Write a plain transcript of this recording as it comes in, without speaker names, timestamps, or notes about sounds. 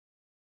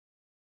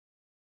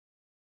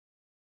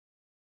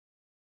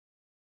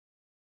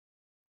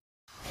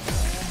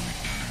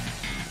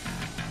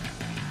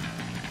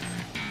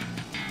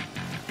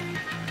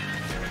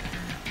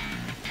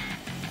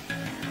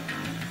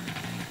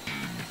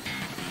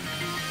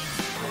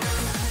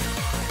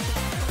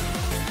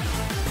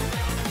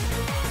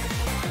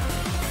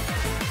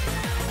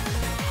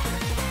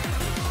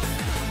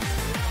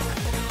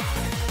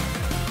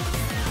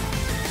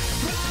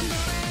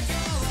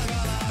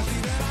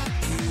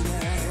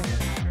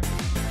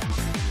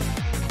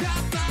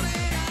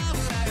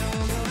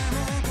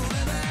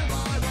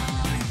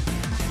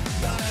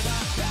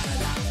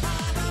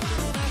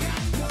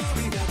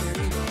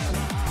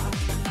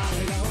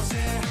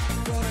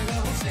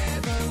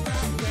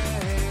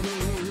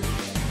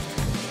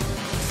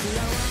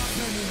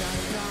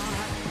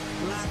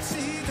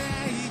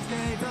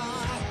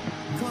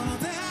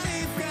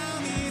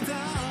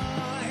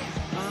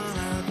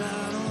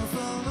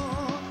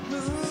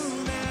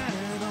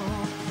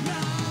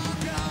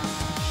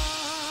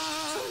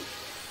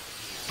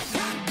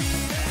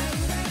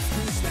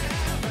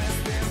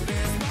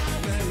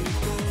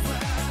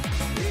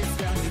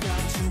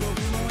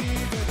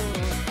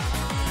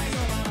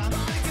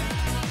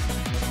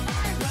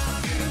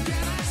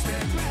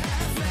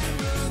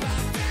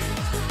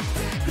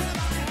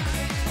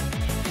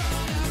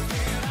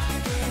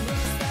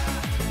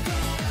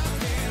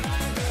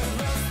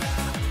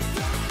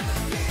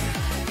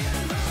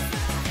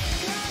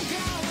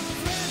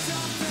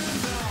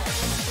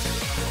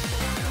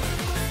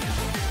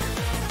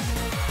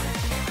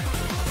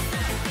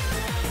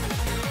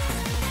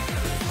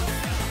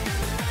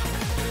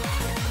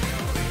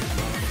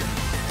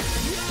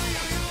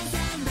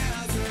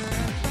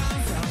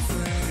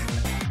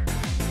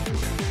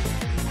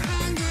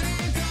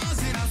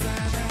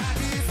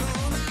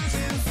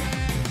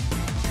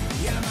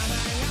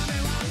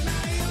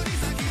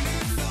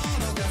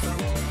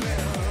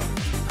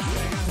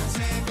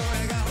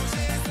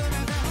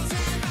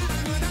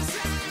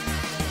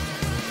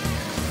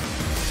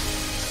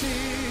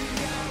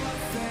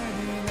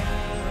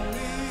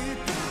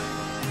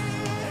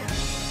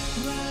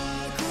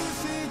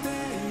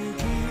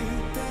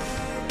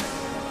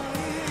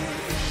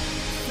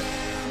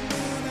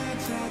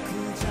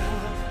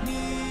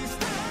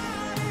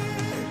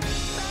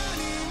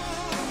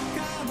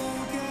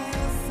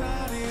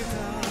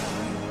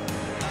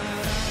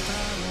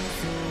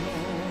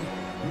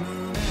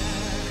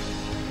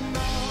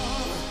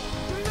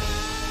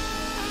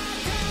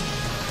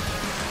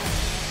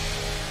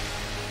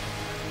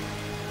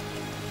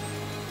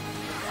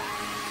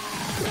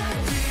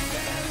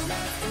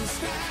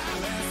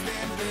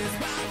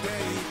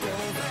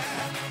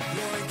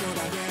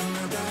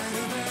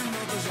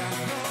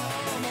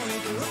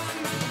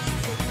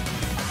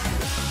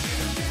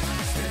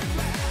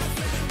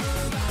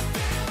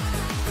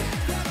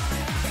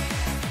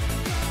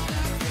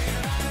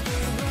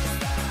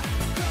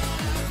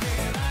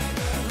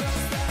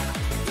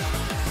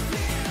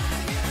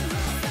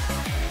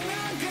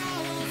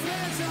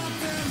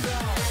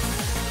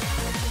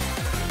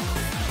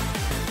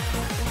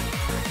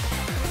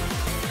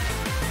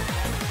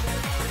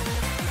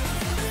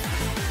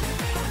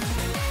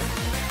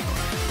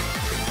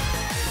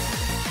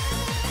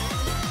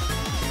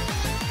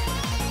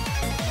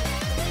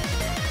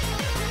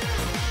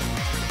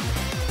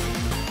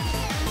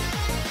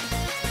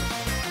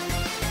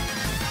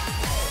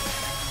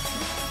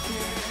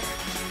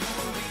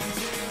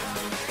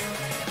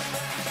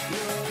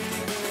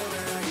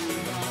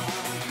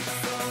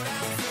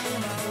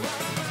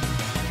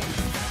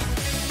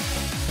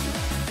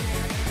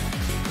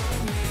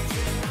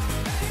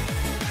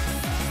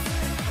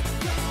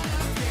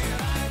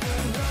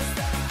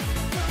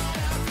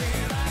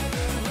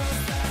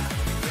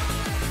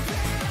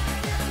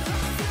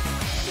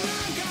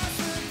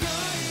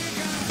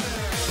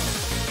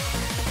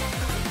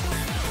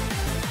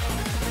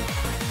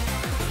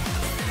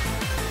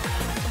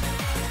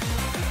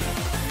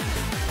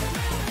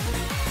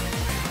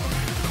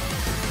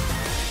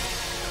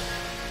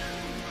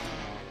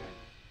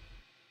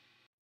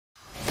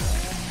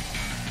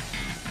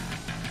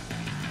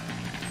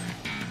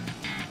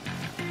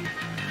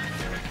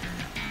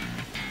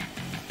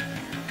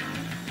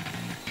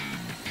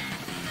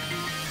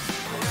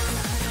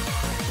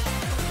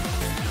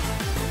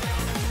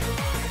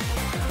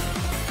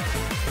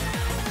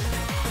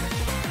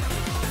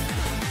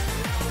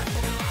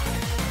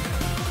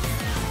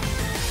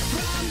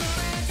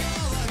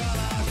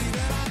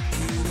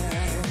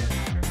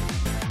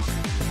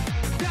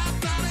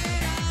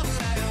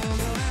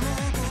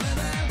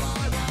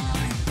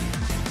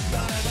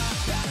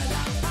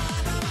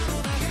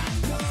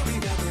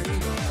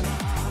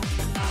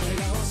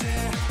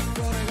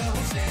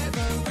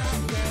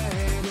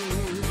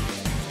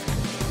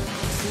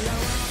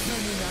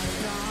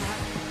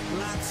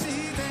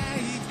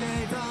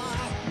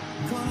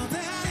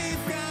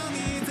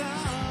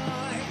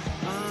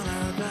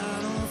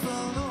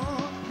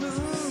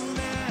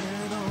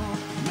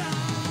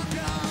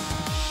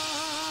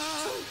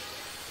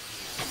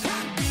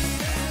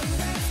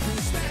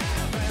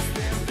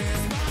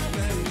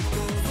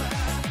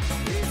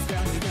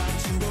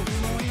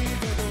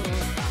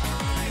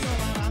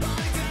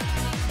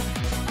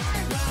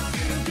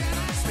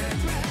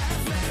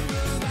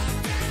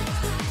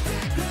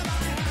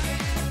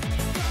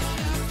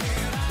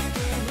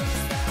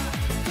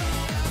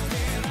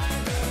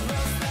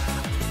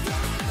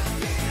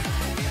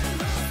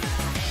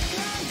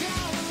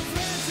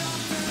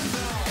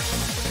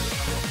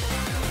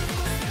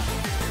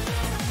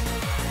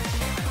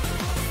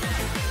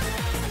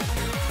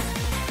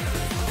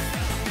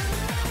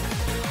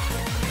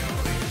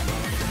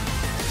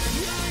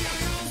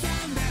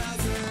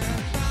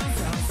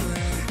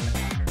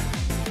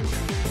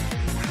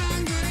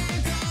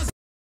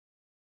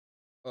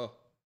Oh,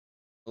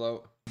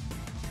 hello.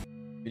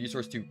 Media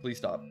source 2, please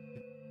stop.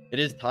 It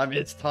is time,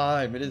 it's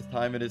time, it is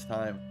time, it is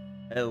time.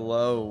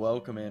 Hello,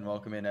 welcome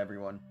in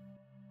everyone.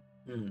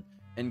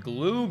 And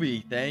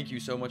Glooby, thank you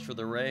so much for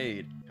the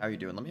raid. How are you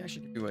doing? Let me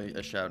actually do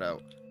a shout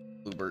out,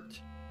 Bluebert.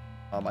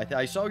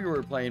 I saw you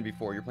were playing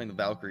before. You're playing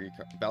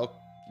the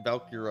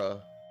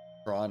Valkyria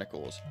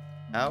Chronicles.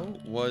 How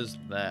was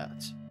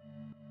that?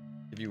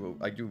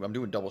 I'm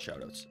doing double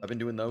shout outs. I've been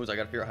doing those. I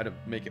gotta figure out how to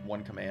make it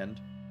one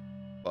command.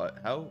 But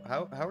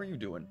how are you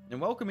doing? And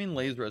welcome in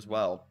Laser as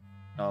well.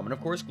 And of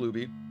course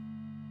Glooby.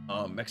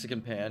 Mexican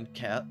Pan,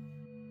 Cat.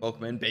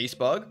 Welcome in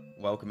Basebug.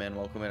 Welcome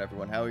in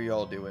everyone. How are you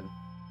all doing?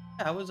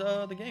 How was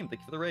the game?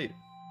 Thank you for the raid.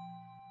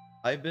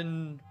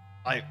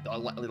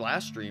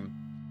 Last stream,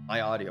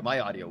 my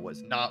audio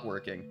was not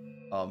working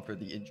for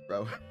the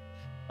intro.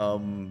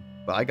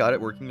 But I got it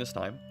working this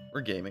time.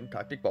 We're gaming,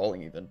 cockpit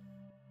balling even.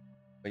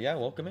 But yeah,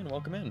 welcome in.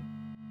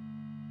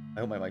 I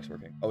hope my mic's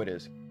working. Oh, it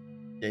is.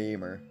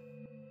 Gamer.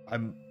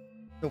 I'm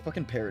so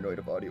fucking paranoid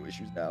of audio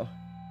issues now.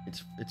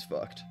 It's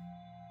fucked.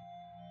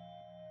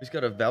 We've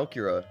got a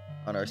Valkyria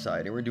on our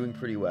side, and we're doing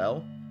pretty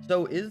well.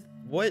 So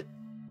what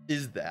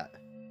is that?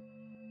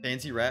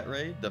 Fancy rat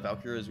raid? The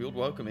Valkyria is wheeled?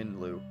 Welcome in,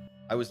 Lou.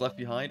 I was left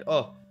behind?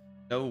 Oh,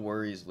 no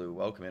worries, Lou.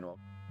 Welcome in.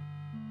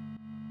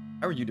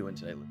 How are you doing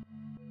today, Lou?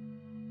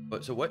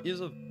 So what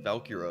is a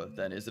Valkyria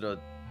then? Is it I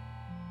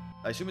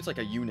assume it's like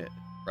a unit,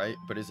 right?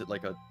 But is it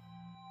like a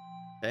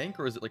tank,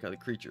 or is it like a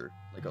creature?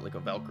 Like a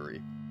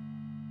Valkyrie?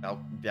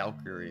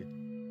 Valkyrie.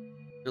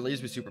 They're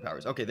ladies with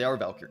superpowers. Okay, they are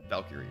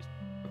Valkyries.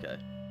 Okay.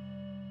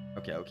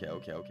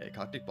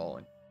 Coctic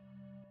balling.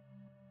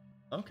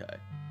 Okay.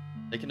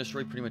 They can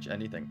destroy pretty much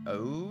anything.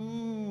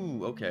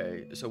 Oh,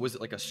 okay. So was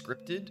it like a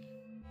scripted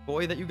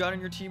boy that you got on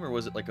your team, or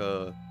was it like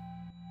a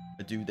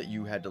dude that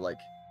you had to like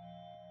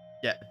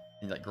get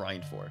and like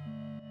grind for?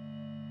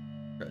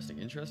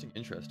 Interesting.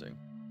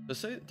 To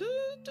say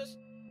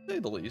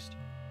the least.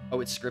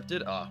 Oh, it's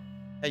scripted?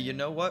 Hey, you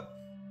know what?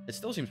 It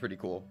still seems pretty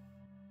cool.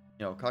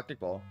 You know, Coctic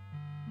Ball.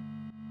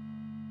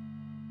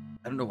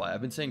 I don't know why.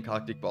 I've been saying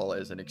Coctic Ball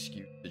as an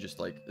excuse to just,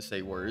 like,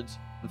 say words,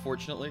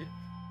 unfortunately.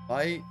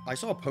 I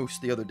saw a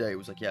post the other day. It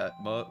was like, yeah,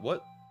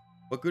 what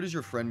good is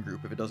your friend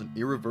group if it doesn't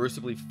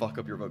irreversibly fuck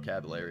up your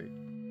vocabulary?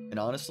 And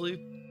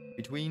honestly,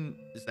 between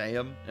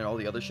Zam and all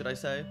the other shit I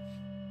say,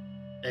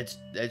 it's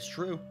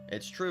true.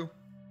 It's true.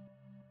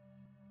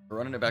 We're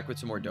running it back with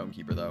some more Dome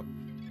Keeper, though.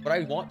 What I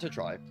want to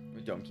try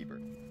with Dome Keeper,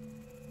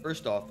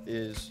 first off,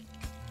 is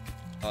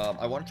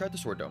I want to try the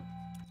Sword Dome.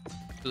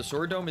 So the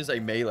Sword Dome is a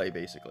melee,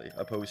 basically,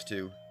 opposed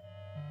to...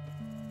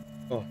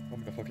 Oh,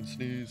 I'm gonna fucking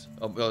sneeze.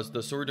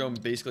 The Sword Dome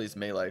basically is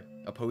melee,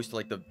 opposed to,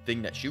 like, the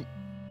thing that shoot.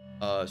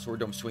 Sword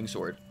Dome Swing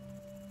Sword.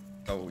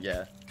 Oh,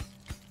 yeah.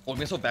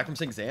 Holding myself back from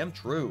saying Zam?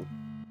 True.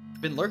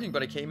 Been lurking,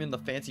 but I came in the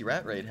fancy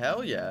rat raid.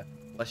 Hell yeah.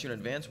 Bless you in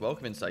advance.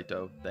 Welcome in,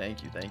 Saito.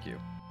 Thank you.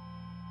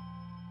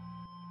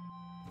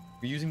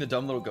 You're using the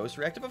dumb little ghost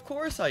reactive? Of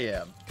course I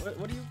am.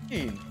 What do you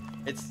mean?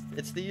 It's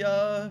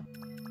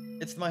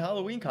my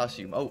Halloween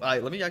costume. Oh,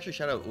 let me actually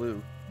shout out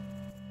Lou.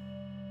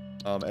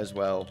 As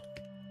well.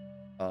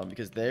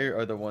 Because they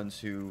are the ones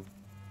who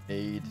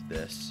made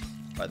this,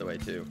 by the way,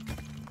 too.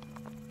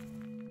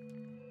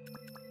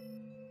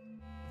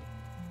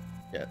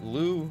 Yeah,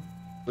 Lou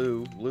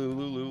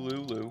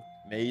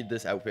made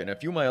this outfit and a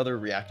few of my other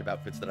reactive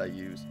outfits that I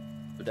use.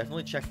 So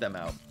definitely check them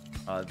out.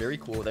 Very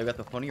cool. They've got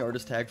the funny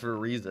artist tag for a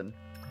reason.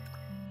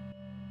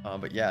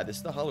 But yeah, this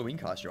is the Halloween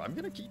costume. I'm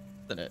gonna keep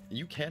in it.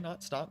 You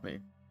cannot stop me.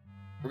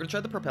 We're gonna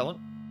try the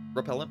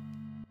repellent.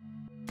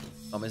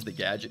 Is the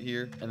gadget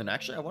here. And then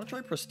actually I want to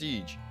try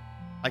Prestige.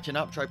 I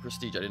cannot try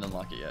Prestige. I didn't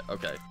unlock it yet.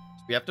 Okay.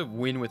 So we have to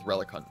win with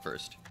Relic Hunt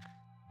first.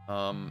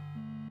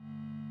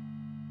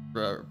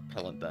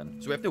 Repellent then.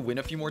 So we have to win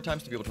a few more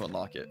times to be able to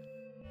unlock it.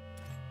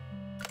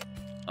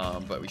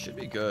 But we should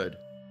be good.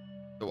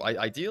 So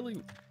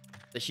ideally,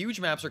 the huge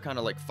maps are kind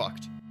of like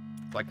fucked.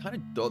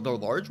 So the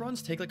large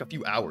runs take like a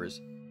few hours.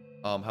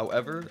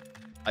 However,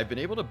 I've been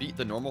able to beat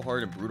the normal,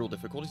 hard, and brutal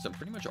difficulties on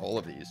pretty much all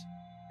of these.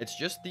 It's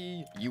just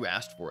the you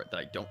asked for it that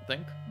I don't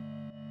think.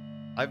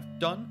 I've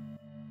done.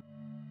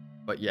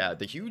 But yeah,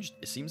 the huge,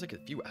 it seems like a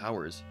few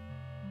hours.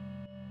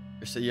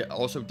 So yeah,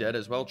 also dead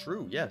as well.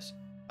 True, yes.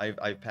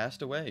 I've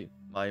passed away.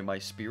 My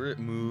spirit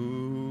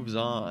moves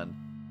on.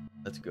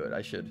 That's good.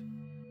 I should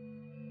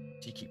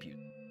keep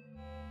using.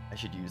 I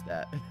should use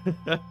that.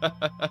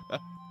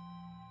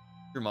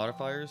 Your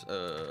modifiers.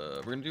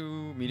 We're gonna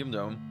do medium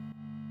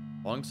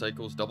dome, long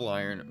cycles, double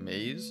iron,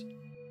 maze.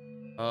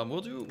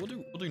 We'll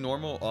do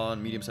normal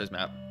on medium sized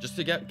map just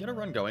to get a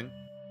run going.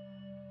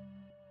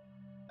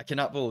 I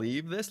cannot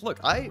believe this. Look,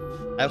 I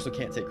also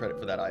can't take credit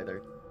for that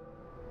either.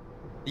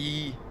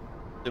 The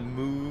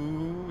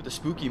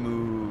spooky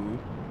moo,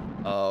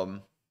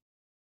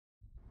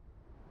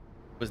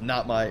 was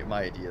not my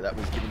idea. That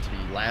was given to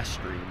me last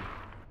stream.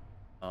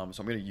 So I'm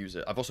gonna use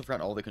it. I've also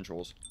forgotten all the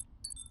controls.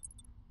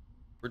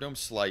 Dome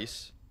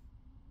slice.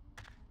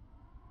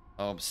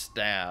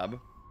 Stab.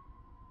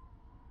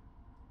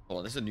 Hold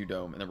on, this is a new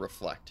dome, and then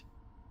reflect.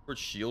 Or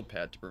shield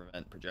pad to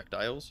prevent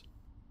projectiles.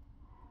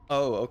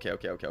 Oh, okay.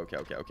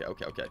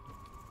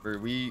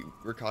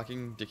 We're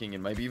cocking, dicking,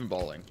 and maybe even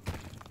balling.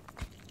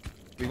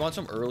 We want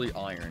some early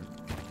iron.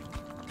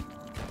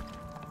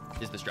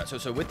 Is the strat.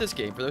 So with this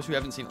game, for those who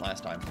haven't seen it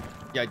last time,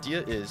 the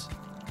idea is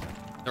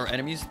there are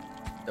enemies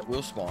that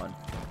will spawn,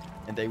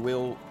 and they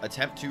will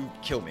attempt to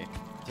kill me,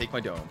 take my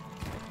dome.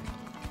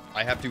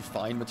 I have to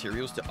find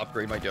materials to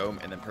upgrade my dome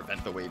and then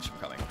prevent the waves from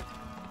coming.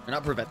 Or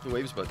not prevent the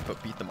waves, but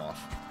beat them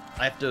off.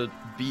 I have to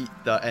beat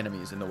the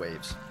enemies in the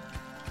waves.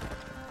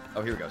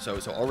 Oh, here we go. So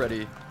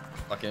already,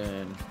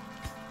 fucking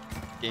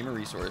gamer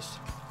resource.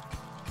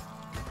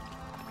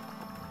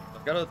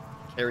 I've got a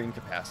carrying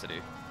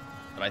capacity,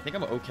 but I think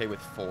I'm okay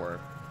with 4.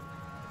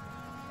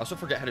 I also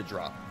forget how to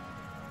drop.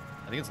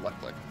 I think it's left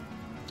click.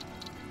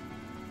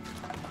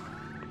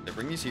 Okay,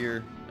 bring these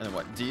here, and then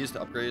what? D is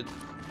to upgrade.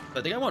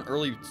 But I think I want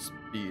early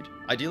speed.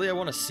 Ideally, I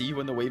want to see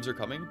when the waves are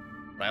coming,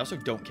 but I also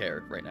don't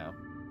care right now.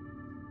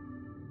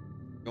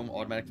 Dome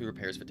automatically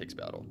repairs if it takes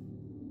battle.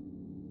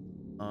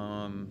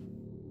 I'm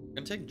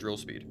gonna take drill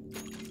speed.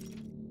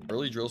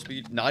 Early drill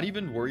speed. Not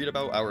even worried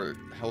about our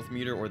health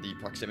meter or the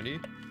proximity.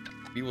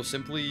 We will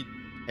simply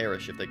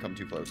perish if they come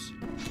too close.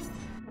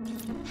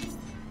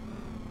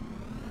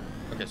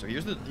 Okay, so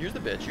here's the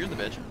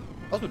bitch.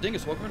 Also,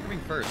 Dingus, welcome in for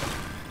being first.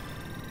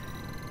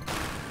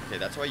 Okay,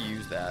 that's why I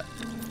use that.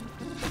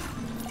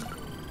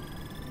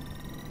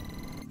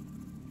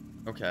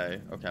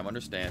 Okay, I'm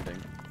understanding.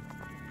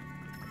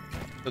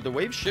 So the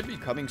wave should be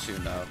coming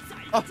soon now.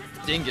 Oh,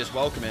 Dingus,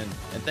 welcome in.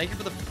 And thank you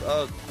for the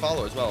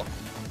follow as well.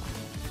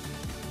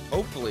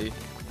 Hopefully.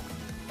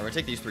 I'm gonna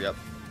take these 3 up.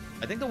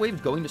 I think the wave's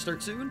going to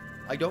start soon.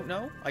 I don't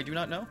know. I do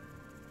not know.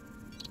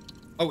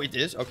 Oh, it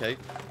is? Okay.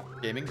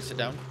 Gaming, sit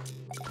down.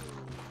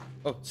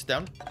 Oh, sit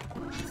down.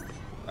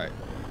 Alright.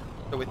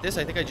 So with this,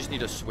 I think I just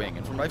need a swing.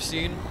 And from what I've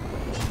seen...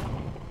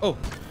 Oh!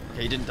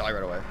 Okay, he didn't die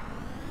right away.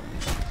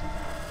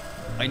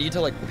 I need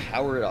to, like,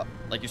 power it up.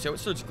 Like, you see how it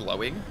starts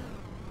glowing?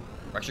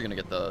 We're actually gonna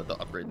get the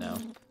upgrade now.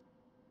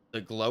 The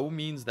glow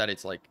means that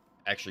it's, like,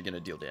 actually gonna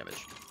deal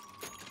damage.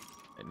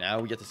 And now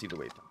we get to see the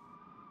wave.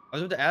 I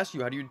was about to ask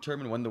you, how do you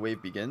determine when the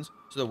wave begins?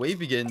 So the wave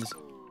begins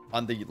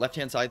on the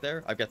left-hand side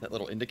there. I've got that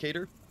little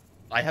indicator.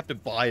 I have to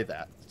buy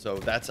that. So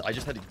that's... I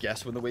just had to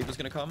guess when the wave was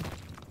gonna come.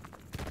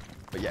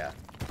 But yeah.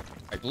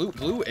 Alright,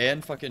 blue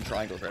and fucking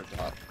triangles right at the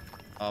top.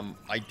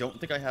 I don't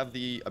think I have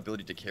the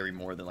ability to carry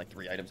more than, like,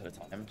 3 items at a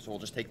time. So we'll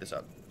just take this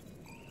up.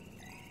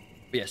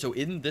 But yeah, so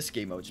in this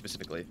game mode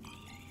specifically,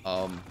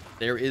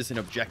 there is an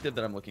objective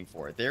that I'm looking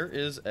for. There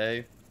is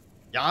a...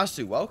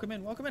 Yasu, welcome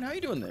in. How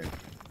you doing there?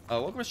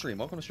 Welcome to stream.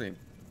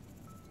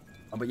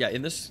 But yeah,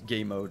 in this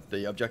game mode,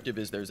 the objective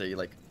is there's a,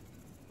 like,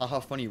 haha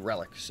funny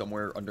relic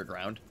somewhere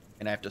underground,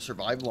 and I have to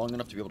survive long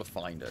enough to be able to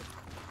find it.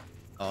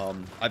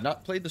 I've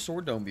not played the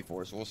Sword Dome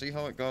before, so we'll see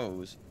how it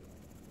goes.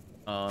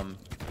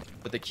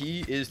 But the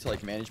key is to,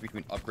 like, manage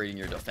between upgrading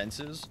your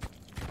defenses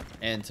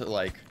and to,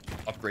 like,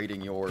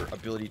 upgrading your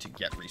ability to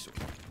get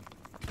resources.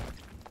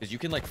 Because you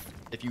can, like,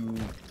 if you,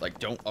 like,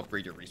 don't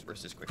upgrade your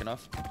resources quick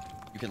enough,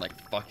 you can, like,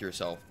 fuck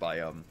yourself by,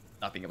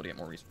 not being able to get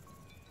more resources.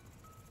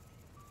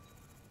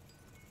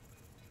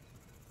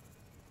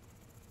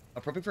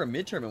 I'm prepping for a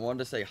midterm and wanted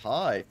to say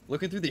hi.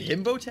 Looking through the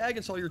himbo tag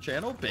and saw your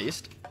channel.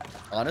 Based.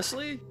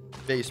 Honestly,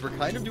 Based. We're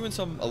kind of doing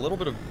a little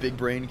bit of big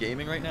brain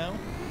gaming right now.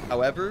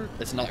 However,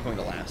 it's not going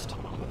to last.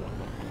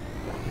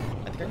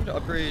 I think I need to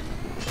upgrade.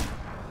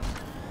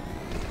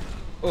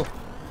 Oh.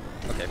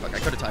 Okay, fuck. I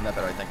could have timed that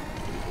better, I think.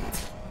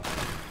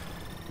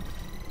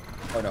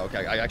 Oh no,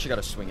 okay. I actually got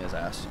to swing his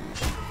ass.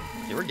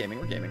 Okay, we're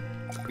gaming.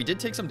 We did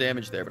take some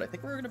damage there, but I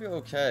think we're going to be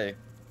okay.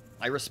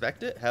 I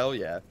respect it. Hell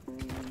yeah.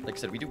 Like I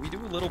said, we do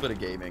a little bit of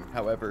gaming.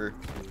 However,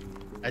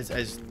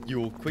 as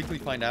you'll quickly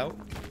find out,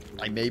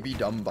 I may be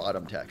dumb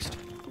bottom text.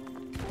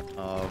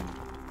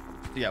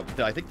 Yeah,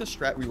 I think the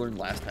strat we learned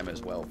last time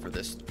as well for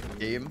this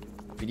game,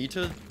 we need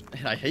to,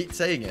 and I hate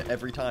saying it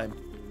every time,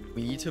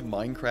 we need to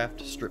Minecraft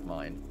strip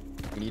mine.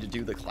 We need to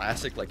do the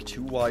classic, like,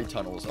 2 wide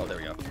tunnels. Oh, there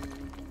we go.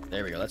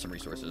 There we go. That's some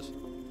resources.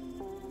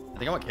 I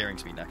think I want carrying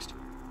speed next.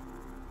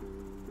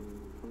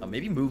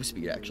 Maybe move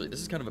speed, actually.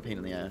 This is kind of a pain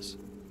in the ass.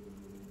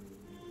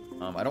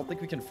 I don't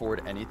think we can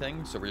afford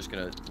anything, so we're just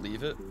gonna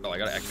leave it. Oh, I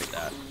gotta activate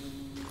that.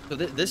 So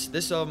this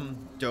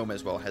dome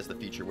as well has the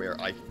feature where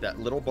that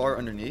little bar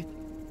underneath,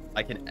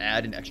 I can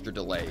add an extra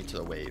delay to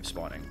the wave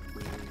spawning.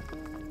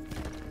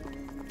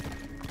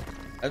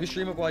 Have you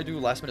stream up while I do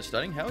last minute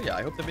studying? Hell yeah,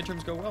 I hope the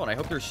midterms go well, and I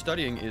hope their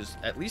studying is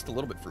at least a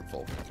little bit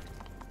fruitful.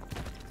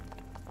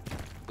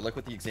 Good luck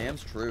with the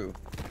exams? True.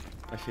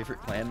 My favorite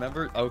clan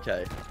member?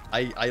 Okay.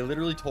 I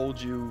literally told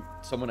you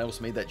someone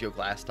else made that joke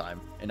last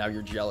time, and now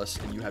you're jealous,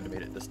 and you have to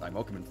make it this time.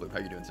 Welcome in, Floop. How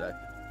you doing today?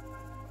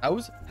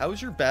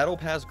 How's your battle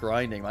pass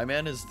grinding? My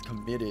man is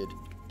committed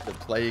to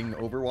playing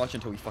Overwatch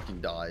until he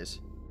fucking dies.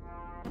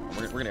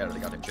 We're gonna get out of the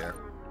goddamn chair.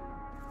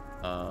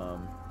 We're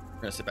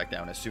gonna sit back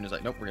down as soon as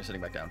nope, we're gonna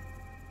sitting back down.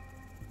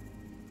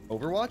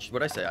 Overwatch?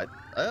 What'd I say?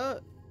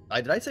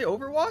 Did I say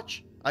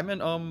Overwatch? I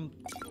meant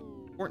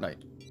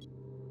Fortnite.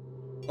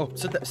 Oh,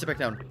 sit back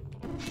down.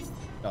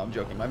 No, I'm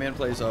joking. My man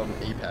plays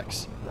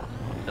Apex.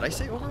 Did I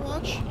say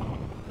Overwatch?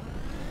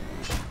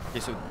 Okay,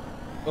 so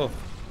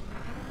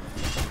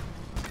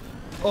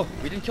oh,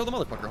 we didn't kill the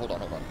motherfucker. Hold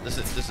on. This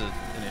is an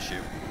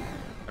issue.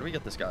 How do we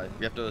get this guy?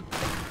 We have to...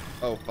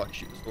 Oh, fuck.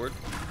 Shoot the sword.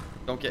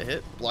 Don't get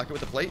hit. Block it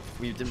with the plate.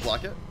 We didn't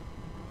block it.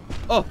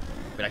 Oh!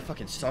 Wait, I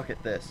fucking suck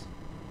at this.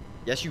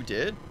 Yes, you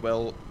did?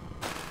 Well...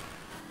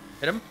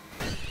 Hit him.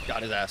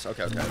 Got his ass.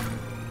 Okay.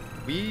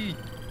 We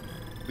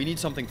need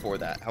something for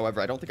that.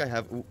 However, I don't think I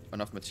have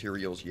enough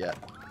materials yet.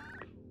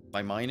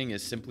 My mining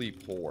is simply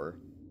poor.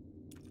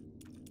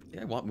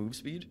 Yeah, I want move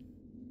speed.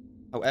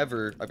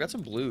 However, I've got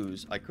some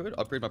blues. I could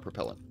upgrade my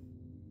propellant.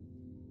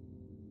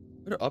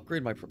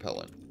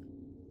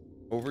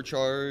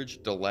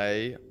 Overcharge,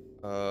 delay.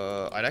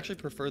 I'd actually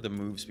prefer the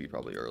move speed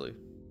probably early.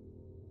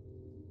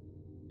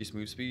 Increase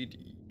move speed.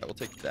 Yeah, we'll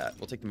take that.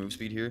 We'll take the move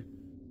speed here.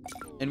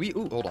 And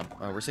hold on.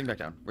 We're sitting back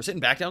down. We're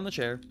sitting back down in the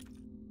chair.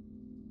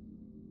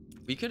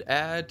 We could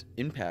add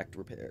impact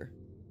repair.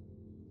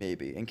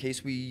 Maybe. In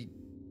case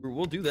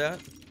we'll do that.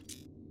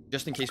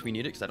 Just in case we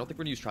need it, because I don't think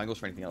we're going to use triangles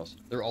for anything else.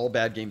 They're all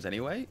bad games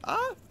anyway.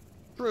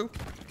 True.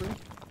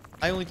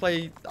 I don't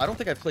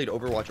think I've played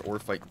Overwatch or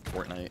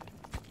Fortnite.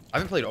 I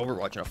haven't played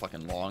Overwatch in a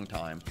fucking long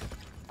time.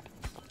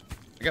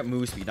 I got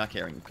move speed, not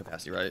carrying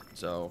capacity, right?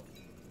 So,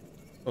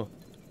 oh,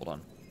 hold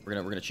on. We're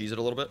gonna cheese it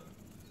a little bit.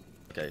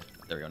 Okay,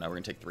 there we go. Now we're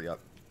gonna take 3 up.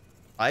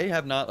 I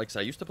have not, like I said,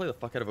 I used to play the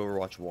fuck out of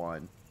Overwatch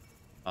 1.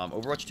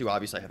 Overwatch 2,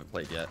 obviously, I haven't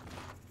played yet.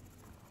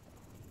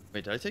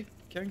 Wait, did I take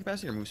carrying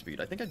capacity or move speed?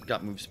 I think I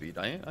got move speed.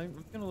 I'm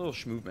getting a little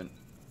schmovement.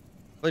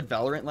 Played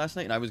Valorant last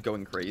night and I was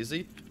going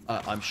crazy.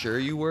 I'm sure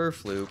you were,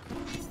 Fluke.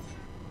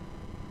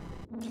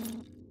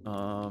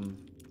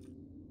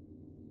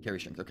 Carry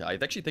strength. Okay, I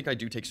actually think I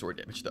do take sword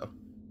damage though.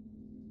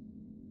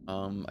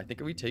 I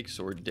think we take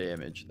sword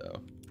damage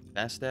though.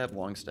 Fast stab,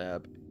 long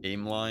stab,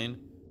 aim line.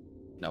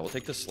 No, we'll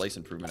take the slice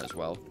improvement as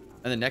well.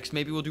 And then next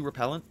maybe we'll do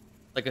repellent.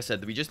 Like I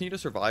said, we just need to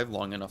survive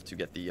long enough to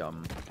get the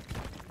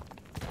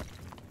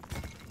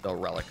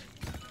relic.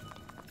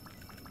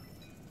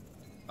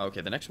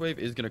 Okay, the next wave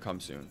is gonna come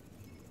soon.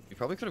 We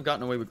probably could have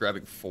gotten away with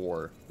grabbing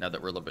 4 now that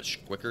we're a little bit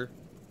quicker,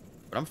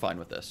 but I'm fine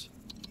with this.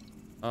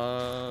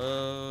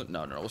 No,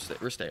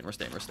 we're staying. Alright,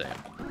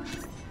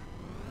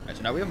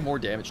 so now we have more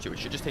damage too. It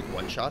should just take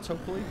 1-shots,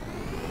 hopefully.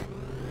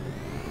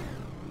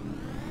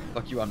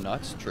 Fuck you, I'm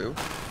nuts. True.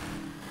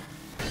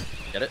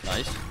 Get it?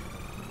 Nice.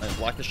 And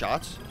block the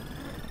shots.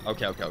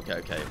 Okay.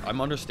 I'm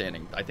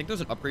understanding. I think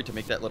there's an upgrade to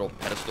make that little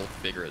pedestal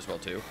bigger as well,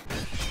 too.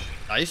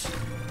 Nice.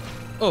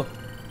 Oh.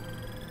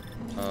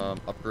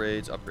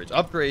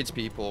 Upgrades,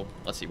 people.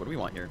 Let's see. What do we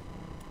want here?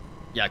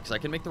 Yeah, because I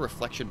can make the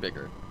reflection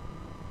bigger.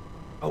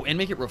 Oh, and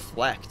make it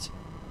reflect.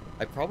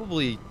 I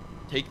probably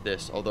take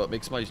this, although it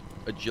makes my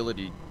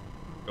agility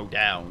go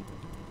down.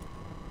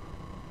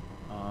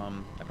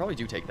 I probably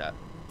do take that.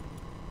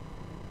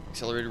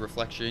 Accelerated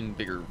reflection,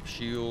 bigger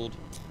shield.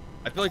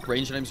 I feel like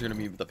range items are going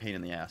to be the pain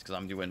in the ass because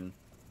I'm doing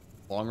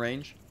long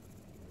range.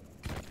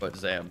 But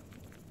Zam.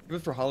 Even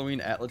for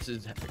Halloween, Atlas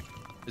is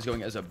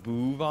going as a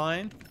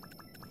bovine.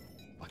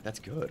 Fuck, that's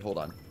good. Hold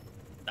on.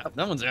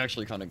 That one's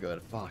actually kind of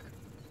good. Fuck.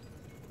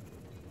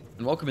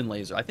 And welcome in,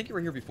 Laser. I think you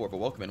were here before, but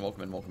welcome in.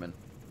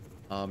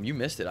 You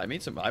missed it. I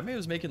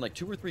was making like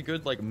 2 or 3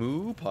 good like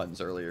moo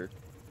puns earlier.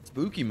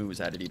 Spooky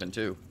moos at it even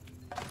too.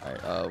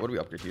 Alright, what do we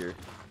upgrade here?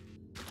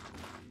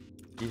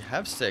 We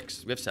have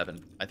 6. We have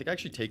 7. I think I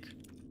actually take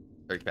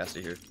carry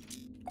capacity here.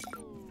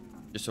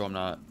 Just so I'm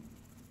not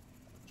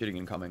shooting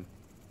incoming.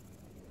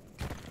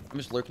 I'm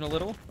just lurking a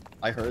little.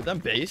 I heard them.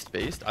 Based.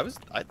 I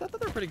thought that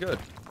they were pretty good.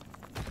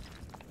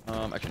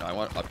 Actually no, I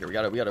want up here. We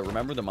gotta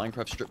remember the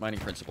Minecraft strip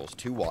mining principles.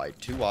 Too wide.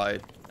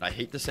 And I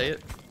hate to say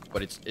it,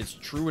 but it's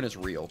true and it's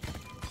real.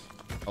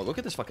 Oh, look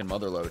at this fucking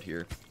mother load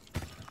here.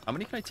 How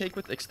many can I take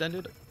with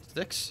extended?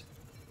 6?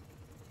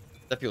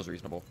 That feels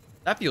reasonable.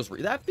 That feels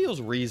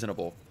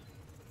reasonable.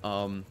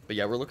 But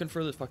yeah, we're looking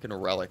for the fucking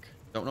relic.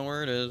 Don't know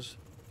where it is.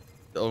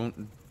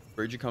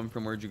 Where'd you come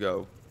from? Where'd you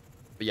go?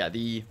 But yeah,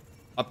 the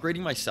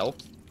upgrading myself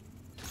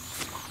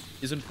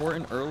is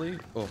important early.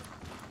 Oh,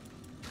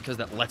 because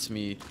that lets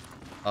me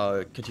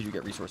continue to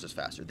get resources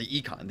faster. The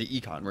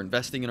econ. We're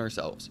investing in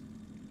ourselves.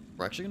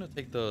 We're actually gonna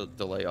take the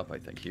delay up, I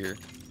think, here.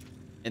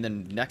 And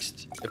then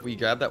next, if we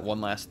grab that one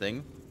last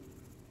thing,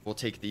 we'll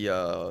take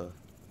the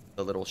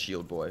little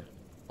shield boy.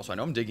 Also, I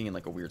know I'm digging in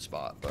like a weird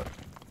spot, but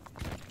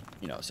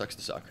you know, it sucks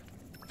to suck.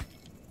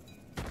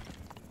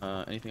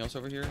 Anything else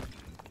over here?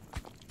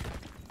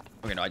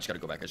 Okay, no, I just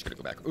gotta go back. I just gotta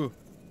go back. Ooh.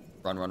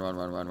 Run, run, run,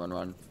 run, run, run,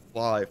 run.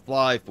 Fly,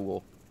 fly,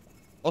 fool.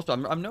 Also,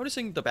 I'm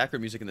noticing the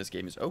background music in this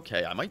game is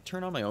okay. I might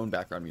turn on my own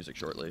background music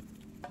shortly.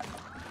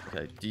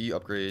 Okay, D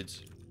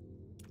upgrades.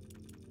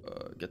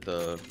 Get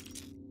the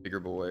bigger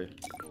boy.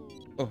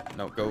 Oh,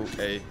 no, go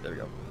A. There we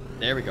go.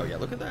 There we go. Yeah,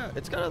 look at that.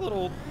 It's got a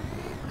little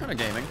kind of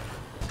gaming.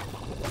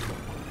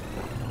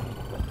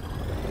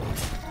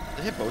 Does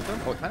it hit both of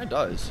them? Oh, it kind of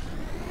does.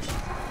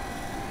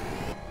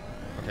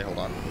 Okay, hold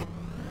on.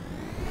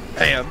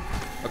 Bam!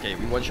 Okay,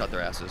 we one-shot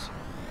their asses.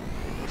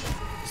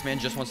 This man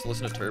just wants to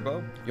listen to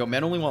Turbo. Yo,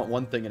 men only want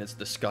one thing, and it's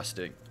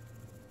disgusting.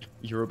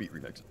 Eurobeat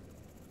remix.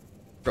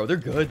 Bro, they're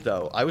good,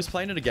 though. I was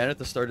playing it again at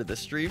the start of this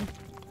stream.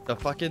 The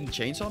fucking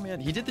Chainsaw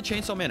Man. He did the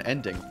Chainsaw Man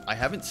ending. I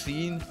haven't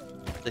seen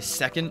the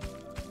second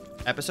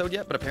episode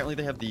yet, but apparently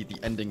they have the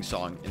ending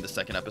song in the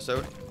second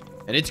episode.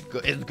 And it's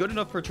good. It's good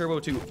enough for Turbo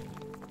to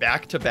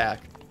back-to-back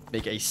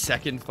make a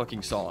second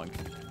fucking song.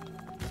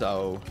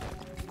 So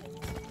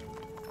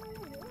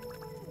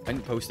I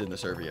didn't post it in the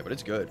server yet, but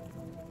it's good.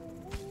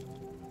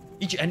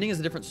 Each ending is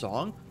a different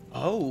song?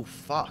 Oh,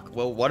 fuck.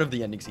 Well, one of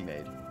the endings he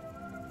made.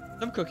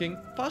 Some cooking,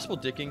 possible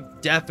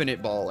dicking,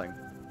 definite balling.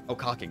 Oh,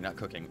 cocking, not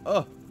cooking.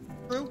 Oh,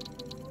 true.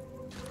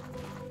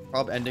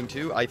 Prob ending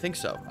 2? I think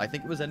so. I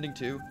think it was ending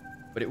 2,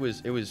 but it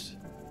was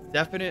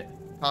definite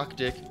cock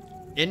dick,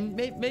 and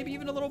maybe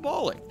even a little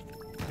balling.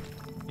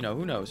 You know,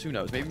 who knows? Who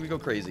knows? Maybe we go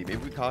crazy. Maybe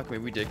we cock,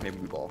 maybe we dick, maybe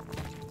we ball.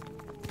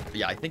 But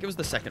yeah, I think it was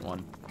the second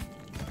one.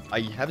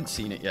 I haven't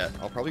seen it yet.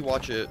 I'll probably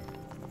watch it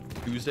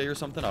Tuesday or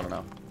something. I don't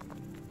know.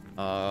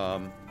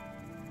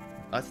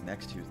 That's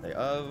next Tuesday.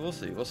 We'll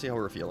see. We'll see how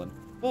we're feeling.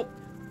 We'll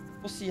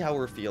see how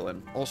we're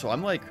feeling. Also,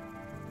 I'm like,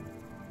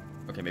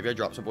 okay, maybe I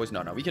dropped some boys.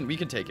 No, we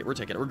can take it. We're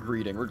taking it. We're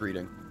greeting. We're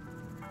greeting.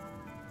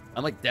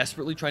 I'm like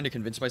desperately trying to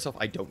convince myself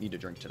I don't need to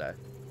drink today.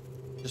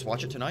 Just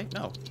watch it tonight?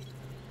 No.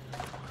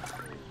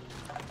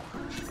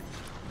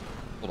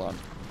 Hold on.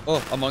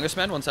 Oh, Among Us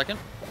man, 1 second.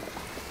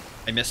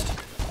 I missed.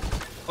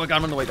 Oh, I got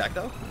him on the way back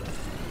though.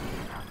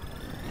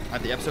 I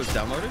have the episodes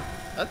downloaded.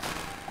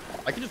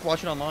 I can just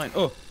watch it online.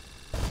 Oh.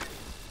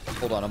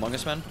 Hold on, Among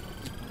Us man.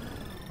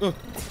 Oh.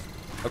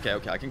 Okay,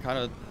 I can kind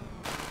of...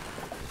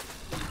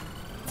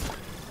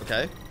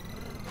 Okay.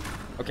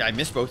 Okay, I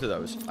missed both of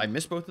those. But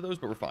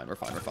we're fine. We're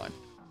fine.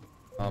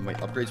 Wait,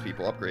 upgrades,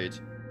 people, upgrades.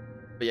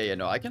 But yeah,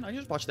 no, I can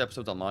just watch the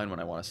episodes online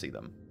when I want to see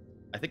them.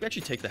 I think we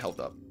actually take the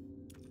health up.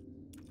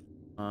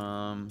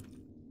 And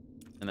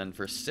then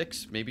for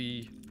 6,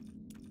 maybe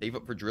save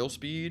up for drill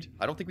speed.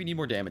 I don't think we need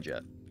more damage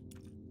yet.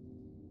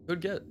 Could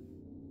get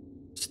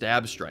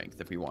stab strength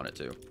if we wanted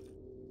to.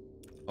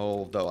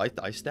 Although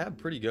I stab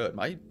pretty good.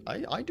 I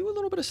do a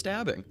little bit of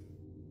stabbing.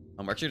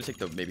 I'm actually gonna take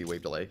the maybe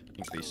wave delay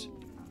increase.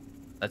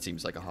 That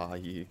seems like a ha ha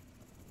hee.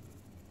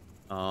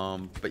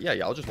 But yeah,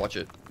 I'll just watch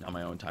it on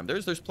my own time.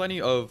 There's plenty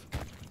of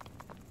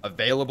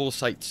available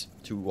sites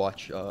to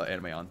watch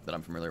anime on that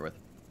I'm familiar with.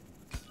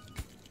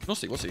 We'll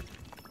see.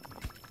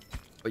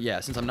 But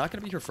yeah, since I'm not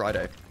gonna be here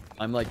Friday,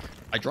 I'm like,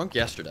 I drunk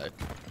yesterday,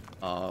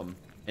 and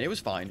it was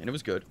fine and it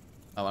was good.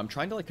 I'm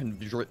trying to like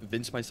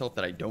convince myself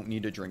that I don't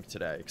need to drink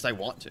today because I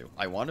want to.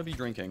 I want to be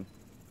drinking.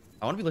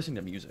 I want to be listening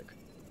to music,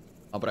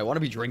 but I want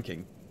to be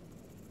drinking.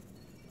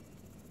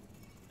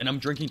 And I'm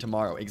drinking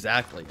tomorrow.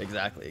 Exactly.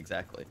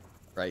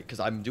 Right? Because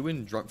I'm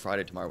doing Drunk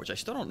Friday tomorrow, which I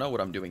still don't know what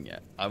I'm doing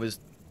yet. I was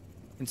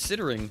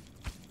considering...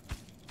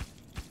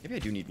 Maybe I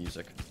do need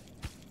music.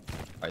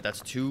 Alright,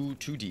 that's too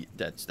deep.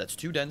 That's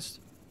too dense.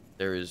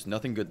 There is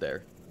nothing good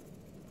there.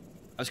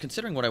 I was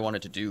considering what I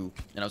wanted to do,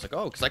 and I was like,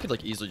 oh, because I could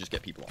like easily just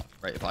get people on,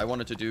 right? If I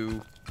wanted to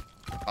do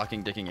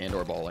cocking, dicking, and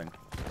or balling,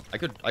 I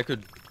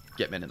could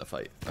get men in the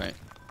fight, right?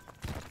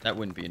 That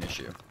wouldn't be an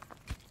issue.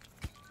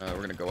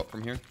 We're gonna go up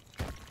from here.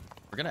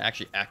 We're gonna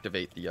actually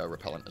activate the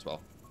repellent as well.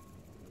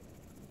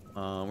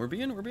 We're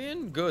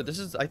being good. This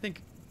is, I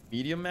think,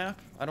 medium map.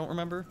 I don't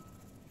remember.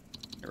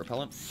 Okay,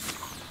 repellent.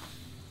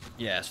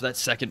 Yeah, so that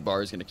second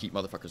bar is gonna keep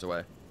motherfuckers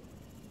away.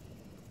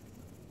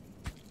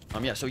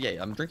 Yeah. So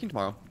yeah, I'm drinking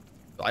tomorrow.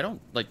 I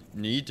don't like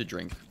need to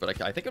drink, but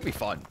I think it'd be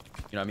fun.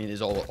 You know what I mean?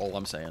 Is all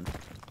I'm saying.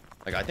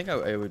 Like I think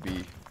it would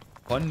be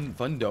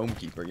fun dome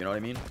keeper. You know what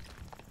I mean?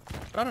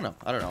 But I don't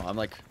know. I'm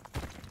like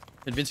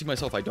convincing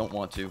myself I don't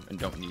want to and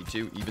don't need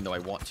to, even though I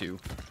want to.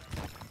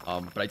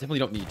 But I definitely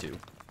don't need to.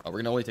 We're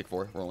gonna only take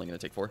 4. We're only gonna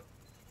take 4.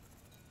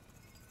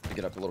 To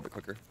get up a little bit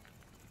quicker.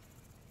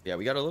 Yeah,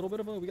 we got a little bit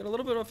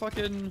of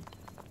fucking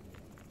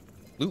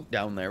loot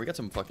down there. We got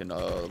some fucking a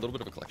little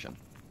bit of a collection.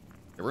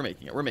 Yeah,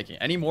 we're making it.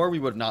 Any more, we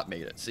would have not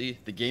made it. See,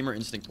 the gamer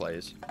instinct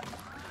plays.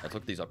 Let's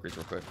look at these upgrades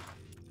real quick.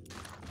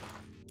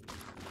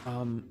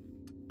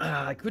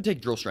 I could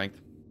take drill strength.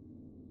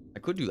 I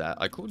could do that.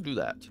 I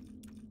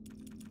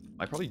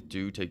probably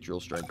do take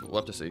drill strength. We'll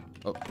have to see.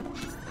 Oh,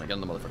 when I get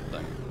on the motherfucking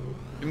thing.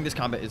 Assuming this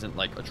combat isn't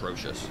like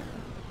atrocious.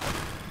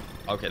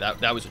 Okay,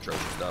 that was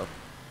atrocious, though.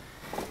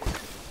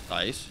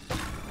 Nice.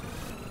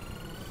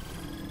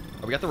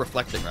 Oh, we got the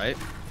reflecting, right?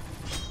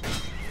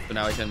 So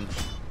now I can...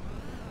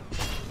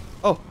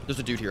 Oh, there's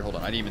a dude here. Hold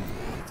on. I didn't even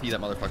see that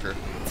motherfucker.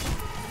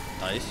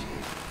 Nice.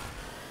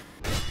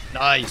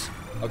 Nice.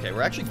 Okay,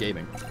 we're actually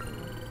gaming.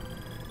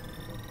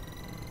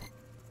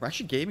 We're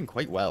actually gaming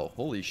quite well.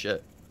 Holy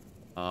shit.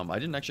 I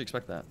didn't actually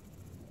expect that.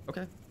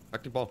 Okay,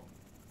 back to ball.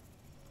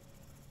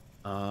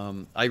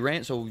 I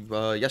ran, so,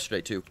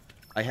 yesterday, too.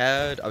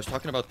 I was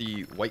talking about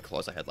the White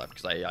Claws I had left,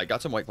 because I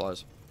got some White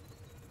Claws.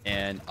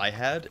 And I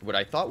had what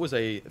I thought was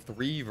a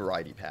 3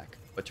 variety pack,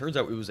 but turns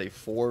out it was a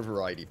 4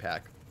 variety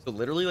pack. So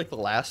literally, like, the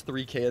last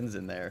 3 cans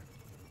in there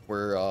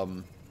were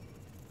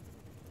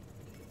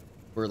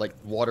like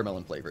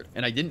watermelon flavored,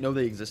 and I didn't know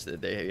they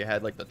existed. They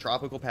had like the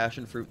tropical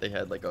passion fruit, they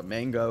had like a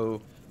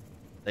mango,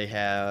 they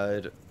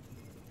had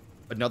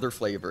another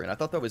flavor, and I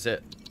thought that was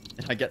it.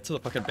 And I get to the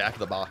fucking back of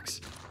the box.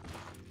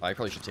 I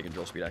probably should take a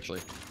drill speed,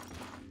 actually.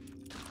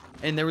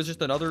 And there was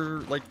just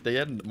another, like, they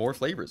had more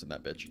flavors in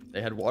that bitch.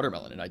 They had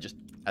watermelon, and I just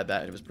had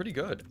that, and it was pretty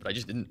good, but I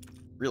just didn't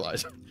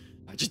realize.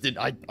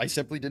 I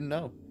simply didn't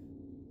know.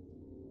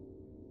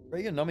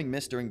 Spray a numbing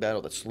mist during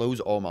battle that slows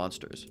all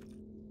monsters.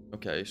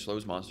 Okay,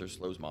 slows monsters,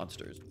 slows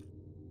monsters.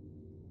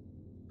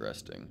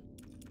 Interesting.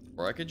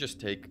 Or I could just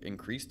take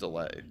increased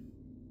delay.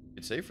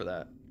 It's safe for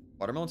that.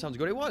 Watermelon sounds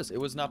good. It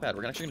was not bad.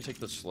 We're actually going to take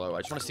the slow. I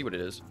just want to see what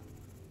it is.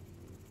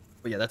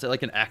 But yeah, that's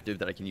like an active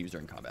that I can use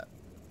during combat.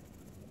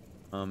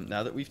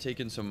 Now that we've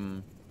taken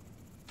some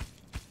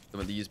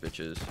of these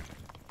bitches,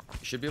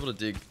 we should be able to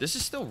dig. This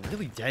is still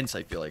really dense,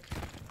 I feel like,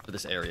 for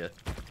this area.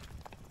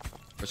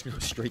 We're just going to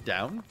go straight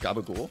down.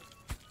 Gabagool.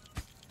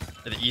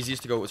 And the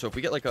easiest to go, so if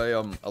we get like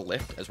a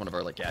lift as one of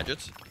our like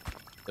gadgets,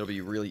 it'll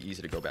be really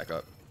easy to go back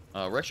up.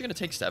 We're actually going to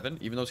take 7,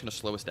 even though it's going to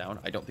slow us down.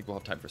 I don't think we'll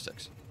have time for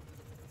 6.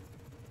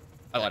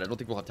 I lied, I don't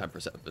think we'll have time for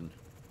 7.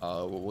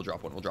 We'll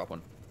drop one, we'll drop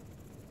one.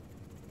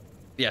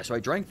 Yeah, so I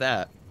drank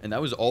that, and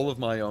that was all of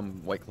my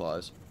White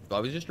Claws. So I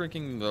was just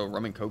drinking the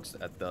rum and cokes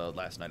at the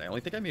last night. I only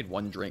think I made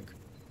 1 drink.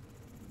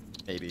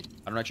 Maybe.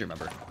 I don't actually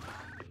remember.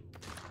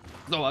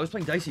 No, I was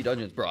playing Dicey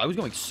Dungeons, bro. I was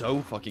going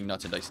so fucking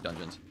nuts in Dicey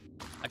Dungeons.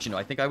 Actually, no,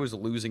 I think I was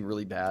losing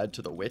really bad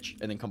to the witch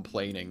and then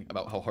complaining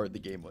about how hard the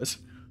game was.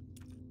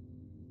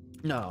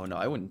 No,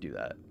 I wouldn't do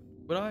that.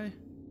 Would I?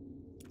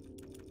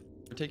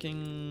 We're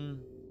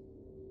taking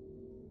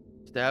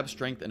stab,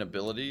 strength, and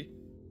ability,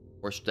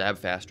 or stab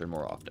faster and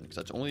more often, because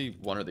that's only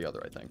one or the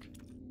other, I think.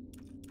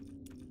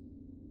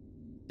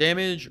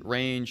 Damage,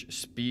 range,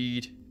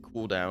 speed,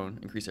 cooldown,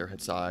 increase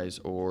arrowhead size,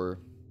 or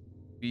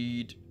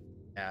speed,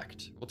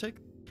 act. We'll take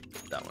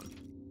that one.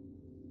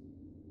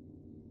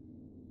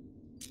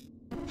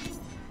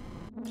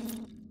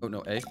 Oh,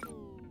 no, A.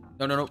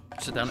 No.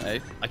 Sit down,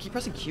 A. I keep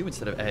pressing Q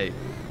instead of A.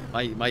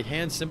 My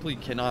hand simply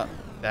cannot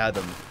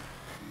fathom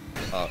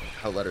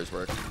how letters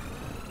work.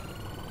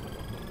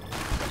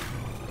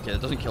 Okay,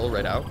 that doesn't kill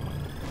right out.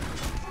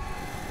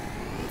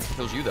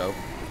 Kills you, though.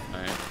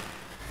 Alright.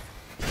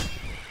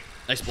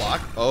 Nice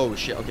block. Oh,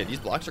 shit. Okay, these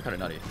blocks are kind of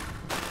nutty.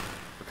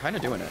 We're kind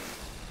of doing it.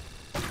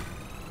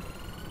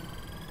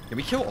 Can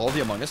we kill all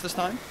the Among Us this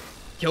time?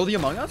 Kill the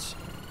Among Us?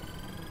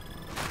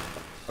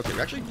 Okay,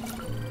 we're actually...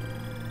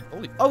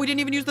 Holy... Oh, we didn't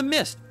even use the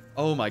mist!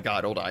 Oh my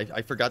god, hold on.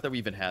 I forgot that we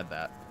even had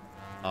that.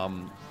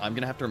 I'm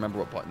gonna have to remember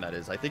what button that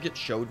is. I think it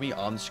showed me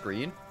on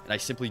screen, and I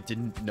simply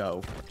didn't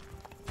know.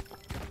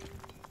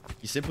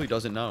 He simply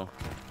doesn't know.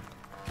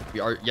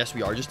 Yes,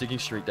 we are just digging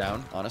straight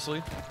down,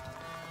 honestly.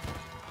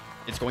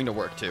 It's going to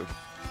work, too.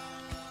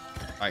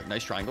 Alright,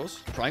 nice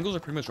triangles. Triangles are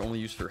pretty much only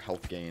used for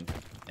health gain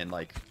and,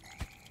 like,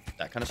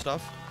 that kind of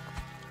stuff.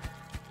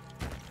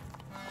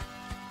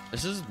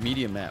 This is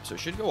medium map, so it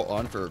should go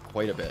on for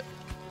quite a bit.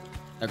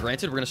 Now,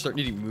 granted, we're going to start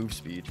needing move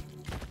speed.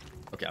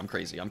 Okay, I'm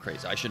crazy.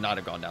 I should not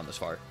have gone down this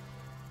far.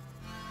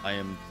 I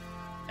am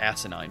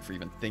asinine for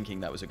even thinking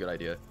that was a good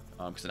idea.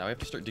 Because now I have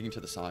to start digging to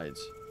the sides.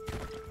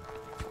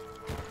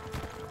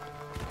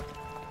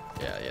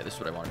 Yeah, this is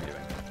what I want to be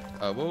doing.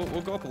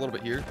 We'll go up a little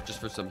bit here, just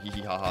for some hee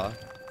hee ha ha.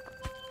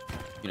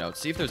 You know,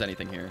 see if there's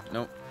anything here.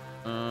 Nope.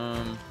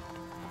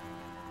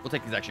 We'll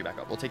take these actually back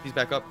up. We'll take these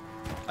back up.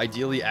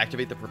 Ideally,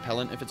 activate the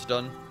propellant if it's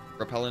done.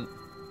 Propellant.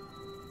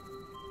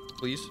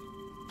 Please.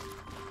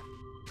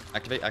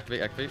 Activate.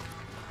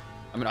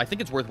 I mean, I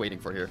think it's worth waiting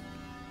for here.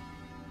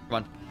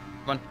 Come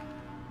on.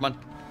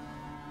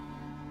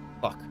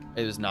 Fuck.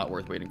 It is not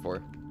worth waiting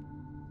for.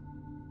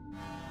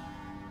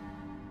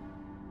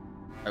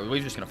 Alright,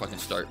 we're just gonna fucking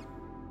start.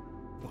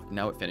 Fuck,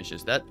 now it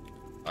finishes. That...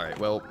 Alright,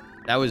 well,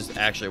 that was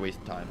actually a waste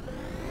of time.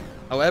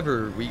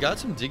 However, we got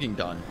some digging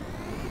done.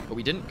 But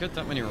we didn't get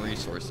that many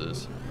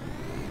resources.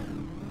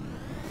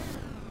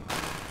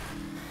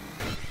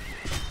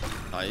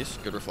 Nice.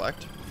 Good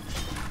reflect.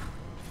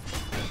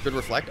 Good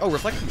reflect. Oh,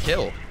 reflect can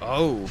kill.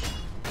 Oh.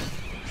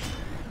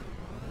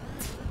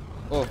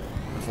 Oh,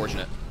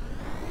 unfortunate.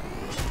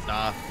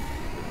 Nah.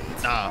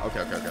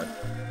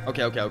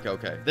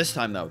 Okay. This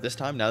time, though. This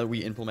time, now that we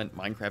implement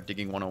Minecraft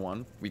Digging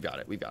 101, we got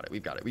it.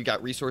 We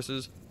got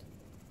resources.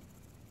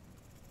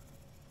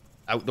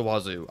 Out the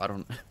wazoo. I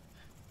don't...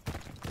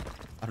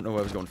 I don't know what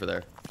I was going for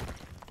there.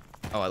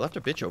 Oh, I left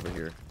a bitch over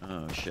here.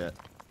 Oh, shit.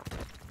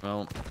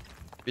 Well,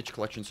 bitch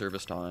collection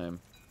service time.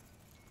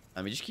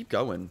 I mean, just keep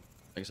going.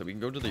 Like I said, we can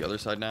go to the other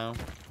side now.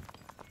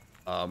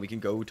 We can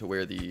go to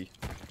where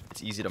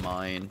it's easy to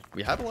mine.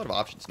 We have a lot of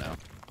options now.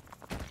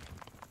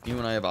 You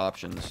and I have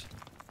options.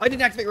 I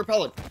didn't activate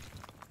repellent!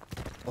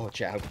 Oh,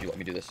 chat, how could you let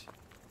me do this?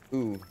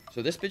 Ooh,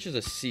 so this bitch is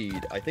a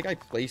seed. I think I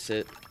place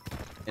it,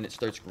 and it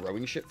starts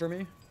growing shit for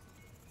me.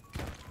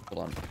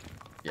 Hold on.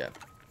 Yeah.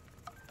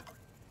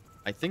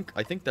 I think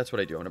that's what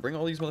I do. I'm gonna bring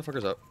all these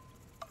motherfuckers up.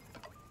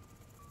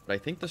 But I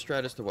think the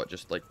strat is to what?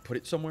 Just like put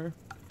it somewhere.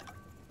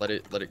 Let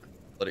it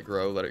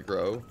grow. Let it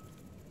grow.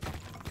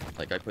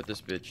 Like I put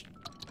this bitch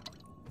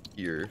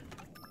here.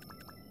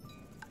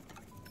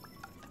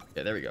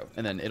 Yeah, there we go.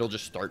 And then it'll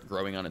just start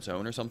growing on its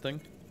own or something.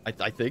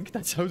 I think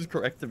that sounds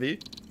correct to me.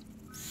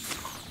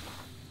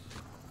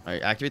 All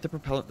right, activate the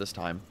propellant this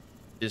time.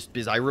 Just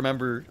because I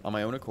remember on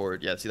my own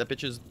accord. Yeah, see that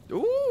bitch is.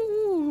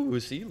 Ooh,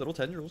 see little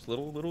tendrils,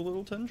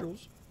 little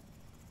tendrils.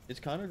 It's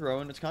kind of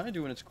growing. It's kind of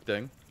doing its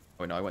thing.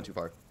 Oh, no, I went too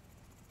far.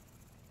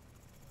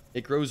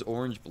 It grows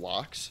orange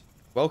blocks.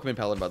 Welcome in,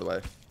 Paladin, by the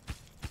way.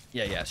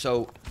 Yeah.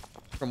 So,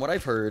 from what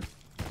I've heard,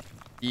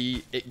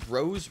 it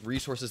grows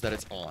resources that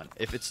it's on.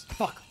 If it's...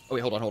 Fuck! Oh,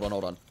 wait, hold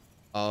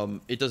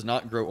on. It does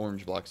not grow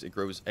orange blocks. It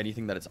grows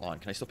anything that it's on.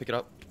 Can I still pick it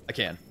up? I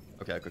can.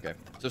 Okay.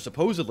 So,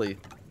 supposedly,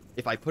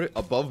 if I put it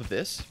above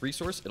this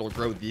resource, it'll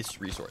grow this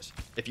resource.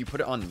 If you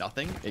put it on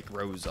nothing, it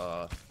grows,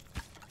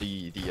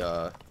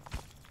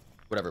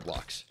 whatever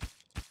blocks.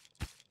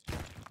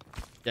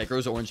 Yeah, it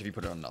grows orange if you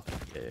put it on nothing.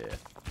 Yeah.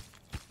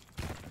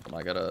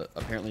 I gotta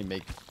apparently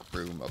make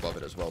room above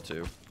it as well,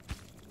 too.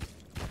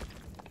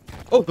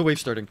 Oh, the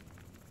wave's starting.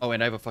 Oh,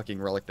 and I have a fucking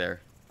relic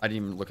there. I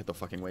didn't even look at the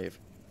fucking wave.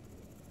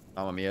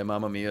 Mamma mia,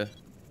 mamma mia.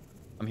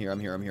 I'm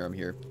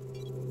here.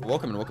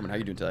 Welcome in. How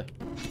you doing today?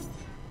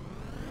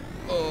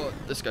 Oh,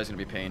 this guy's gonna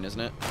be a pain,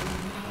 isn't it?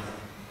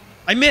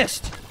 I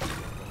missed!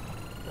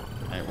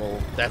 Alright,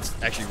 well, that's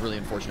actually really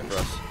unfortunate for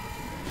us.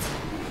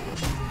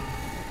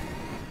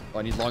 Oh,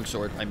 I need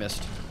longsword. I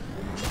missed.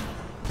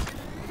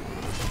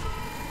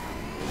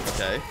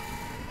 Okay.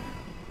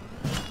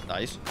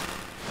 Nice.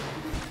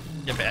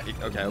 Get back.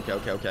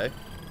 Okay.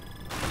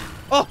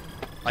 Oh!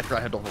 I forgot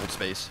I had to hold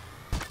space.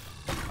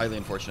 Highly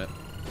unfortunate.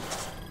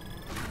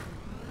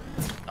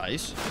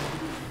 Nice.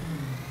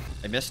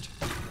 I missed.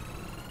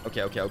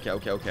 Okay.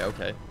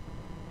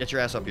 Get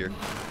your ass up here.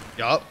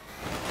 Yup.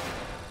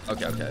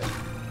 Okay.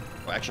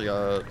 Well, actually,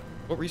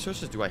 what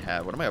resources do I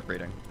have? What am I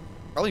upgrading?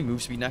 Probably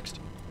move speed next.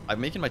 I'm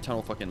making my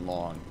tunnel fucking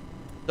long.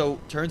 So,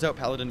 turns out,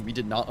 Paladin, we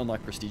did not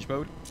unlock Prestige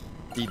mode.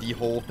 The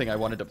whole thing I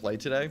wanted to play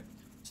today.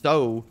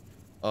 So,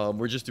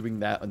 we're just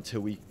doing that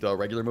until the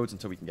regular modes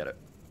until we can get it.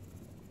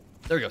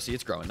 There we go. See,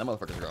 it's growing. That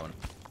motherfucker's growing.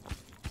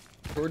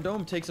 Sword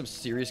Dome takes some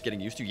serious getting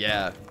used to.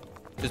 Yeah.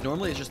 Because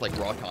normally it's just like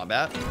raw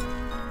combat.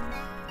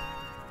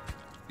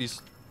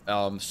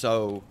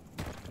 So,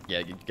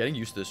 yeah, getting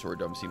used to the Sword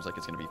Dome seems like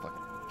it's going to be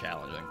fucking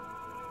challenging.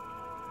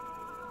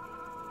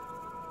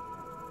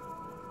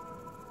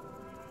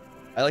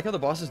 I like how the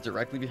boss is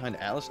directly behind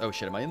Alice. Oh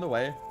shit, am I in the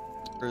way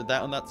for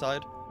that on that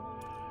side?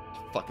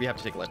 Fuck, we have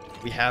to take a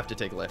lift. We have to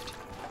take a lift.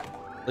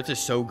 Lift is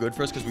so good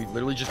for us because we've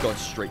literally just gone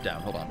straight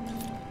down. Hold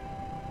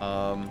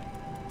on.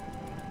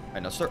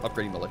 Alright, now start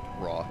upgrading the lift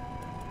raw.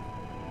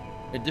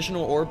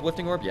 Additional orb,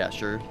 lifting orb? Yeah,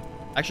 sure.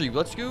 Actually,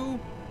 let's go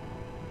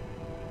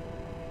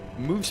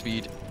move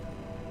speed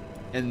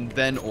and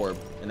then orb.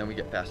 And then we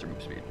get faster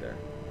move speed there.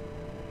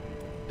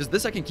 Because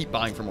this I can keep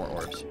buying for more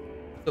orbs.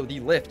 So the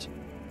lift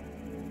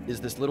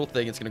is this little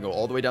thing. It's going to go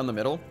all the way down the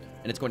middle.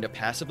 And it's going to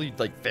passively,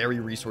 like, vary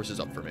resources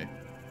up for me.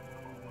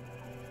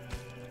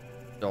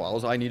 So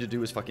all I need to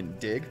do is fucking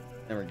dig,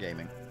 and we're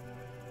gaming.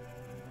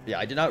 Yeah,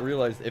 I did not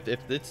realize. If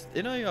it's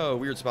in a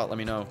weird spot, let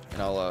me know.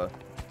 And I'll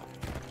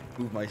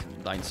move my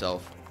thine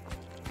self.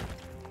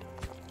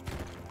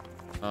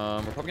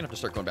 We're probably going to have to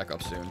start going back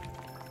up soon.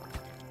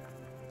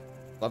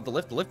 Love the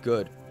lift. The lift,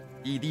 good.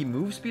 The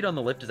move speed on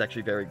the lift is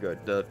actually very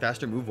good. The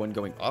faster move one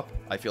going up,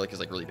 I feel like, is,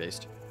 like, really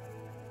based.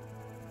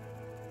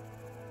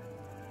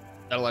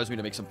 That allows me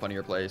to make some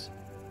funnier plays.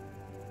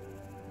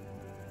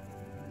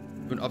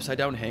 Do an upside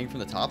down hang from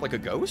the top like a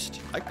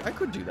ghost? I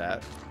could do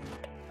that.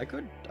 I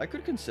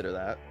could consider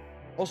that.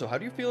 Also, how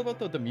do you feel about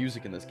the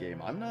music in this game?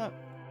 I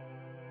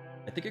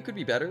think it could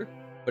be better,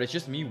 but it's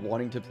just me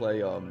wanting to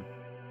play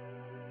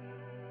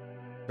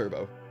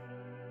Turbo.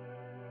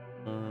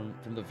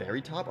 From the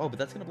very top? Oh, but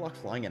that's gonna block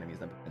flying enemies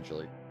then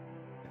potentially.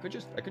 I could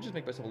just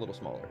make myself a little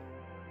smaller.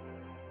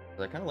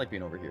 But I kinda like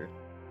being over here.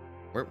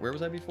 Where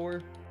was I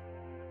before?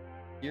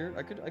 Here?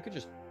 I could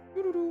just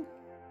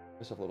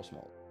myself a little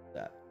smaller.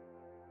 That.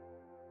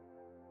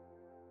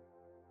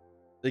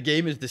 The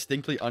game is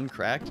distinctly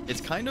uncracked.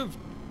 It's kind of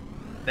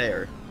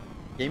there.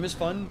 Game is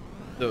fun.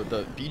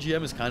 The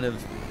BGM is kind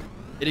of...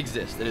 It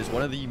exists. It is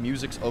one of the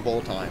musics of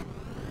all time.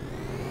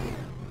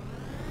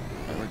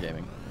 And we're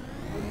gaming.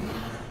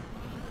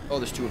 Oh,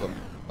 there's two of them.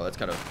 Oh, that's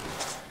kind of...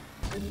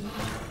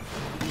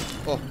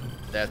 Oh,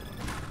 that...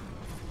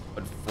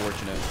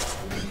 Unfortunate.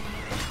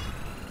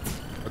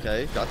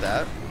 Okay, got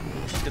that.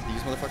 Let's get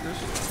these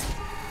motherfuckers.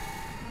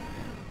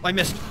 I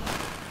missed.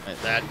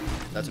 Right,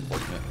 that's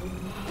unfortunate.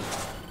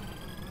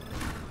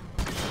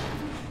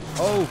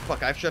 Oh,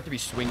 fuck. I actually have to be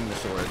swinging the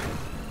sword.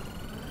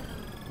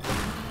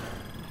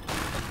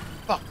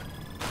 Fuck.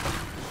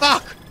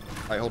 Fuck!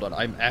 Alright, hold on.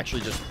 I'm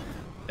actually just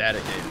bad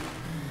at game.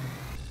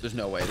 There's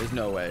no way. There's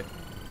no way.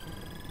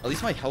 At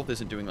least my health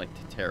isn't doing, like,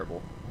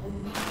 terrible.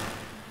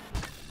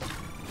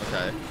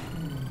 Okay.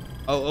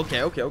 Oh,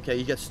 okay.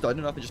 He gets stunned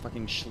enough and just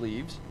fucking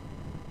sleeves.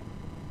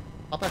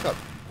 Hop back up.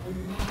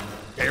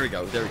 There we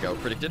go.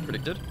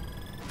 Predicted.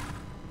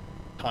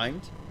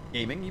 Timed.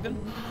 Gaming,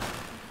 even.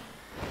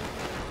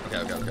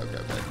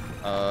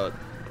 Okay.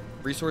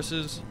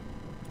 Resources.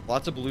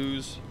 Lots of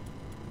blues.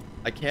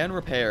 I can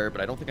repair,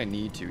 but I don't think I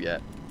need to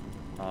yet.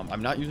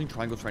 I'm not using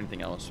triangles for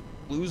anything else.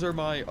 Blues are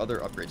my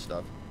other upgrade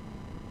stuff.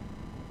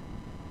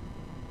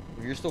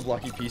 If you're still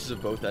blocking pieces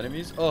of both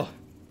enemies, oh,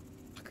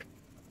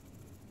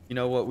 you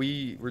know what?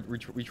 We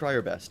try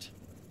our best.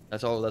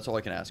 That's all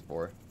I can ask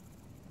for.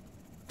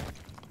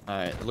 All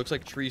right, it looks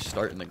like trees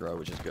starting to grow,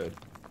 which is good.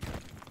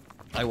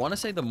 I want to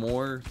say the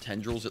more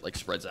tendrils it like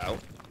spreads out,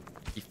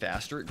 the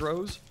faster it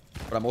grows.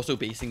 But I'm also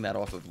basing that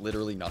off of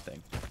literally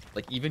nothing.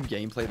 Like even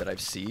gameplay that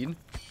I've seen,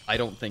 I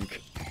don't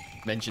think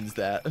mentions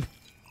that.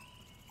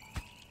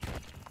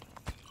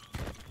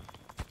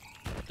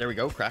 There we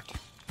go, cracked.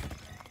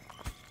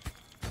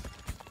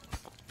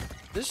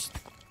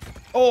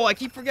 Oh, I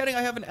keep forgetting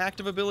I have an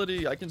active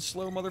ability. I can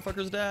slow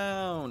motherfuckers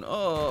down.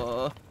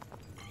 Oh,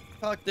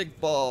 tactic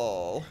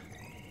ball.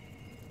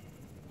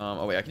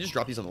 Oh wait, I can just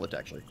drop these on the lift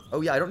actually.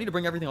 Oh yeah, I don't need to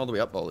bring everything all the way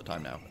up all the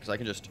time now, because I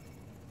can just,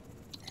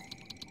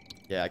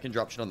 yeah, I can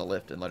drop shit on the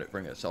lift and let it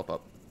bring itself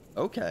up.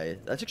 Okay,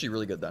 that's actually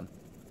really good then.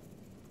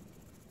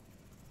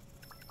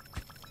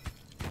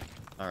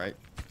 All right,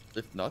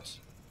 lift nuts.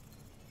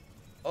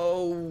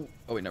 Oh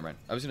wait, never mind.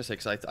 I was gonna say,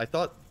 because I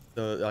thought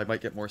I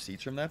might get more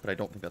seeds from that, but I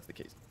don't think that's the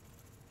case.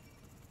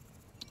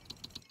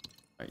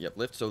 All right, yep,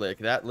 lift. So like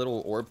that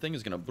little orb thing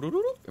is gonna and bring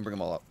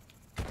them all up.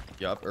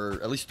 Yup, or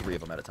at least 3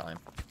 of them at a time.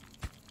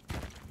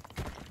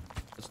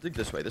 Let's dig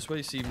this way. This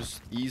way seems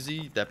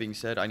easy. That being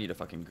said, I need to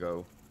fucking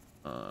go.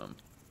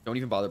 Don't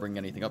even bother bringing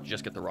anything up.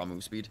 Just get the raw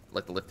move speed.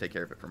 Let the lift take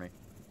care of it for me.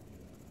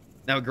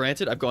 Now,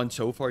 granted, I've gone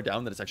so far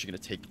down that it's actually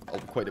going to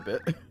take quite a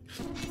bit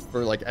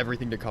for, like,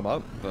 everything to come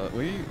up. But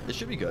it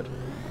should be good.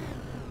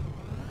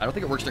 I don't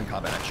think it works during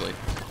combat, actually.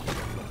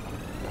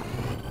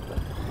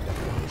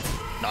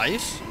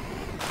 Nice.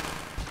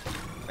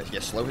 Right, yeah,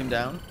 slow him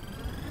down.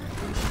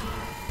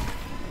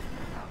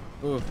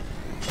 Ooh.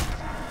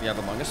 We have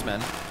Among Us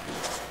Men.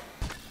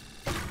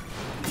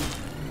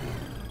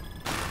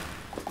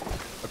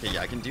 Okay,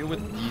 yeah, I can deal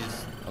with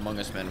these Among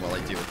Us Men while I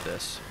deal with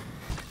this.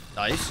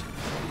 Nice.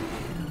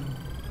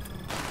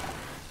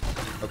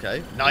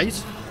 Okay,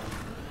 nice.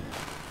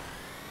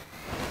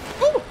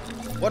 Woo!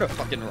 What a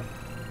fucking... I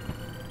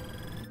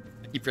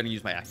keep forgetting to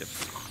use my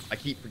active. I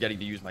keep forgetting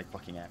to use my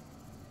fucking active.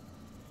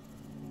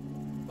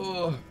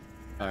 Oh.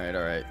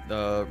 Alright.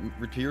 The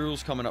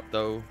material's coming up,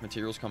 though.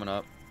 Material's coming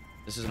up.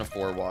 This isn't a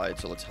 4 wide,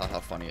 so let's haha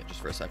funny it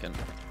just for a second.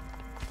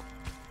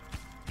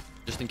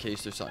 Just in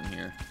case there's something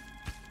here.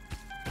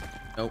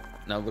 Nope.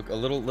 Now look, a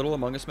little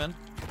Among Us Men.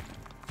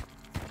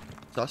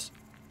 Sus.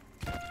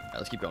 Alright,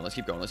 let's keep going.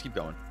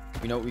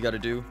 We know what we gotta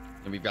do,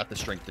 and we've got the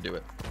strength to do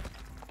it.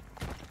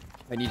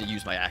 I need to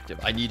use my active.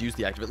 I need to use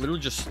the active. It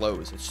literally just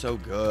slows. It's so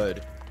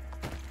good.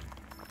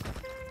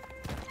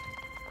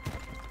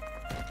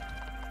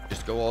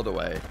 Just go all the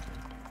way.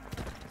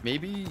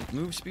 Maybe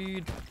move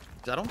speed?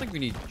 'Cause I don't think we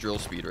need drill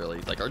speed,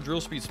 really. Like, our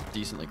drill speed's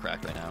decently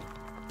cracked right now.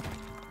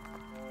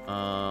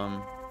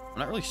 I'm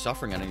not really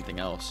suffering on anything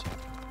else.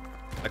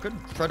 I could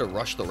try to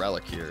rush the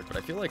relic here, but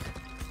I feel like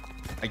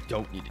I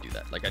don't need to do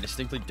that. Like, I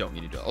distinctly don't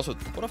need to do it. Also,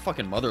 what a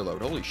fucking mother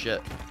load. Holy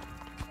shit.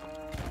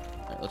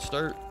 Alright, let's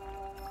start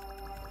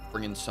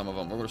bringing some of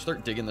them. We're going to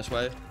start digging this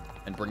way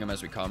and bring them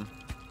as we come.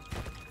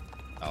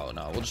 Oh,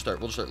 no. We'll just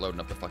start loading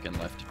up the fucking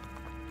lift.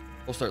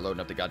 We'll start loading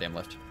up the goddamn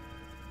lift.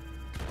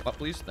 Up,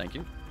 please. Thank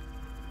you.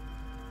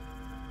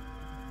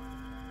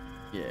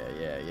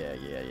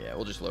 Yeah.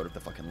 We'll just load up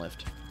the fucking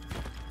lift.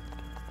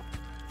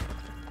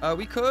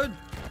 We could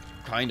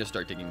kind of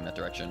start digging in that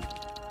direction.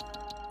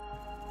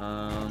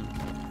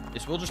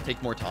 This will just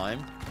take more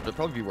time, but it'll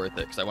probably be worth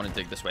it because I want to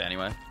dig this way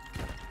anyway.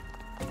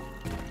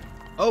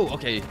 Oh,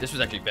 okay. This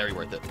was actually very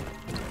worth it.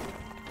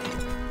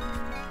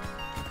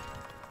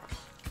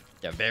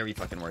 Yeah, very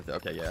fucking worth it.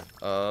 Okay, yeah.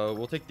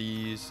 We'll take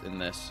these and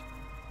this.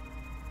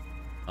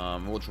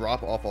 We'll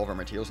drop off all of our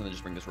materials and then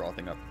just bring this raw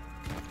thing up.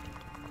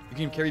 You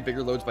can carry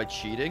bigger loads by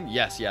cheating.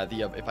 Yes, yeah.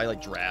 If I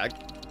like drag,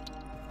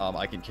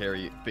 I can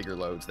carry bigger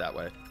loads that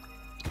way.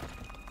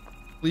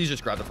 Please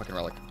just grab the fucking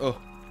relic. Oh,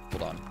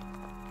 hold on.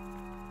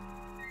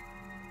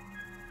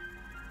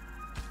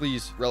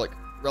 Please, relic.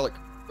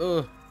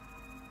 Ugh.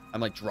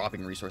 I'm like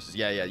dropping resources.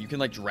 Yeah. You can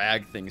like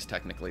drag things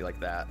technically like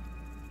that.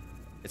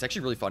 It's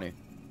actually really funny.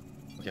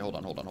 Okay, hold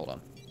on.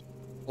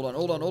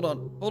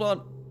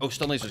 Oh,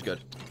 stun laser's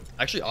good.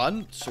 Actually,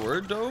 on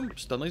Sword Dome,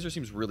 stun laser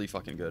seems really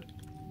fucking good.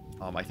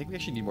 I think we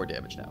actually need more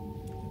damage now.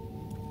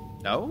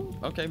 No?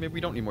 Okay, maybe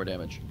we don't need more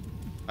damage.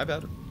 My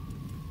bad.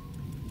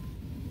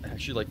 I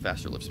actually like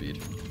faster lift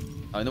speed.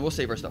 And then we'll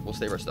save our stuff. We'll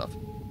save our stuff.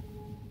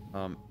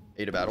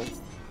 A to battle.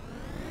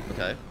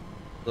 Okay.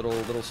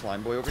 Little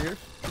slime boy over here.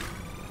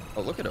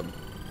 Oh, look at him.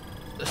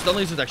 The stun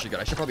laser is actually good.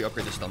 I should probably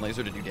upgrade the stun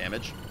laser to do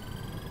damage.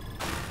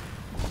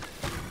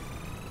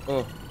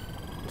 Oh.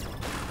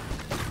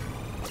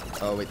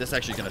 Oh, wait. This is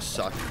actually going to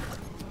suck.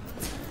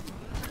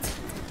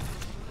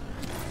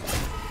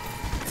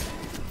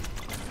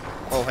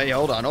 Oh, hey,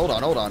 hold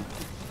on.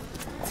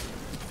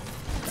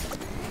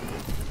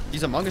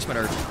 He's Among Us, man.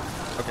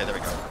 Okay, there we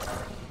go.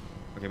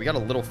 Okay, we got a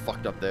little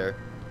fucked up there.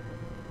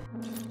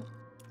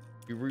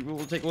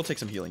 We'll take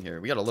some healing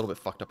here. We got a little bit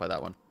fucked up by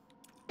that one.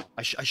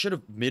 I should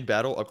have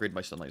mid-battle upgraded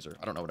my stun laser.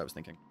 I don't know what I was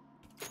thinking.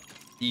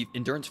 The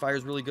endurance fire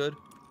is really good.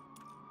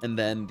 And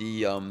then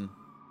the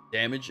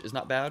damage is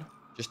not bad.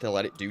 Just to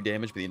let it do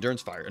damage. But the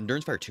endurance fire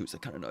 2 is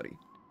kind of nutty.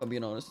 I'm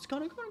being honest. It's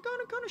kind of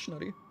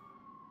nutty.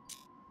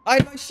 I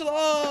had my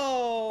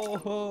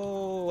slow.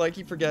 Oh, I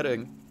keep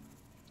forgetting.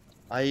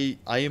 I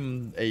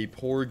am a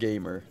poor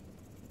gamer.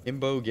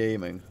 Imbo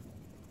gaming.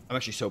 I'm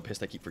actually so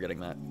pissed I keep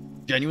forgetting that.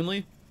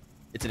 Genuinely,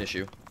 it's an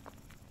issue.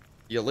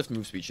 Yeah, lift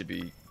move speed should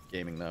be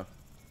gaming though.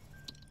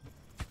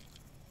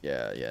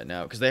 Yeah,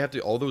 now because they have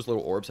to, all those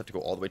little orbs have to go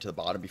all the way to the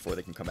bottom before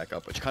they can come back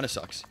up, which kind of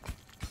sucks.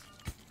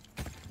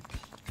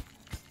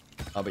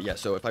 But yeah,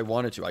 so if I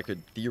wanted to, I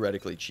could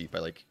theoretically cheat by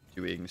like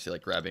doing, say,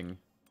 like grabbing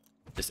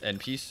this end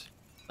piece,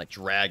 like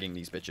dragging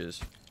these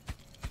bitches,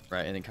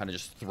 right, and then kind of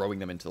just throwing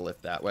them into the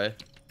lift that way.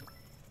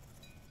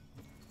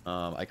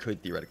 I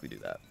could theoretically do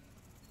that.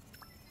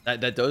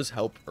 That does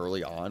help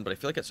early on, but I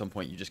feel like at some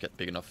point you just get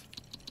big enough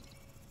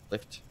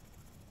lift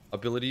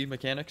ability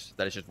mechanics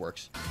that it just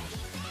works.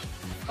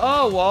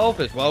 Oh,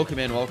 Wolfish. Welcome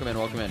in.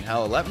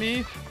 Hell, let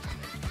me...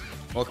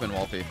 Welcome in,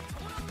 Wolfie.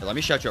 Here, let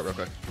me shout you out real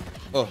quick.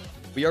 Oh,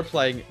 we are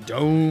playing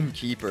Dome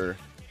Keeper.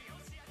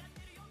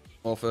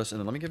 Wolfish, and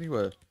then let me give you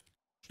a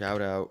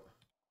shout out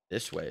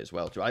this way as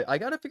well, too. I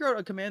gotta figure out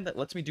a command that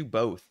lets me do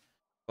both.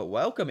 But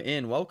welcome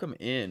in.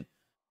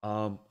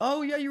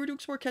 Oh, yeah, you were doing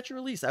some more catch and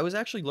release. I was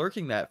actually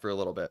lurking that for a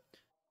little bit.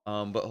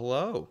 But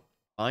hello.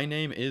 My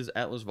name is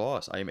Atlas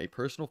Voss. I am a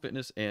personal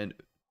fitness and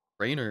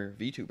trainer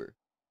VTuber.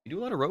 We do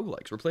a lot of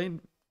roguelikes. We're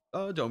playing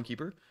Dome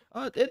Keeper.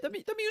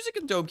 The music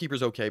in Dome Keeper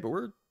is okay, but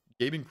we're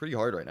gaming pretty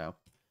hard right now.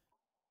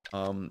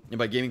 And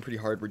by gaming pretty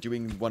hard, we're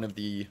doing one of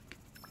the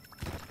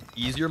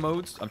easier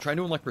modes. I'm trying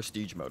to unlock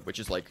Prestige mode, which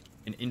is like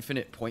an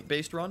infinite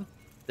point-based run.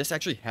 This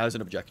actually has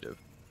an objective.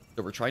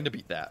 So we're trying to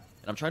beat that.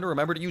 And I'm trying to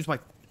remember to use my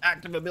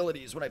active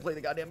abilities when I play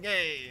the goddamn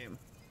game.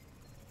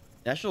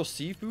 National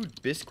Seafood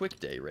Bisquick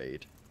Day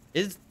raid.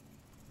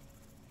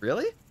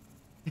 Really?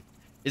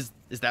 Is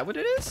that what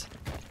it is?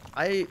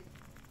 I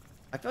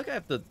feel like I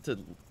have to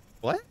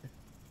what?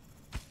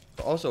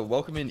 Also,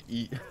 welcome in,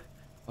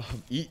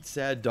 eat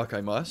sad duck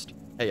I must.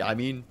 Hey, I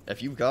mean,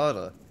 if you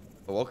gotta.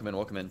 But welcome in.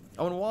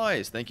 Oh, and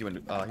Wise, thank you. And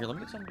here, let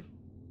me get some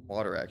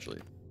water actually.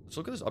 Let's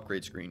look at this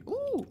upgrade screen.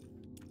 Ooh,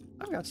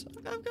 I've got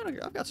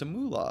some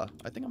moolah.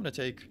 I think I'm gonna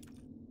take.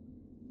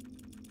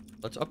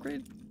 Let's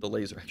upgrade the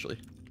laser actually.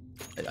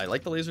 I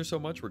like the laser so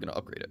much, we're gonna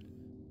upgrade it.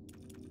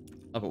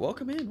 But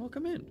welcome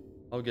in.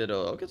 I'll get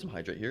some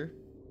hydrate here.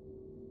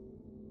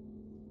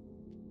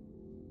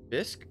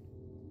 Bisque?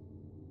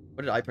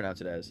 What did I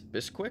pronounce it as?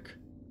 Bisquick?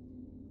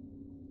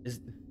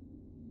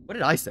 What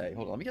did I say?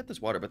 Hold on, let me get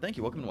this water. But thank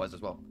you, welcome in Wise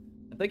as well.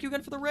 And thank you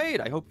again for the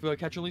raid. I hope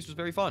Catch and Release was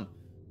very fun.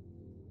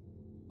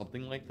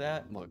 Something like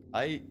that. Look,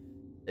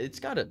 it's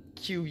got a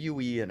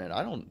QUE in it.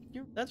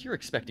 You're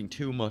expecting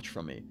too much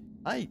from me.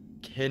 I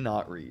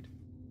cannot read.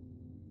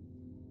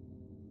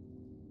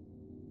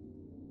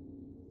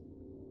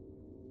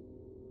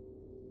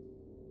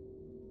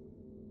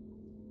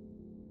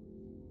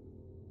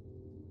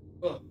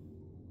 Ugh.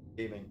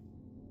 Gaming.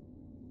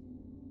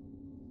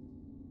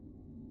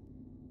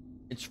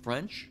 It's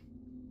French?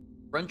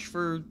 French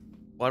for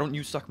why don't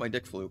you suck my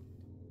dick flute?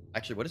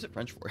 Actually, what is it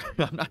French for?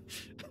 I'm not.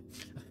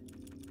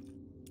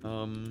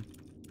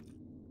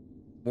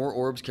 More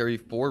orbs carry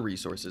 4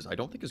 resources. I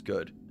don't think is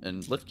good.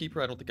 And Lift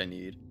Keeper, I don't think I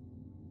need.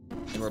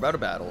 And we're about to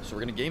battle, so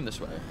we're gonna game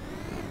this way.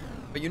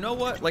 But you know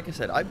what? Like I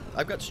said,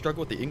 I've got struggle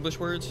with the English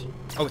words.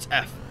 Oh, it's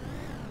F.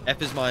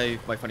 F is my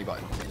funny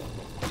button.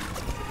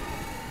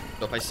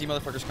 So if I see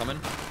motherfuckers coming,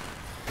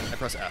 I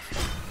press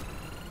F.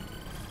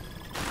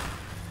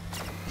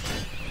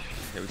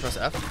 Okay, we press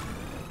F.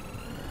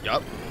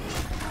 Yup.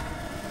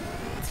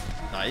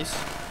 Nice.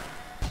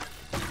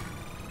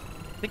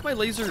 I think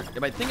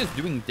my thing is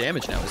doing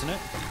damage now, isn't it?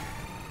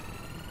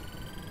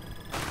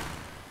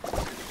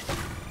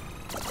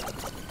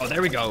 Oh,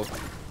 there we go.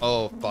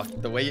 Oh, fuck.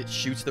 The way it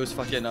shoots those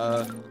fucking,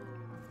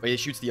 way it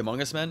shoots the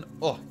Among Us men.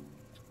 Oh.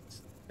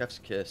 Chef's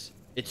kiss.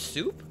 It's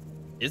soup?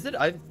 Is it?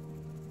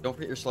 Don't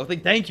forget your slow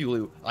thing. Thank you,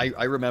 Lou.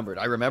 I remembered.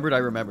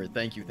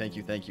 Thank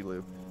you,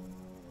 Lou.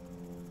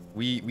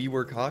 We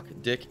were cock,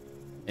 dick,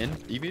 and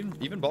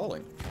even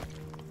balling.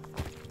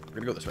 We're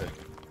gonna go this way.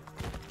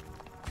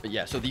 But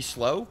yeah, so the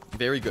slow,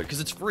 very good, because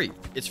it's free.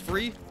 It's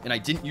free, and I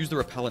didn't use the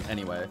repellent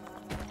anyway.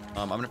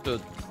 I'm gonna have to...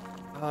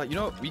 You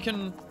know what? We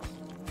can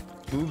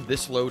move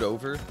this load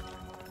over.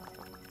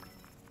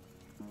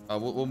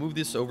 We'll move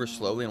this over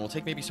slowly, and we'll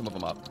take maybe some of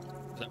them up.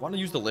 I want to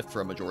use the lift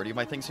for a majority of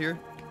my things here.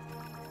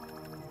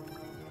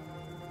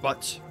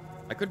 But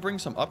I could bring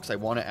some up because I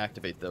want to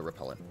activate the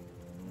repellent.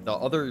 The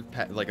other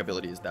like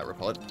ability is that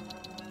repellent.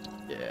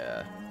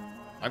 Yeah.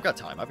 I've got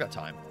time. I've got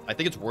time. I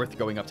think it's worth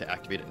going up to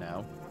activate it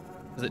now.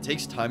 Because it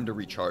takes time to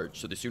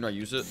recharge. So the sooner I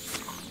use it,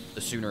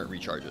 the sooner it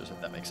recharges,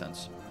 if that makes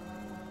sense.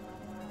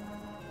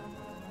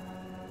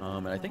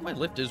 And I think my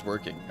lift is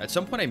working. At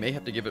some point, I may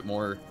have to give it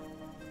more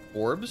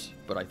orbs,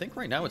 but I think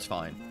right now it's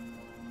fine.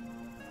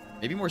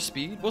 Maybe more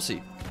speed? We'll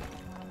see.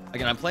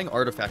 Again, I'm playing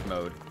artifact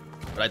mode,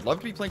 but I'd love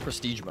to be playing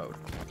prestige mode,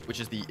 which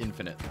is the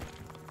infinite.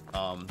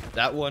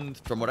 That one,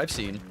 from what I've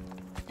seen,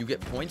 you get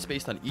points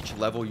based on each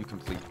level you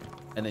complete.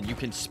 And then you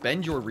can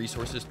spend your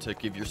resources to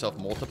give yourself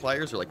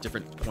multipliers or like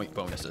different point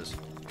bonuses.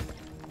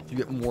 You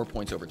get more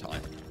points over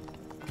time.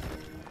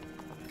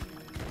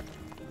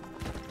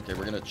 Okay,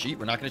 we're going to cheat.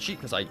 We're not going to cheat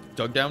because I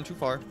dug down too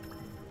far.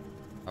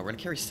 We're going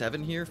to carry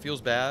 7 here.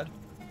 Feels bad.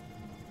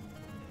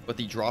 But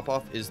the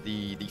drop-off is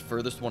the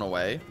furthest one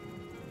away.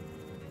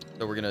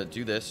 So we're going to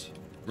do this.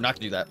 We're not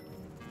going to do that.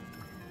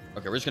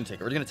 Okay, we're just going to take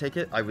it. We're going to take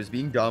it. I was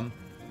being dumb.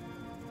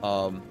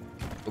 But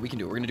we can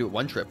do it. We're going to do it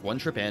one trip. One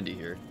trip Andy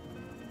here.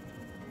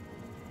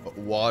 But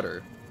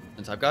water.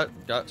 Since I've got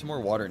some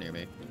more water near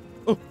me.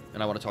 Oh,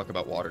 and I want to talk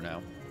about water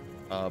now.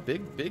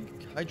 Big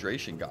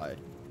hydration guy.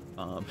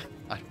 I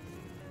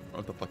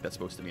don't know what the fuck that's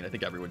supposed to mean. I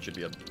think everyone should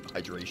be a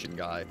hydration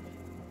guy.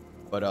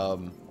 But,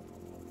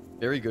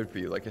 very good for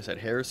you. Like I said,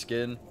 hair,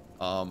 skin,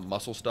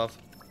 muscle stuff.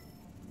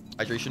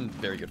 Hydration,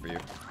 very good for you.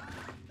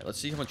 Okay, let's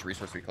see how much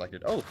resource we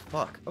collected. Oh,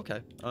 fuck.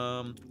 Okay.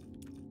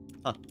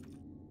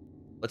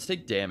 Let's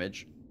take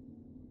damage.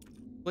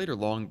 Blade or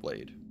long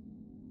blade?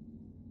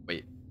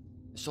 Wait.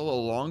 So a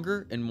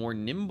longer and more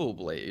nimble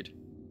blade.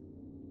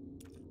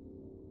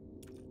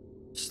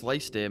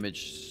 Slice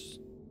damage.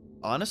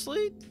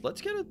 Honestly,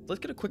 let's get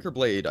a quicker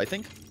blade. I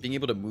think being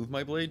able to move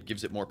my blade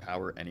gives it more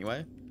power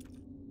anyway.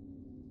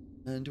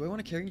 And do I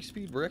want a carrying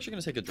speed? We're actually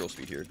going to take a drill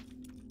speed here.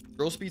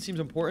 Drill speed seems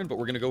important, but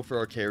we're going to go for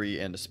our carry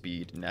and a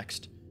speed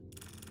next.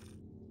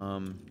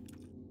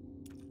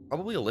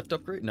 Probably a lift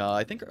upgrade. No,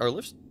 I think our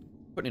lift's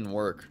putting in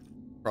work.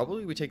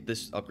 Probably we take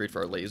this upgrade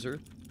for our laser.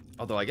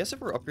 Although I guess if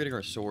we're upgrading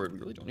our sword, we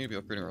really don't need to be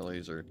upgrading our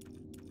laser.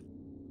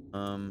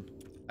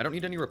 I don't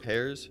need any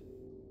repairs.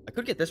 I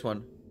could get this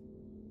one.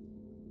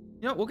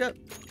 You know,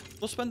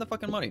 we'll spend the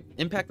fucking money.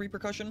 Impact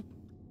repercussion?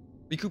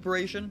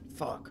 Recuperation?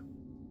 Fuck.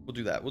 We'll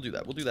do that. We'll do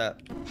that. We'll do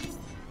that.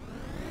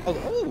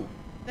 Oh,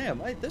 damn,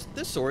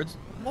 this sword's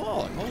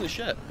long. Holy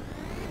shit.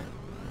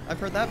 I've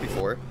heard that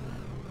before.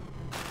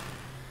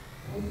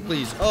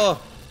 Please.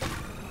 Oh.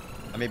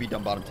 I may be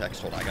dumb bottom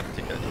text. Hold on, I gotta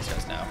take care of these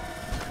guys now.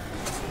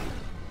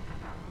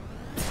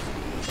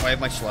 Oh, I have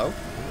my slow?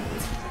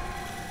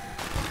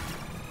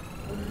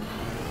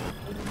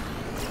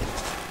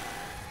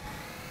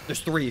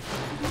 There's 3.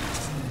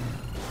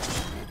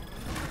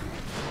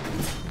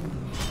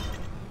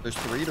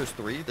 There's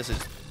 3. This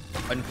is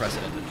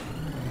unprecedented.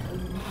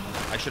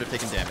 I should have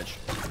taken damage.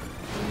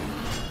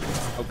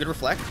 Oh, good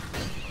reflect.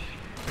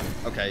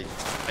 Okay,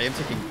 I am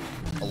taking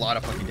a lot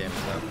of fucking damage,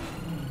 though.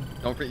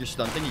 Don't forget your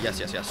stun thing. Yes,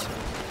 yes, yes.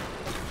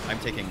 I'm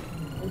taking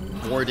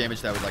more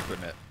damage than I would like to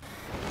admit.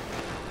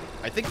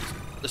 I think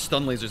the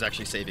stun laser is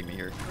actually saving me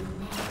here.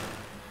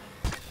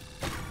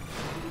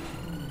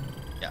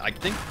 Yeah, I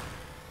think...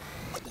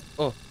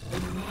 Oh.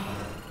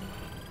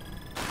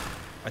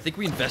 I think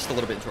we invest a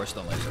little bit into our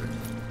stun laser.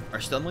 Our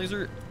stun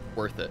laser,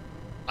 worth it.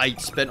 I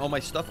spent all my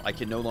stuff. I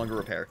can no longer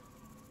repair.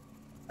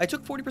 I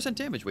took 40%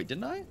 damage. Wait,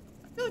 didn't I?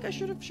 I feel like I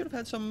should have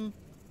had some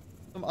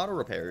auto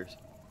repairs.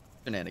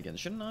 Shenanigans,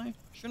 shouldn't I?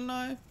 Shouldn't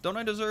I? Don't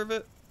I deserve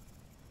it?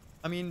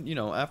 I mean, you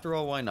know, after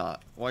all, why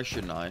not? Why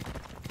shouldn't I?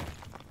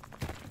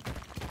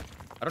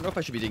 I don't know if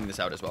I should be digging this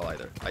out as well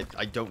either.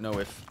 I don't know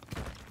if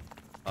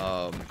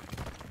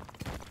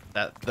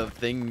that the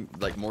thing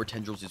like more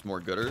tendrils is more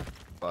gooder,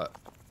 but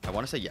I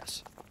want to say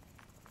yes.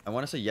 I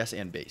want to say yes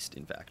and based,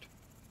 in fact.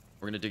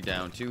 We're going to dig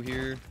down 2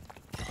 here.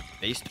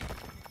 Based.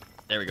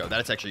 There we go.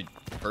 That's actually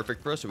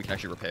perfect for us, so we can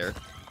actually repair.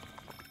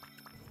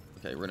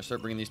 Okay, we're going to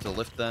start bringing these to the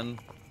lift then.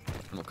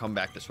 And we'll come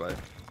back this way. Okay,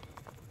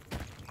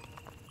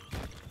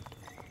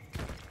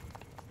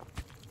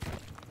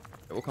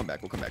 we'll come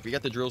back. We'll come back. We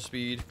got the drill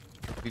speed.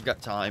 We've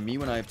got time. Me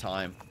when I have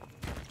time.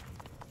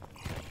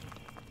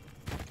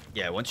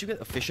 Yeah, once you get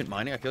efficient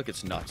mining, I feel like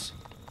it's nuts.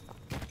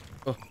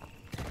 Oh.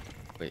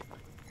 Wait.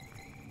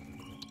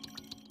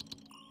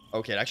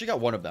 Okay, it actually got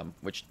one of them,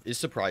 which is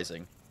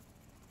surprising.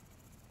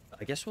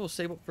 I guess we'll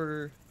save up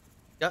for...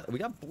 Yeah, we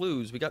got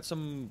blues. We got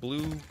some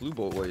blue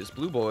boys.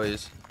 Blue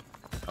boys.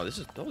 Oh, this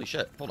is... Holy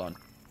shit. Hold on.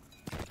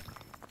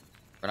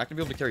 We're not going to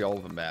be able to carry all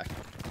of them back.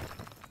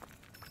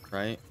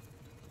 Right?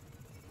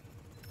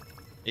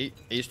 8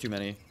 is too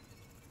many.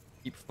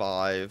 Keep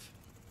 5.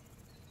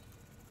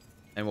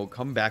 And we'll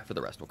come back for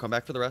the rest. We'll come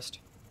back for the rest.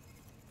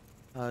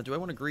 Do I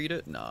want to greet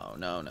it? No.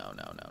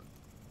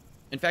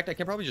 In fact, I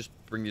can probably just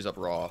bring these up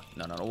raw.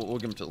 No. We'll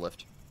give them to the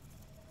lift.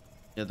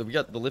 Yeah, we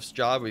got the lift's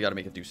job. We got to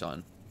make it do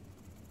something.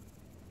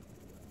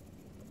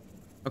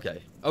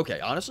 Okay. Okay.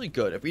 Honestly,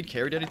 good. If we'd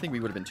carried anything, we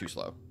would have been too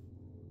slow.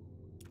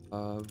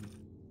 Can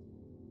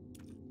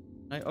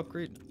I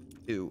upgrade?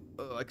 Ew.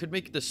 I could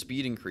make the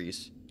speed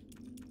increase.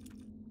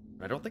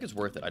 But I don't think it's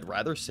worth it. I'd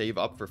rather save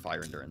up for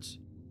fire endurance.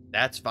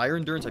 That's fire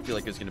endurance. I feel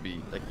like is going to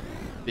be like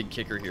big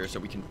kicker here, so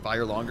we can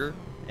fire longer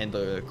and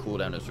the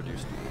cooldown is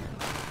reduced.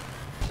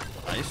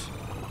 Nice.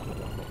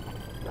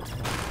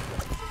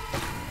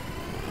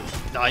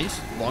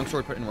 Nice.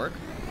 Longsword put in work.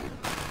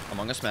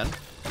 Among Us men.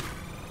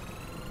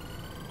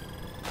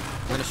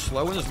 We're going to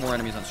slow when there's more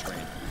enemies on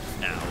screen.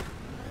 Now.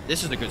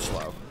 This is a good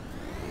slow.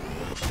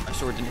 My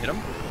sword didn't hit him.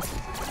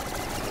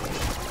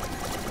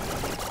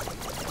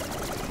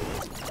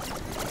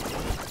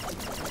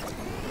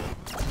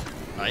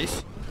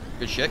 Nice.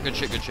 Good shit, good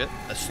shit, good shit.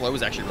 That slow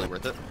is actually really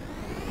worth it.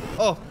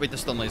 Oh, wait, the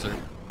stun laser.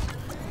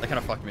 That kind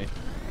of fucked me.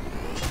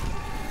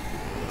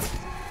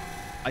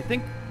 I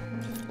think...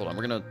 Hold on,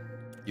 we're going to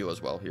heal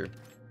as well here.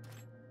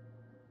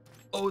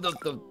 Oh,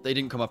 they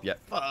didn't come up yet.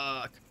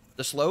 Fuck.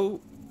 The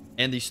slow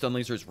and the stun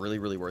laser is really,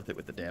 really worth it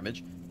with the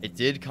damage. It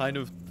did kind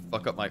of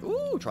fuck up my...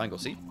 Ooh, triangle,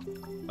 see?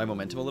 My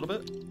momentum a little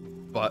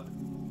bit. But,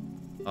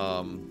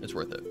 it's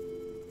worth it.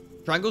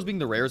 Triangles being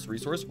the rarest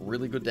resource,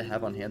 really good to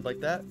have on hand like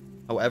that.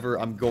 However,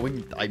 I'm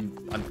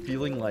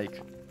feeling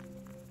like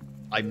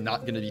I'm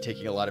not going to be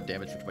taking a lot of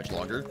damage for too much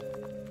longer.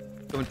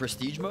 So in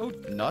prestige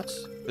mode,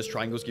 nuts, because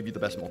triangles give you the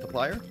best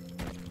multiplier.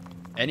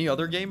 Any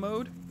other game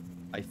mode,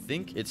 I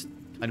think it's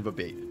kind of a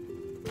bait.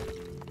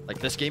 Like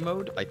this game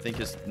mode, I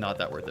think is not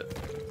that worth it.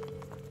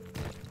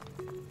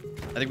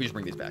 I think we just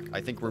bring these back.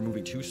 I think we're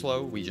moving too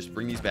slow. We just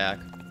bring these back.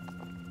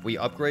 We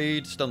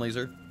upgrade stun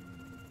laser.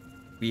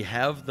 We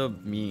have the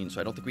means,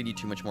 so I don't think we need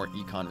too much more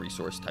econ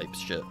resource type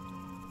shit.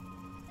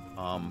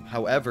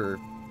 However,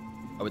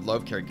 I would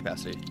love carrying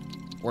capacity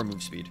or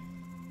move speed.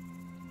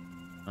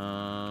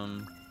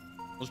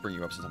 Let's bring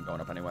you up since I'm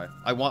going up anyway.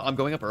 I'm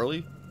going up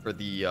early for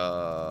the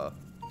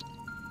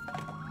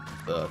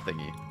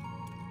thingy.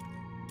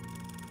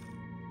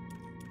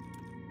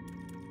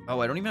 Oh,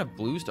 I don't even have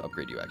blues to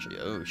upgrade you actually.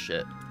 Oh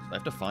shit. So I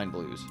have to find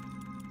blues.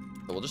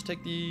 So we'll just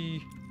take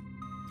the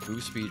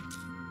move speed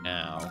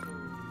now.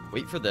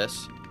 Wait for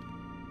this.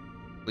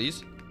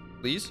 Please,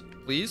 please,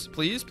 please,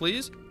 please,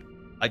 please.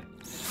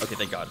 Okay,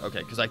 thank God. Okay,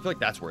 because I feel like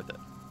that's worth it.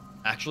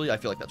 Actually, I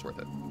feel like that's worth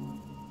it.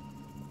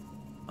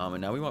 And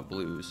now we want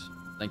blues.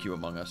 Thank you,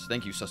 Among Us.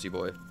 Thank you, sussy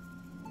boy.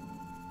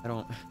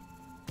 Why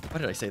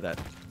did I say that?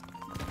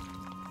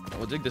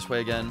 We'll dig this way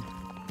again,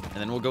 and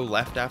then we'll go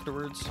left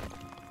afterwards.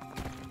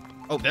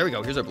 Oh, there we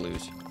go. Here's our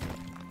blues.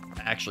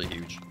 Actually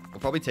huge. We'll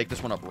probably take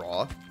this one up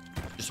raw,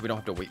 just so we don't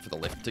have to wait for the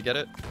lift to get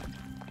it.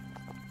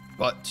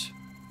 But,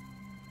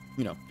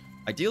 you know,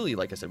 ideally,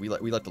 like I said, we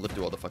let the lift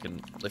do all the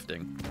fucking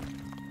lifting.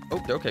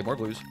 Oh, okay, more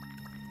blues.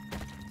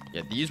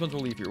 Yeah, these ones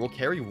will leave here. We'll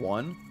carry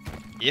one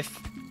if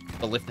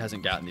the lift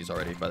hasn't gotten these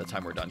already by the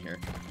time we're done here.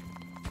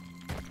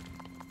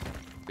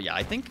 But yeah,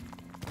 I think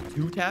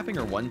 2 tapping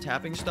or 1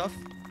 tapping stuff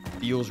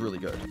feels really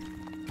good.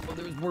 Oh,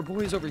 there's more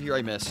boys over here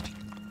I missed.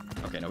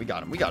 Okay, no, we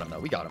got him. We got him, though.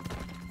 We got him.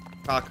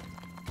 Cock.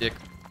 Dick.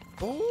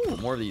 Oh,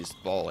 more of these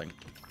balling.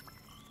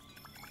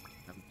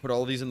 Put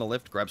all of these in the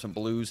lift, grab some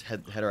blues,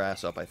 head our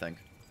ass up, I think.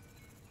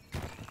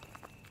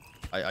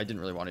 I didn't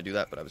really want to do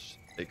that, but I was just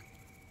big.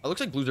 It looks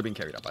like blues are being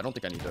carried up. I don't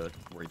think I need to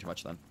worry too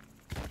much then.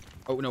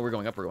 Oh, no, we're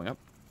going up. We're going up.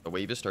 The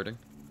wave is starting.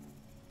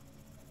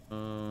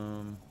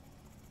 Now,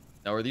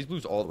 are these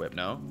blues all the way up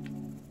now?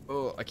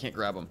 Oh, I can't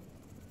grab them.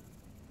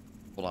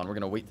 Hold on. We're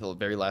going to wait till the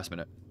very last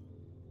minute.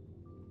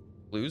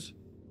 Blues?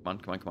 Come on,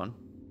 come on, come on.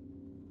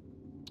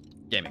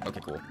 Gaming.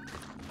 Okay, cool.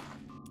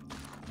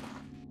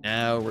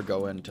 Now we're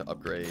going to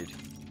upgrade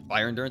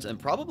fire endurance and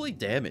probably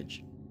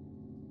damage.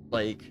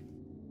 Like,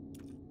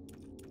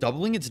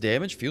 doubling its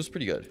damage feels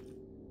pretty good.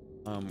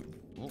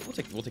 We'll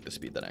take the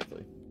speed then,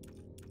 actually.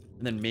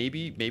 And then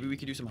maybe we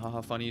could do some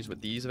haha funnies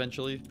with these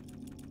eventually.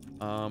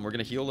 We're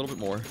gonna heal a little bit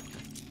more.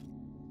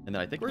 And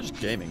then I think we're just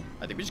gaming.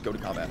 I think we just go to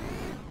combat.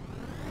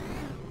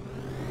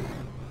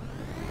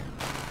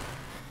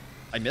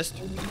 I missed.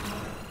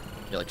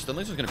 Yeah, like stun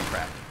laser's gonna be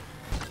cracked.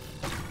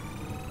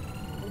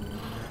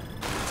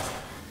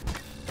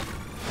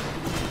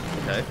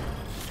 Okay.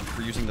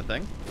 We're using the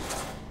thing.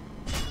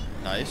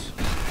 Nice.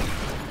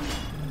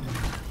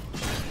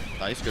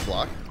 Nice, good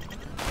block.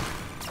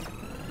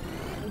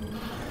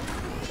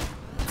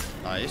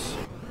 Nice.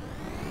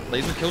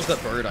 Laser kills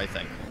that bird, I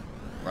think.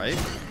 Right?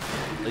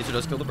 Laser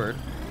does kill the bird.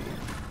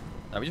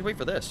 Now we just wait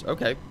for this.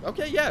 Okay.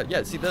 Okay,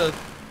 yeah. See, the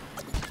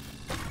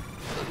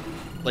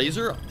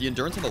laser, the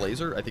endurance of the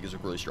laser, I think is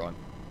really strong.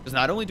 Because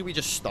not only do we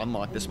just stun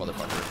lock this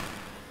motherfucker,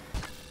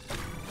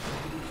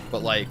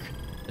 but, like,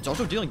 it's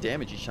also dealing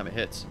damage each time it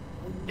hits.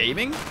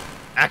 Gaming?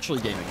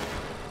 Actually gaming.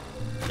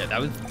 Yeah, that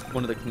was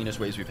one of the cleanest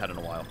waves we've had in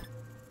a while.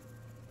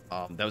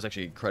 That was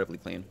actually incredibly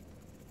clean.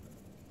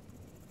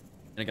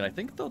 And again, I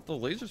think the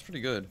laser's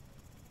pretty good.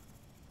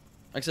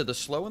 Like I said, the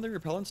slow and the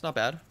repellent's not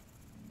bad.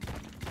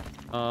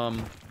 I'd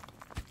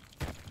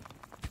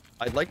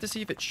like to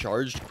see if it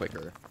charged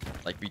quicker.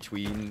 like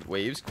between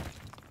waves.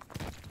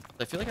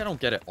 I feel like I don't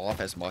get it off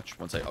as much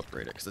once I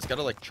upgrade it, because it's got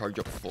to like charge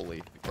up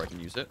fully before I can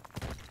use it.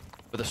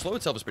 But the slow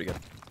itself is pretty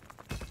good.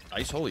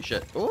 Nice, holy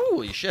shit.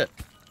 Holy shit.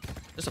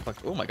 This a fuck.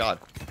 Oh my god.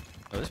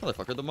 Oh, this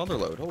motherfucker, the mother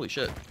load. Holy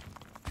shit.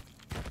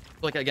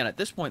 Like, again, at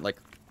this point, like,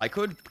 I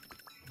could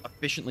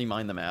efficiently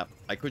mine the map.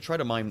 I could try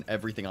to mine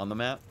everything on the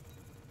map.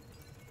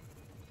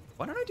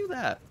 Why don't I do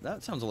that?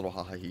 That sounds a little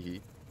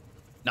ha-ha-hee-hee.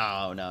 No.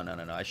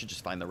 I should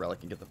just find the relic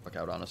and get the fuck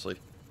out, honestly.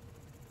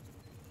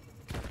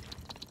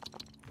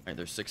 Alright,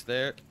 there's 6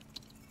 there.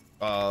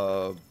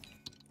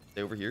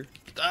 Stay over here.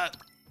 Ah!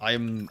 I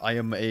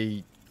am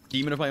a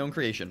demon of my own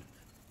creation.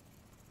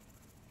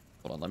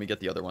 Hold on, let me get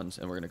the other ones,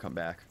 and we're gonna come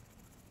back.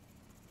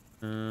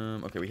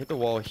 Okay, we hit the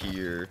wall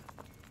here.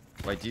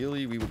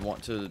 Ideally, we would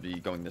want to be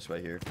going this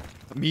way here.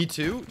 Me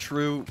too?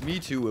 True. Me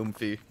too,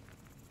 Oomphy.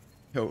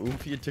 Yo,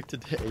 Oomphy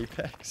addicted to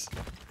Apex?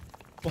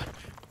 What?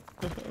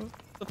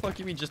 The fuck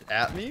you mean, just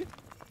at me?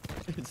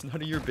 It's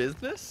none of your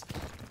business?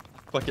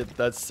 Fuck it,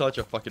 that's such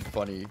a fucking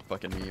funny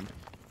fucking meme.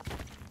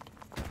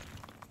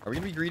 Are we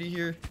gonna be greedy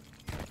here?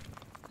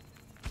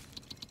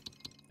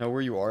 Know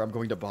where you are? I'm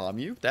going to bomb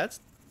you? That's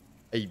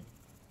a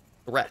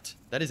threat.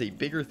 That is a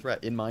bigger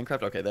threat in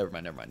Minecraft. Okay, never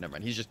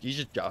mind. He's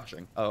just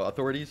joshing. Oh,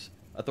 authorities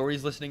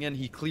listening in.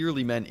 He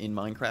clearly meant in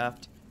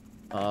Minecraft.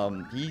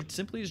 He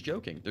simply is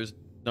joking. There's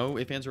no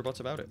ifs, ands, or buts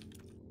about it.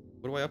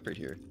 What do I upgrade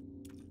here?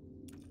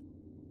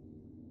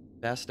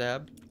 Fast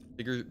stab,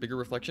 bigger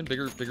reflection,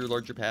 bigger,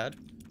 larger pad.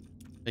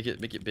 Make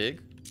it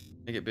big.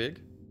 Make it big.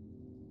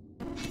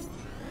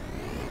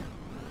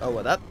 Oh,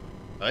 well,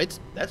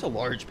 that's a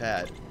large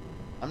pad.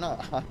 I'm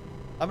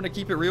gonna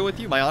keep it real with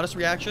you. My honest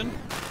reaction,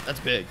 that's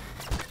big.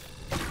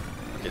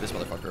 Okay, this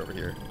motherfucker over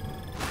here.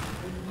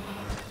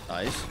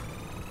 Nice.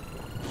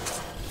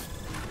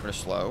 We're gonna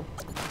slow.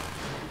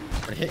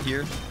 We're gonna hit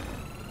here.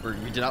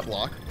 We did not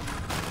block.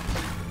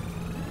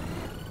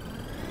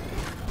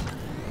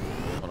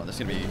 Hold on, this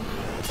is gonna be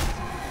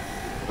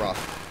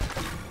rough.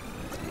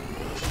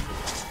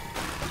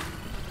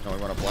 No,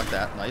 we want to block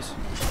that. Nice.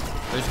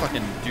 There's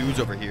fucking dudes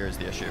over here is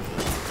the issue.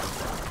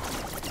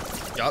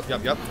 Yup.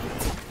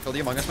 Kill the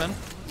Among Us men.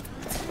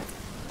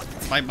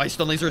 My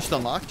stun laser is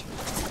stun locked.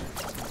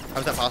 How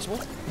is that possible?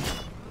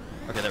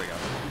 Okay, there we go.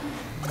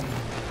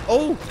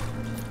 Oh!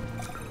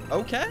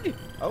 Okay.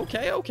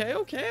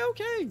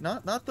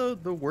 Not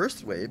the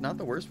worst wave. Not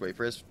the worst wave.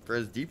 For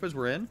as deep as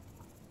we're in,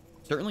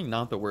 certainly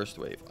not the worst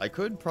wave. I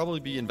could probably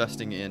be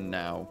investing in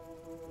now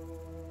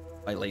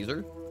my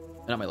laser.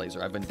 Not my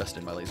laser. I've invested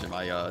in my laser.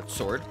 My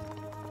sword.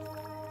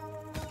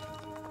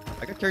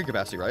 I got carrying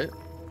capacity, right?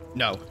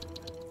 No.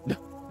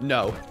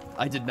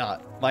 I did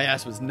not. My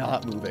ass was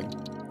not moving.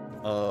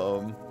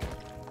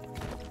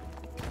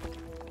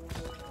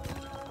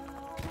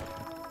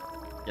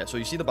 Yeah, so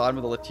you see the bottom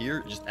of the lift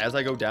here? Just as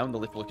I go down, the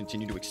lift will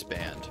continue to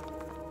expand.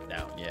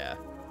 Down, yeah.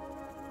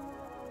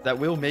 That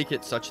will make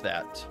it such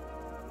that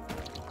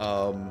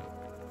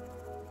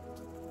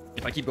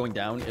if I keep going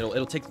down,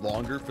 it'll take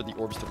longer for the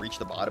orbs to reach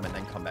the bottom and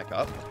then come back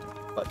up.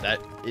 But that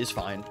is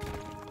fine.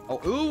 Oh,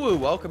 ooh,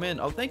 welcome in.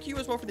 Oh, thank you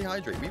as well for the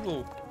hydrate. We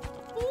will...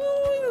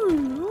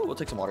 Ooh, we'll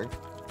take some water.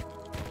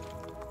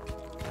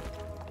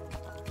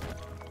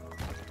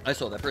 I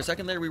saw that. For a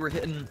second there, we were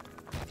hitting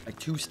like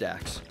 2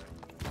 stacks.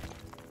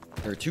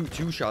 There were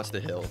two shots to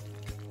hill.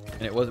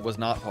 And it was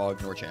not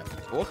hog nor champ.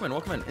 But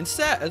welcome in. And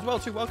Sat as well,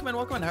 too. Welcome in.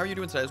 How are you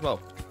doing, Sat, as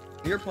well?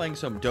 We are playing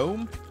some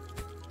Dome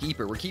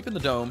Keeper. We're keeping the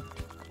Dome.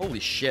 Holy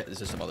shit,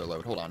 this is some other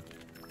load. Hold on.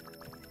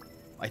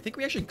 I think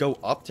we actually go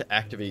up to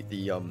activate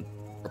the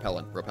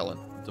repellent.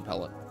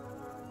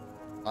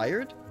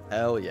 Tired?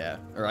 Hell yeah.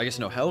 Or I guess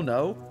no, hell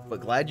no.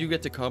 But glad you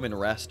get to come and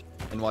rest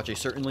and watch a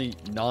certainly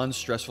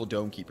non-stressful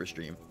Dome Keeper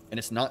stream. And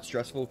it's not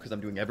stressful because I'm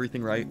doing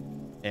everything right.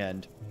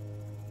 And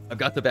I've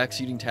got the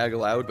backseating tag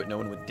allowed, but no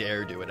one would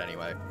dare do it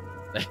anyway.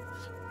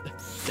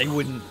 They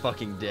wouldn't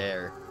fucking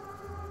dare.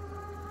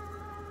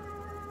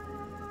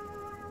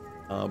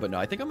 But no,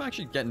 I think I'm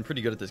actually getting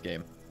pretty good at this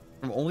game.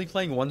 From only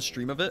playing one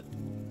stream of it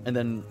and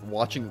then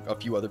watching a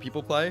few other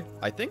people play,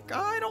 I think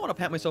I don't want to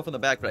pat myself on the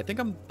back, but I think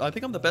I'm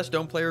the best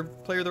Dome player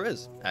there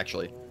is,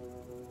 actually.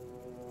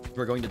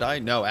 We're going to die?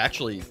 No,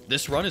 actually,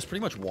 this run is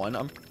pretty much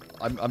won.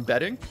 I'm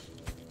betting.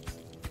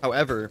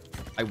 However,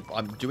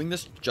 I'm doing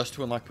this just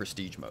to unlock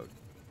prestige mode.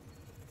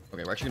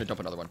 Okay, we're actually gonna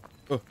dump another one.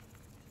 Oh.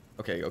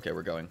 Okay,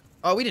 we're going.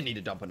 Oh, we didn't need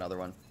to dump another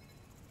one.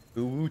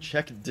 Ooh,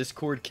 check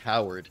Discord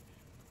coward.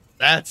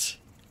 That's...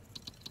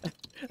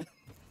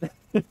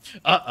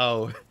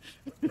 Uh-oh.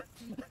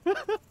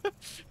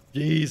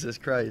 Jesus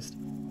Christ.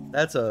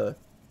 That's a...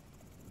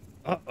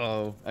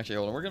 Uh-oh. Actually,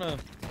 hold on. We're gonna...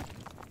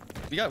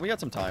 We got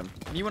some time.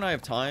 You and I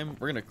have time.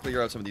 We're gonna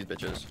clear out some of these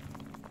bitches.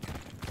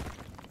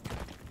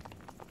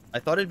 I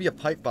thought it'd be a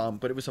pipe bomb,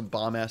 but it was some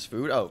bomb-ass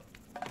food. Oh.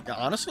 Yeah,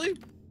 honestly...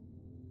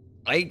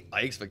 I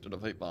expected a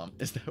pipe bomb.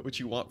 Is that what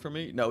you want from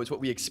me? No, it's what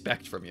we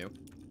expect from you.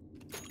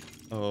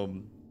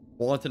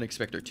 Want and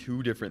expect are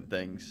 2 different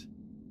things.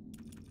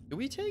 Do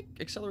we take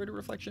accelerated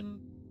reflection?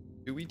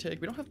 We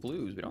don't have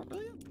blues. We don't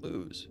really have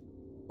blues.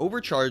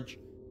 Overcharge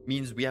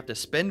means we have to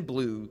spend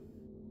blue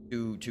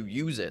to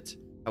use it.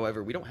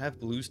 However, we don't have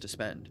blues to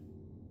spend.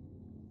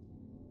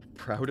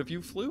 Proud of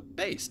you, Floop?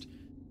 Based.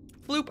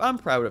 Floop, I'm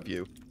proud of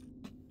you.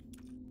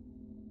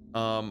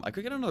 I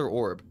could get another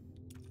orb.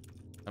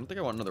 I don't think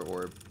I want another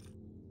orb.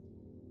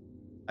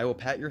 I will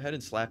pat your head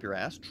and slap your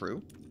ass.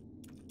 True.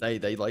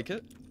 They like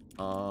it.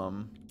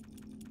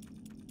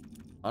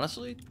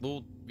 Honestly,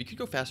 we could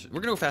go faster.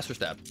 We're gonna go faster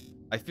stab.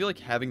 I feel like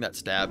having that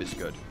stab is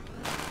good.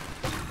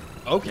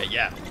 Okay,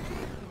 yeah.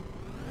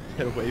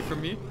 Get away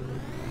from me.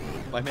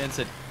 My man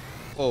said,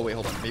 oh, wait,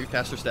 hold on. Maybe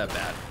faster stab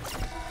bad.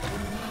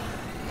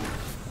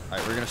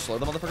 Alright, we're gonna slow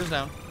the motherfuckers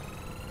down.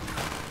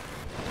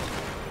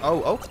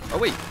 Oh,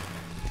 wait.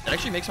 That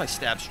actually makes my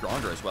stab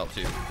stronger as well,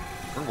 too.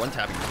 We're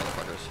one-tapping these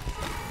motherfuckers.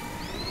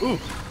 Ooh.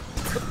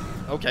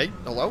 Okay,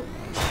 hello?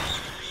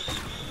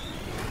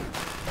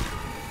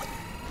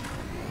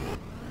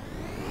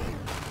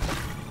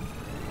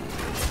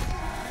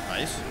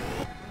 Nice.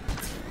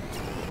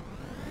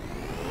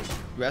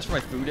 You asked for my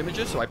food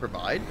images, so I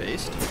provide.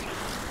 Based.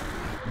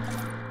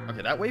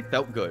 Okay, that wave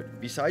felt good.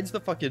 Besides the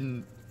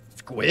fucking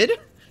squid?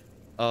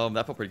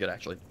 That felt pretty good,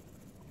 actually.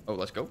 Oh,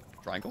 let's go.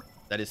 Triangle.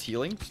 That is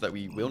healing, so that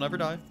we will never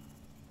die.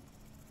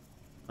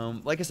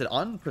 Like I said,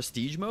 on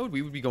prestige mode,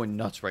 we would be going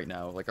nuts right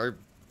now. Like, our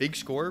big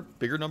score,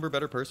 bigger number,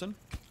 better person.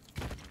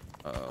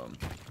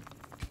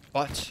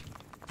 But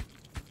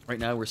right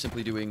now, we're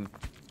simply doing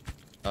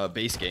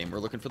base game. We're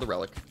looking for the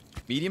relic.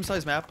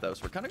 Medium-sized map, though,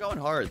 so we're kind of going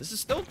hard. This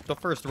is still the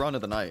first run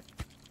of the night.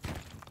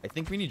 I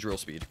think we need drill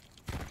speed.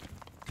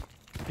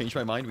 Change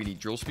my mind. We need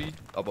drill speed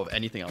above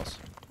anything else.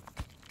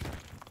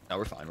 No,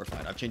 we're fine. We're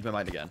fine. I've changed my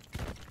mind again.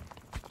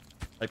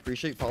 I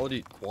appreciate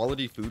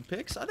quality food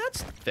picks.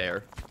 That's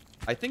fair.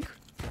 I think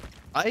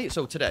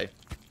so today,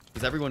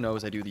 because everyone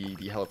knows I do the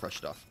HelloFresh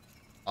stuff.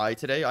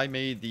 Today I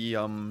made the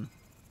oh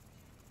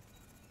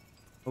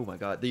my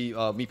god, the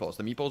meatballs.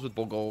 The meatballs with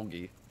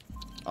bulgogi.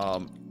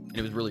 And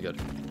it was really good.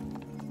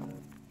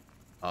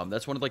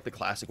 That's one of like the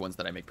classic ones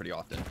that I make pretty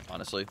often,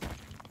 honestly.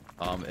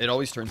 It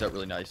always turns out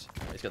really nice.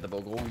 It's got the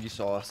bulgogi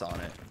sauce on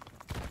it.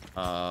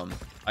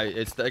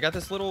 I got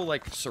this little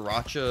like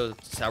sriracha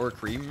sour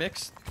cream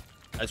mix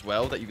as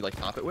well that you like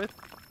top it with.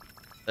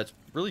 That's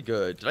really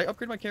good. Did I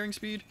upgrade my carrying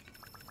speed?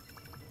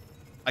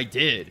 I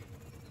did.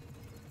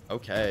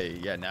 Okay,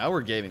 yeah, now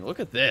we're gaming. Look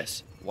at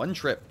this. One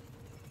trip.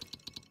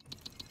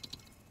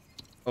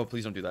 Oh,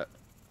 please don't do that.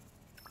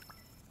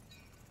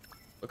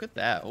 Look at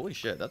that. Holy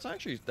shit. That's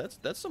actually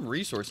that's some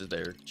resources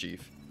there,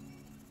 Chief.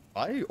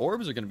 My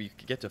orbs are gonna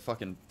get to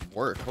fucking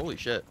work. Holy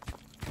shit.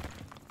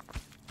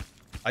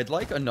 I'd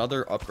like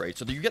another upgrade.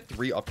 So you get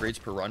 3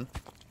 upgrades per run.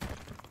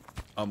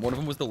 One of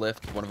them was the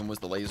lift, one of them was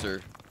the laser,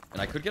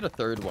 and I could get a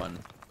third one,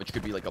 which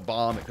could be like a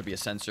bomb, it could be a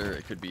sensor,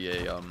 it could be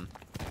a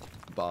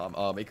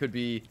bomb. It could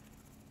be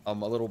a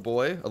little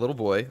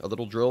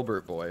drill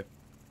burt boy.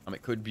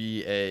 It could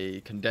be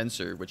a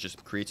condenser, which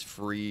just creates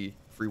free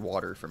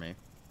water for me.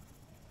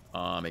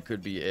 It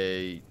could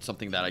be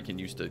something that I can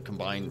use to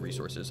combine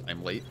resources.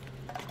 I'm late.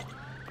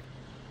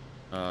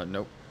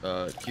 Nope.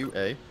 Q,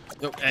 A.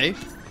 Nope, A.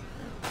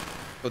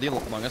 Go the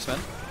Among Us, man.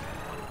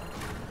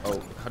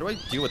 Oh, how do I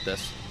deal with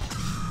this?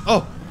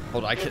 Oh!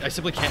 Hold on, I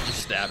simply can't just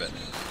stab it.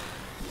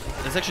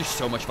 That's actually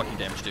so much fucking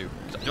damage, too.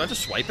 Do I have to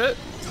swipe it?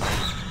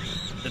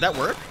 Did that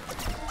work?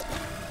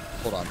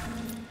 Hold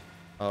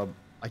on.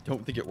 I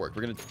don't think it worked.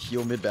 We're gonna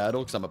heal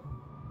mid-battle, because I'm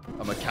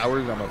a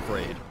coward and I'm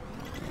afraid.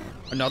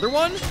 Another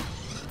one?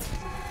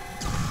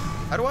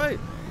 How do I...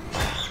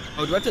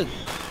 Oh, do I have to...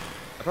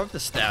 I probably have to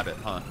stab it,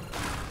 huh?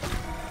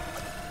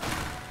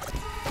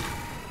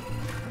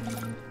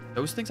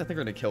 Those things I think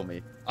are gonna kill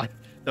me.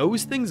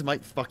 Those things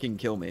might fucking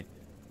kill me.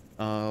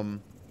 I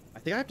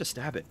think I have to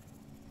stab it.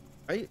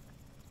 Right?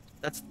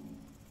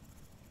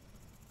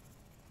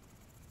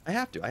 I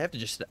have to. I have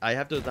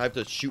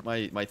to shoot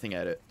my thing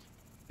at it.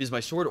 Because my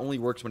sword only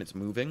works when it's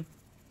moving.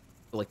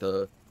 So like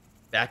the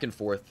back and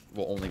forth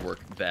will only work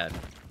then.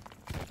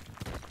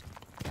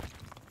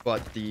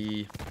 But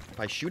if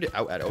I shoot it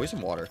out at it, oh,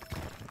 some water.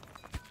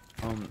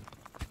 I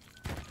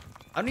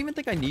don't even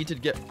think I need to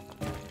get...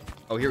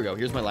 Oh, here we go.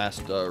 Here's my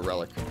last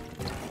relic.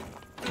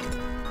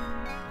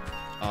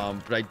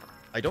 But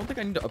I don't think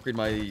I need to upgrade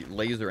my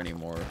laser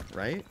anymore,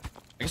 right?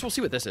 I guess we'll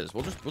see what this is.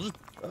 We'll just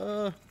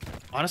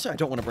honestly, I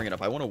don't want to bring it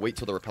up. I want to wait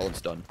till the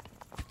repellent's done.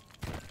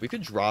 We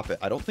could drop it.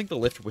 I don't think the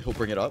lift will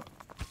bring it up.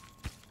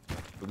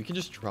 But we can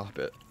just drop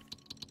it.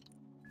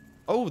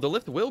 Oh, the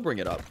lift will bring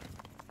it up.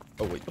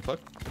 Oh, wait, the fuck?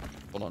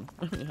 Hold on.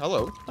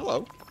 Hello.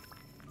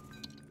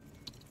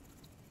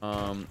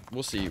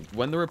 We'll see.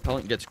 When the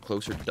repellent gets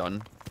closer to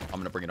done, I'm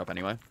gonna bring it up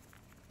anyway.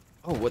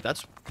 Oh, what?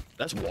 That's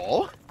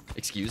wall?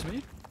 Excuse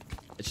me?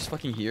 It's just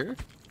fucking here?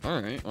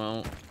 Alright,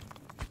 well...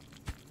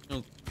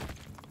 You'll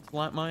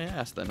slap my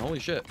ass then. Holy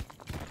shit.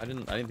 I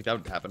didn't think that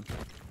would happen.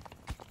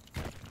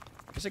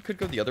 I guess I could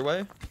go the other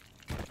way.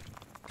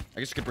 I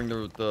guess I could bring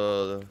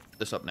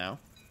this up now.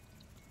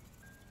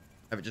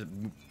 Have it just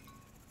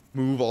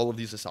move all of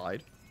these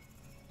aside.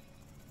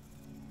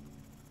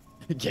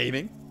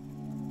 Gaming.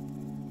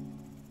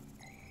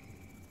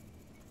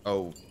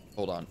 Oh,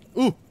 hold on.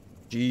 Ooh!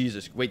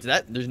 Jesus. Wait,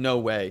 there's no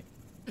way.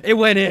 It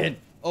went in.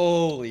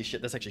 Holy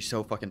shit. That's actually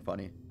so fucking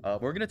funny.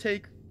 We're gonna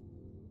take...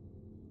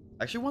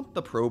 I actually want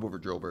the probe over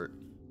Drillbert.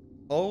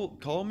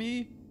 Call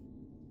me...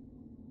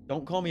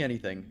 Don't call me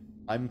anything.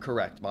 I'm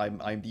correct.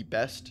 I'm the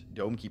best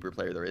Dome Keeper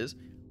player there is.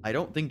 I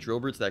don't think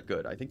Drillbert's that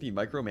good. I think the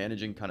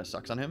micromanaging kind of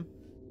sucks on him.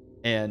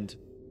 And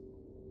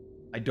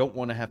I don't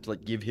want to have to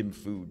like give him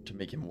food to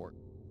make him work.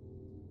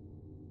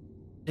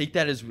 Take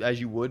that as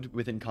you would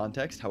within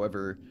context.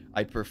 However,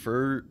 I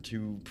prefer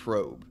to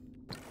probe.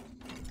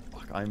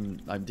 Fuck,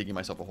 I'm digging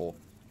myself a hole.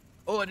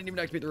 Oh, I didn't even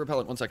activate the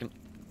repellent. 1 second.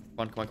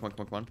 Come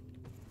on.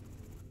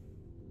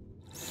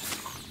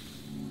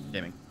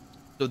 Gaming.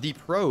 So the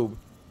probe,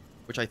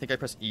 which I think I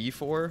press E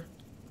for,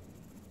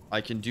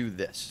 I can do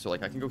this. So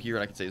like I can go here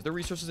and I can say, is there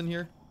resources in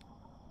here?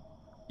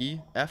 E,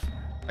 F?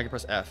 I can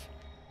press F.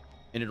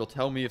 And it'll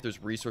tell me if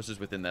there's resources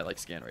within that like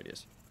scan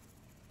radius.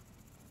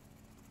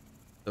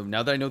 So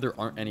now that I know there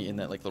aren't any in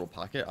that like little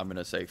pocket, I'm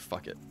gonna say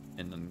fuck it.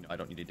 And then I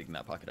don't need to dig in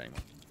that pocket anymore.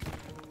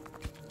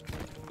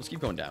 Let's keep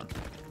going down.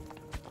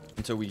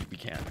 Until we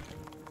can.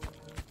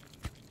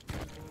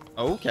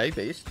 Okay,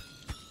 base.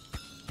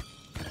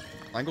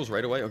 Triangles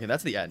right away. Okay,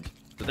 that's the end.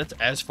 So that's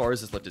as far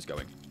as this lift is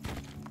going.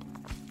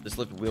 This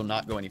lift will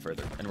not go any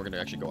further. And we're gonna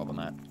actually go up on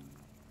that.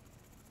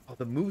 Oh,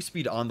 the move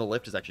speed on the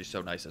lift is actually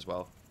so nice as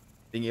well.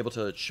 Being able to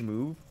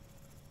schmove.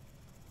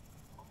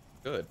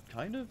 Good.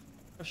 Kind of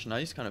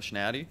nice, kind of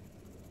schnatty.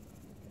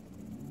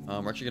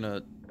 We're actually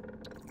gonna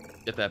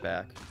get that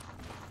back.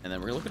 And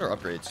then we're gonna look at our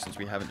upgrades since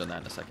we haven't done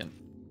that in a second.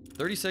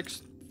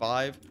 36,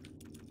 5.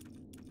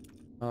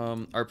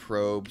 Our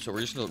probe. So we're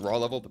just gonna raw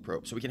level up the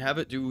probe. So we can have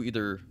it do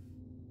either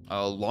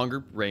a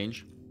longer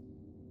range,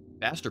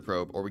 faster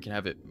probe, or we can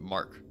have it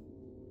mark.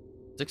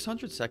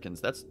 600 seconds.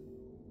 That's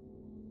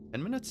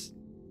 10 minutes?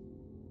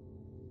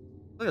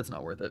 I think that's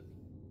not worth it.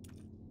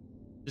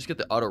 Just get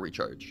the auto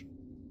recharge.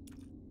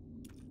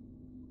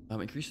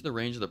 Increases the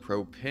range of the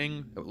probe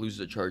ping. It loses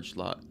a charge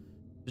slot.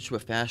 Switch to a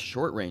fast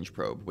short range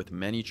probe with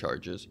many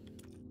charges.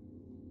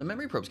 The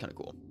memory probe's kind of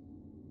cool.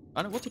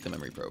 We'll take the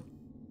memory probe.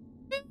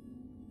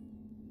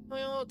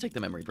 I'll take the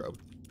memory probe.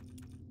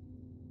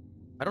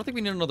 I don't think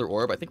we need another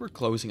orb. I think we're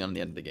closing on the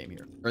end of the game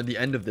here. Or the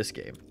end of this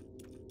game.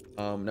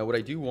 Now what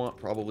I do want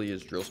probably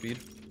is drill speed.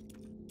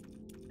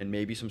 And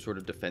maybe some sort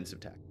of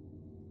defensive tack.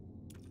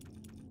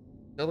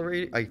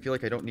 Accelerate, I feel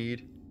like I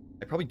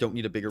probably don't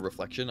need a bigger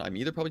reflection. I'm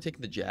either probably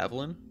taking the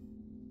javelin.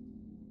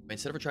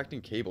 Instead of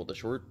attracting cable, the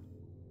short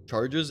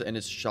charges and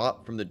is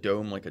shot from the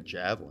dome like a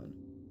javelin.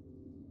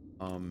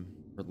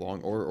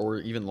 Or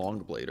even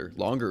longer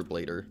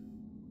blader.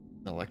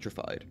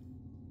 Electrified.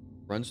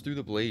 Runs through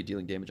the blade,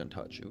 dealing damage on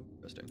touch. Ooh,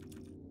 interesting.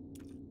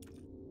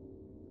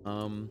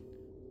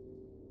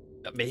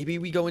 Maybe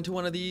we go into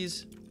one of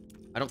these.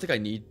 I don't think I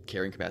need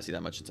carrying capacity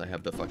that much since I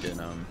have the fucking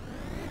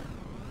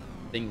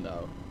thing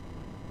though.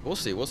 We'll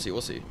see.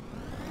 The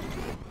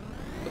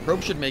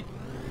probe should make,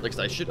 like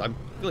I feel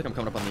like I'm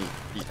coming up on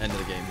the end of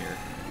the game here.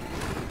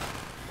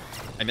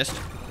 I missed.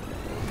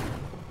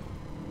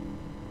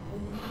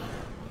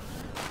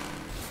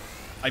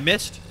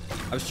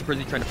 I was super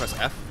busy trying to press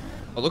F.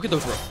 Oh, look at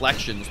those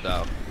reflections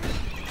though.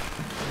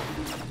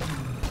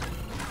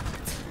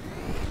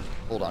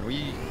 Hold on,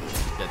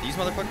 yeah, these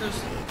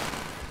motherfuckers?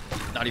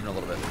 Not even a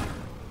little bit.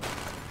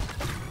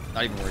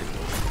 Not even worried.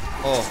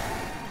 Oh,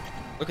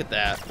 look at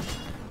that.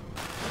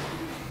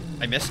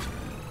 I missed.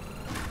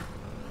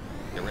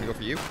 Okay, we're gonna go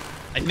for you.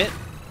 I missed.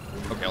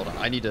 Okay, hold on.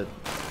 I need to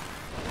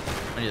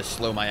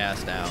slow my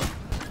ass down.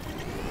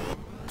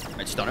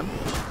 I'd stun him.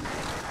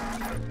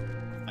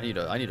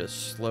 I need to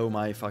slow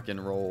my fucking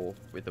roll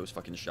with those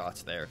fucking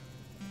shots there.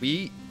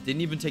 We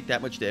didn't even take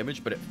that much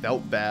damage, but it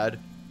felt bad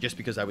just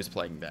because I was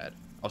playing bad.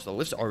 Also, the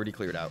lift's already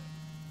cleared out.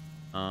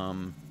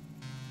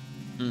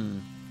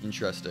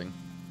 Interesting.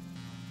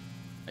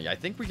 Yeah, I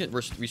think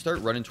we start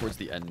running towards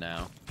the end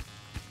now.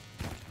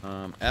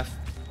 F,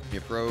 give me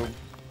a probe.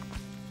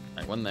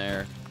 Alright, one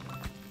there.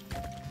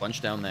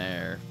 Bunch down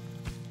there.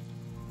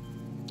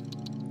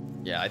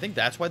 Yeah, I think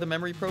that's why the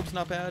memory probe's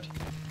not bad.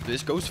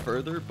 This goes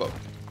further, but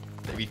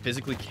we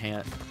physically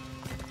can't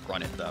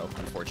run it though,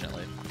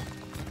 unfortunately.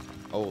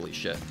 Holy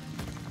shit.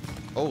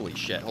 Holy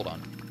shit, hold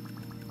on.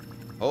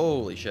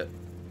 Holy shit.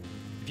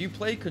 If you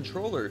play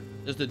controller,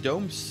 does the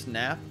dome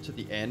snap to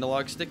the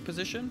analog stick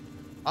position?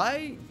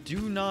 I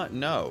do not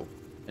know.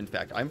 In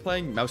fact, I'm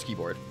playing mouse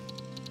keyboard.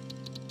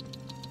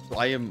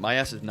 So my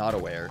ass is not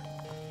aware.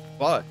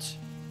 But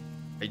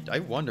I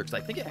wonder, because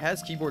I think it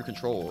has keyboard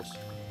controls.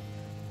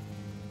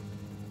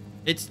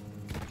 I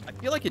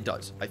feel like it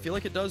does. I feel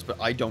like it does, but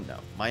I don't know.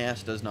 My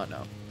ass does not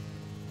know.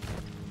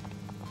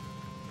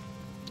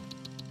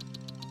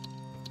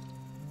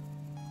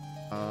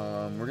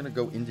 We're gonna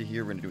go into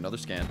here. We're gonna do another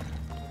scan.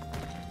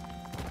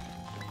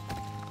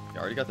 Yeah, I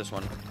already got this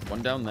one.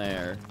 One down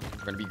there.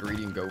 We're gonna be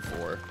greedy and go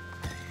for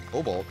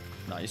Cobalt.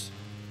 Nice.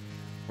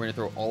 We're gonna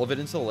throw all of it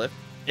into the lift.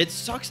 It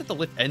sucks that the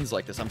lift ends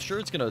like this. I'm sure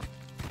it's gonna...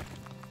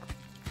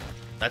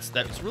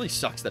 That really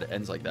sucks that it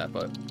ends like that,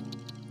 but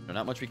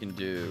not much we can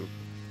do.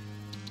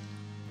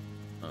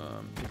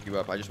 Pick you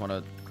up. I just want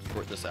to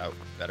sort this out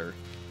better.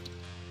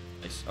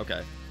 Nice.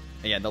 Okay.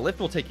 And yeah, the lift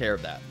will take care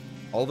of that.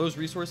 All those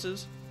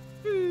resources.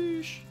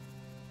 Whoosh.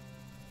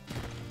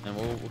 And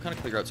we'll kind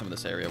of clear out some of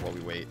this area while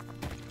we wait.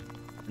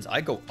 As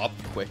I go up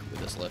quick with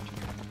this lift.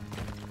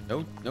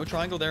 No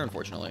triangle there,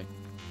 unfortunately.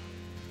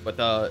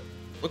 But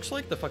looks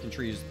like the fucking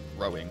tree is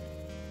growing.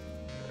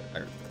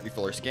 Alright,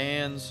 refill our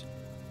scans.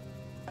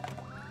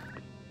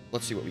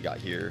 Let's see what we got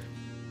here.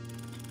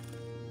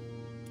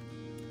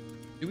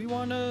 Do we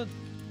want to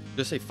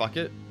just say fuck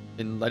it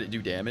and let it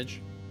do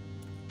damage?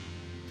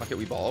 Fuck it,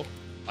 we ball.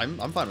 I'm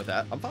fine with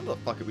that. I'm fine with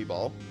the fuck it, we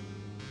ball.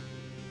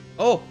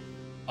 Oh!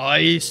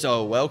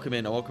 ISO, welcome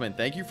in, welcome in.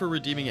 Thank you for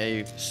redeeming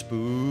a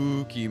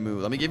spooky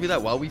move. Let me give you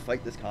that while we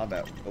fight this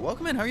combat. But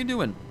welcome in, how are you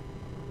doing?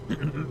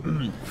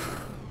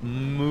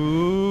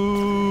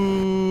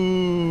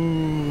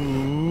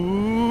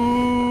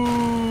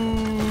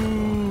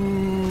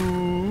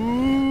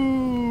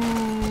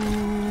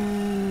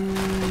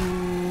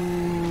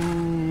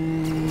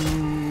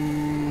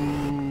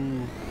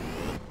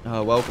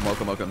 Welcome,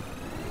 welcome, welcome.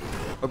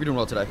 Hope you're doing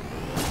well today.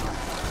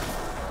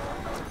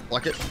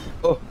 Block it.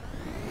 Oh.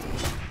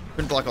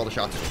 Couldn't block all the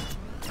shots.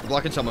 I'm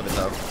blocking some of it,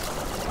 though.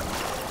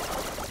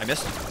 I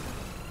missed.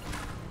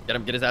 Get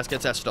him. Get his ass. Get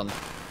his ass stunned.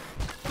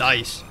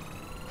 Nice.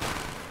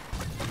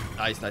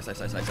 Nice, nice, nice,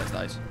 nice, nice, nice,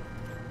 nice.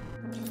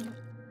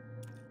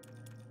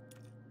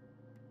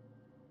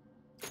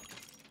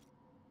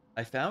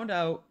 I found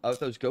out of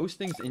those ghost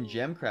things in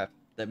Gemcraft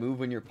that move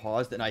when you're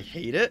paused, and I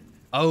hate it.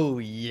 Oh,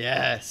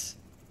 yes.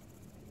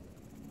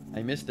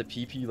 I missed the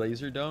PP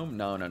laser dome.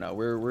 No, no, no.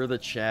 We're the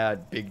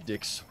Chad big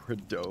dick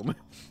sword dome.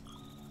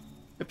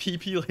 The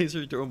PP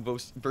laser dome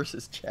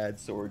versus Chad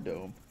sword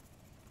dome.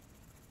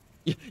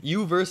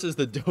 You versus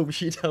the dome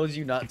she tells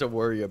you not to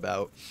worry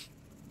about.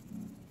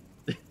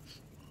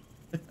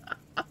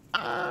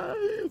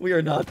 We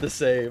are not the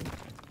same.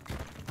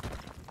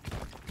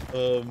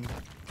 But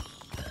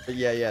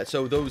yeah.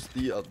 So those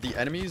the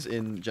enemies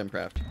in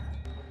Gemcraft.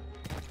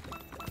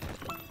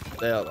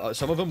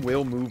 Some of them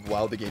will move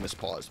while the game is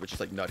paused, which is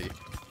like nutty.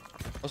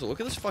 Also, look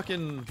at this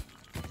fucking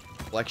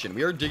collection.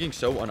 We are digging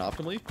so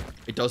unoptimally.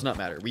 It does not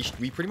matter.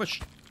 We pretty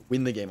much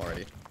win the game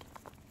already.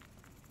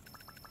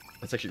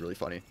 That's actually really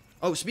funny.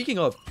 Oh, speaking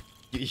of,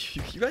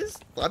 you guys,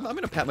 I'm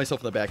gonna pat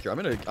myself on the back here. I'm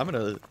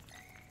gonna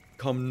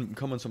come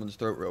on someone's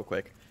throat real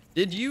quick.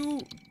 Did you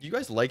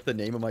guys like the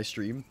name of my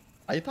stream?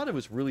 I thought it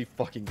was really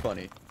fucking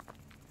funny.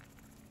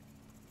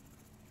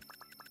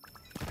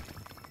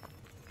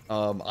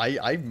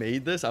 I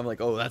made this. I'm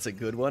like, oh, that's a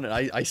good one. And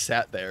I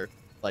sat there,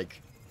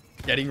 like,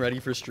 getting ready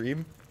for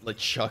stream, like,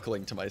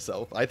 chuckling to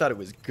myself. I thought it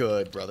was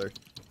good, brother.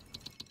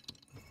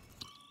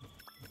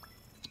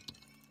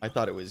 I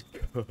thought it was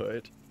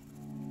good.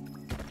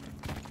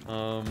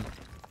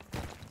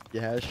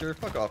 Yeah, sure.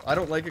 Fuck off. I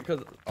don't like it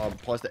because,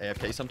 pause to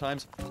AFK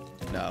sometimes.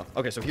 No.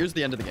 Okay, so here's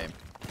the end of the game.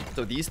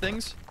 So these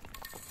things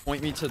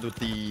point me to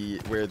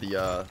where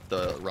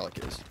the relic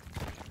is.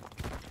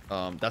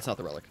 That's not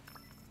the relic.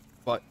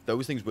 But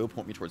those things will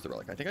point me towards the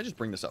relic. I think I just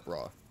bring this up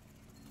raw.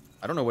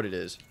 I don't know what it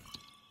is.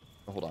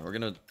 Oh, hold on. We're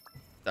going to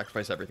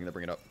sacrifice everything to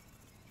bring it up.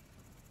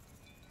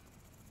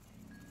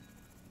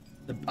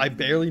 I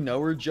barely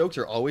know her jokes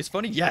are always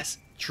funny. Yes.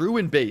 True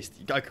and based.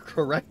 You got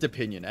correct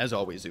opinion, as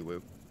always,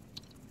 Uwu.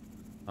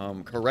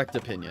 Correct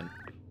opinion.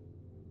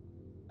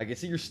 I can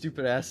see your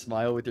stupid ass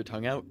smile with your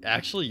tongue out.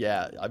 Actually,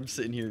 yeah. I'm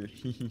sitting here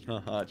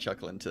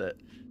chuckling to it.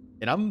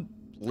 And I'm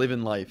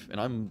living life. And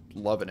I'm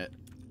loving it.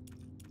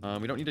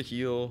 We don't need to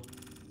heal.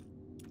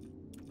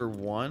 For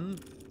one,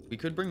 we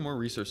could bring more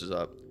resources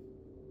up.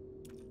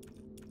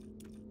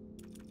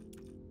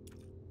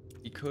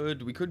 We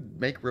could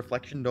make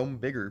Reflection Dome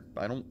bigger.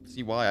 I don't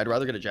see why. I'd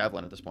rather get a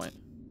Javelin at this point.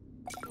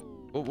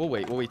 We'll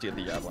wait. We'll wait to get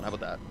the Javelin. How about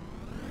that?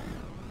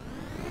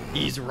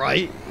 He's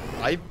right.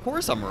 Of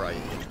course I'm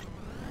right.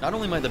 Not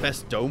only am I the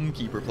best Dome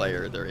Keeper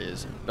player there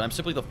is, but I'm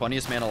simply the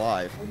funniest man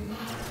alive.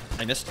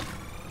 I missed.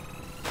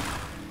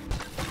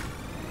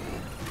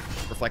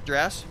 Reflect your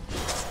ass.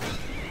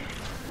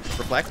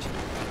 Reflect.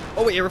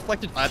 Oh wait, it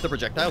reflected at the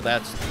projectile?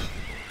 That's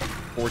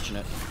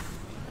fortunate.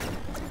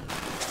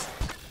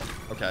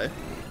 Okay.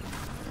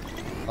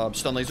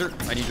 Stun laser,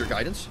 I need your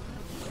guidance.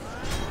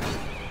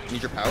 I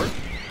need your power.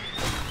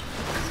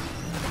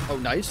 Oh,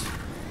 nice.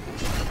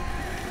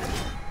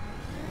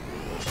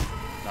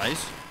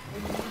 Nice.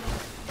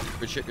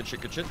 Good shit, good shit,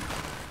 good shit.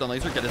 Stun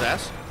laser, get his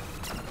ass.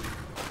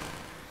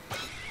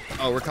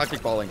 Oh, we're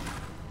cockpit balling.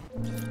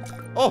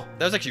 Oh,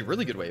 that was actually a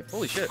really good wave.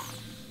 Holy shit.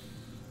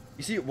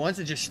 You see it once,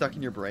 it just stuck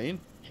in your brain.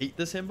 Hate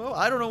this himbo?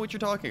 I don't know what you're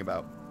talking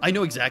about. I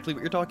know exactly what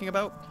you're talking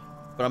about,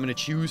 but I'm going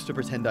to choose to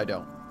pretend I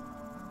don't.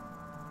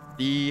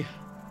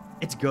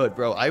 It's good,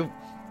 bro. I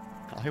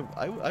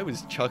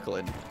was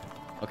chuckling.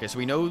 Okay, so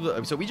we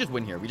know so we just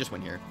win here. We just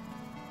win here.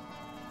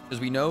 Because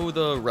we know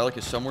the relic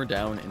is somewhere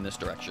down in this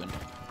direction.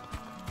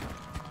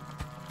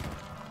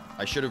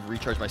 I should have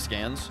recharged my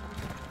scans.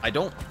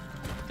 Never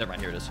mind,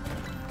 here it is.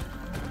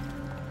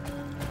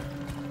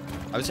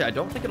 I would say I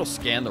don't think it'll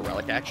scan the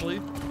relic,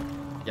 actually.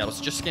 Yeah, let's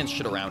just scan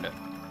shit around it.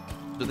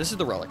 So this is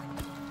the relic.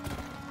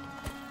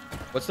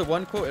 What's the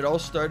one quote? It all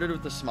started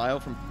with a smile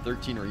from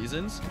 13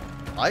 Reasons.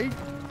 I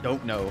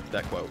don't know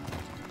that quote.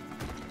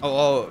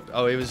 Oh,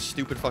 it was a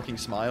stupid fucking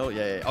smile.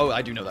 Yeah. Oh,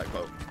 I do know that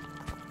quote.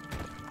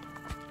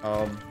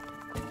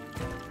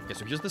 Okay,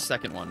 so here's the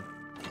second one.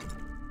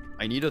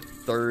 I need a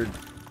third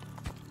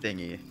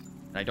thingy,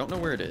 and I don't know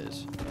where it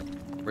is.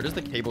 Where does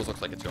the cables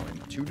look like it's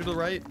going? 2 to the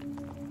right?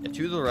 Yeah,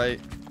 2 to the right.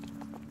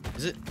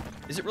 Is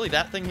it really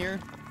that thing here?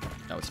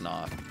 No, it's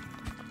not.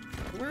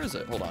 Where is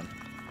it? Hold on.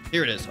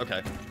 Here it is.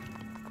 Okay.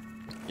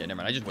 Yeah, never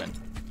mind. I just win.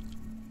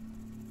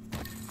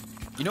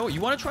 You know what?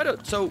 You want to try to...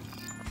 So,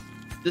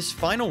 this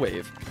final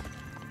wave...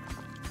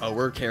 Oh,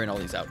 we're carrying all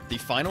these out. The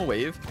final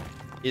wave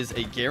is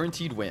a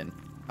guaranteed win.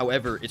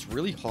 However, it's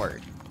really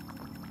hard.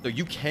 So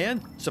you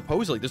can...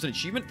 Supposedly, there's an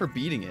achievement for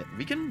beating it.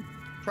 We can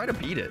try to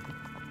beat it.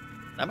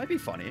 That might be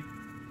funny.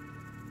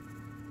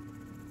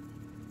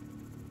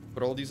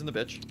 Put all these in the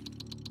bitch.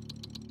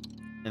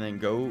 And then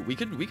go... We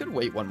could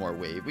wait one more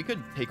wave. We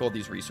could take all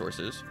these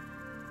resources.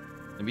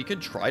 And we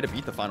could try to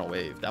beat the final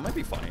wave. That might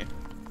be funny.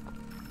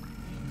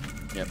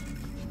 Yep.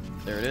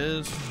 There it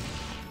is.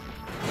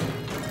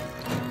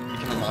 We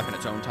can unlock in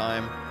its own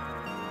time.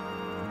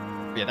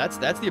 But yeah,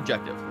 that's the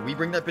objective. If we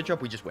bring that bitch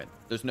up, we just win.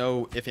 There's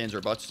no ifs, ands,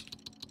 or buts.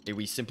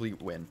 We simply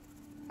win.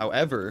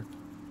 However,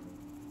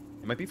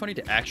 it might be funny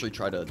to actually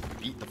try to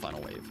beat the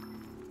final wave.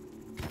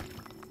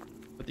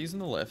 Put these in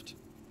the lift.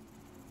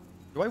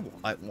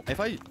 If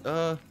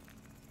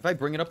I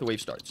bring it up, the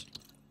wave starts.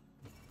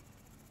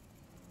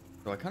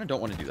 So I kind of don't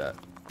want to do that.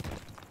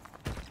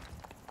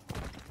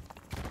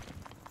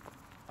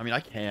 I mean, I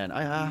can.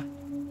 I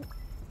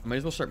might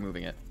as well start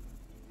moving it.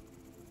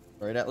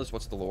 All right, Atlas,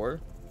 what's the lore?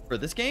 For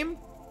this game?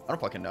 I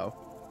don't fucking know.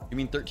 You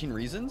mean 13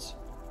 Reasons?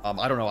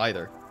 I don't know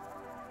either.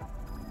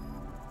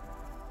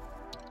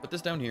 Put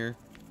this down here.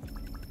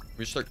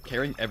 We just start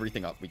carrying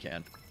everything up we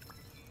can.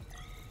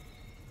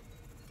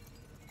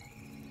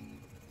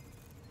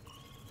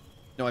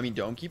 No, I mean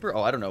Dome Keeper?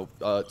 Oh, I don't know.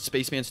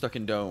 Spaceman stuck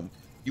in Dome.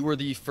 You were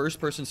the first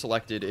person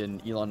selected in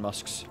Elon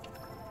Musk's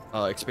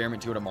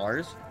experiment to go to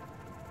Mars.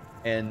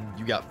 And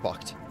you got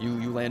fucked.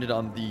 You landed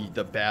on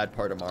the bad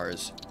part of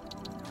Mars.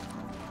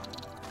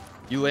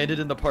 You landed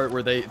in the part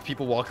where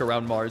people walk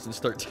around Mars and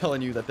start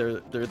telling you that they're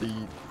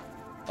the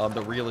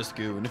realest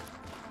goon.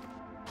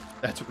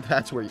 That's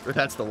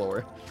the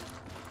lore.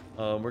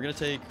 We're gonna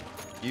take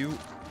you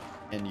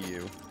and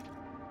you.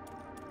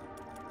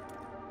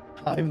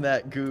 I'm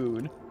that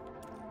goon.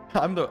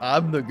 I'm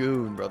the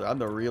goon, brother. I'm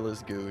the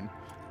realest goon.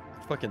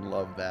 I fucking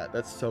love that.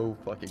 That's so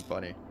fucking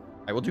funny.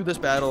 All right, we'll do this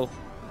battle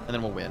and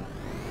then we'll win.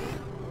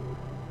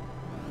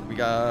 We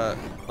got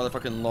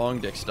motherfucking long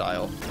dick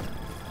style.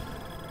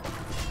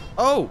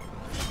 Oh!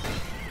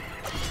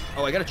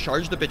 Oh, I gotta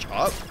charge the bitch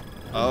up?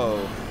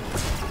 Oh.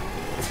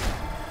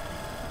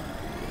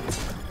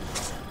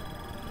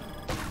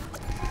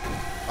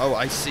 Oh,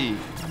 I see.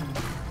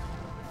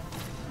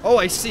 Oh,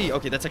 I see.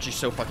 Okay, that's actually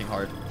so fucking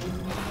hard.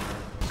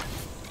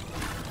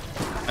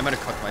 I might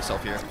have cucked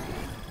myself here.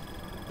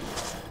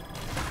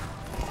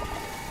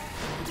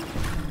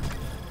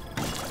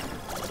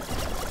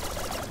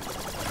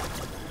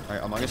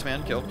 Alright, Among Us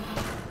man, kill.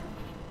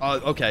 Oh,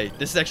 okay.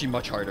 This is actually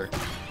much harder.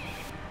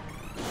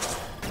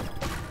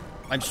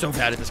 I'm so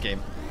bad at this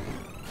game.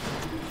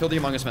 Kill the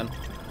Among Us man.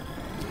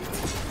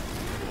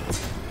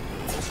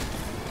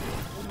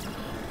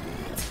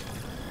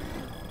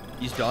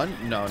 He's done?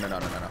 No.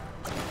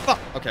 Fuck!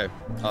 Okay.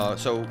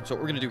 So what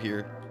we're gonna do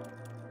here...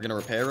 We're gonna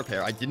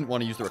repair. I didn't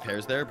want to use the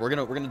repairs there, but we're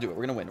gonna do it.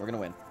 We're gonna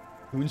win.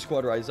 Goon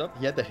Squad rise up.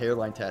 He had the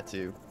hairline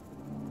tattoo.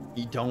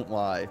 He don't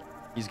lie.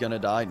 He's gonna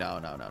die.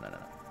 No.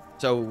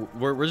 So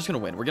we're just gonna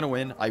win. We're gonna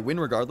win. I win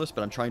regardless,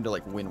 but I'm trying to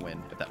like win,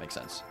 if that makes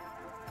sense.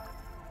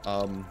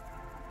 So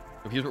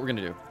here's what we're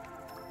gonna do.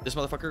 This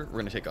motherfucker, we're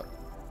gonna take up.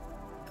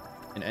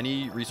 And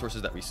any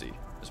resources that we see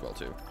as well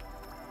too.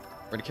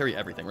 We're gonna carry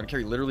everything. We're gonna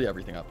carry literally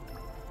everything up.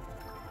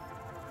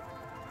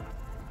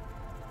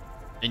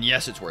 And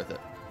yes, it's worth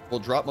it. We'll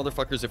drop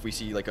motherfuckers if we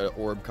see like an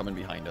orb coming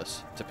behind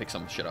us to pick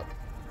some shit up.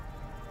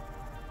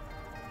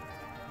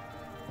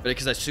 But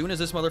because as soon as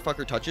this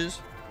motherfucker touches,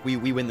 we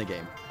win the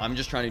game. I'm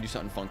just trying to do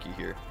something funky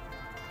here.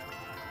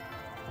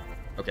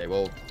 Okay,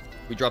 well,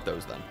 we drop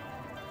those then.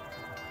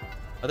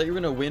 I thought you were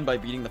going to win by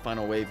beating the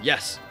final wave.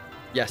 Yes.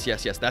 Yes.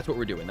 That's what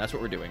we're doing.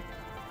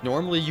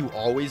 Normally, you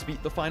always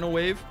beat the final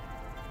wave.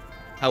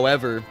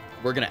 However,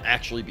 we're going to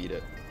actually beat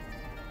it.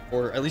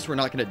 Or at least we're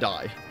not going to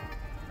die.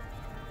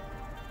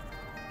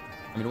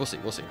 I mean, we'll see.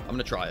 I'm going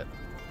to try it.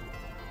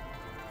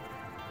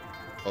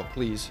 Oh,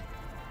 please.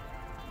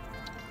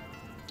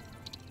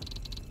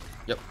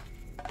 Yep.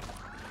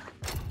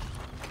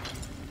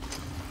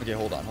 Okay,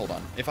 hold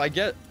on. If I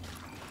get...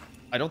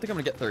 I don't think I'm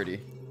going to get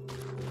 30.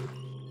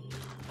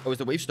 Oh, is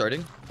the wave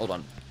starting? Hold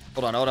on.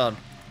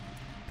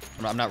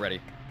 I'm not ready.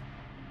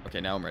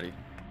 Okay, now I'm ready.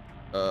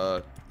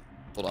 Hold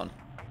on.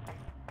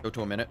 Go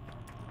to a minute.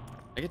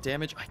 I get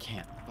damage? I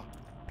can't.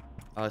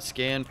 Fuck.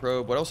 Scan,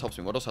 probe. What else helps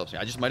me?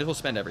 I just might as well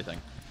spend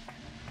everything.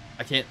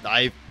 I can't.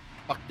 I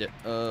fucked it.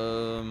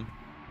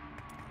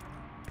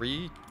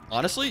 Free.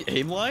 Honestly,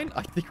 aim line?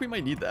 I think we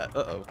might need that.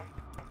 Uh-oh.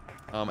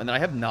 And then I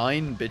have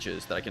 9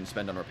 bitches that I can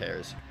spend on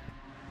repairs.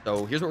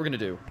 So here's what we're gonna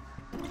do.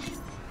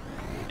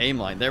 Aim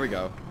line. There we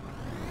go.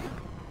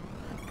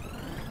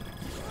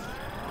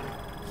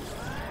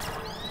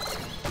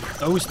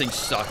 Those things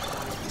suck.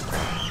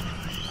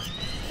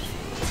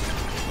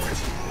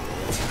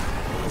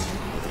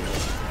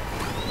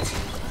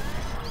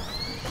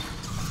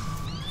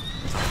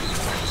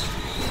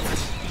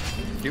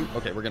 Cute.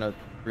 Okay, we're gonna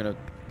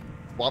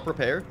swap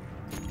repair,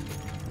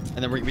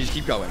 and then we just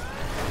keep going.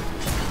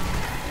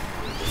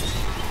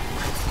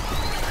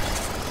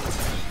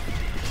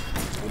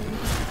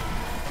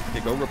 Okay,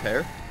 go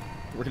repair.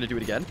 We're gonna do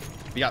it again.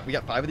 We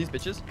got 5 of these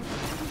bitches.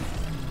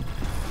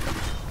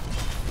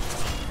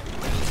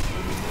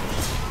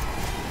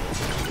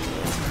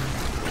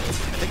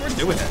 I think we're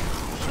doing it.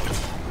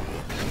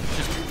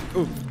 Just,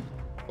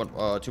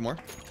 ooh, 2 more.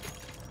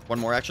 1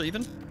 more actually,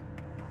 even.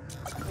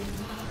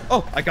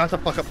 Oh, I got the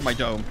fuck up from my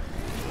dome.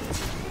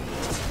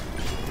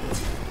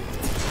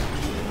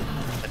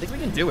 I think we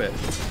can do it.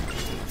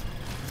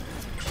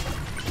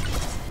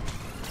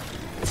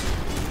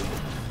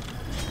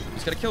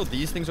 Just gotta kill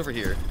these things over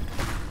here.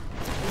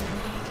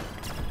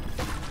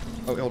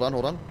 Oh,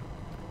 hold on.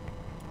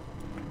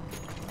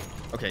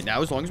 Okay,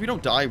 now as long as we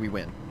don't die, we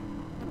win.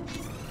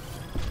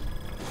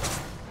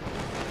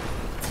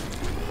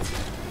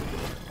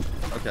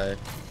 Okay.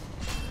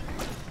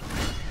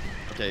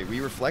 Okay, we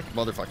reflect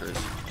motherfuckers.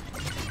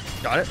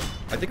 Got it.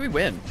 I think we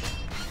win.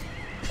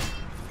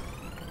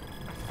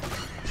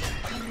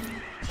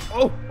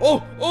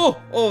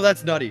 Oh,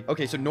 that's nutty.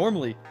 Okay, so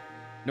normally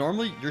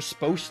you're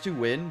supposed to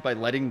win by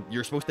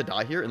you're supposed to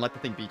die here and let the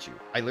thing beat you.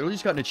 I literally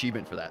just got an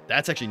achievement for that.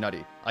 That's actually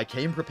nutty. I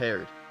came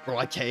prepared. Bro,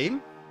 I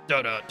came?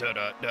 Alright,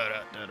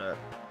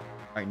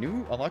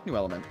 unlock new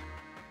element.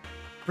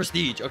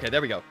 Prestige. Okay,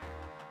 there we go.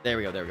 There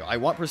we go. I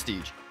want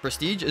prestige.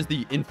 Prestige is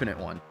the infinite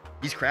one.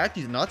 He's cracked,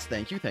 he's nuts.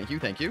 Thank you.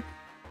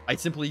 I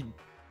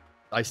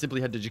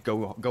simply had to just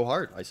go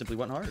hard. I simply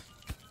went hard.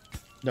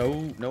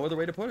 No other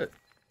way to put it.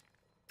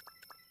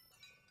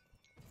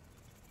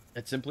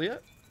 That's simply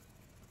it.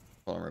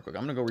 Hold on real quick.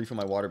 I'm gonna go refill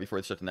my water before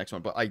I start the next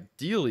one. But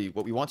ideally,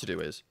 what we want to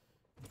do is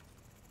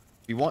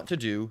we want to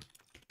do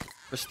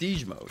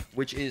prestige mode,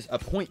 which is a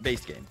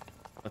point-based game.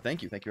 Well,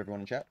 thank you everyone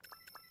in chat.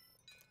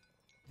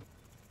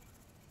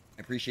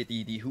 I appreciate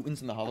the hootins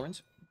and the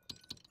hollerins.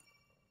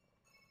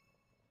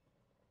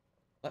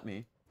 Let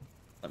me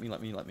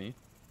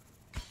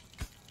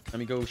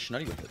go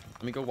schnutty with it.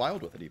 Let me go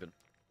wild with it, even.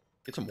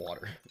 Get some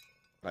water.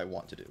 What I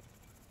want to do.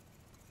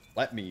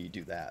 Let me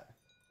do that.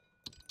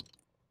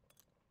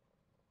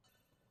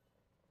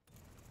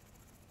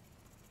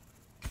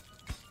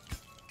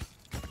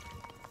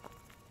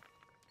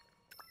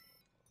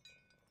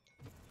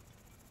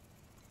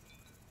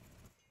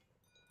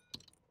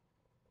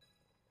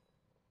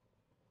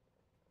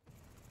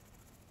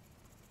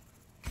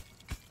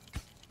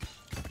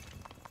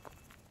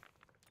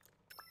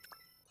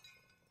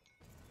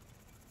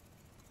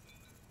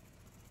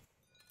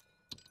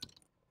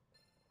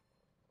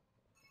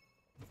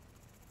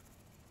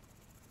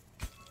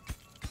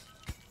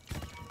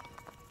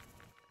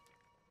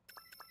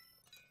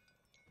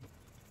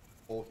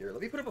 Here.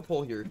 Let me put up a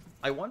poll here.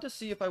 I want to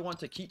see if I want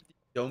to keep the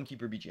Dome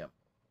Keeper BGM.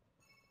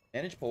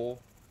 Manage poll.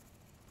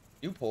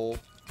 New poll.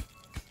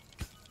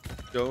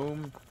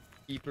 Dome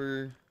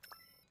Keeper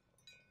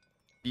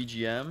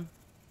BGM.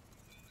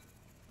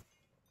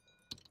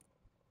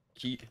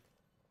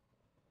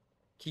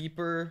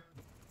 Keeper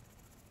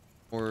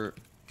or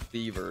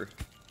Thiever.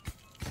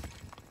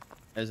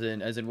 As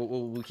in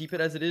we'll keep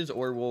it as it is,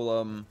 or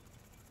we'll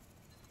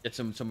get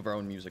some of our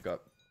own music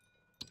up.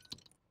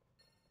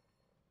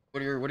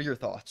 What are your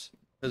thoughts?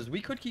 Because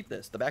we could keep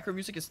this. The background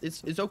music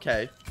is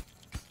okay.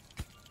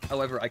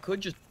 However, I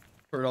could just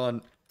turn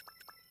on.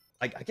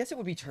 I guess it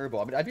would be turbo.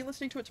 I mean, I'd be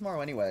listening to it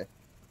tomorrow anyway.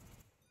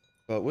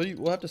 But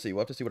we'll have to see. We'll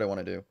have to see what I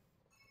want to do.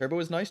 Turbo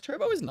is nice.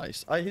 Turbo is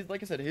nice.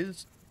 Like I said,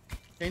 his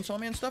Chainsaw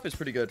Man stuff is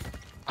pretty good.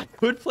 I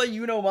could play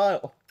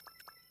Mile.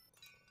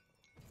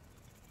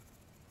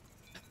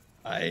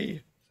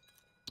 I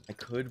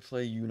could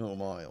play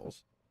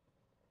Miles.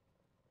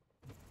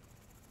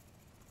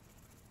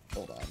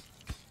 Hold on.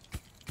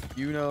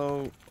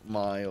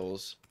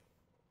 Miles.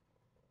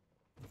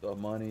 The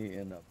money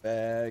in a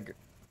bag.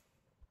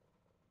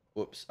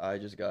 Whoops, I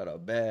just got a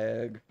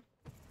bag.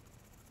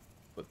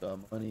 Put the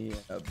money in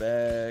a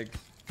bag.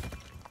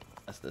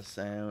 That's the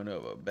sound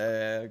of a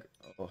bag.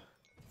 Oh,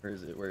 where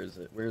is it?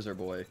 Where's our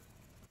boy?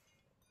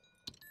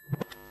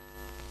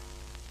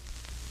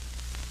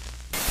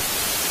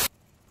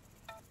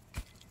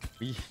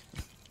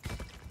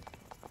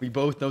 We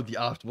both know the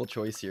optimal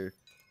choice here.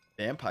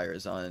 Vampire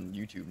is on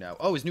YouTube now.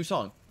 Oh, his new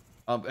song.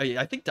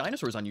 I think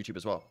Dinosaur is on YouTube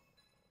as well.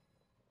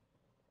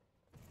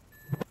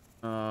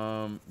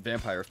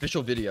 Vampire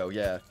official video.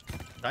 Yeah,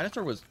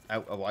 Dinosaur was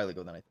out a while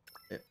ago. Then I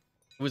think.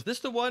 Was this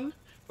the one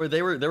where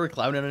they were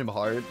clowning him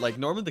hard? Like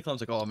normally the clown's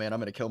like, oh man, I'm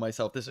gonna kill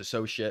myself. This is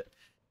so shit.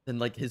 Then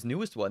like his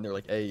newest one, they're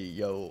like, hey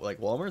yo, like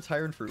Walmart's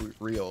hiring for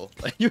real.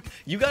 Like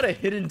you got a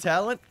hidden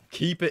talent,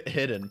 keep it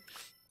hidden.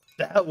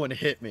 That one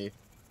hit me.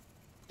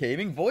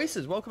 Gaming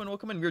Voices, welcome in,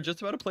 welcome in. We were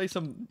just about to play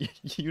some,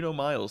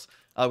 Miles.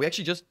 We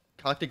actually just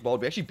Coctic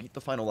Balled. We actually beat the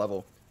final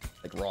level,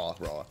 like raw.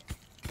 Or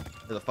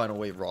the final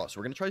wave raw. So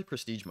we're gonna try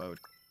prestige mode.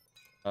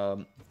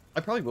 I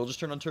probably will just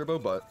turn on turbo,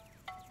 but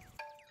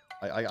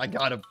I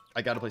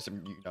gotta play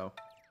some, How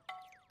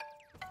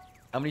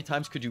many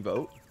times could you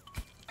vote?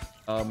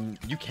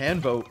 You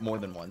can vote more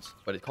than once,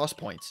 but it costs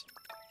points.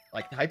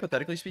 Like,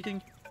 hypothetically speaking,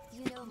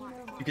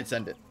 you could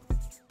send it.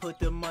 Put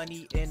the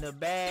money in the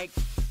bag.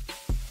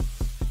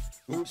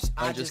 Oops,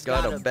 I just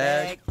got a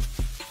bag.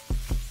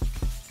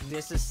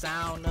 This is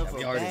sound of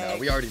We a already bag.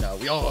 know.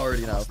 We all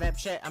already know.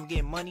 Snapchat, I'm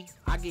getting money.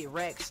 I get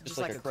racks just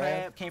like a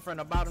crab. Came from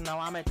the bottom, now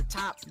I'm at the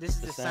top. This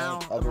is the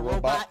sound of a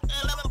robot.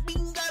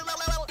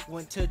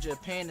 Went to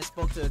Japan and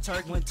spoke to a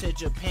turkey. Went to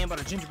Japan,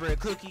 bought a gingerbread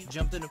cookie.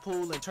 Jumped in the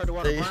pool and turned the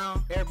water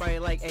brown. Everybody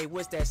like, hey,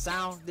 what's that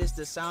sound? This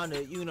the sound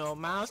of,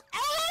 Miles.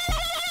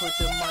 Put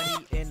the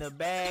money in the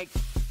bag.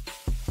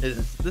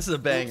 This is a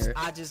banger.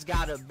 Oops, I just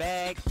got a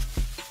bag.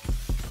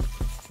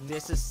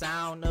 This is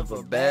sound of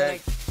a bag.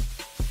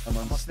 I'm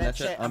on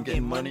Snapchat, I'm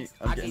getting money,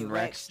 I'm getting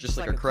racks, just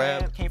like a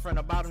crab. Came from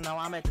the bottom, now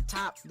I'm at the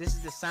top. This is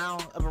the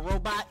sound of a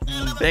robot.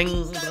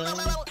 Bang.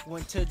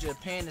 Went to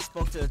Japan and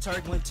spoke to a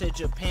turkey. Went to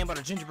Japan, bought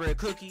a gingerbread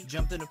cookie.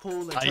 Jumped in the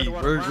pool and turned the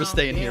water brown. We're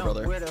staying here,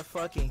 brother. Where the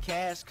fucking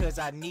cash? Cause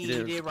I need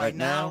it right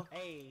now.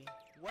 Hey,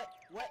 what?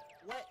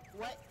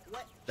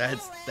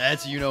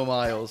 That's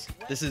Miles.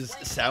 This is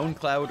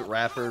SoundCloud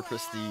rapper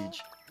prestige.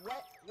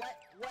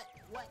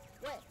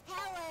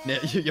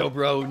 Yo,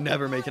 bro,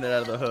 never making it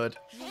out of the hood.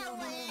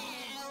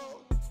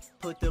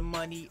 Put the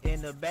money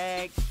in the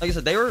bag. Like I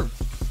said, they were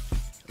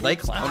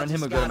clowning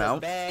him a good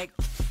amount.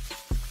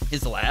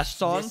 His last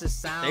song,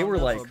 they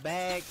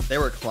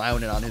were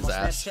clowning on his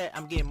ass. Snapchat,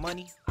 I'm getting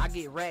money. I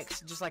get racks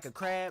just like a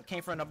crab.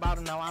 Came from the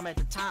bottom, now I'm at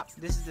the top.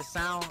 This is the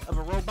sound of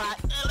a robot.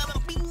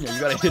 Yeah, you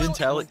got a hidden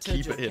talent,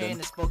 keep it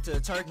hidden. Spoke to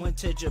a turkey. Went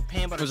to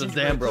Japan, but it was a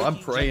damn, bro. I'm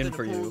praying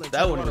for you.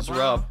 That one was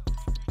rough.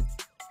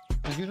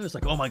 Because usually it's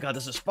like, oh my god,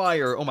 this is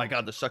fire. Oh my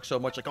god, this sucks so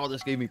much. Like, oh,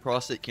 this gave me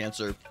prostate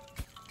cancer.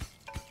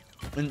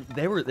 And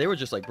they were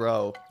just like,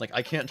 bro, like,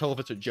 I can't tell if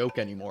it's a joke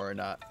anymore or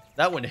not.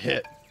 That one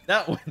hit.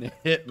 That one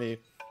hit me.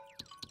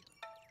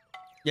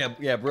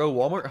 Yeah, bro,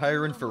 Walmart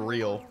hiring for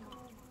real.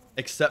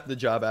 Accept the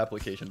job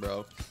application,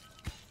 bro.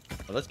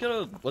 Let's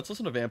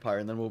listen to Vampire,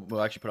 and then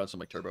we'll actually put on some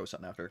like turbo or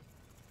something after.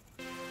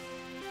 Oh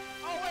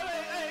wait,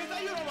 hey, is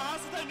that Miles?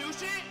 Is that new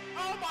shit?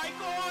 Oh my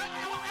god!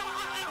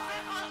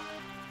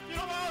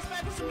 Miles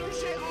back with some new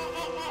shit. Hold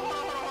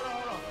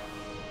on.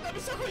 Let me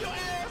suck on your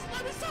ass.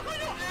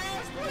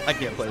 Please. I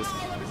can't play this.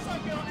 Let me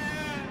suck your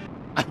ass.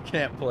 I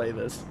can't play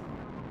this.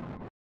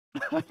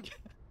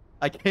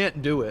 I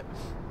can't do it.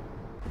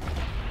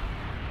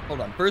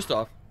 Hold on. First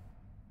off,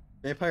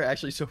 Vampire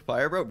actually so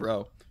fire,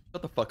 bro.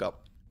 Shut the fuck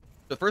up.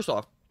 So first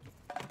off,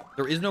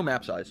 there is no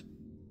map size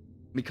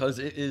because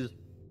it is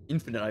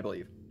infinite, I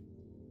believe.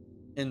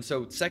 And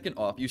so second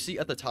off, you see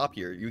at the top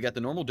here, you got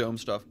the normal dome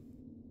stuff.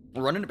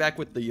 We're running it back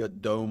with the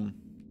dome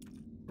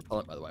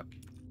repellent, by the way.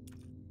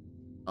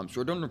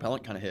 Short dome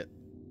repellent kind of hit,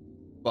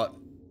 but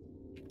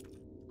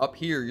up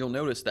here you'll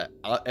notice that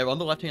on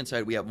the left hand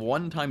side we have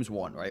 1 times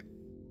 1, right?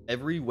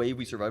 Every wave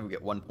we survive we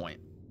get 1 point.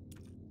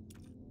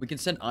 We can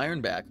send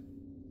iron back,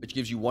 which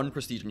gives you 1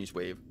 prestige in each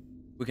wave.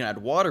 We can add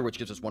water, which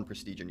gives us 1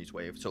 prestige in each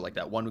wave. So like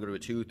that 1 will go to a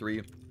 2, 3,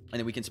 and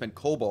then we can spend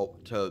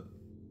cobalt to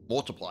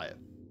multiply it.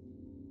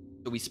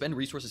 So we spend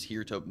resources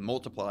here to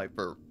multiply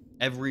for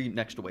every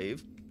next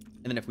wave.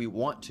 And then if we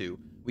want to,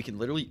 we can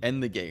literally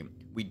end the game.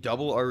 We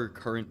double our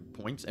current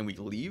points and we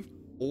leave,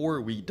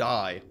 or we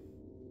die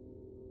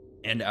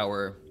and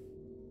and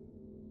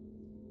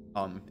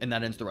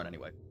that ends the run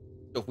anyway.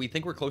 So if we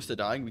think we're close to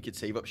dying, we could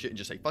save up shit and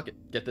just say, fuck it.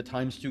 Get the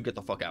 ×2, get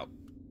the fuck out.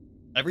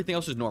 Everything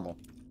else is normal.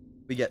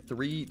 We get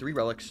three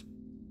relics,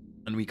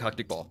 and we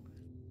Coctic Ball.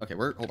 Okay,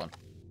 hold on.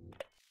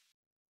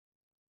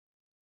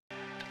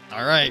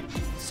 Alright.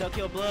 Suck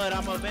your blood,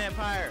 I'm a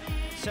vampire.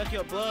 Suck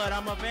your blood,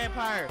 I'm a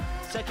vampire.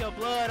 Suck your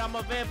blood, I'm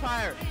a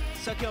vampire.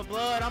 Suck your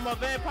blood, I'm a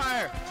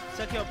vampire.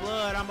 Suck your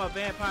blood, I'm a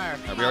vampire.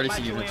 We already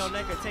see you units. in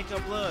your neck and take your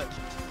blood.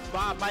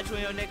 I bite you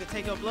in your neck and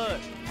take your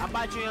blood. I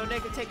bite you in your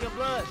neck and take your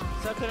blood.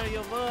 Sucking on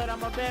your blood,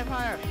 I'm a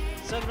vampire.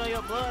 Sucking on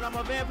your blood, I'm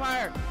a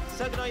vampire.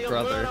 Sucking on your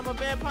blood, I'm a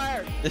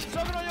vampire.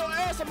 Sucking on your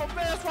ass, I'm a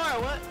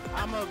vampire. What?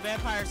 I'm a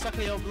vampire,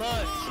 sucking your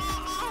blood.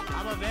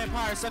 I'm a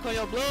vampire, suck on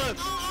your blood.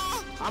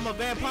 I'm a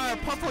vampire,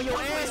 puff on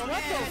your ass. What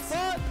the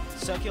fuck?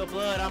 Suck your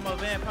blood, I'm a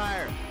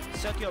vampire.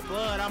 Suck your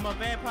blood, I'm a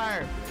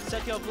vampire.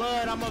 Suck your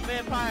blood, I'm a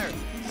vampire.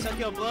 Suck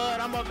your blood,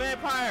 I'm a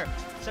vampire.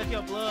 Suck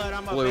your blood,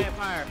 I'm a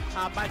vampire.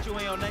 I bite you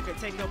in your neck and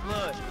take your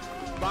blood.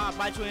 I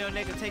bite you in your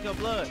neck and take your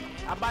blood.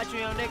 I bite you in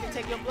your neck and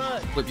take your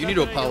blood. Look, you need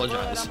to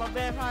apologize. I'm a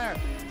vampire.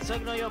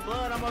 Sucking on your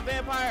blood, I'm a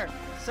vampire.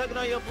 Sucking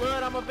on your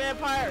blood, I'm a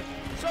vampire.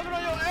 Sucking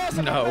on your ass,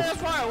 I'm a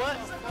vampire. What?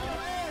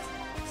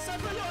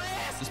 Suck on your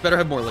ass. This better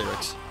have more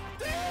lyrics.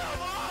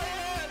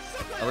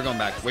 Oh, we're going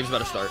back. Wave's about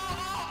to start.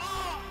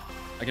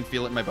 I can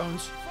feel it in my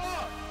bones.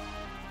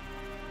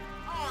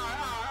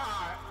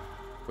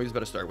 Wave's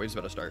about to start. Wave's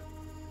about to start.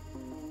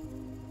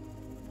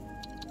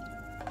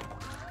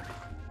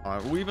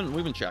 We'll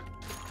even check.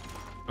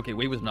 Okay,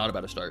 wave was not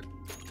about to start.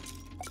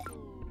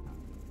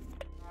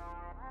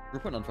 We're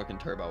putting on fucking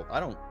turbo. I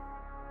don't...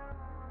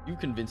 You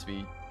convinced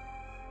me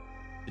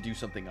to do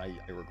something I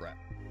regret.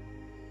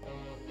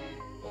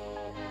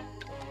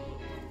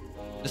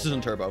 This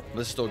isn't turbo.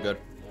 This is still good.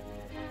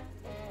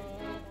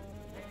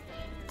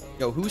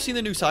 Yo, who's seen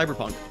the new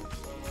Cyberpunk?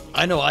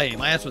 I know I ain't.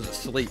 My ass was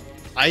asleep.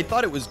 I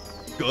thought it was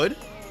good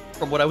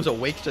from what I was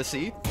awake to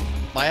see.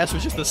 My ass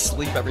was just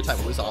asleep every time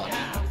it was on.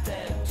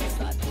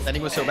 The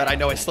ending was so bad, I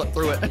know I slept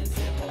through it. I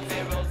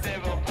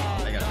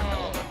gotta turn down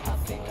a little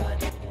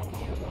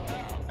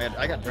bit.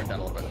 I gotta turn down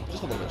a little bit.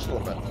 Just a little bit, just a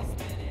little bit.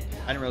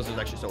 I didn't realize it was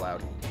actually so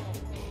loud.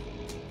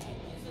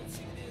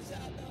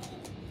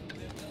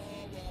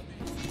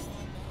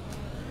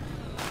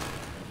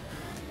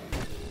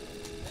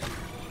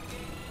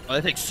 Oh,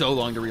 that takes so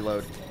long to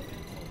reload.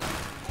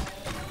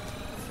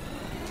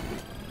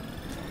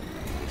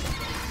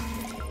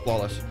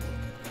 Flawless.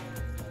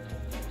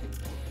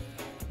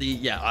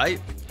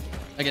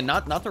 Again,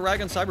 not the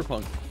rag on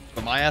Cyberpunk,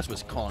 but my ass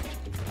was conked.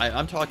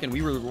 I'm talking,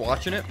 we were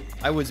watching it.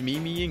 I was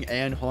memeing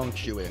and honk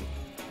shoeing.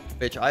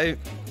 Bitch, I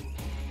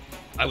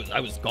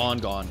was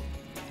gone.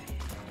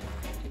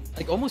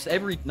 Like almost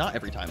not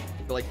every time,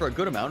 but like for a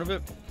good amount of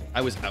it,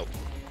 I was out.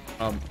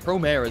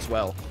 Promare as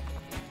well.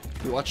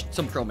 We watched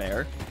some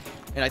Promare,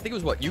 and I think it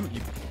was what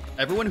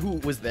everyone who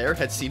was there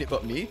had seen it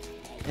but me,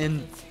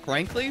 and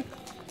frankly,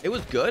 it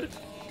was good.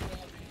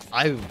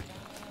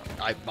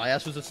 My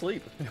ass was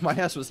asleep. My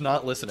ass was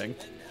not listening.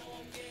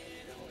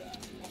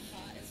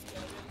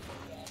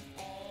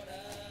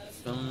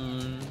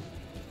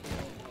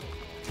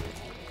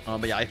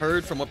 But yeah, I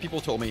heard from what people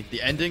told me,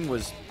 the ending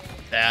was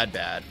bad.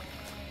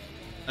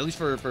 At least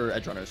for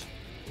edgerunners.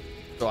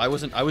 So I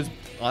was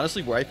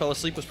honestly, where I fell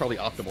asleep was probably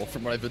optimal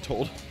from what I've been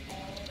told.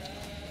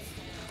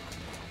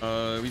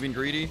 We've been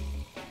greedy?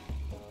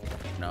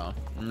 No.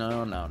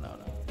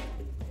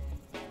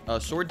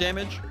 Sword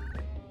damage?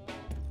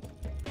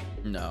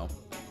 No.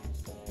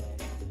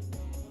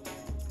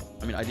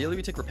 I mean, ideally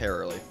we take repair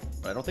early,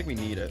 but I don't think we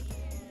need it.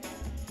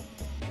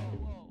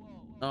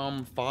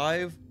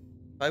 5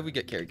 we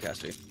get carry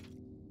Cassidy.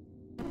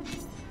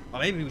 Oh,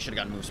 maybe we should have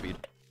gotten move speed.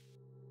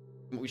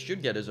 What we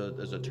should get is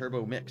a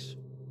turbo mix.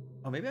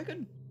 Oh, maybe I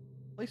could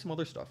play some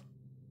other stuff.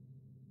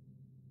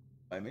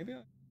 Maybe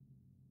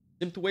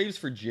Synth waves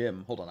for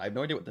gym. Hold on, I have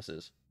no idea what this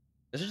is.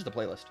 This is just a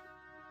playlist.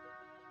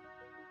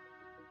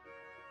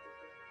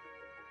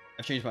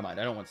 I've changed my mind.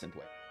 I don't want synth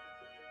wave.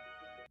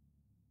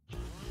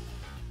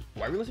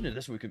 Why are we listening to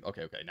this?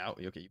 Okay, now,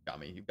 okay, you got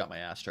me. You've got my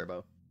ass,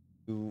 Turbo.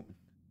 Who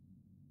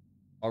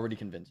already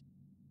convinced.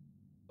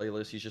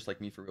 Playlist, he's just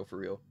like me for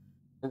real.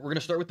 We're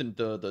gonna start with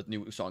the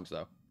new songs,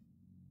 though.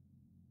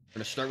 We're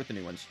gonna start with the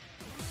new ones.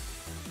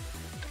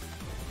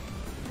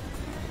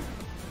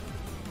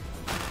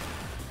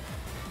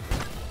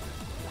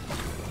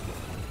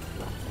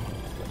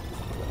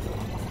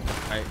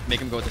 Alright, make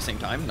them go at the same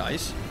time.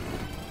 Nice.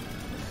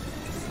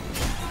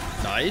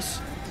 Nice.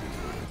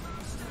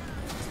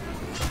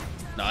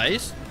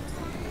 Nice.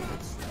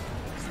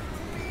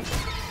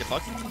 Get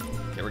fucked.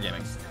 Okay, we're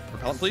gaming.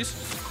 Repellent, please.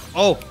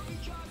 Oh!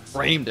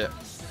 Framed it.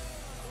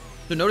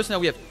 So notice now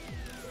we have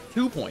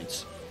 2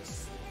 points.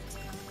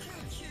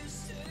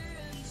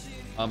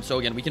 So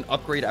again, we can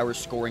upgrade our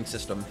scoring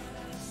system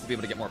to be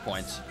able to get more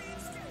points.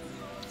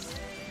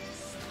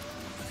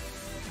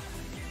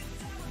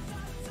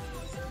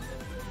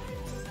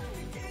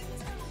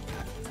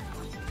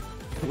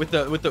 With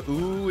the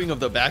oohing of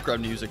the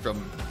background music from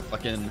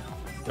fucking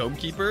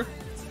Domekeeper,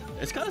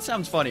 it kind of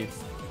sounds funny.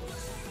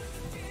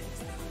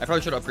 I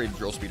probably should upgrade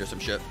drill speed or some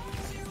shit.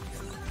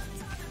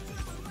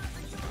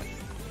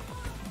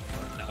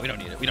 No, we don't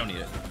need it. We don't need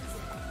it.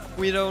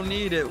 We don't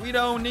need it. We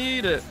don't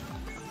need it.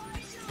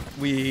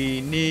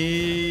 We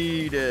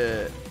need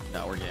it.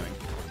 No, we're gaming.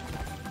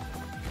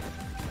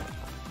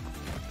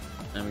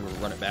 And we will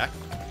run it back.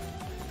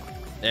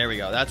 There we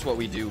go. That's what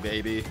we do,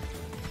 baby.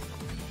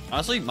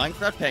 Honestly,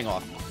 Minecraft paying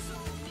off.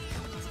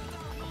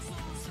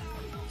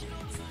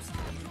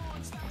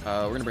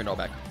 We're gonna bring it all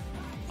back.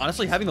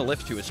 Honestly, having the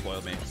lift too has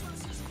spoiled me.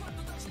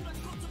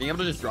 Being able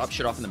to just drop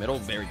shit off in the middle,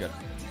 very good.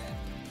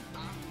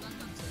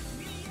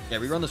 Yeah,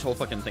 we run this whole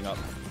fucking thing up.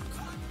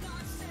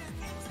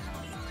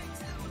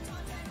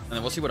 And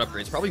then we'll see what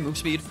upgrades. Probably move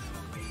speed.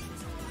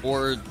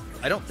 Or,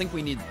 I don't think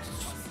we need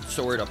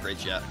sword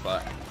upgrades yet,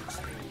 but...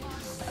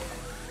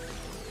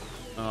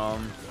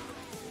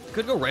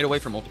 could go right away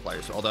for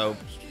multipliers, although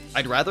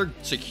I'd rather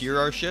secure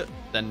our shit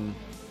than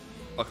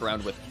fuck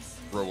around with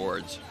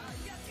rewards.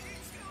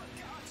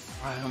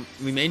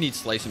 We may need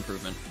slice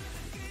improvement.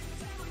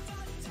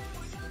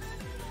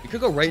 We could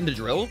go right into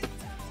drill.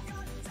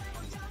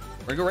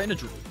 We're gonna go right into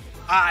drill.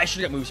 Ah, I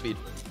should have got move speed.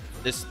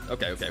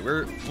 Okay,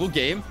 we'll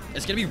game.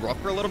 It's gonna be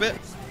rough for a little bit,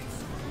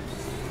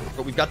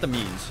 but we've got the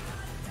means.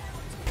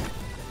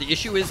 The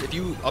issue is if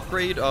you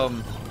upgrade,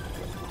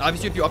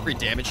 obviously if you upgrade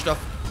damage stuff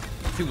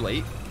too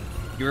late,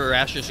 your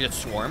ass just gets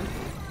swarmed.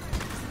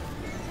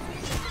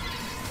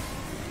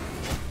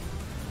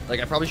 Like,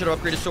 I probably should have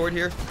upgraded sword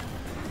here.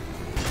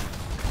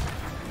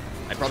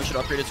 I probably should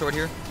have upgraded sword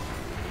here.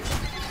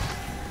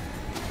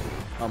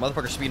 Oh,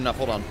 motherfucker's speeding up.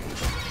 Hold on.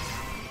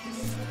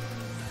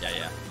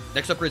 Yeah.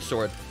 Next upgrade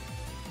sword.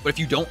 But if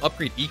you don't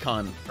upgrade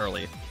econ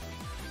early,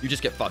 you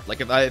just get fucked.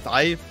 Like if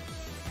I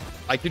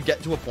could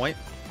get to a point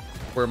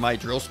where my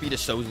drill speed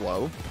is so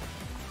low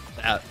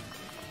that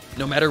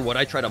no matter what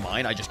I try to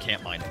mine, I just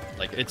can't mine it.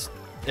 Like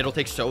it'll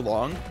take so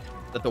long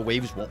that the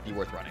waves won't be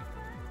worth running.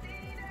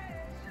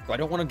 So I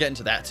don't want to get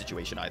into that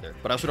situation either,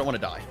 but I also don't want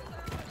to die.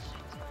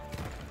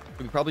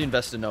 So we probably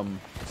invest in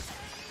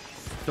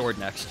sword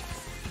next.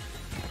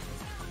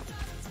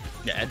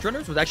 Yeah, Edge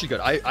Runners was actually good.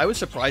 I was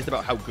surprised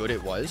about how good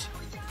it was.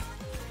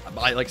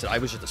 Like I said, I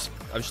was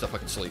just a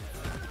fucking sleep.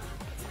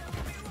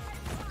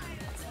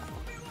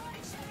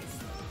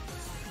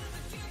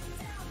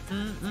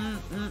 And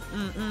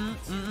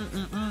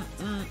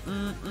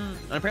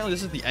apparently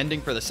this is the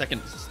ending for the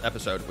second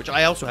episode, which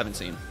I also haven't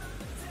seen.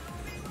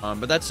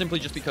 But that's simply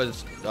just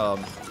because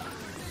I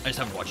just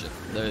haven't watched it.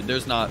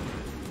 There's not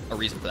a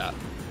reason for that.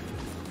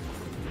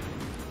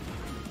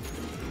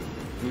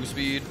 Move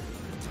speed.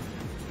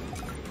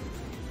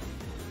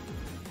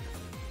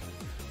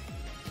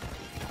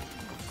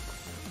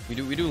 We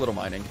do a little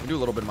mining. We do a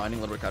little bit of mining,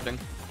 a little bit of crafting.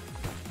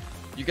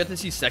 You get to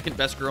see second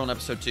best girl in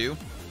episode 2.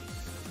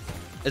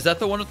 Is that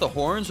the one with the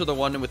horns or the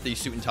one with the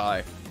suit and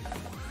tie?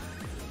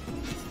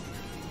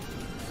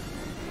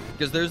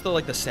 Because there's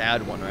the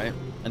sad one, right?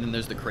 And then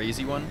there's the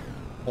crazy one.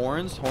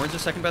 Horns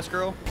is second best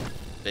girl.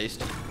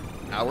 Based.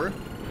 Hour.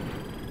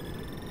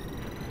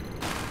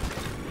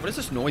 What is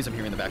this noise I'm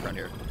hearing in the background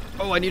here?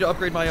 Oh, I need to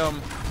upgrade my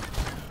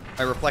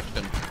my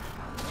reflection.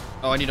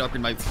 Oh, I need to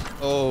upgrade my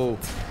oh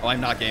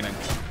I'm not gaming.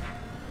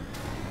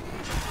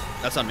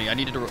 That's on me. I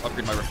needed to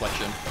upgrade my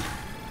reflection.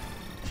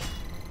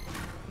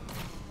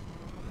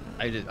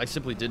 I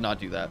simply did not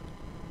do that.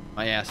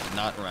 My ass did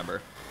not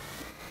remember.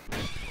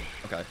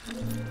 Okay.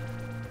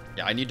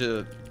 Yeah, I need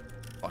to.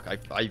 Fuck,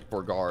 I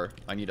forgot.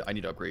 I need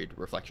to upgrade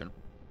reflection.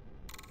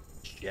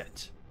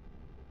 Shit.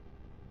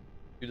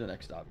 Do the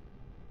next stop.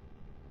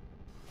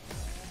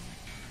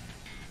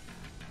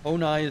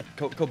 Onai,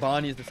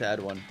 Kobani is the sad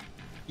one.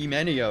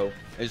 Imenio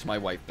is my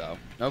wife though.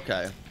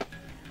 Okay.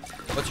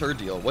 What's her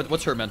deal?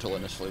 What's her mental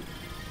illness loop?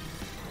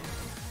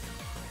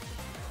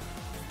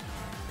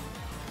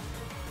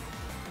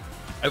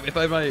 If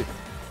I had my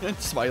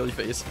smiley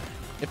face,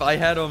 if I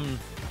had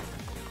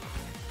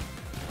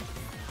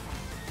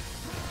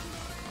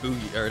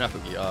Boogie or not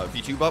Boogie,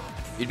 VTube up,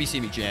 you'd be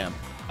seeing me jam.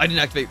 I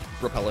didn't activate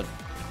repellent.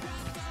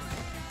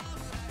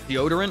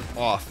 Deodorant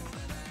off.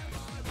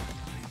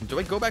 Do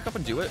I go back up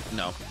and do it?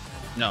 No.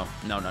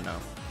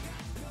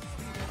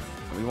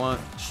 We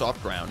want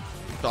soft ground,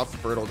 soft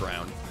fertile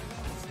ground.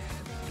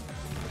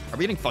 Are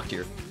we getting fucked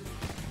here?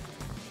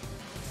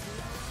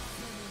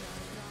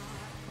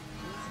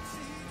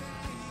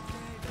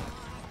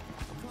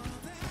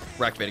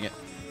 We're activating it.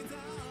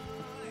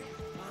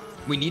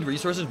 We need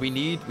resources. We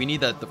need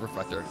the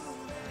reflector.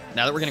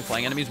 Now that we're getting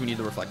flying enemies, we need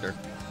the reflector.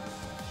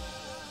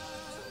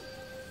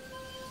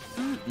 I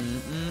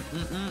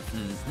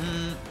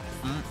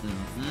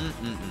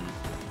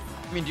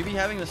mean, do you be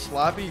having the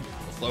sloppy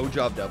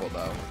blowjob devil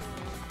though?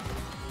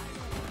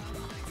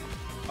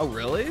 Oh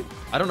really?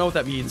 I don't know what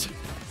that means.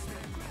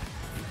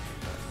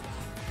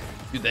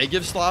 Do they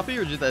give sloppy,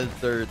 or do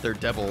their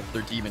devil,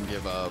 their demon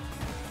give the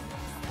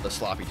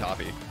sloppy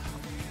toppy?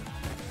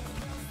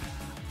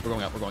 We're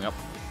going up. We're going up.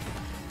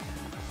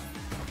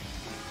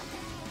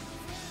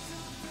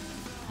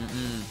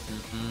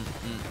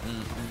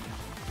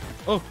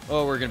 Oh,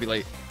 we're gonna be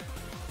late.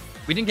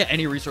 We didn't get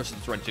any resources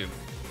this run too.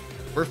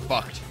 We're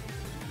fucked.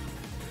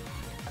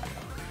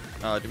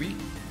 Do we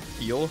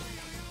heal?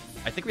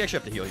 I think we actually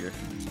have to heal here.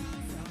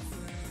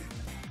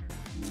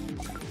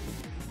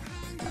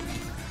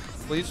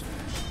 Please.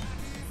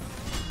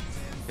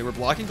 Okay, we're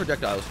blocking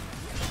projectiles,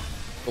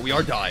 but we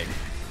are dying.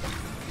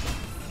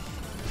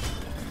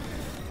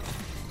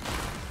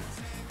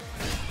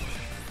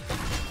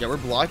 Yeah, we're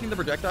blocking the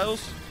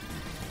projectiles.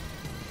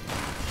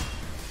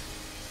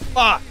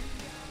 Ah!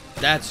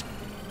 That's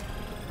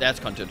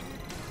cunted.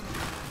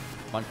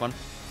 Come on.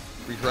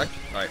 Redirect.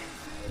 Alright.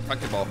 Crack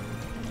the ball.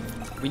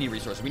 We need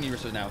resources. We need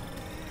resources now.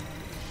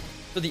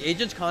 So the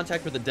agent's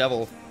contact with the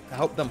devil to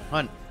help them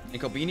hunt.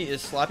 And Kobini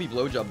is sloppy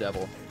blowjob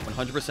devil.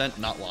 100%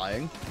 not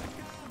lying.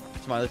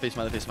 Smiley face,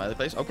 smiley face, smiley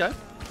face. Okay.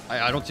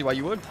 I don't see why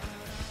you would.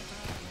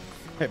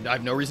 I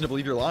have no reason to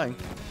believe you're lying.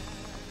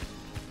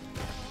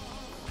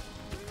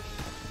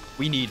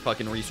 We need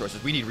fucking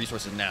resources. We need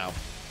resources now.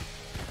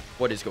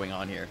 What is going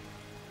on here?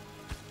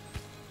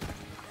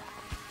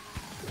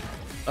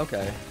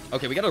 Okay.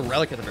 Okay, we got a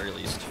relic at the very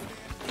least.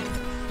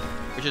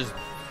 Which is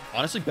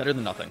honestly better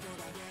than nothing.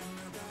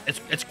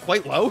 It's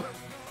quite low.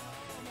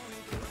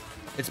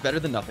 It's better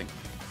than nothing.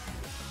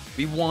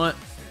 We want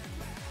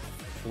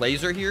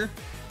laser here.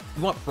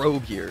 We want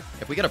probe here.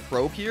 If we get a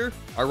probe here,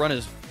 our run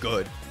is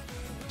good.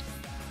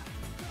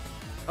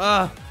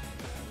 Neither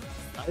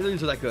of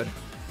these are that good.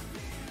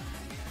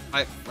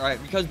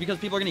 Alright, because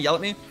people are gonna yell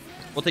at me,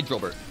 we'll take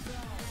Drillbert.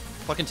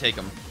 Fucking take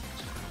him.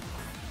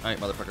 Alright,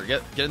 motherfucker,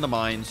 get in the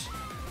mines.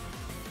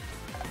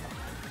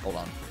 Hold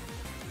on.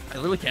 I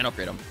literally can't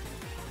upgrade him.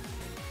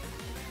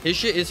 His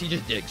shit is he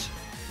just digs.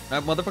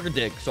 That motherfucker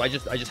dig. So I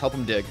just help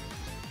him dig.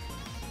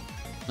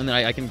 And then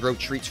I can grow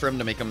treats for him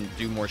to make him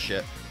do more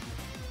shit.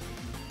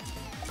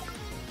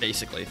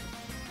 Basically.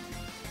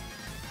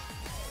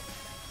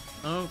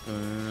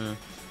 Okay.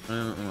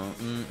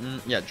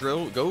 Yeah,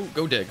 drill.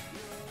 Go dig.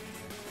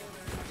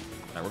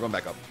 Alright, we're going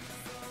back up.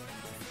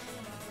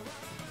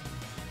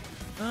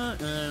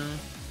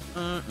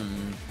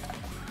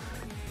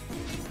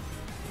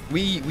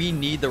 We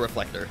need the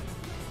reflector.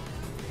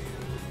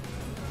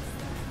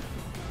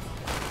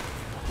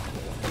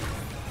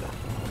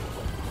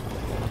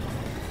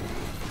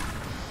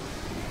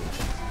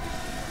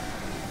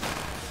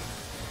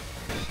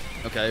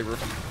 Okay,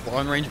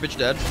 long range bitch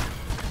dead.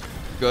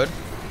 Good.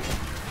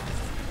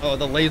 Oh,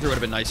 the laser would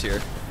have been nice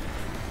here.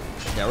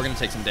 Yeah, we're gonna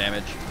take some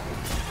damage.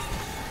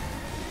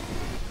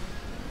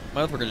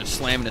 We're gonna just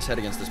slam his head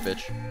against this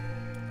bitch.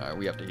 Alright,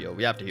 we have to heal.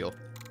 We have to heal.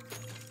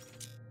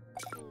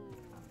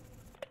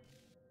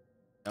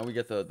 Now we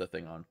get the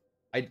thing on.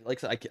 I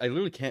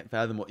literally can't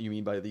fathom what you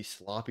mean by the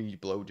sloppy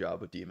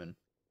blowjob of Demon.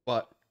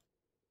 But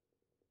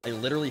I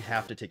literally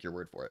have to take your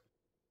word for it.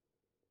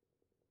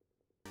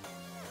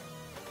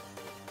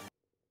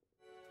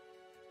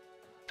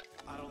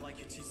 I don't like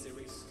your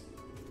T-series.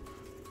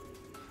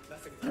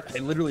 I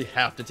literally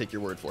have to take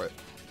your word for it.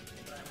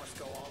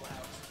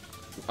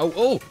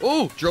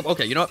 Oh, drop.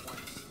 Okay, you know what?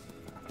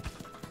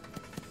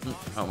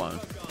 Come on.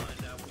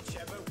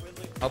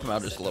 Help him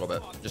out just a little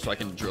bit, just so I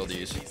can drill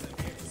these.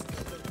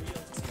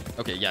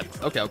 Okay, yeah.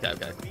 Okay.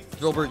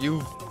 Drillbert,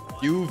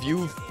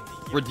 you've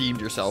redeemed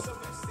yourself.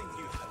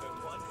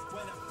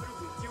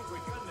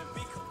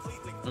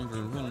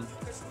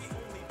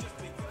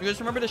 You guys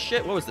remember this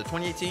shit? What was it?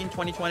 2018,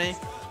 2020?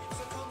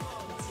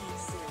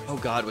 Oh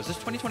god, was this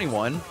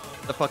 2021?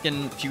 The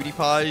fucking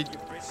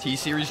PewDiePie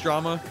T-Series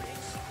drama?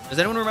 Does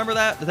anyone remember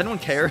that? Does anyone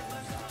care?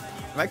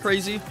 Am I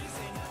crazy?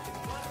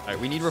 Alright,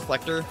 we need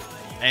reflector,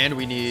 and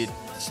we need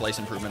slice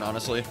improvement,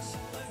 honestly.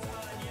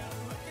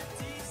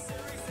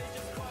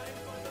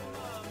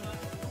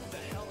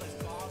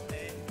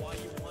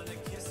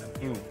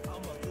 Ooh.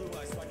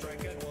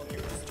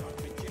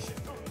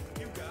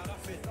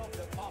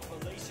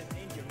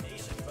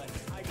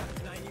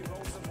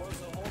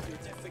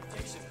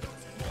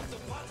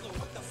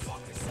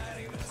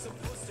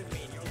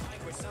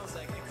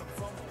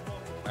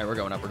 Alright, we're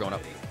going up, we're going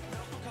up.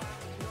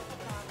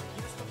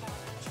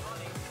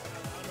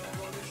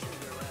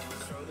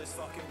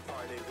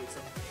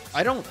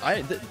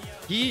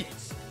 He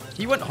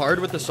went hard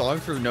with the song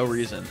for no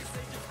reason.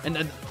 And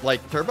then,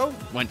 like, Turbo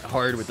went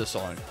hard with the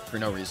song for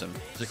no reason,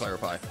 to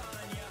clarify.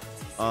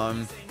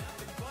 We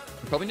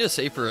probably need to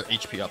save for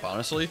HP up,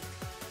 honestly.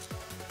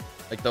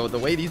 Like, the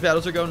way these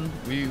battles are going,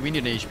 we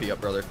need an HP up,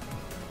 brother.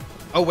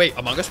 Oh, wait,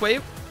 Among Us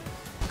wave?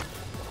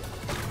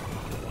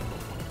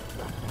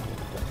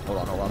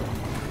 Hold on.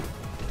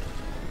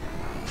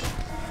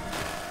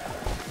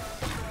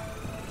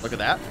 Look at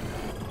that.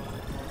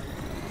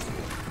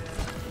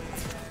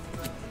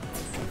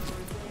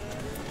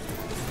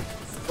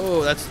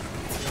 Oh, that's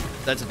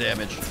a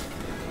damage.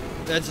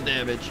 That's a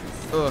damage.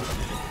 Ugh.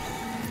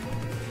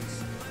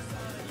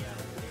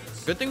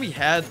 Good thing we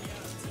had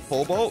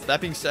pole bolt.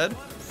 That being said,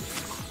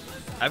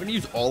 having to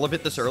use all of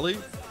it this early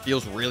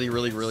feels really,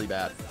 really, really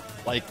bad.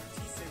 Like,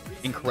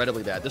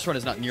 incredibly bad. This run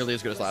is not nearly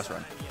as good as last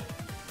run.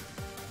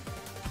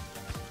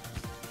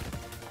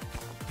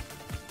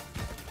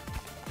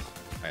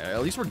 Alright,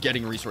 at least we're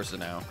getting resources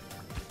now.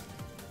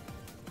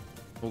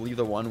 We'll leave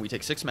the one. We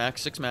take 6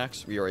 max. 6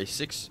 max. We are a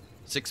 6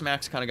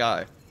 max kind of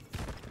guy.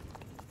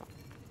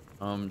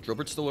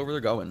 Drillbert's still over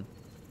there going.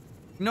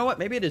 You know what?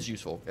 Maybe it is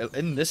useful.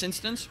 In this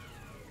instance,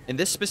 in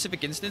this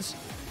specific instance,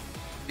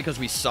 because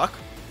we suck,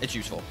 it's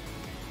useful.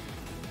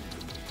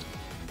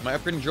 Am I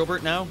upgrading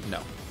Drillbert now?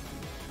 No.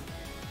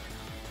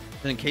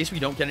 And in case we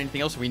don't get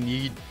anything else, we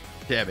need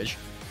damage.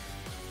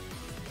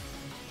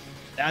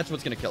 That's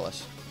what's going to kill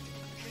us.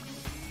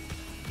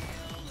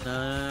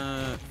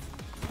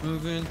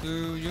 Moving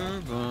through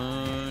your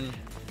bun.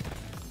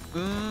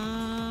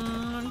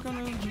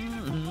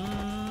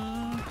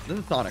 This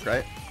is Sonic,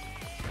 right?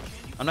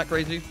 I'm not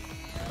crazy.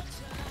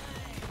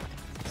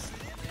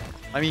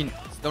 I mean,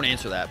 don't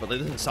answer that, but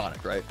this is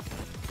Sonic, right?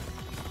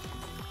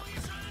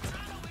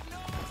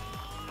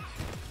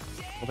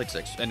 We'll take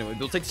 6. Anyway,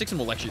 we'll take 6 and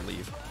we'll actually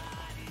leave.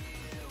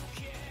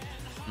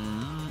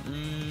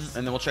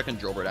 And then we'll check in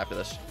Drillbert after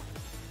this.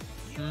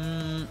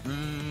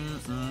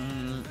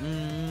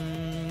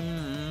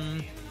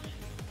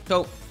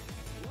 So,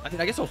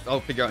 I guess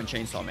I'll figure out in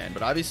Chainsaw Man,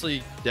 but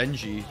obviously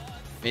Denji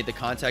made the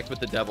contact with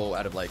the devil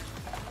out of, like,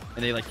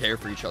 and they, like, care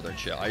for each other and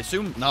shit. I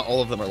assume not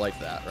all of them are like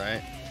that,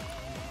 right?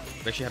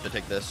 We actually have to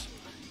take this.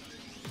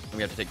 And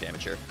we have to take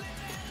damage here.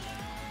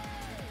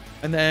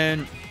 And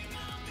then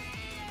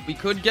we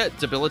could get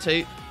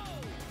Debilitate.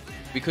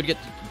 We could get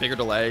bigger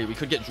delay. We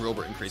could get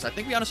Drillbert increase. I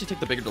think we honestly take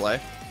the bigger delay.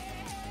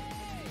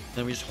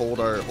 Then we just hold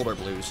our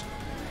blues.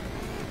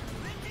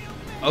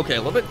 Okay, a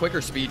little bit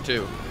quicker speed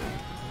too.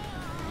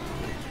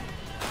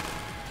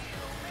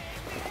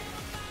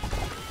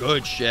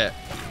 Good shit.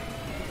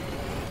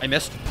 I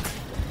missed.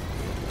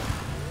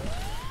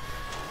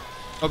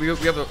 Oh, we have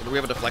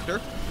a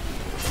deflector?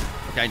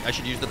 Okay, I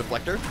should use the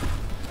deflector.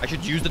 I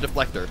should use the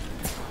deflector.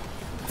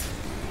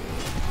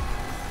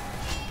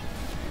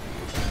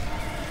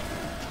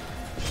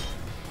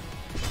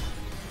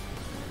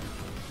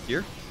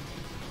 Here.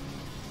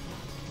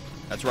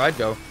 That's where I'd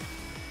go.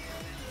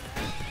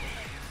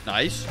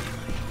 Nice.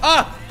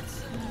 Ah!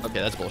 Okay,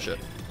 that's bullshit.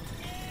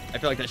 I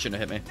feel like that shouldn't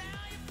have hit me.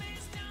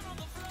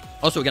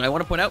 Also, again, I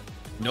want to point out,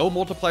 no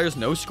multipliers,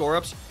 no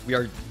score-ups. We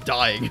are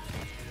dying.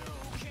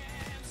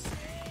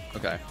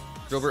 Okay.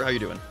 Drover, how you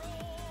doing?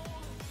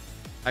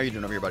 How you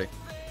doing over here, buddy?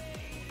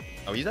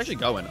 Oh, he's actually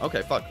going.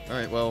 Okay, fuck. All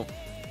right, well.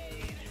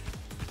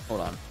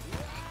 Hold on.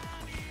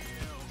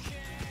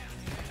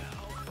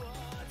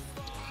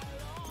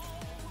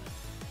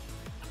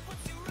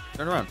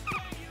 Turn around.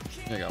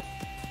 There you go.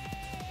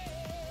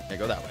 Okay,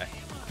 go that way.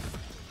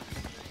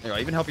 There you go. I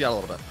even help you out a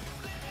little bit.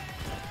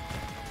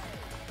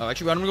 Oh,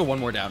 actually, I'm gonna go one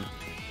more down.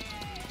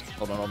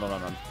 Hold on.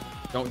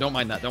 Don't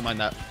mind that. Don't mind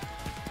that.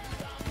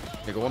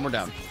 Okay, go one more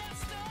down.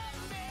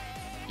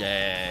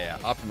 Yeah.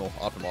 Optimal.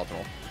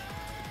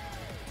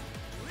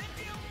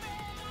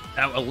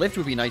 Now, a lift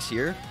would be nice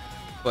here,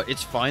 but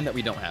it's fine that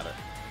we don't have it.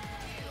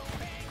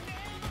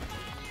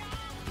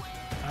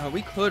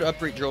 We could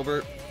upgrade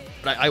Drover,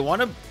 but I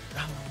want to.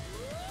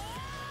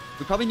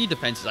 We probably need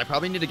defenses. I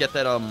probably need to get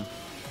that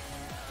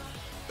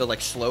the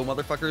like slow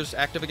motherfuckers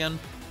active again.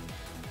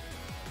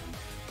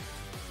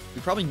 We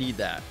probably need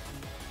that.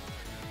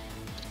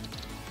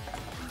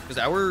 Because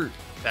our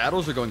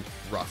battles are going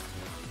rough.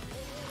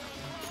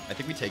 I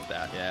think we take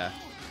that, yeah.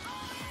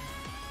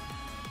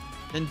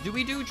 Then do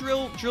we do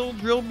drill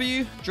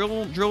man?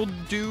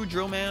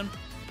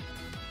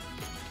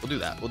 We'll do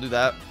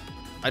that.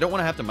 I don't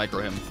want to have to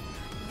micro him.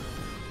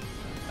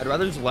 I'd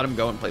rather just let him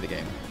go and play the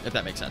game, if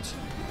that makes sense.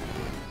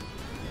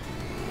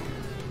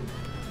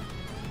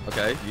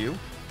 Okay, you.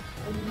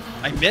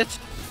 I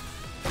missed.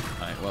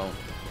 Alright, well.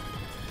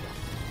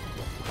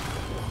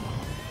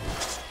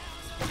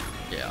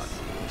 Yeah.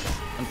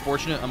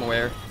 Unfortunate, I'm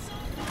aware.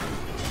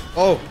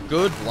 Oh,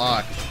 good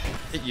block.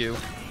 Hit you.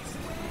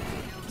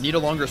 Need a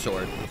longer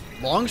sword.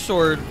 Long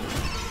sword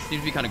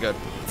seems to be kind of good.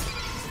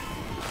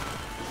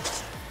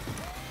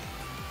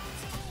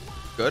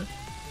 Good.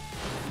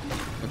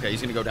 Okay,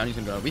 he's gonna go down. He's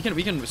gonna go down. We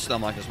can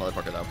stun lock this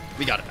motherfucker though.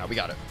 We got it now. We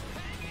got it.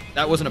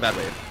 That wasn't a bad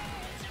wave.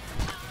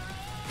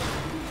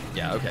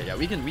 Yeah. Okay. Yeah.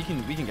 We can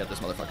get this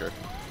motherfucker.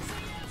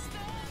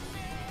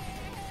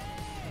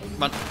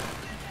 Come on.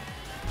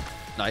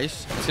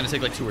 Nice. It's gonna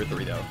take like 2 or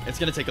 3 though. It's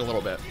gonna take a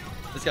little bit.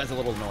 This guy's a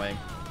little annoying.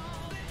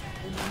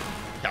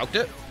 Calced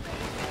it.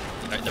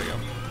 Alright, there we go.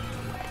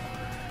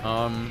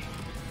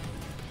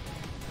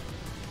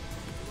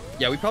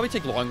 Yeah, we probably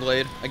take long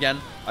blade again.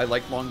 I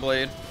like long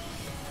blade,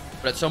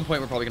 but at some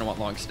point we're probably gonna want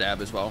long stab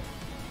as well.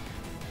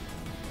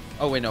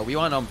 Oh wait, no, we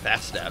want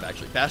fast stab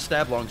actually. Fast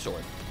stab, long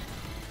sword.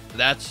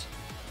 That's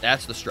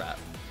the strat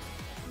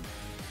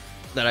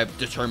that I've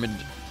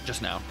determined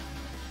just now.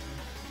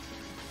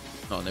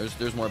 Oh, and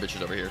there's more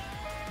bitches over here.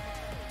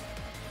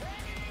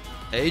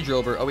 Hey,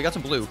 Drover. Oh, we got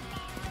some blue.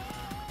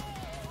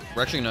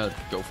 We're actually gonna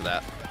go for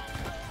that.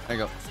 There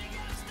you go.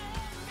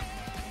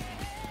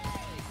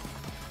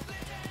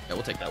 Yeah,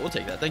 we'll take that. We'll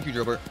take that. Thank you,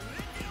 Drover.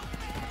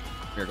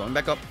 We're going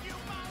back up.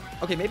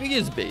 Okay, maybe he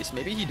is base.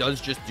 Maybe he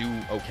does just do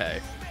okay.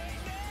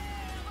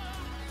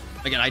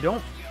 Again,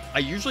 I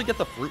usually get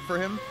the fruit for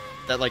him.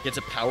 That, like, it's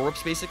a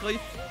power-ups, basically.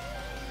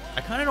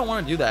 I kind of don't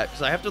want to do that,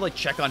 because I have to, like,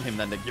 check on him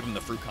then to give him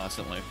the fruit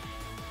constantly.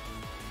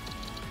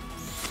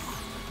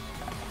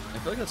 I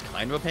feel like that's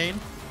kind of a pain.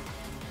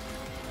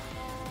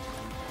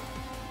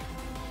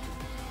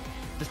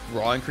 Just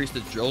raw increase the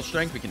drill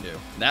strength, we can do.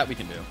 That we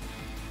can do.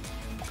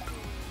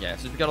 Yeah,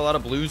 since we got a lot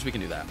of blues, we can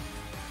do that.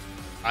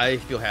 I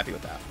feel happy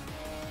with that.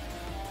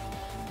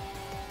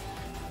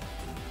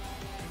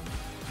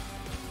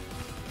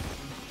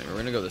 Okay, we're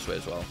going to go this way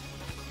as well.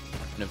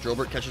 And if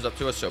Drobert catches up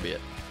to us, so be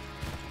it.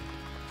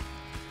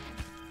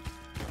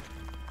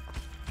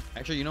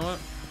 Actually, you know what?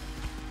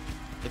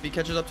 If he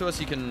catches up to us,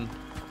 he can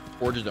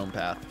forge his own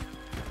path.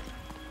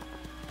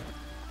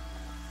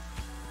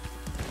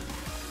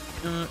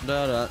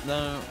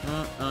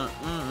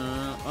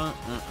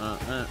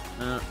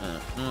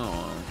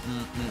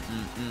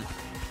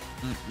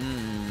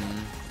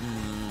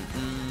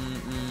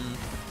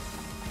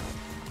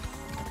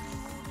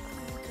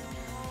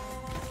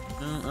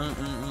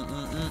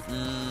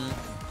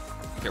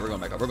 Okay, we're going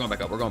back up. We're going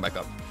back up. We're going back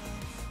up.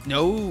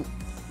 No,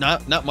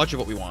 not much of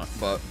what we want,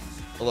 but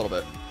a little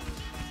bit.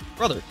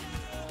 Brother.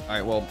 All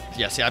right, well,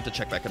 yeah, see, I have to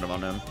check back in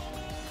on him.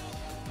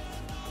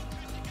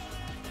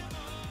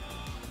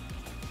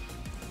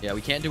 Yeah,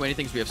 we can't do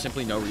anything because we have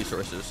simply no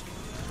resources.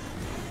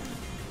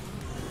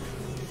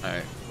 All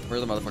right, where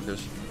are the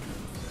motherfuckers?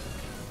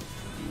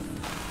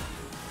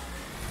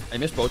 I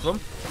missed both of them.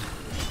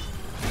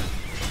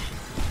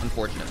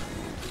 Unfortunate.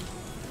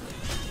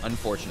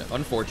 Unfortunate.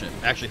 Unfortunate.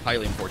 Actually,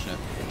 highly unfortunate.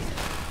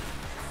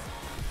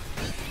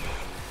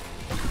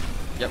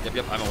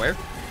 Yep. I'm aware.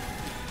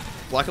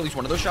 Block at least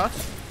one of those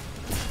shots.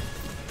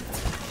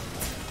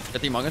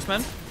 Get the Among Us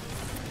men.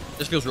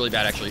 This feels really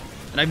bad, actually.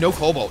 And I have no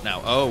Cobalt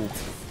now. Oh.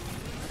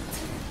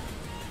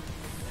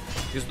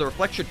 Because the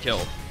Reflect should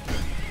kill.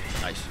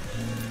 Nice.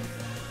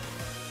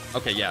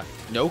 Okay, yeah.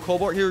 No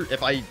Cobalt here.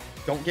 If I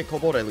don't get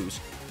Cobalt, I lose.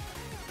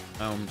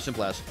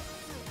 Simple as.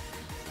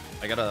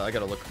 I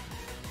gotta look.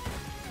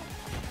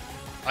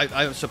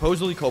 I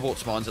supposedly Cobalt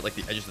spawns at like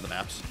the edges of the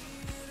maps.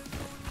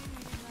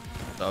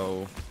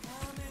 So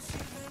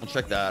I'll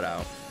check that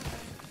out.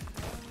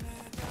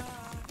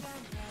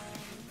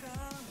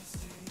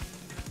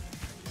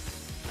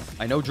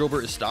 I know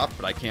Drobert is stopped,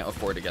 but I can't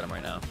afford to get him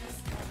right now.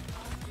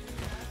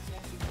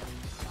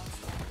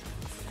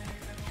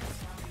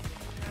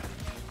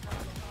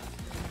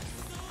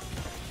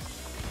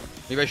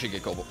 Maybe I should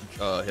get Cobalt,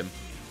 him.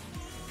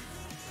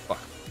 Fuck.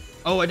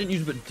 Oh, I didn't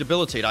use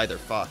Debilitate either.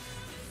 Fuck.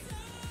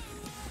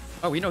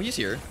 Oh, we know he's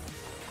here.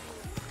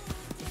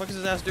 What the fuck is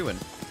his ass doing?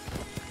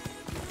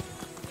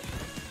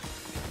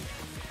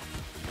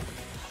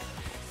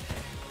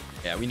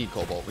 Yeah, we need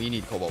Cobalt. We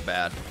need Cobalt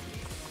bad.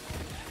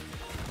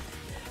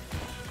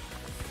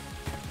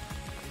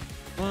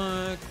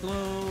 Black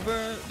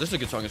Clover. This is a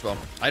good song as well.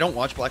 I don't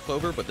watch Black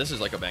Clover, but this is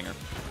like a banger.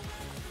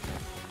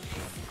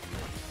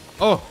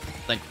 Oh,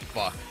 thank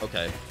fuck.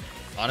 Okay.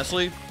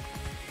 Honestly,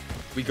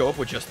 we go up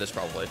with just this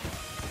probably.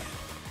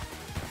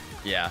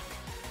 Yeah.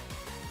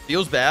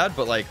 Feels bad,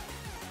 but like,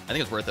 I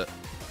think it's worth it.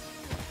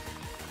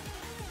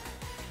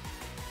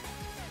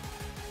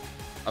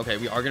 Okay,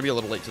 we are going to be a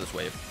little late to this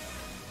wave.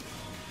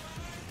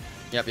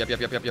 Yep.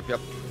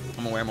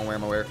 I'm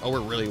aware. Oh, we're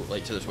really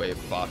late to this wave.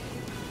 Fuck.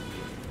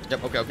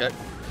 Yep, okay.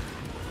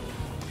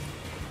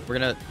 We're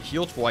going to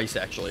heal twice,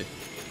 actually.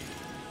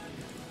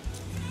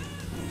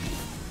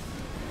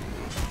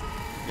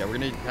 Yeah, we're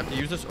going to have to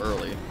use this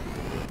early.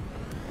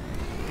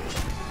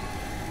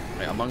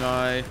 Okay, Among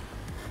Eye.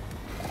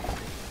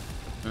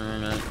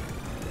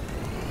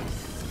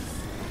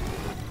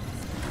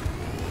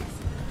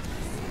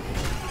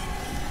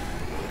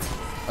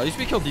 At least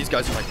we killed these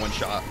guys in like one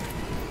shot.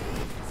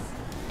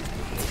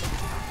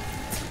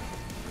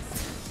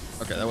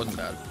 Okay, that wasn't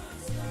bad.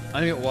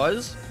 I mean, it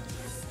was,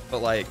 but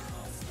like,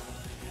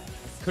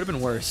 could have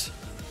been worse.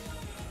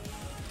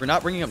 We're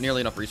not bringing up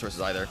nearly enough resources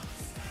either. Right,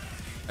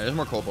 there's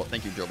more Cobalt.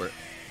 Thank you, Gilbert.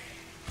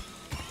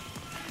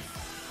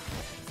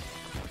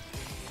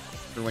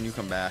 For when you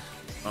come back.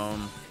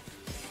 Am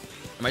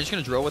I just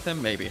gonna drill with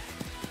him? Maybe.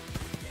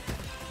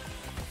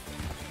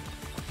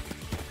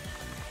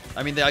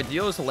 I mean, the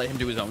ideal is to let him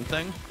do his own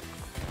thing,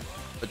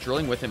 but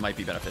drilling with him might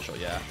be beneficial,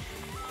 yeah.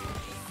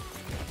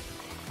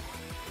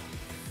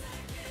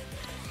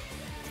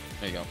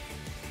 There you go.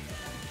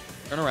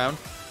 Turn around.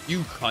 You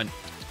cunt.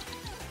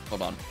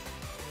 Hold on.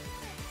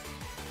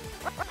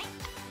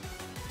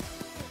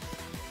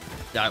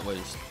 That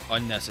was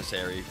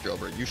unnecessary,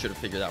 Gilbert. You should have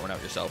figured that one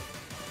out yourself.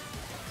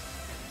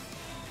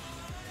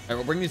 Alright,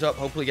 we'll bring these up.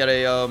 Hopefully get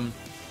a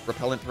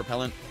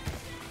repellent.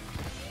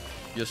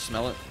 You just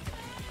smell it.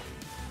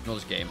 Know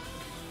this game.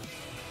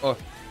 Oh.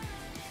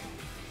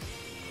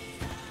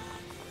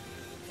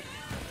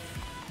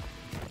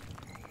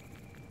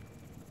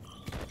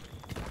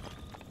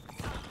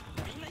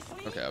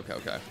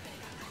 Okay.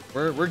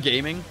 We're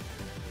gaming,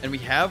 and we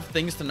have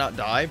things to not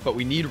die, but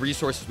we need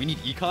resources. We need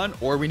econ,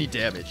 or we need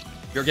damage.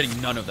 We're getting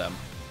none of them.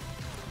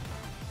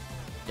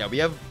 Yeah, we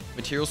have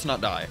materials to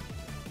not die.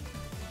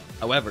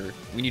 However,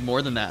 we need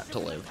more than that to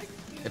live.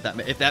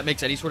 If that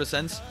makes any sort of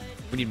sense,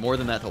 we need more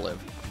than that to live.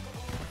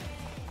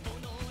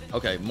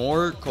 Okay,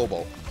 more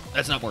Cobalt.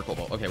 That's not more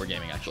Cobalt. Okay, we're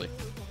gaming, actually.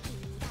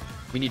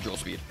 We need drill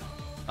speed.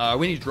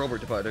 We need Drobert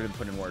to put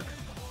in work.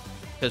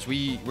 Because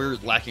we're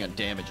lacking on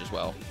damage as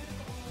well.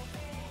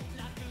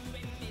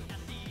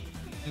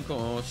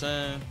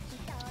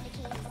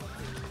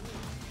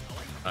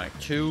 Alright,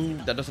 2.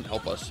 That doesn't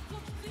help us.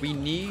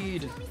 We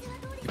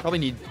probably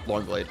need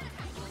Long Blade.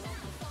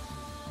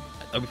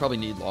 We probably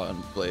need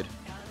Long Blade.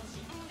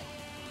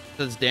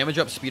 Does damage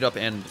up, speed up,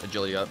 and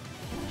agility up.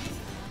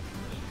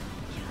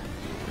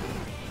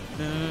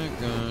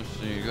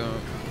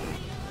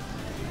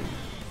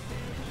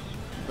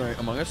 Alright,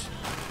 Among Us.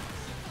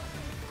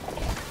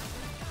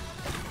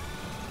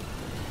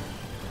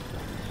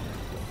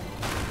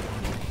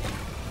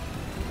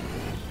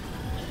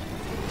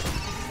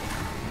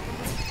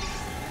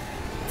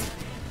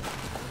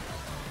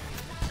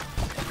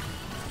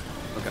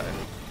 Okay.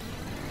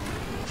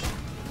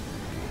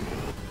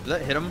 Does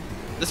that hit him?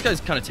 This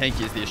guy's kind of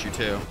tanky is the issue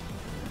too.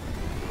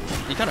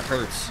 He kind of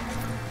hurts.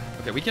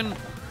 Okay, we can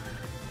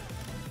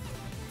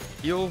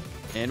heal,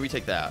 and we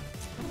take that.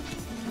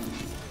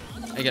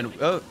 Again,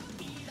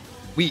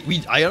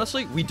 I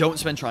honestly, we don't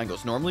spend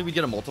triangles. Normally we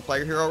get a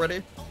multiplier here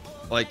already.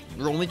 Like,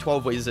 we're only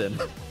 12 ways in.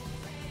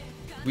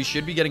 We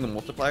should be getting a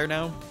multiplier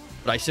now,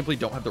 but I simply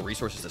don't have the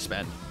resources to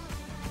spend.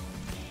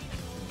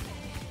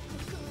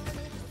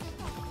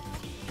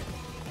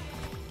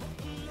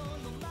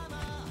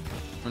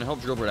 I'm gonna help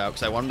Drillbird out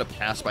because I want him to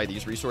pass by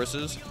these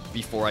resources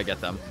before I get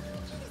them.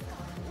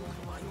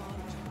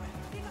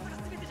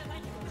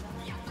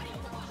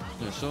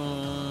 So,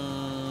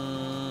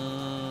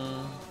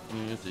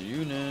 it's a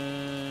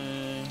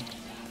unit.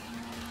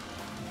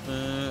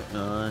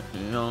 Wow.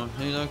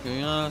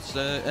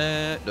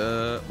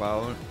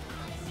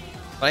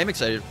 But I am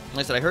excited. Like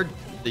I said, I heard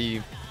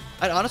and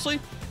honestly,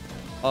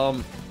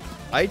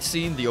 I'd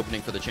seen the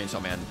opening for the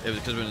Chainsaw Man. It was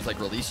because when it was like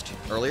released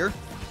earlier.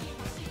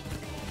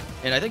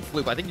 And I think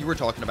Floop, I think you were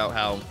talking about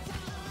how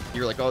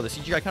you were like, oh, the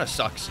CGI kind of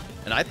sucks.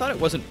 And I thought it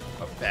wasn't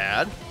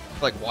bad.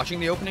 Like watching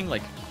the opening,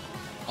 like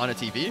on a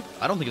TV,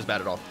 I don't think it's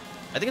bad at all.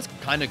 I think it's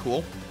kind of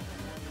cool.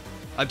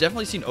 I've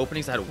definitely seen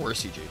openings that had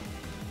worse CG.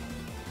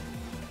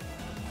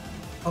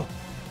 Oh,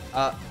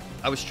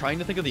 I was trying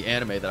to think of the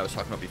anime that I was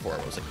talking about before.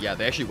 I was like, yeah,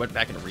 they actually went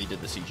back and redid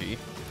the CG.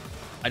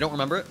 I don't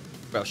remember it,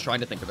 but I was trying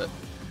to think of it.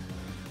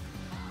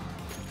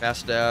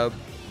 Fast stab.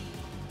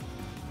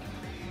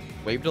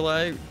 Wave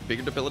delay.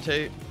 Bigger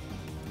debilitate.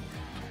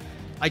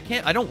 I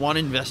don't want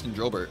to invest in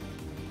Drillbert.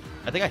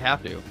 I think I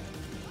have to.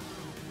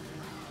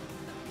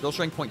 Drill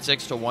strength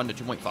 0.6 to 1 to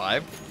 2.5. I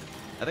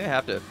think I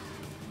have to.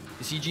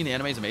 The CG in the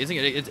anime is amazing.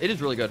 It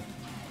is really good.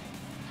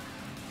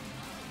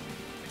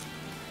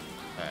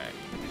 Alright.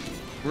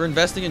 We're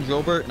investing in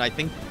Drillbert, and I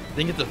think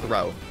it's a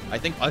throw. I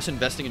think us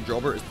investing in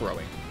Drillbert is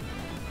throwing.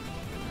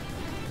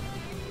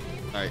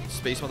 Alright,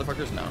 space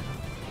motherfuckers? No.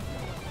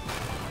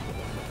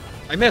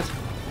 I missed!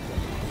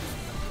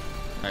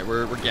 Alright,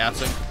 we're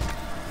gassing.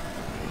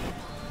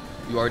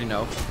 You already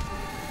know.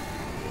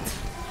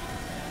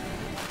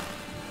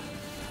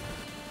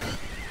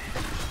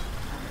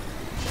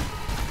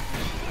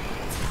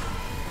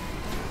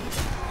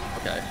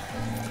 Okay.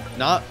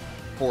 Not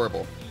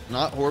horrible.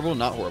 Not horrible,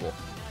 not horrible.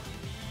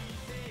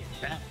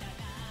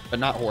 But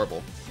not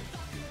horrible.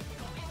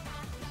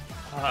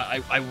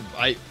 I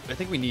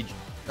think we need...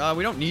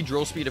 we don't need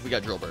drill speed if we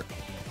got Drillbert.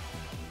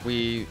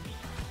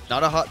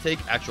 Not a hot take,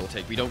 actual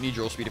take. We don't need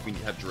drill speed if we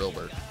have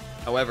Drillbert.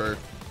 However,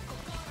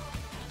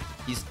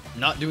 he's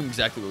not doing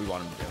exactly what we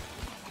want him to do.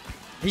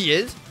 He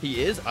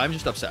is. I'm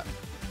just upset.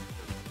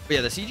 But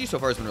yeah, the CG so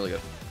far has been really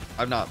good.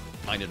 I've not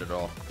minded it at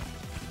all.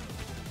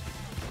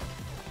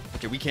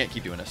 Okay, we can't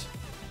keep doing this.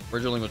 We're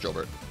drilling with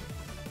Drillbert.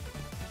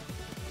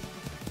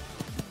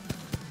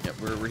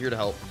 Yep, we're here to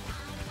help.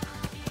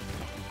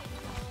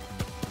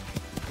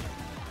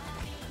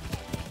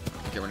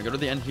 Okay, we're gonna go to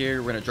the end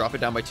here. We're gonna drop it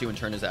down by 2 and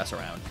turn his ass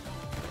around.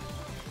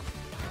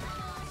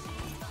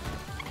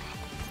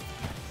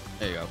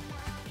 There you go.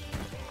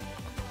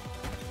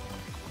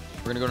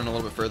 We're gonna go in a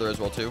little bit further as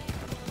well too.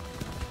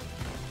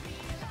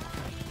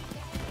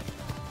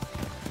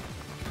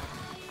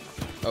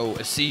 Oh,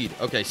 a seed.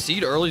 Okay,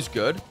 seed early is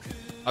good.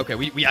 Okay,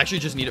 we actually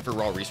just need it for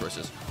raw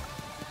resources.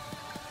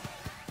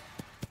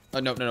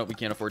 No, we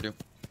can't afford to.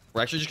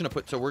 We're actually just gonna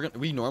put. So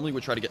we normally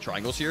would try to get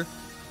triangles here,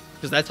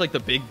 because that's like the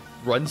big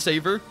run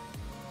saver.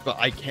 But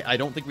I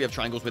don't think we have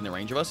triangles within the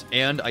range of us,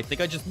 and I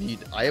think I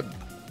have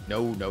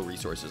no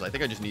resources. I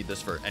think I just need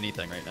this for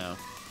anything right now.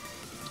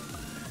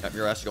 Yep,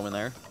 your ass is going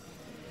there.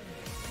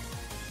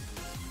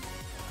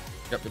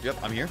 Yep,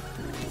 I'm here.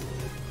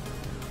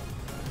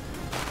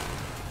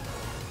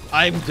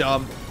 I'm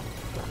dumb.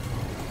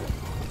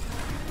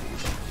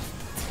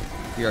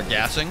 We are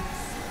gassing.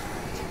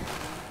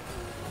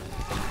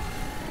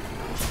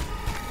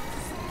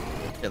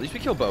 Yeah, at least we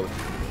kill both.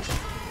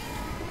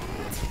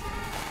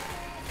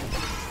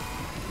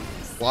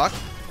 Block.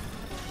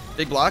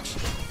 Big blocks.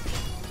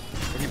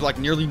 We blocked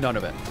nearly none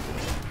of it.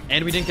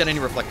 And we didn't get any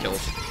reflect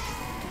kills.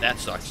 That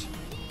sucks.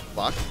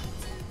 Block.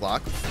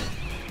 Block.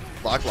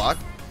 Block, block.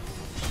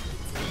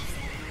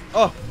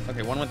 Oh,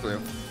 okay, one went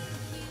through.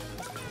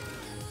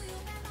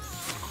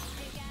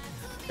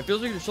 It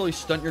feels like you slowly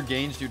stunt your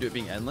gains due to it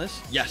being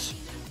endless. Yes.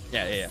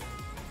 Yeah.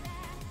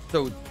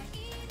 So,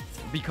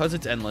 because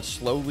it's endless,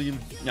 slowly...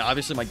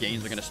 obviously my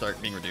gains are going to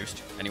start being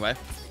reduced anyway.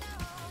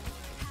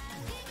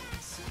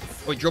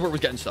 Oh, wait, Drillbert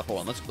was getting stuff.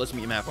 Hold on, let's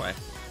meet him halfway.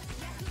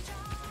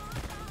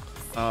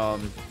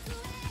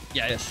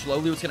 Yeah,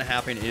 slowly what's going to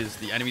happen is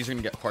the enemies are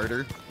going to get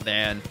harder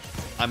than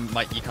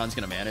my econ's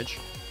going to manage,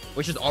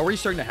 which is already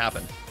starting to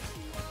happen.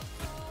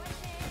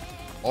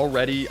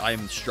 Already,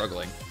 I'm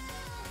struggling.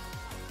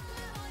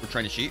 We're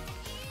trying to cheat.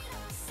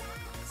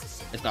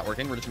 It's not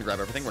working. We're just going to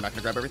grab everything. We're not going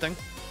to grab everything.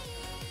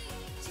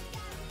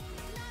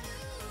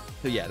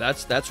 So yeah,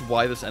 that's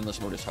why this endless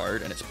mode is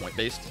hard, and it's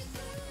point-based.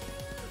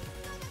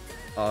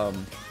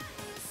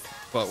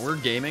 But we're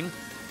gaming,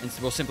 and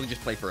we'll simply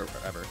just play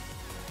forever.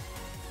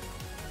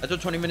 After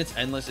 20 minutes,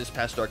 endless is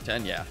past Dark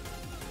 10. Yeah.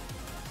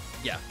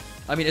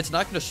 I mean, it's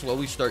not going to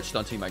slowly start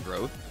stunting my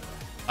growth.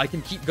 I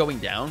can keep going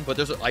down, but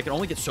I can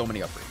only get so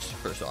many upgrades,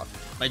 first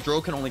off. My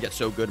drill can only get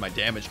so good. My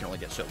damage can only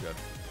get so good.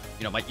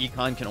 You know, my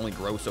econ can only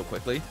grow so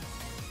quickly.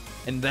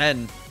 And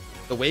then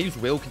the waves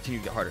will continue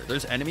to get harder.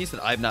 There's enemies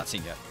that I've not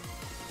seen yet.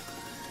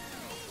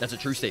 That's a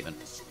true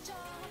statement.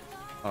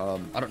 I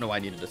don't know why I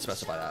needed to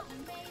specify that.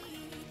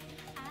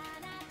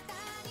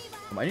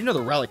 I need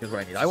another relic is what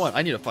I need.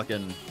 I need a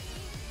fucking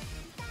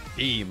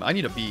beam. I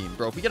need a beam,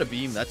 bro. If we get a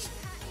beam,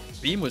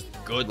 beam was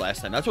good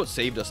last time. That's what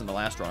saved us in the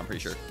last run, I'm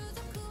pretty sure.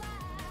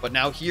 But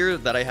now here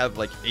that I have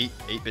like eight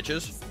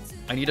bitches,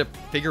 I need to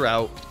figure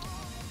out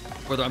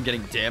whether I'm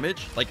getting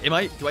damage. Like,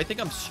 do I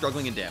think I'm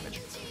struggling in damage?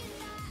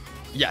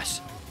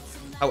 Yes.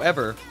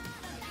 However,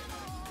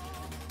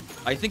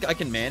 I think I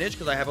can manage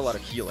because I have a lot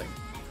of healing.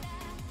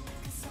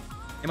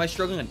 Am I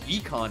struggling on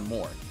econ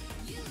more?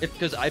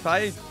 Because if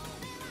I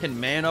can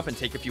man up and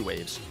take a few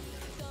waves,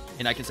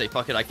 and I can say,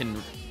 fuck it, I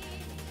can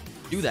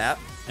do that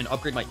and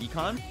upgrade my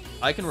econ,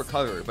 I can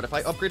recover. But if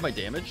I upgrade my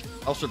damage,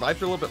 I'll survive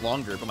for a little bit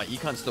longer, but my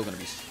econ's still going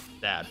to be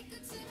bad.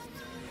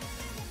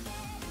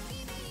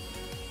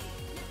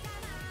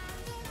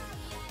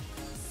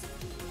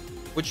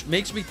 Which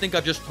makes me think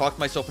I've just talked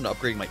myself into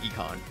upgrading my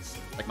econ.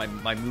 Like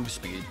my move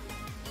speed.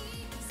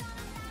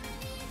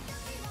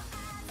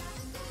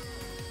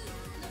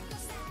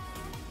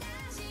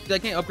 I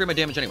can't upgrade my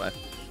damage anyway.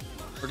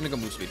 We're gonna go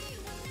move speed.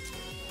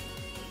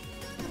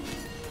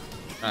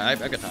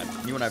 Alright, I've got time.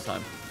 You and I have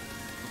time.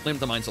 Play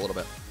with the mines a little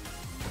bit.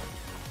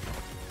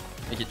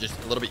 Make it just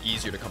a little bit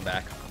easier to come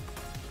back.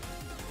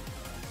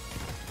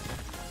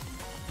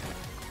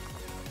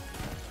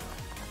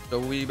 So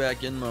we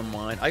back in the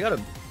mine. I gotta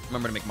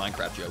remember to make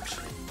Minecraft jokes.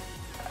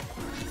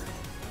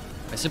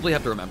 I simply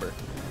have to remember.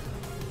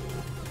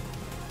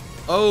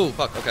 Oh,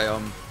 fuck. Okay,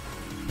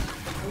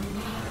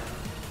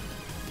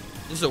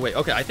 this is a way.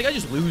 Okay, I think I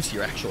just lose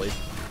here, actually.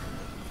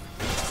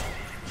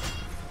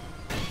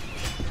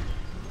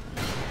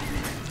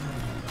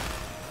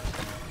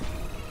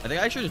 I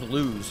think I actually just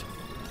lose.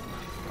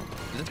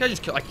 This guy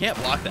just killed. I can't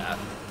block that.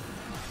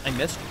 I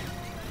missed.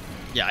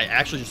 Yeah, I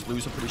actually just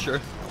lose, I'm pretty sure.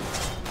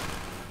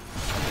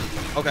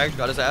 Okay,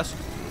 got his ass.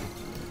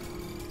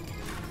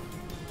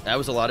 That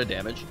was a lot of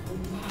damage.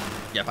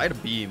 Yeah, if I had a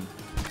beam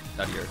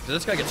out here, because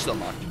this guy gets still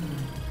knocked.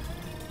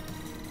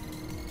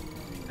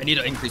 I need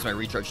to increase my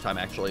recharge time,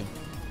 actually.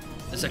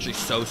 It's actually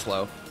so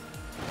slow.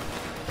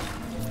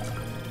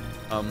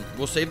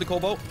 We'll save the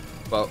cobalt,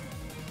 but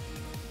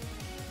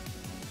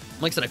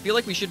like I said, I feel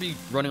like we should be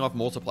running off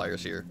multipliers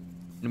here,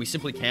 and we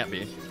simply can't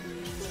be.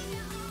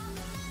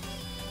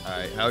 All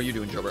right, how are you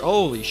doing, Drillbert?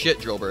 Holy shit,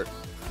 Drillbert.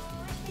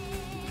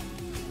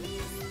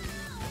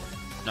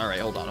 All right,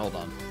 hold on, hold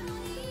on.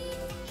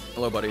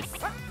 Hello, buddy.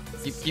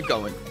 Keep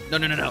going. No.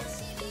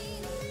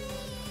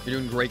 You're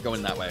doing great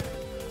going that way.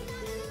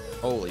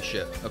 Holy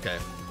shit. Okay.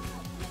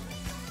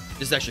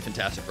 This is actually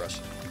fantastic for us.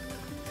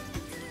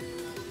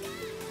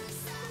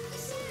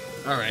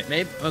 All right,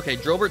 maybe. Okay,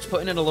 Drillbert's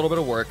putting in a little bit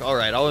of work. All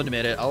right, I'll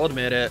admit it. I'll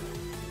admit it.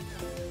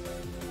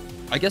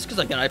 I guess because,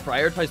 again, I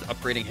prioritized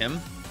upgrading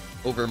him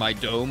over my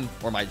dome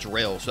or my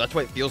drill. So that's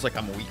why it feels like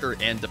I'm weaker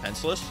and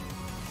defenseless.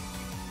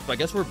 So I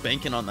guess we're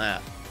banking on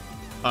that.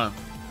 Huh.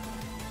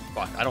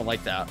 Fuck, I don't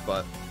like that,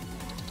 but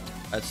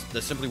that's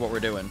simply what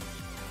we're doing.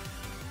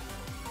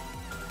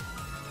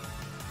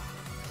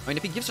 I mean,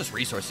 if he gives us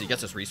resources, he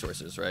gets us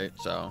resources, right?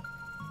 So,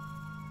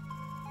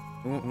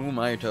 who am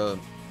I to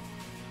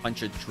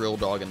punch a drill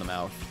dog in the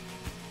mouth?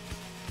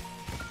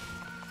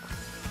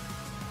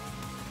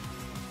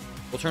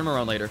 We'll turn him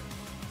around later.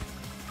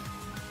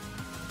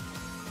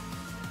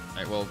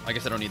 Alright, well, I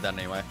guess I don't need that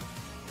anyway.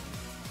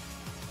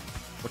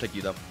 We'll take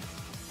you, though.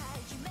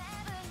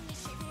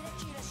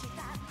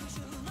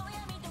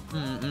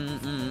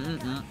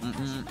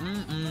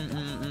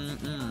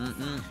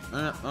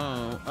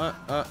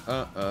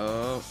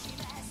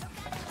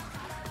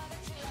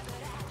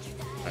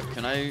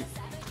 Can I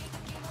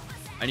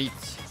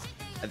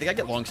think I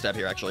get long stab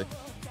here, actually.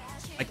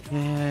 I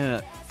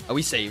can't. Oh,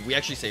 we save. We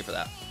actually save for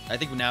that. I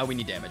think now we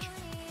need damage.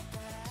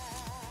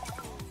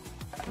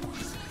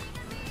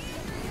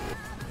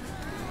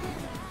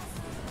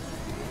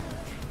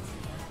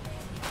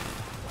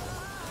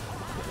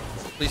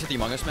 Please hit the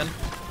Among Us, man.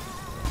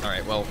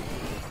 Alright, well,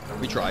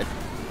 we tried.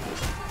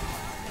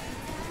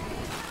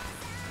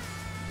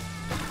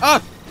 Ah!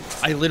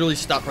 I literally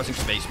stopped pressing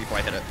space before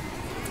I hit it.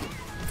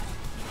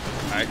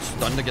 Alright,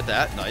 stunned to get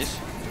that. Nice.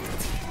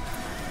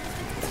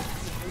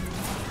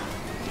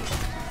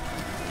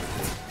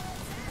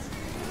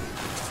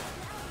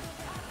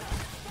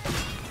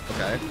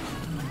 Okay.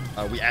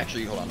 We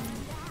actually, hold on.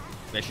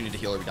 We actually need to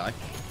heal or we die.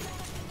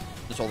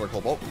 Dissolve our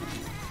cobalt.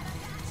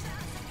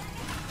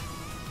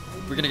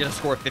 We're gonna get a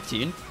score of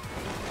 15.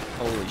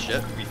 Holy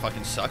shit, we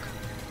fucking suck.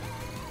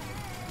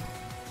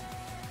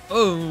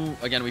 Oh,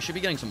 again, we should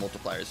be getting some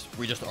multipliers.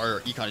 Our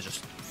econ is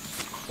just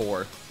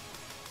 4.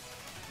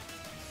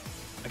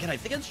 Again, I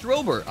think it's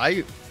Drillbert.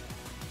 I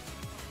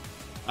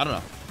don't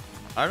know.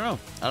 I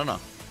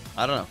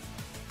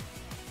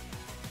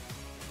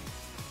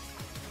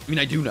mean,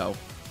 I do know.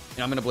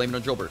 And I'm gonna blame it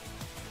on Drillbert.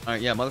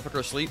 Alright, yeah, motherfucker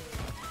asleep.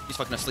 He's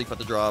fucking asleep at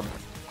the job.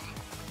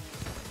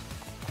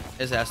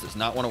 His ass does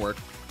not want to work.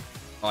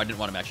 Oh, I didn't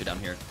want him actually down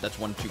here. That's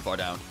one too far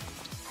down.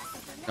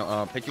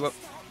 No, pick you up.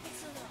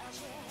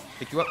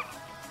 Pick you up.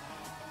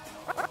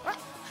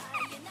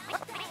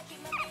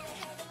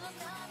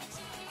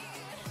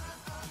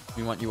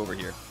 We want you over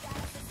here.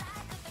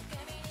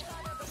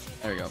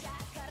 There you go.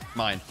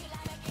 Mine.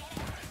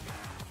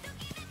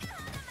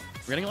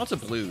 We're getting lots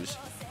of blues.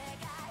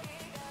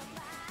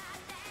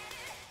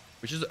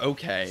 Which is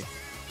okay.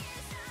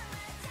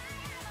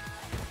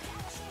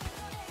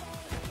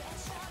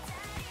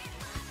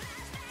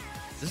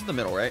 This is the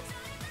middle, right?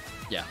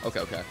 Yeah,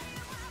 okay.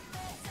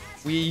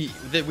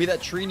 That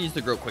tree needs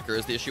to grow quicker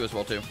is the issue as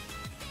well, too.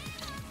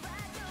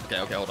 Okay,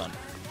 okay, hold on.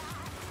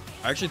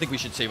 I actually think we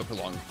should save up for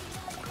long.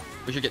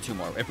 We should get 2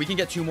 more. If we can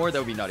get 2 more, that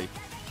would be nutty.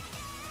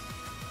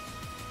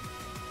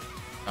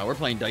 We're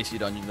playing Dicey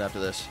Dungeons after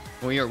this.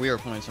 We are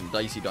playing some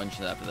Dicey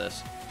Dungeons after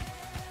this.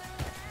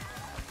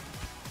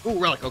 Ooh,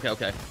 relic. Okay,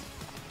 okay.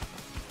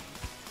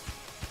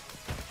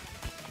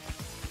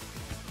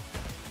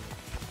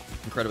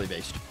 Incredibly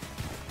based.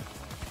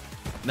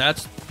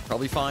 That's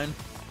probably fine.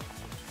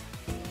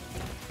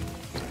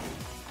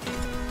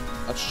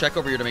 Let's check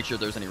over here to make sure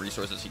there's any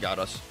resources he got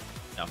us.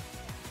 No.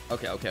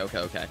 Okay, okay, okay,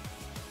 okay.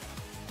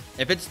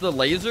 If it's the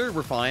laser,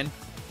 we're fine.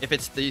 If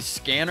it's the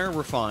scanner,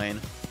 we're fine.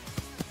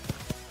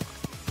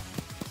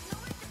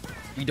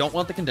 We don't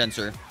want the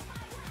condenser.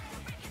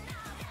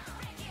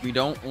 We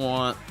don't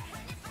want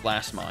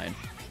blast mine.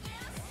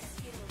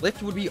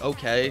 Lift would be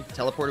okay.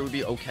 Teleporter would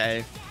be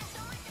okay.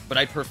 But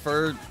I'd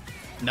prefer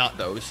not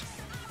those.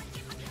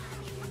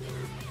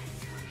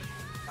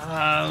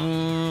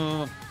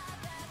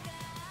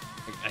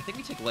 I think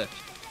we take lift.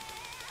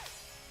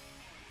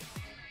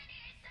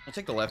 We'll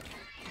take the lift.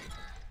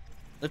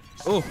 Lift.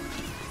 Oh.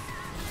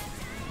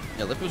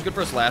 Yeah, lift was good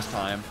for us last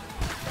time.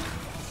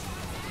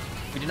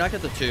 We did not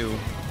get the 2.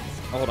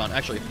 Oh, hold on.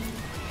 Actually.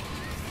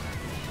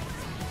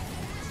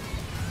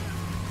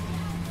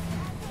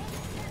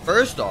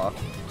 First off,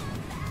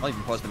 I'll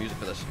even pause the music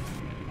for this.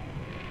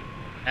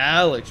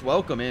 Alex,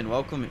 welcome in.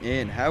 Welcome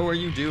in. How are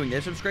you doing?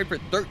 You subscribed for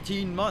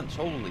 13 months.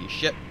 Holy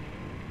shit.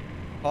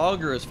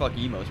 Hogger as fuck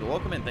emos. But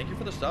welcome in. Thank you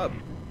for the sub.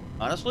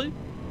 Honestly,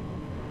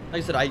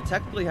 like I said, I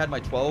technically had my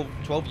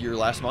 12 year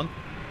last month.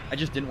 I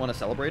just didn't want to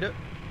celebrate it.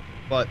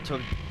 But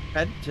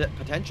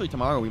potentially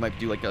tomorrow we might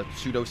do like a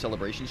pseudo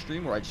celebration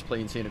stream where I just play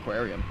Insane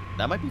Aquarium.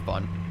 That might be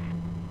fun.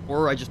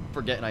 Or I just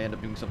forget and I end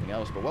up doing something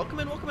else. But welcome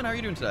in, welcome in. How are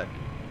you doing today?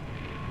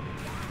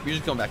 We're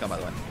just going back on, by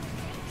the way.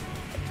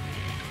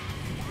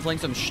 We're playing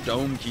some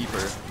Stone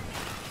Keeper.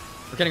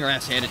 We're getting our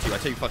ass handed to you. I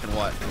tell you fucking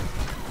what.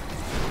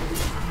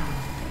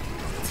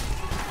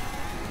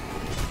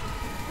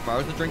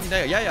 Tomorrow's the drinking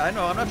day? Yeah, I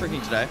know. I'm not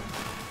drinking today.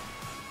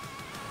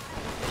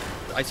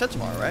 I said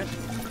tomorrow, right?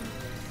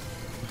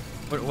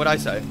 What'd I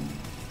say?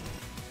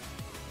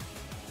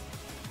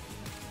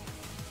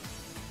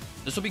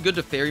 This will be good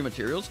to ferry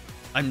materials.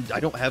 I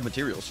don't have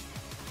materials.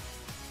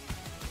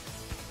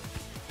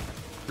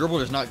 Dribble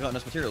has not gotten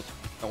us materials.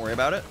 Don't worry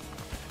about it.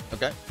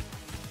 Okay.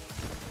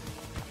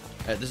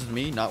 This is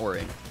me not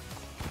worrying.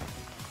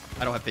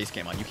 I don't have face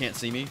cam on. You can't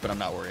see me, but I'm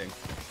not worrying.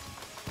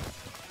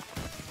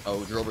 Oh,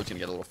 Drillbird's gonna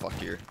get a little fucked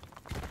here.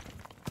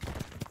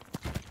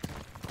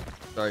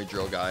 Sorry,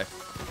 drill guy.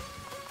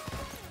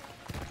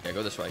 Yeah,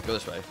 go this way. Go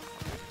this way.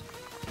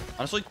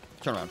 Honestly,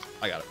 turn around.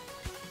 I got it.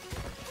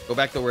 Go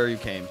back to where you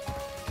came.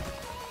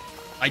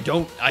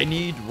 I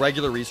need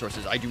regular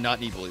resources. I do not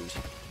need blues.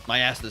 My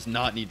ass does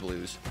not need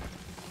blues.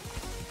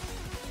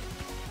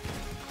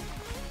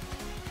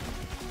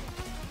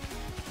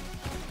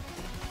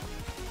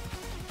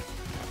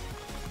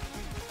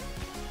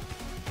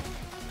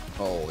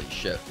 Holy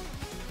shit.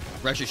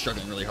 We're actually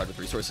struggling really hard with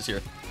resources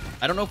here.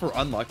 I don't know if we're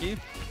unlucky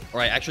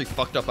or I actually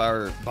fucked up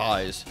our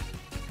buys.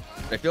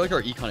 But I feel like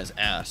our econ is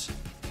ass.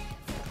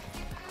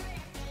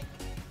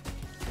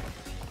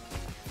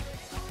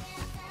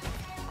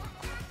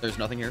 There's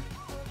nothing here.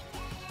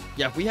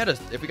 Yeah, if we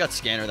got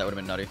scanner, that would have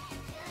been nutty.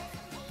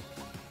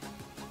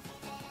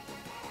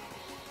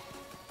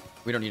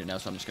 We don't need it now,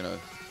 so I'm just gonna.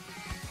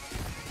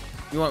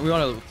 We want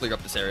to clear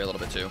up this area a little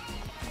bit too.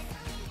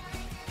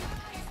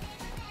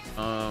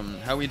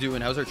 How we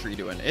doing? How's our tree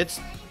doing? It's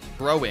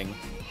growing.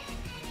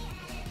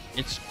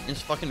 It's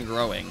fucking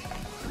growing.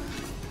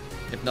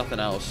 If nothing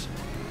else.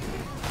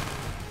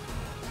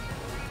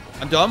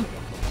 I'm dumb.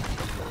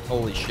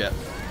 Holy shit.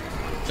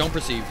 Don't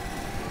perceive.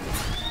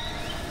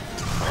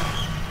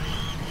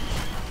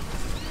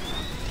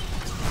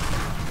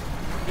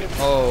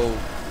 Oh.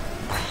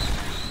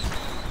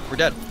 We're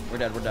dead. We're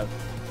dead. We're dead.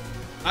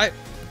 I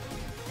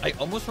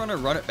almost want to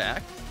run it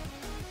back.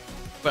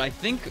 But I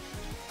think...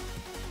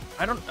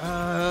 I don't...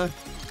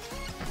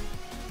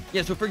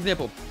 Yeah, so for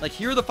example, like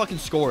here are the fucking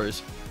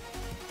scores.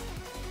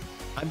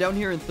 I'm down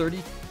here in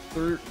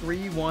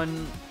 33,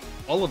 1...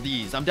 All of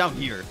these. I'm down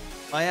here.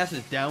 My ass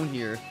is down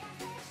here.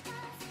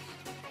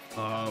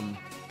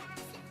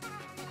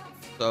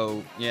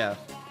 So, yeah.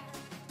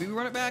 Do we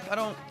run it back? I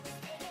don't...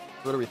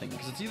 What are we thinking?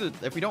 Because it's either...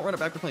 If we don't run it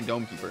back, we're playing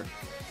Dome Keeper.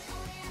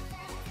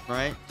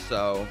 Right?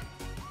 So...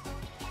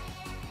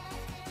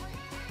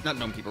 Not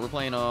Dome Keeper. We're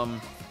playing,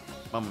 Mamma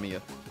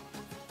Mia.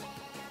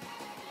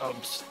 Oh,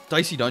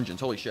 Dicey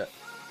Dungeons. Holy shit.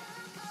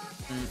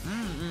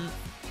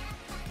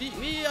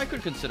 I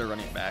could consider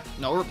running it back.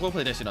 No, we'll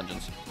play Dicey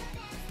Dungeons.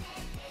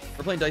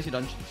 We're playing Dicey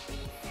Dungeons.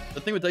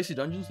 The thing with Dicey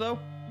Dungeons, though,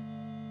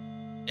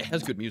 it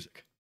has good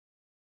music.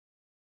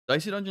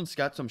 Dicey Dungeons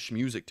got some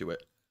shmusic to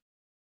it.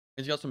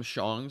 It's got some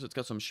shongs. It's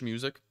got some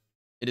shmusic.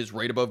 It is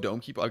right above Dome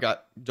Keeper. I've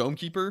got Dome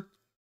Keeper,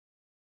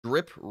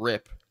 Drip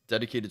Rip,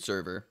 dedicated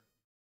server.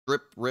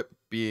 Drip Rip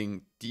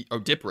being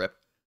Dip Rip,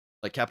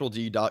 like capital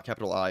D dot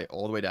capital I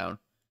all the way down.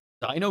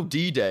 Dino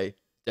D Day,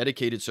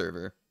 dedicated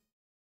server,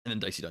 and then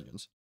Dicey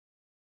Dungeons.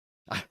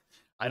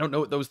 I don't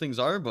know what those things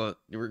are, but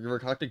you're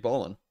eclectic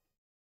balling.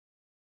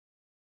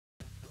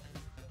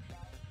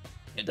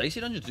 And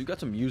Dicey Dungeons do got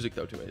some music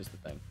though to it, is the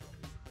thing.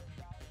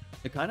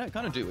 It kind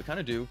of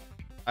do.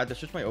 I have to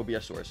switch my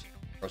OBS source,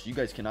 or else you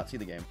guys cannot see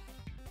the game.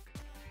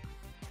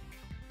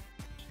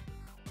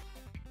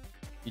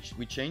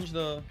 We changed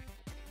the.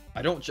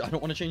 I don't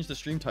want to change the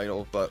stream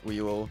title, but we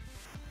will.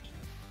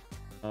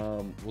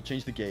 We'll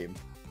change the game.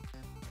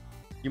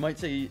 You might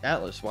say,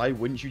 Atlas, why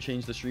wouldn't you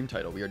change the stream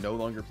title? We are no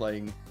longer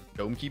playing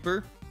Dome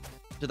Keeper.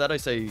 To that I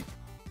say,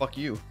 fuck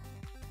you.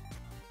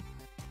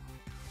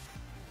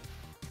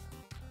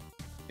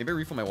 Maybe I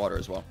refill my water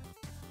as well.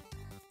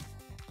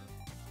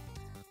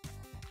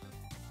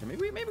 And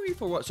maybe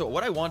refill what? So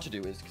what I want to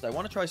do is, because I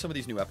want to try some of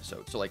these new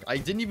episodes. So like, I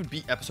didn't even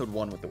beat episode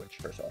 1 with the witch,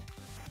 first off.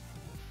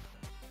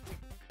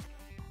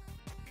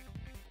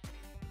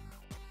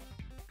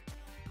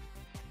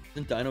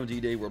 Isn't Dino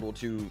D-Day World War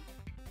II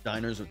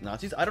diners with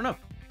Nazis? I don't know.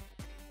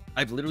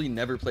 I've literally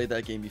never played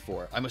that game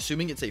before. I'm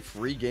assuming it's a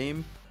free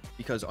game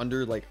because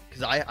under like,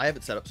 because I have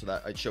it set up so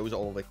that it shows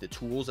all like the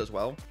tools as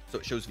well. So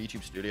it shows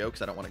VTube Studio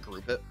because I don't want to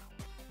group it.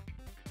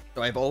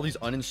 So I have all these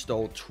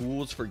uninstalled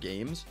tools for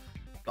games.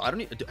 So I don't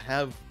need to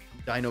have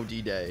Dino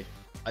D-Day.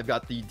 I've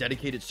got the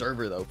dedicated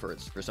server though for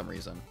some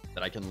reason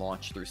that I can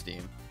launch through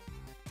Steam.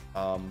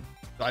 So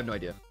I have no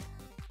idea.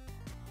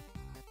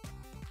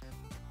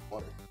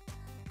 Water.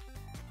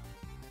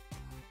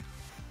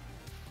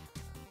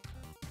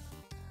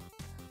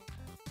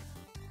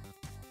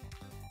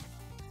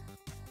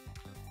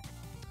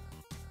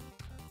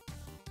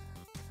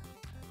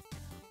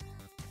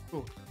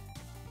 Ooh.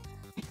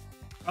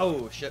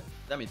 Oh shit,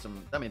 that made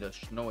a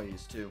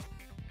noise too.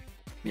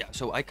 Yeah,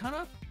 so I kind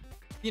of,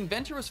 the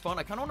inventor was fun.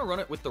 I kind of want to run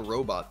it with the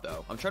robot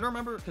though. I'm trying to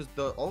remember because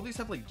all of these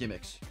have like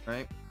gimmicks,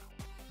 right?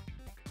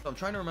 So I'm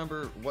trying to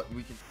remember what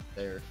we can do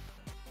there.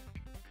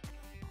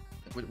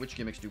 Like, which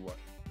gimmicks do what?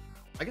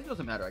 I guess it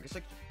doesn't matter. I guess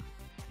like.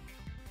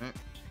 Right.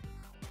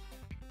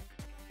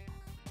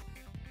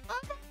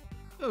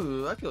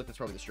 Oh, I feel like that's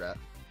probably the strat.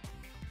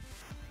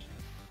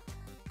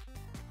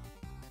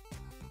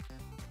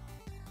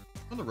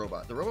 The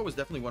robot. The robot was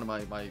definitely one of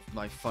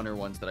my funner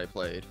ones that I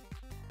played.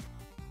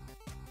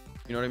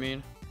 You know what I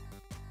mean?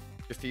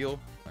 You feel?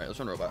 Alright, let's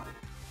run robot.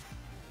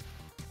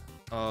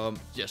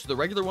 Yeah, so the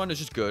regular one is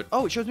just good.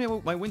 Oh, it shows me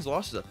my wins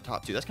losses at the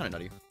top too. That's kind of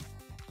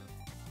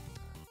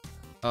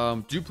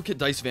nutty. Duplicate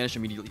dice vanish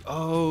immediately.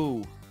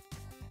 Oh.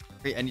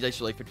 Create any dice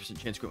for like 50%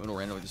 chance equipment will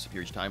randomly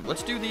disappear each time.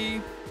 Let's do the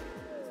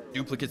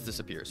duplicates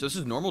disappear. So this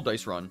is normal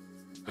dice run,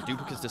 but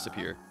duplicates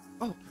disappear.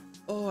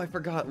 Oh, I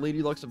forgot.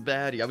 Lady Luck's a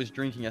baddie. I was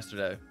drinking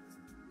yesterday.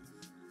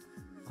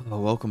 Oh,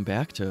 welcome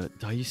back to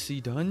Dicey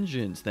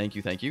Dungeons. Thank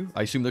you.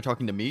 I assume they're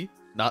talking to me,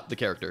 not the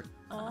character.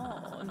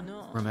 Oh,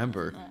 no.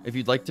 Remember, if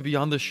you'd like to be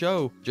on the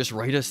show, just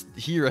write us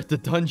here at the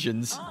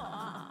dungeons.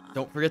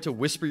 Don't forget to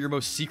whisper your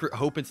most secret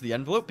hope into the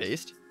envelope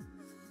paste.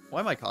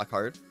 Why am I cock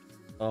hard?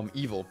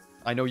 Evil.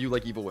 I know you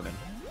like evil women.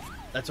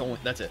 That's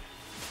it.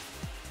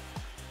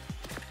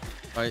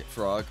 Alright,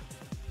 frog.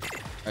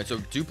 Alright, so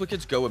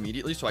duplicates go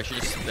immediately, so I should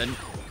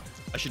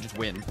just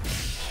win.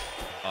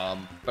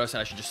 But I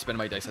said I should just spend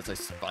my dice as I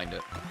find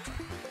it.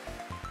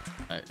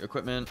 Alright,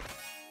 equipment.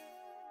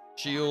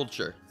 Shield,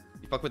 sure.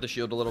 You fuck with the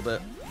shield a little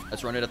bit.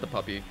 Let's run it at the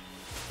puppy.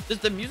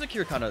 The music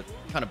here kind of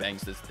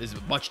bangs. This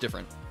is much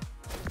different.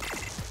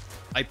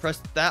 I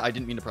pressed that. I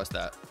didn't mean to press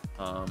that.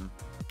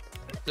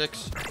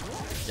 6.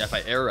 Yeah, if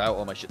I error out,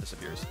 all my shit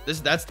disappears.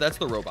 That's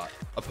the robot.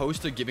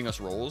 Opposed to giving us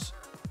rolls.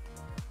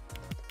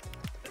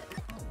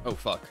 Oh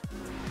fuck.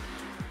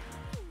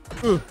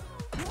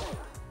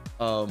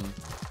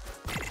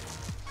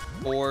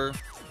 4,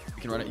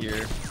 we can run it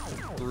here.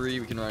 3,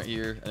 we can run it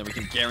here, and then we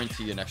can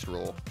guarantee an extra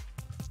roll.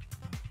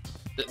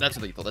 That's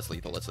lethal. That's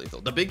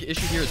lethal. The big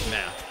issue here is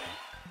math.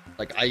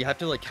 Like, I have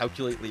to like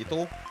calculate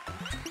lethal,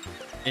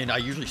 and I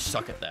usually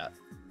suck at that.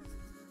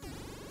 All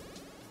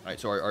right,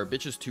 so our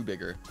bitch is 2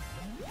 bigger.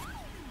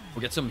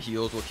 We'll get some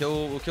heals. We'll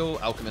kill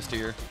Alchemist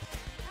here.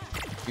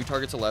 New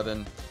target's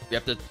 11. We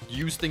have to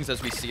use things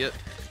as we see it.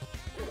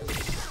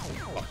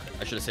 Fuck,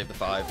 I should have saved the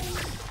 5.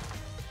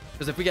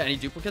 Because if we get any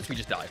duplicates, we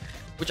just die.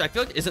 Which I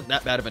feel like isn't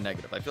that bad of a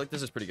negative. I feel like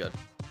this is pretty good.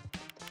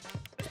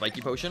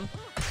 Spiky potion.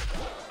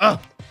 Oh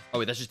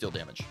wait, that's just deal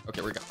damage.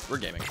 Okay, we're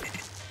gaming.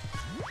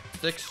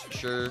 6,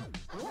 sure.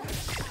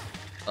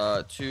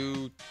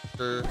 2,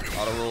 sure.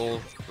 Auto roll.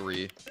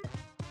 3.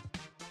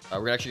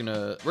 We're actually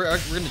gonna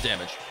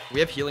damage. We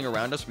have healing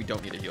around us. We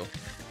don't need to heal.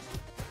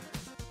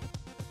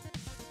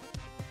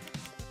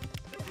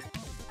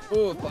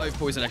 Oh, 5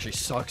 poison actually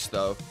sucks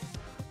though.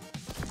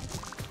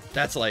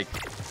 That's like.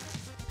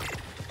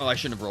 Oh, I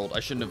shouldn't have rolled.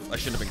 I shouldn't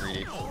have been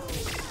greedy.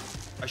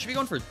 I should be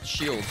going for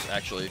shields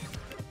actually.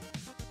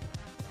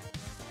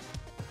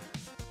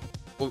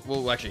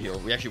 We'll actually heal.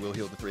 We actually will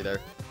heal the 3 there.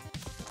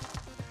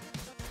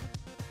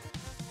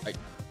 Alright.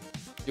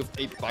 You have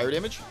 8 fire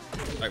damage.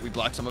 Alright, we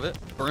block some of it.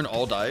 Burn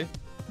all die.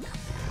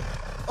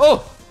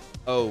 Oh!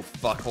 Oh,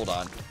 fuck. Hold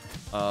on.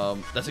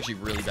 That's actually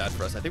really bad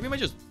for us. I think we might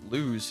just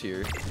lose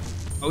here.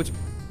 Oh, it's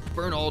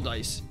burn all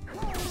dice.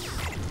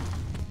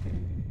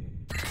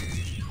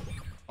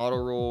 Auto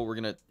roll. We're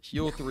gonna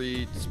heal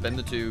 3, spend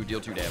the 2,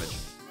 deal 2 damage.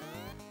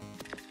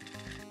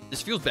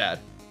 This feels bad.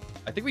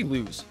 I think we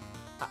lose.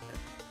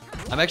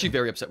 I'm actually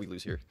very upset we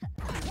lose here.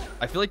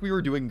 I feel like we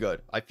were doing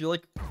good. I feel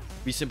like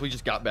we simply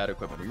just got bad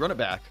equipment. We run it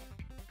back,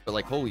 but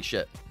like, holy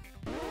shit.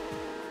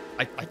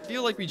 I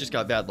feel like we just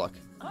got bad luck.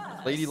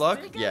 Lady luck?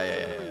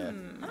 Yeah.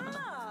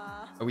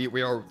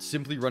 We are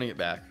simply running it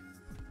back.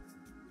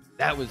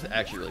 That was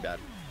actually really bad.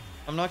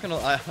 I'm not gonna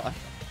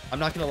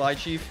lie,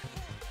 Chief.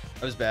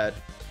 That was bad.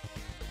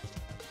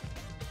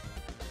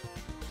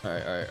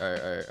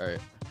 Alright.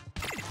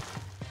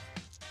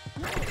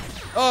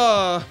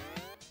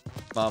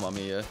 Mamma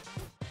mia.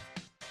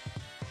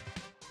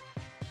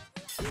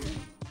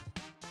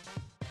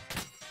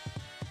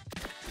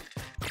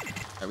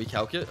 Alright, we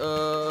calc it.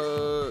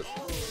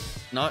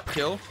 Not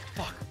kill.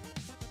 Fuck.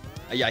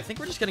 Yeah, I think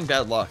we're just getting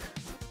bad luck.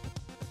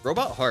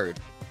 Robot hard.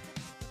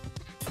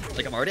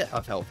 Like, I'm already at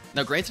half health.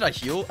 Now, granted, I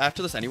heal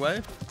after this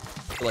anyway.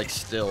 But, like,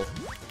 still.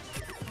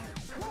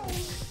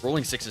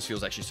 Rolling 6s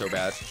feels actually so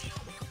bad.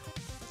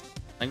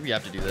 I think we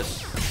have to do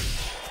this.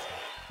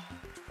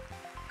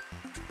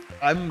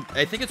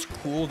 I think it's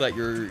cool that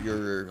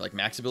your like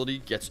max ability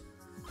gets,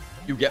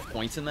 you get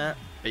points in that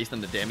based on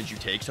the damage you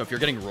take. So if you're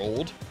getting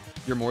rolled,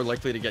 you're more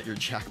likely to get your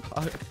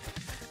jackpot.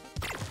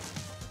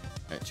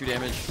 Alright, 2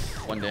 damage,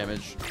 1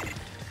 damage,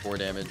 4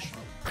 damage.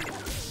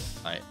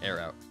 Alright, air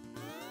out.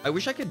 I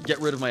wish I could get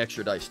rid of my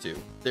extra dice too.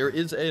 There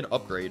is an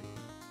upgrade.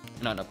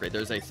 Not an upgrade.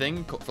 There's a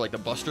thing for like the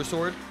Buster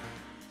Sword.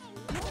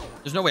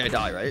 There's no way I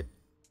die, right?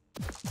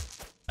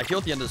 I heal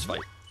at the end of this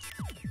fight.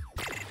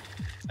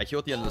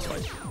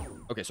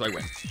 Okay, so I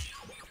win.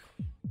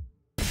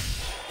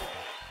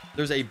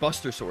 There's a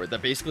Buster Sword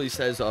that basically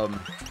says,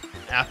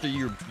 after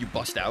you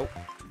bust out,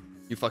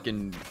 you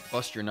fucking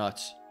bust your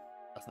nuts.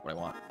 That's not what I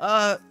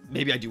want.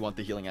 Maybe I do want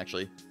the healing,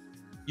 actually.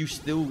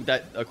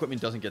 That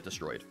equipment doesn't get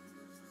destroyed.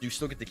 You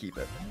still get to keep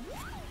it.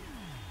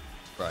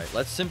 Right,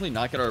 let's simply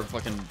not get our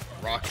fucking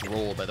rocks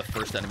rolled by the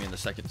first enemy in the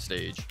second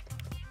stage.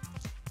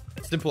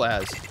 Simple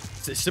as.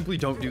 Simply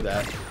don't do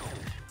that.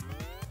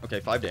 Okay,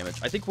 5 damage.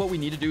 I think what we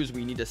need to do is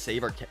we need to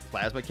save our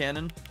plasma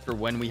cannon for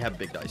when we have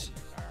big dice.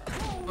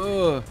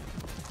 Ugh.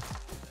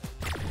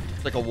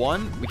 It's like a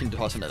 1, we can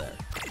toss into there.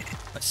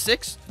 A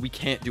 6, we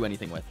can't do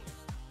anything with.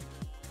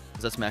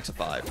 Because that's max of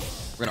 5.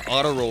 We're going to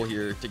auto roll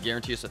here to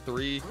guarantee us a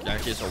 3,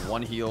 guarantee us a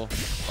 1 heal,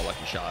 a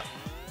lucky shot.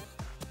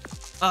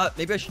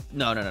 Maybe I should...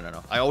 No.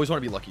 I always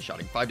want to be lucky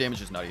shotting. 5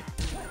 damage is nutty.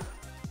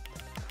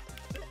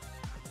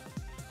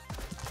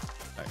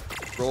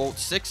 Alright. Roll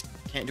 6.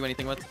 Can't do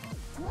anything with.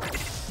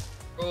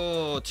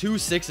 Oh, 2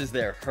 6s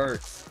there.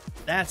 Hurts.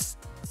 That's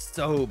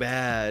so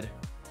bad.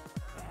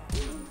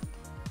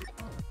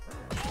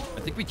 I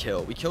think we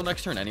kill. We kill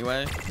next turn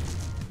anyway.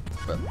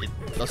 But it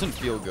doesn't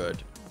feel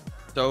good.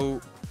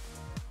 So,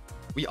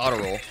 we auto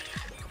roll.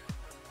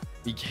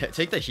 We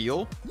take the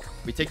heal.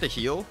 We take the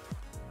heal.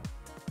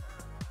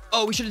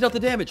 Oh, we should have dealt the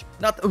damage.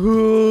 Not the...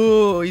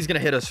 Ooh, he's going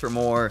to hit us for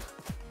more.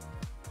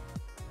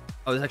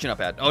 Oh, that's actually not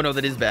bad. Oh, no,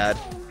 that is bad.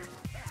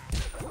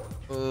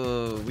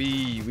 Oh,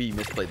 we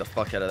misplayed the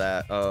fuck out of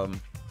that.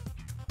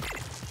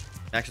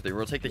 Actually,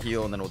 we'll take the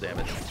heal and then we'll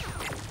damage.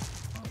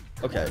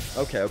 Okay.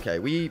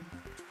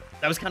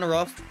 That was kind of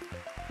rough.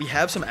 We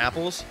have some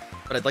apples,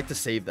 but I'd like to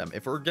save them.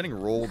 If we're getting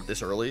rolled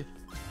this early,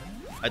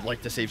 I'd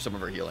like to save some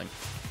of our healing.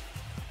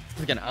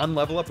 Again, on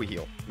level up, we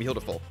heal. We heal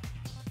to full.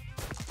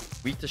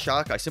 Weak to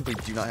shock. I simply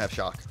do not have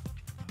shock.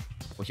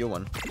 We'll heal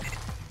 1.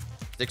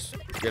 6,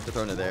 we have to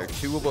throw into there.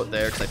 2 will go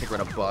there because I think we're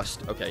going to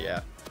bust. Okay,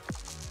 yeah.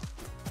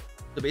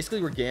 So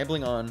basically, we're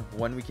gambling on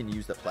when we can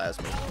use the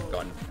plasma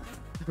gun.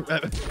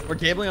 We're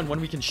gambling on when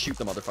we can shoot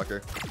the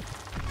motherfucker.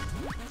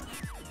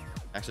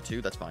 Max of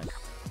 2, that's fine.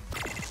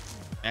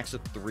 Max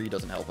of 3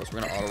 doesn't help us.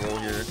 We're going to auto roll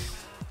here.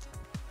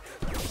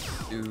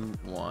 2,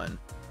 1.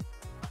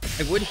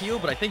 I would heal,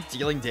 but I think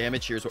dealing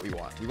damage here is what we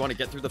want. We want to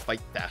get through the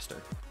fight faster.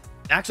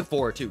 Max of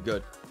 4, too.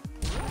 Good.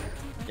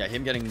 Yeah,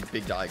 him getting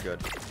big die, good.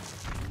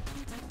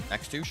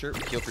 Max 2, sure.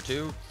 We heal for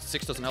 2.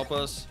 6 doesn't help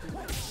us.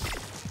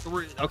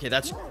 3. Okay,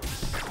 that's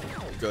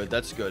good.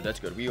 That's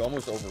good. We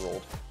almost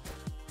overrolled.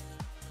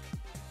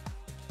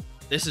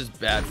 This is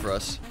bad for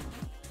us.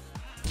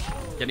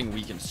 Getting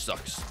weakened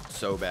sucks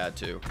so bad,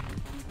 too.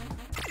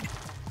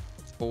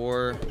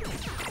 4.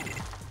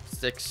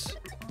 6.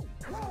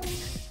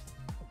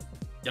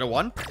 Get a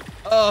 1?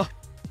 Oh.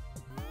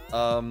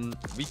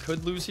 We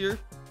could lose here.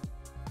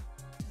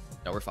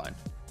 No, we're fine.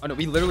 Oh, no,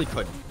 we literally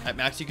couldn't. At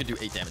max, you could do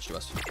 8 damage to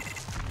us.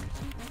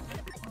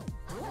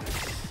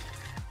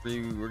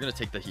 We're going to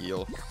take the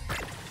heal.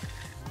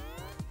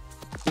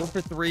 Heal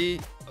for 3.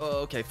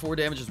 Oh, okay, 4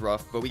 damage is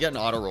rough, but we get an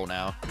auto roll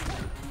now.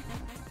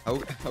 How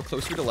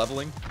close are we to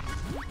leveling?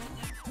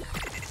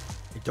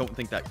 I don't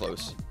think that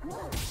close.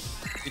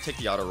 We take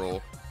the auto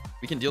roll.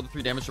 We can deal the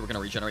 3 damage, so we're going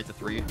to regenerate the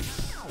 3.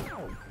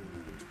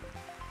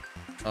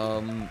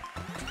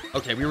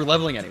 Okay, we were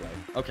leveling anyway.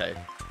 Okay.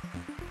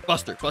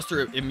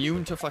 Buster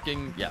immune to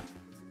fucking... Yeah.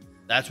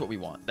 That's what we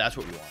want.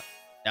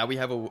 Now we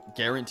have a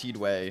guaranteed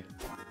way...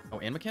 Oh,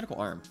 and mechanical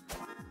arm.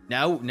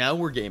 Now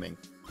we're gaming.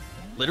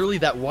 Literally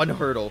that one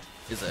hurdle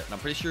is it. And I'm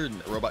pretty sure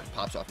the robot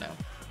pops off now.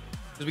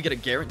 Because we get a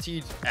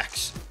guaranteed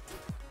X.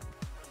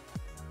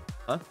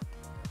 Huh?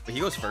 But he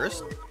goes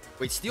first?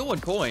 Wait, steal 1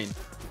 coin?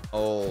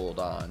 Hold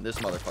on. This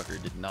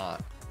motherfucker did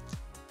not.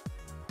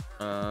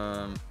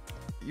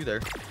 You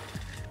there.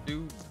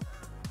 You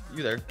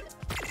there.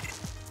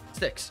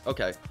 6.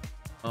 Okay.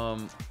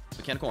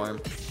 Mechanical arm.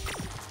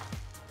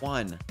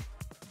 1.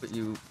 Put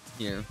you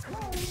here.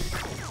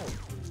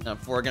 Now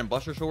 4 again.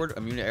 Buster Sword.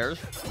 Immune to airs.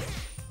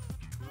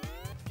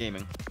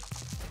 Gaming.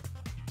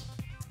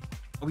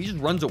 Oh, he just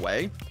runs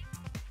away?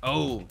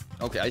 Oh,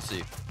 okay, I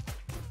see.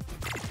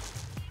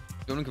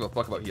 Don't give a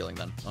fuck about healing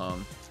then.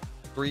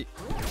 3,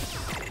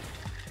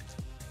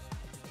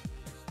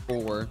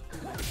 4.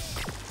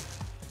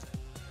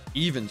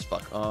 Evens,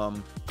 fuck.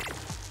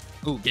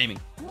 Ooh, gaming.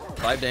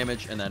 5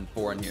 damage and then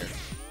 4 in here.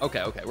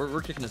 Okay, okay,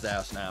 we're kicking his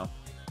ass now.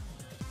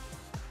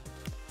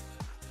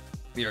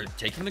 We are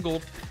taking the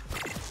gold.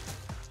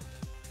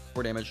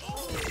 4 damage.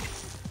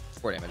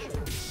 4 damage.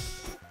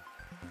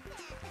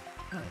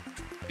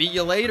 Beat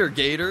you later,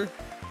 Gator.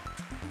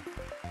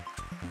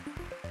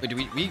 Wait, do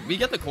we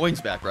get the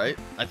coins back, right?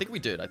 I think we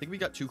did. I think we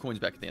got 2 coins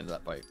back at the end of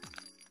that fight.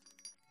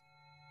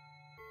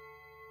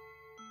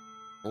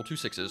 Roll 2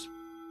 6s.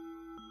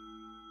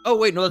 Oh,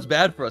 wait, no, that's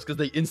bad for us because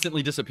they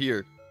instantly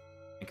disappear.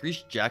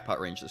 Increase jackpot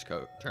range this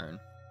turn.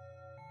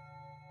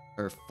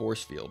 Or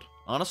force field.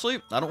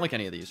 Honestly, I don't like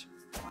any of these.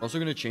 I'm also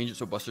going to change it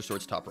so Buster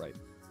Sword's top right.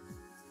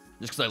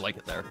 Just because I like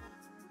it there.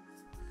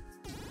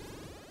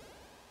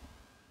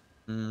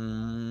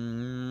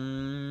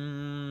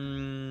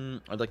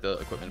 I'd like the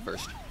equipment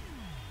first.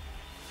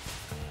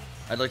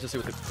 I'd like to see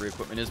what the free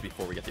equipment is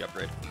before we get the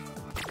upgrade.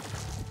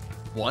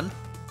 1.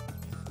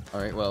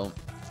 Alright, well,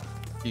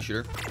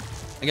 P-shooter.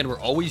 Again, we're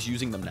always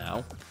using them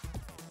now.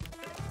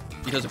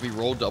 Because if we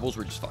roll doubles,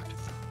 we're just fucked.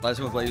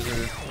 Plasma Blazer.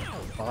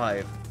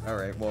 5.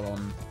 Alright, well,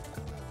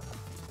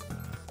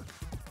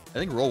 I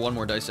think roll 1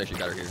 more dice actually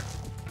got her here.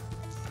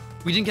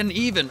 We didn't get an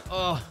even.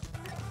 Oh,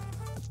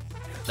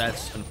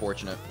 that's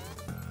unfortunate.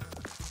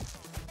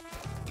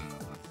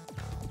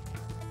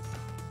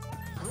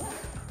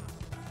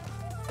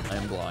 I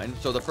am blind.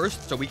 So the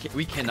first, so we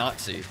cannot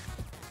see.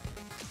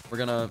 We're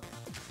gonna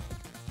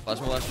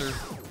Plasma Blaster.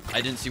 I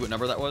didn't see what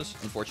number that was.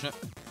 Unfortunate.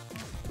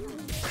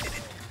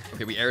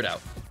 Okay, we aired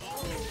out.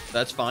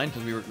 That's fine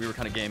because we were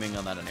kind of gaming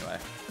on that anyway.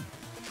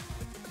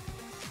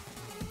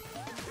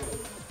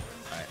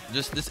 All right,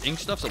 just this ink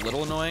stuff's a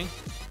little annoying.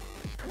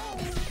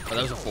 But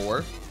that was a 4,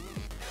 and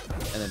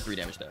then 3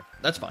 damage there.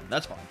 That's fine.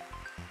 That's fine.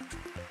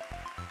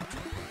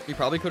 We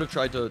probably could have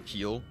tried to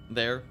heal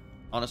there,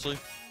 honestly.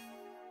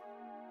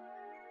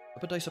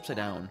 Put dice upside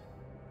down.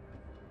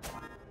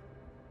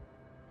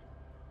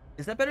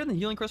 Is that better than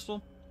healing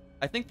crystal?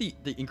 I think the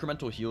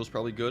incremental heal is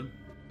probably good.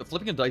 But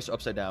flipping a dice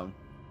upside down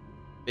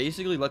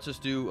basically lets us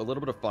do a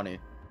little bit of funny.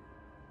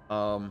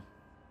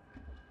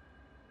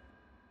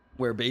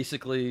 Where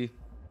basically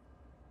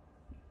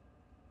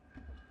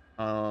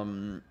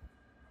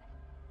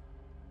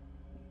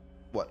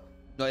what?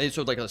 No,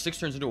 so like a 6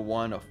 turns into a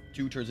 1, a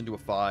 2 turns into a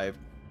 5,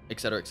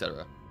 etc.,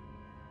 etc.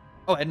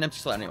 Oh, I had an empty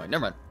slot anyway.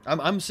 Never mind.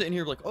 I'm sitting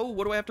here like, oh,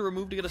 what do I have to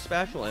remove to get a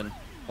spatial in?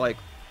 Like,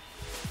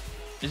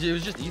 it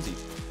was just easy.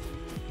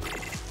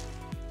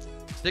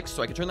 6,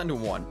 so I can turn that into a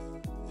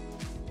 1.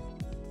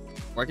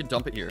 Or I can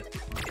dump it here.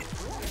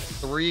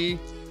 3,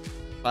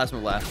 Plasma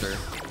Blaster.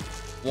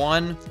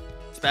 1,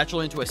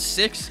 spatula into a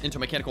 6, into a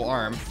mechanical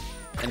arm,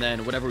 and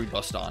then whatever we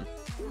bust on.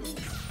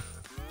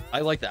 I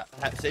like that.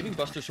 Saving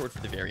Buster Sword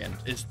for the very end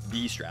is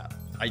the strat.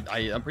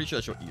 I'm pretty sure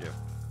that's what you do.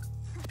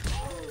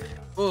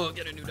 Oh,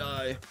 get a new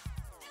die.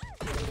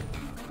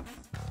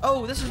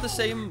 Oh, this is the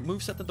same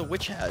moveset that the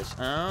witch has.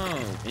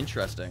 Oh,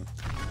 interesting.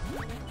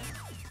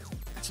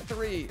 It's a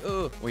 3.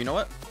 Oh, well, you know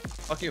what?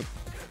 Fuck you.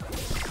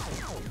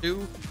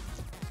 2.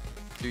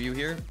 Do you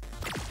here?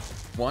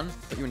 1.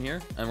 Put you in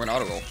here, and we're gonna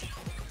auto roll.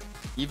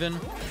 Even.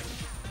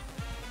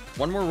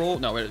 1 more roll.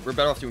 No, we're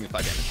better off doing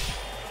 5 damage.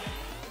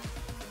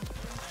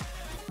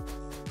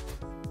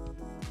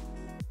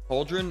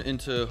 Cauldron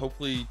into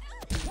hopefully.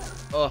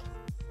 Oh,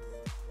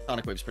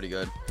 Sonic Wave's pretty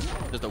good.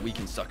 Just the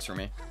weaken sucks for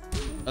me.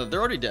 They're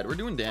already dead. We're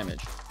doing damage.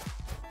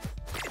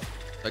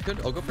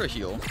 I'll go for a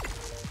heal.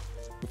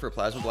 Go for a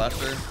Plasma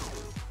Blaster.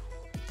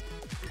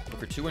 Go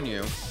for 2 on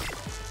you.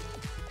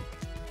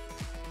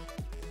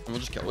 And we'll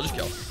just kill. We'll just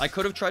kill. I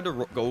could have tried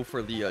to go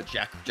for the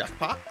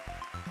jackpot.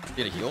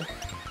 Get a heal.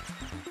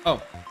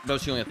 Oh, no,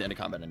 it's healing at the end of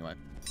combat anyway.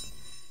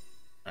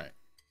 Alright.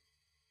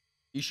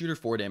 E-shooter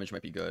 4 damage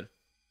might be good.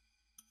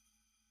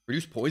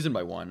 Reduce poison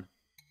by 1.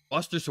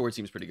 Buster Sword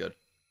seems pretty good.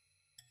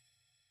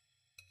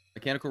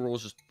 Mechanical roll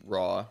is just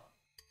raw.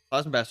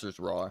 Plasma Blaster is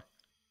raw.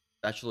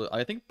 Actually,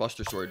 I think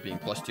Buster Sword being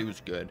 +2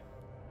 is good.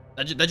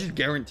 That just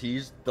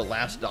guarantees the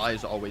last die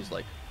is always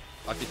like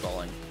pocket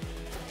falling.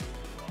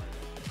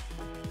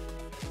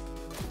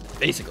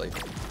 Basically.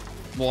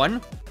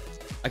 1.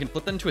 I can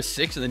flip that into a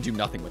 6 and then do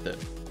nothing with it.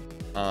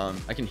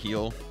 I can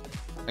heal.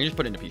 I can just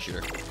put it into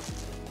P-shooter.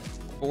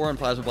 4 on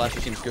Plasma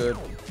Blaster seems good.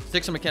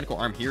 6 on Mechanical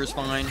Arm here is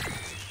fine.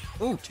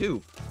 Oh,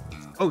 2.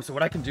 Oh, so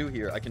what I can do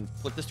here, I can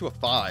flip this to a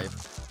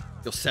 5,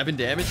 deal 7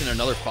 damage and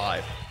another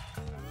 5.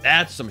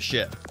 That's some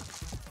shit.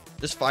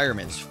 This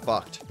fireman's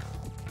fucked.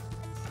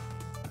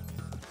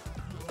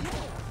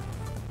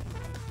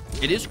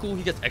 It is cool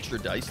he gets extra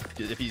dice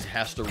if he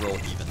has to roll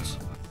evens.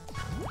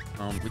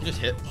 We can just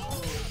hit.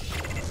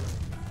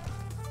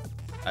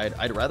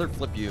 I'd rather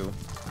flip you,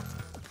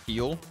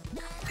 heal,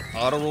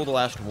 auto roll the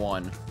last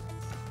one,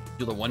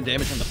 do the 1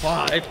 damage on the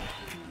 5,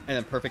 and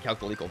then perfect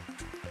calculical.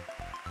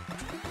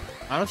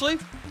 Honestly,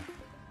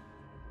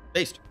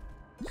 based.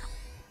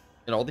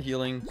 Get all the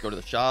healing, go to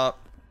the shop.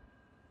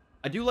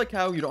 I do like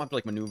how you don't have to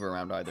like maneuver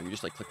around either. You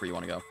just like click where you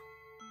want to go.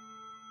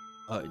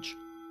 Fudge.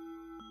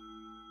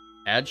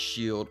 Add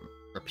shield.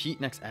 Repeat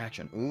next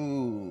action.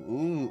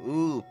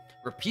 Ooh.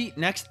 Repeat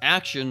next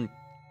action.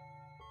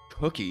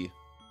 Cookie.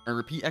 Or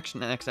repeat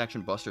next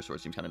action Buster Sword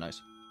seems kind of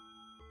nice.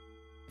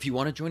 If you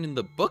want to join in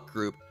the book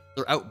group,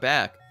 they're out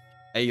back.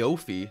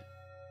 Aofi.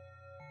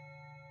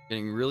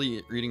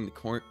 Reading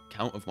the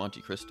Count of Monte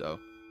Cristo.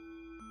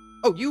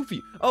 Oh,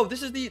 Yuffie. Oh,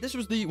 this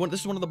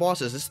was one of the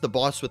bosses. This is the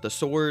boss with the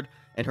sword,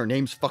 and her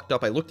name's fucked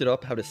up. I looked it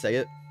up how to say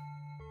it.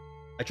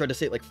 I tried to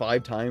say it like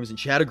 5 times, and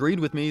Chad agreed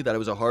with me that it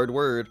was a hard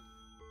word.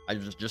 I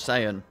was just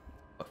saying.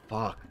 But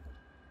fuck.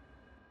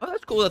 Oh,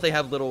 that's cool that they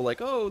have little like,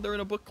 oh, they're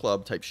in a book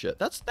club type shit.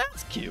 That's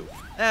cute.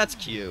 That's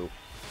cute.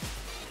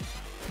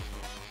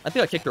 I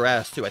think I kicked her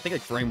ass too. I think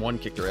like frame 1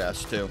 kicked her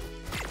ass too.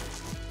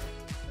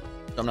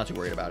 So I'm not too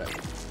worried about it.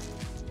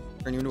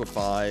 Turn you into a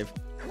 5.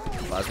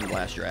 Plasma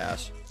blast your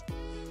ass.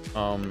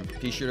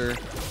 Pea shooter.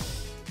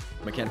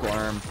 Mechanical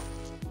arm.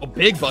 Oh,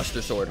 big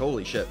Buster Sword.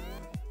 Holy shit.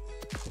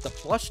 The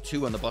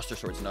 +2 on the Buster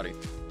Sword's nutty.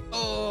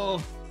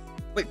 Oh.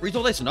 Wait, freeze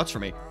all dice are nuts for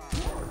me.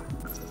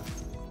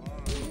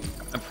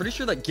 I'm pretty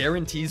sure that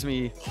guarantees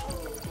me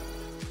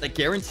a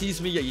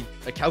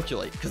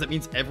calculate, because it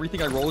means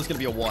everything I roll is going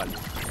to be a 1.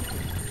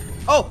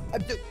 Oh!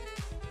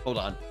 Hold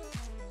on.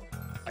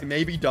 I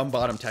may be dumb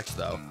bottom text,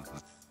 though.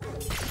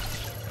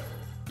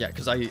 Yeah,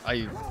 because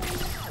I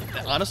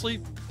honestly,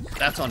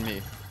 that's on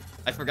me.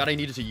 I forgot I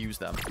needed to use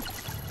them.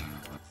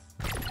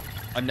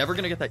 I'm never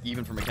going to get that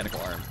even for mechanical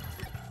arm.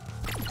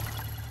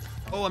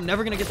 Oh, I'm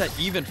never going to get that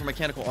even for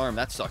mechanical arm.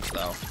 That sucks,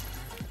 though.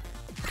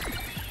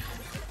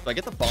 So I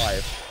get the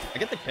 5. I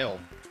get the kill.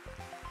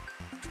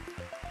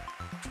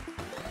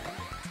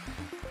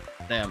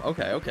 Damn,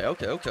 okay.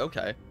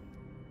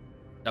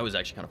 That was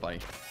actually kind of funny.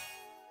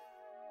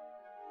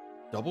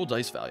 Double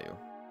dice value.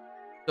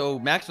 So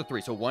max of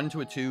 3. So 1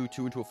 to a 2,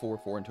 2 into a 4,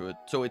 4 into a...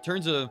 So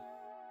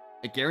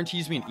it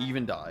guarantees me an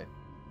even die.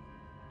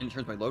 And it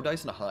turns my low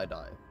dice into high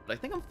die. But I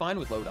think I'm fine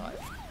with low die.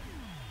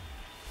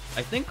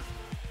 I think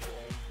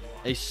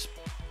a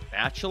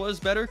spatula is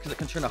better because it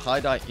can turn a high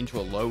die into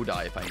a low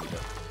die if I need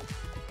it.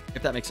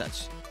 If that makes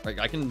sense. Like,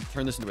 I can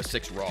turn this into a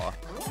 6 raw.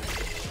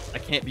 I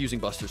can't be using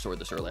Buster Sword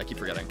this early. I keep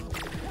forgetting.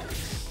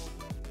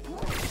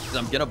 Because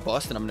I'm gonna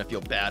bust and I'm gonna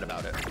feel bad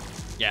about it.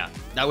 Yeah,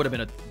 that would have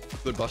been a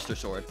good Buster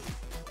Sword.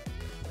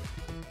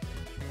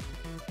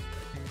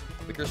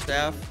 Quicker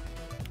staff.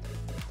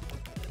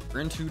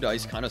 Burn 2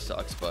 dice kind of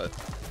sucks, but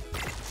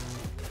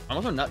I'm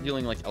also not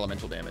dealing like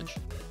elemental damage.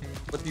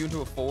 Put you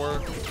into a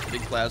 4,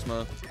 big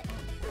plasma.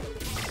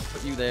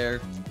 Put you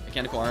there.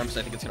 Mechanical arms,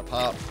 I think it's gonna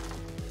pop.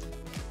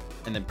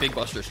 And then big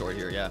Buster Sword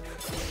here, yeah.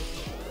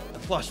 The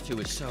 +2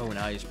 is so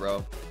nice,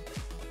 bro.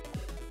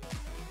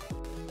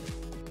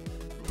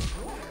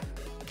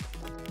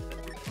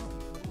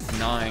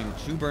 Nine,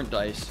 2 burnt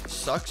dice.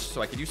 Sucks,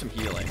 so I could use some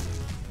healing.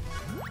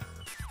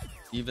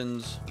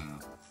 Evens.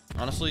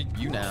 Honestly,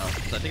 you now.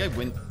 So I think I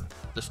win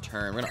this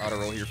turn. We're gonna auto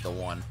roll here for the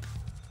 1.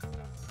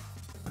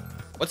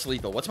 What's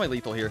lethal? What's my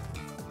lethal here?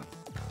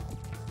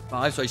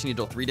 5, so I just need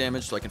to deal 3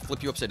 damage so I can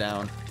flip you upside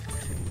down.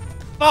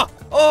 Ah!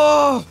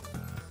 Oh!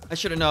 I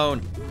should have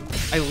known.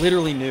 I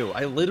literally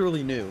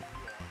knew.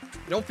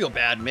 Don't feel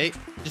bad, mate.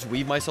 Just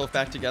weave myself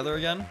back together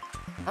again.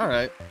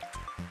 Alright.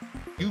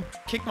 You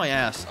kicked my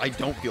ass. I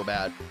don't feel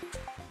bad.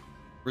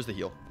 Where's the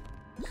heal?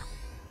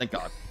 Thank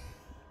God.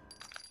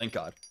 Thank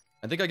God.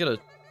 I think I get a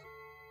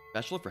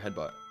spatula for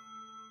headbutt.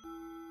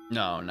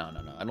 No.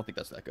 I don't think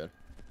that's that good.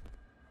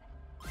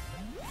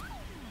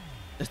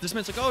 This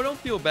man's like, oh, don't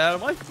feel bad.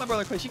 My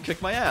brother Clay, she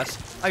kicked my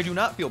ass. I do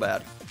not feel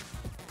bad.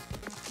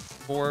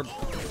 4,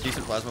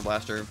 decent plasma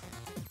blaster.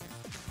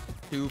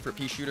 2 for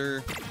pea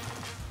shooter.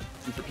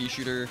 2 for pea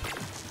shooter.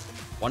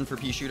 1 for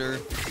pea shooter.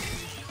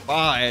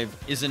 5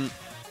 isn't...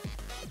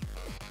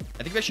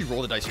 I think we actually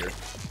roll the dice here.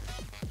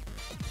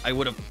 I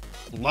would have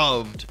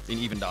loved an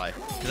even die.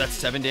 Because that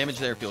 7 damage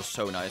there feels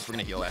so nice. We're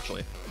going to heal,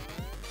 actually.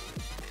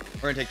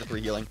 We're going to take the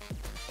 3 healing.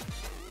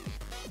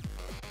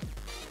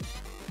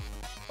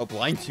 Oh,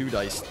 blind 2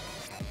 dice.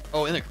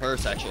 Oh, and a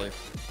curse, actually.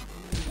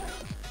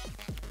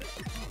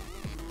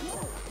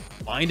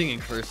 Binding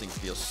and cursing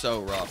feels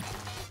so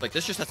rough. Like,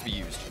 this just has to be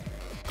used.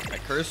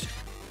 Alright, curse.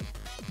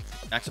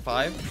 Max of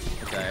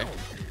 5. Okay.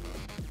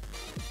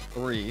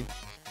 3.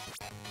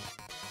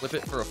 Flip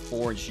it for a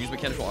 4 and just use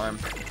mechanical arm.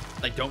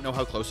 I don't know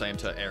how close I am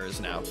to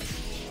errors now.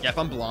 Yeah, if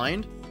I'm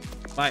blind,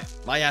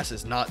 my ass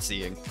is not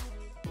seeing.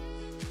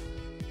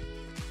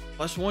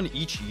 +1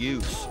 each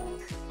use.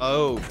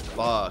 Oh,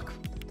 fuck.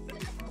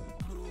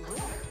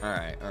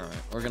 Alright.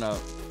 We're gonna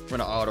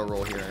auto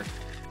roll here.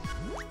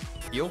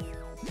 Heal?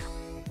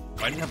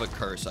 I didn't have a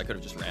curse. I could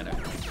have just ran it.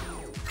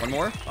 One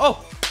more.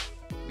 Oh!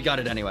 We got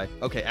it anyway.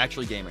 Okay,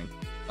 actually gaming.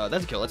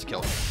 That's a kill. That's a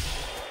kill.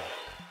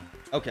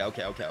 Okay.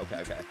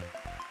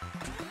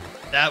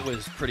 That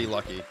was pretty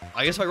lucky.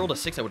 I guess if I rolled a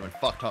 6, I would have been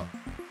fucked, huh?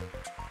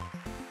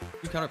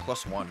 You counter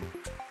 +1.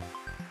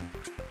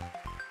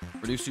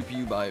 Reduce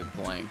CPU by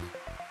blank.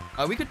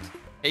 We could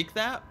take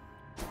that.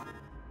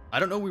 I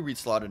don't know where we'd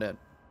slot it in.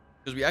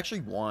 Because we actually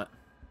want...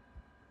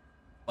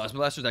 Plasma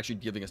Blaster's actually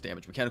giving us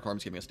damage. Mechanical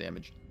Arm's giving us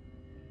damage.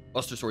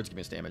 Buster Sword's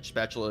giving us damage.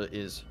 Spatula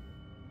is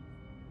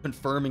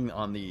confirming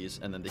on these.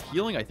 And then the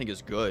healing, I think,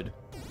 is good.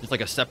 It's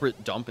like a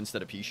separate dump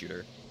instead of pea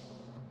shooter.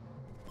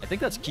 I think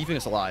that's keeping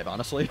us alive,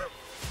 honestly.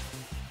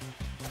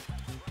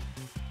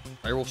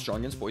 I roll strong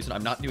against poison.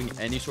 I'm not doing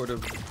any sort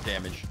of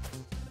damage.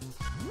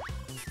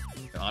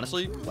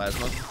 Honestly,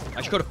 plasma.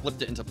 I should could have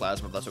flipped it into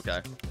plasma, but that's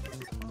okay.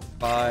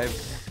 5.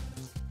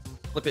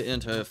 Flip it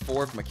into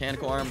 4 for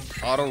mechanical arm.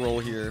 Auto roll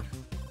here.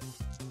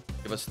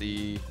 Give us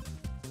the...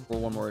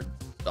 Roll one more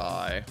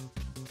die.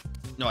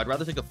 No, I'd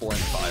rather take the 4 and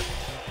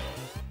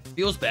 5.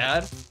 Feels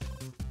bad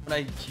when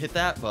I hit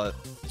that, but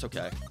it's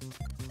okay.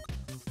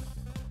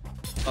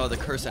 Oh, the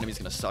curse enemy's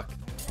gonna suck.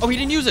 Oh, he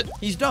didn't use it.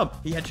 He's dumb.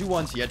 He had 2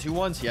 1s. He had 2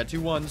 1s. He had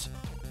 2 1s.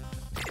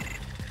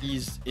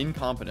 He's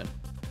incompetent.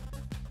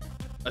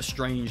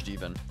 Estranged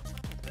even.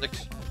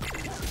 6.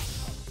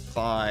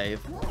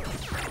 5.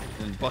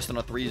 And busting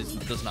a 3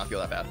 does not feel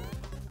that bad.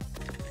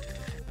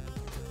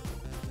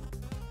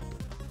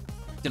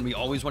 Then we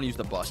always want to use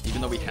the bust.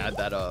 Even though we had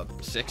that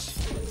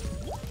 6,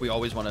 we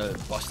always want to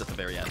bust at the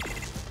very end.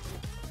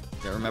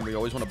 Yeah, remember, you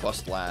always want to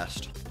bust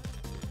last.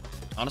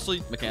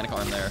 Honestly, mechanic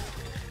arm there.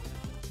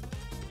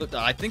 Look,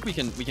 I think we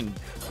can...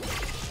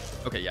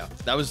 Okay, yeah.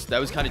 That was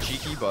kind of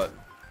cheeky, but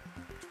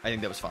I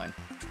think that was fine.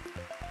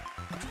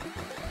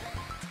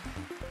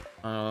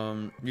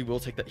 We will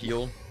take that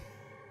heal.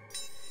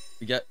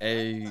 We get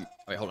a...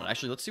 Wait, hold on.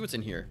 Actually, let's see what's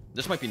in here.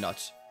 This might be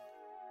nuts.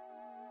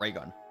 Ray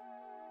gun.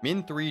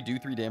 Min 3, do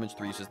 3 damage,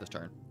 3 uses this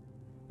turn.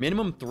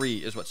 Minimum 3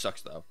 is what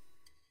sucks, though.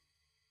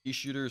 Pea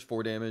shooter is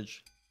 4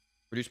 damage.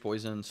 Reduce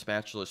poison.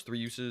 Spatula is 3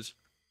 uses.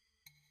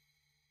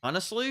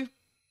 Honestly,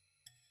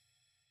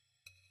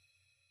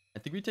 I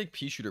think we take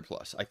pea shooter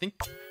plus. I think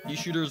pea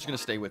shooter is going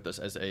to stay with us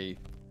as a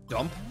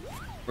dump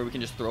where we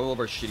can just throw all of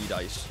our shitty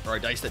dice, or our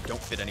dice that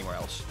don't fit anywhere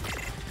else.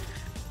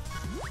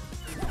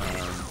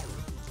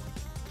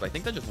 But I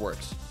think that just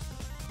works.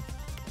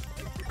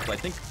 So I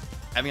think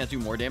having that do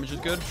more damage is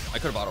good. I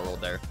could have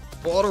auto-rolled there.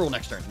 We'll auto-roll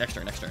next turn. Next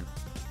turn.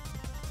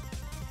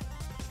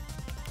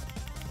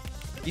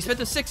 He spent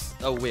a 6.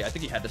 Oh, wait. I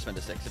think he had to spend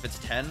a 6. If it's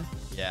 10,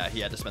 yeah, he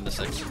had to spend the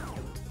 6.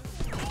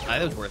 I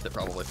think it was worth it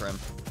probably for him.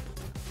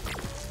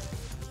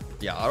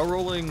 Yeah,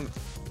 auto-rolling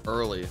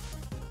early,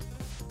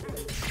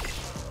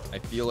 I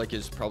feel like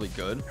is probably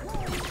good.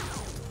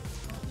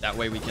 That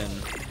way we can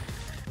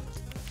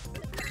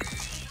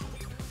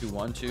do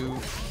 1, 2,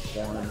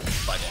 1,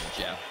 5 damage,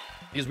 yeah.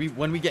 Because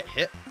when we get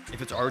hit,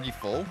 if it's already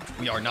full,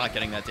 we are not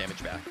getting that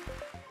damage back.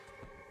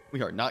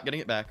 We are not getting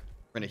it back.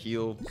 We're going to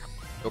heal,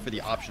 go for the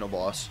optional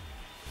boss,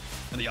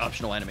 and the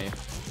optional enemy.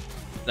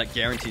 That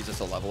guarantees us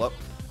a level up.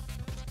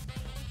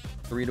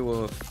 3 to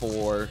a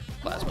 4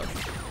 plasma.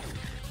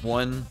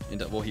 1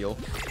 into, we'll heal.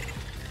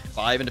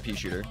 5 into pea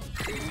shooter.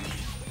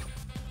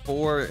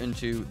 4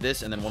 into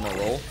this, and then 1 more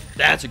roll.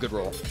 That's a good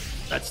roll.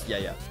 That's,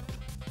 yeah.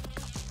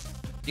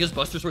 Because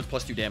Buster Sword's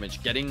plus 2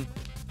 damage. Getting,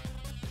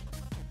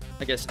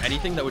 I guess,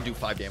 anything that would do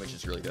 5 damage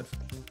is really good.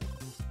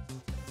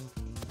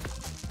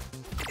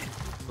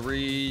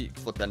 3,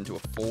 flip that into a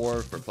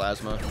 4 for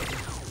plasma.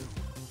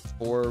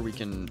 4, we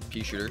can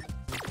pea shooter.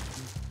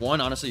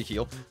 1, honestly,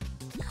 heal.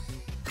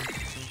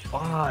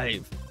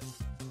 5.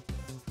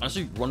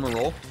 Honestly, 1 more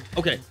roll.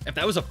 Okay, if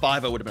that was a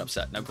 5, I would have been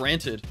upset. Now,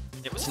 granted,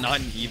 it was not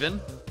an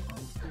even.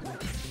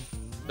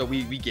 So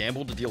we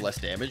gambled to deal less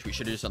damage. We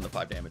should have just done the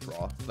 5 damage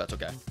raw. But that's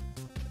okay.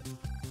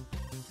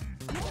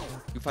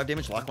 Do 5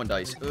 damage, lock 1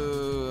 dice.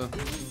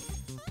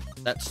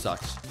 That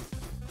sucks.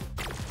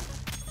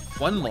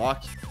 1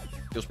 locked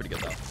feels pretty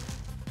good,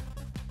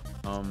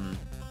 though.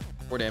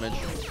 4 damage.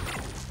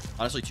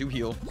 Honestly, 2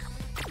 heal.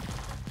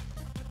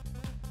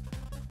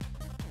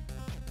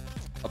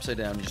 Upside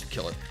down, you just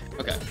kill it.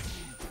 Okay.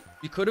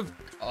 We could have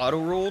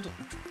auto-rolled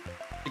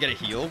to get a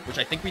heal, which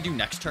I think we do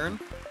next turn.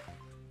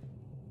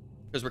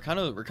 Because we're kind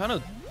of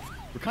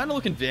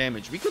looking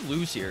damaged. We could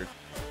lose here.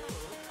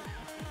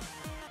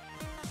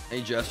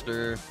 Hey,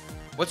 Jester.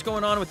 What's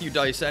going on with you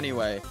dice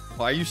anyway?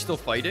 Why are you still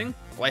fighting?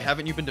 Why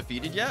haven't you been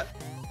defeated yet?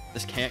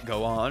 This can't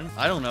go on.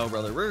 I don't know,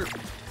 brother.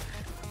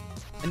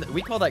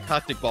 We call that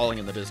coctic balling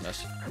in the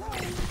business.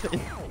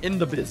 in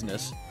the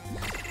business.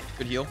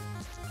 Good heal.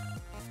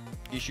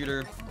 Pea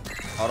shooter.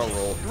 Auto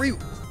roll. 3.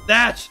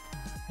 That's...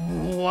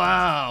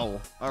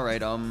 Wow. All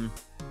right, 1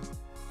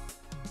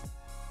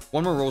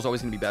 more roll is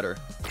always going to be better.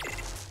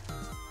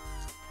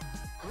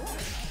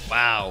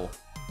 Wow.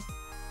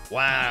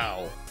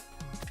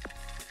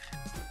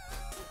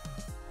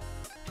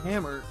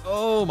 hammer.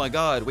 Oh my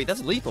god. Wait,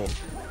 that's lethal.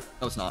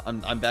 No, it's not.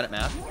 I'm bad at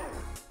math.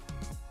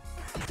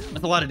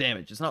 That's a lot of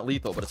damage. It's not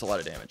lethal, but it's a lot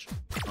of damage.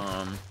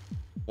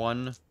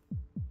 1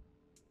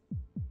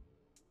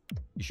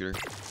 pea shooter,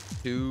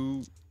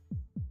 2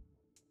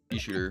 pea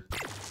shooter,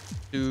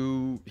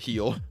 2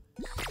 heal,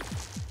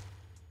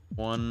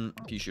 1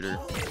 pea shooter,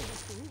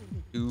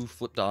 2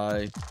 flip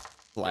die,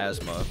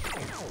 plasma,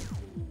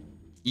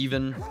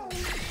 even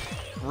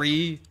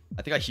 3.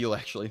 I think I heal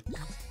actually.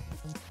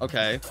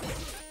 Okay.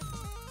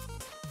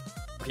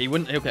 Okay, he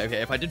wouldn't.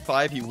 Okay. If I did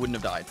 5, he wouldn't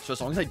have died. So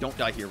as long as I don't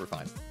die here, we're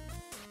fine.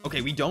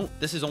 Okay, we don't.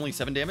 This is only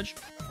 7 damage.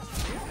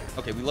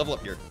 Okay, we level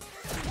up here.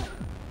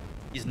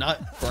 He's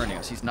not burning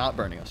us. He's not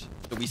burning us.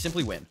 So we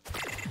simply win.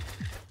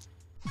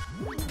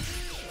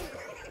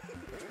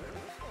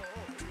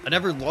 I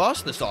never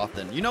lost this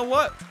often. You know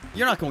what?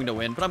 You're not going to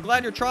win, but I'm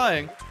glad you're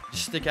trying.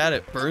 Just stick at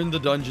it. Burn the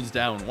dungeons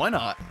down. Why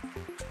not?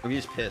 Oh,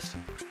 he's pissed.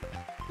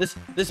 This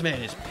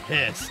man is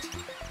pissed.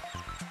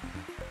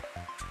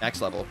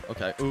 Max level.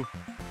 Okay. Ooh.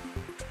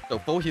 So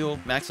full heal,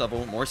 max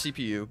level, more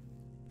CPU,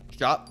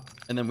 shot,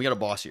 and then we got a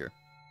boss here.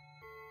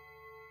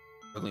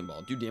 Juggling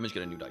ball. Do damage,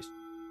 get a new dice.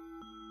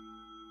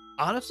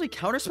 Honestly,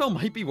 counterspell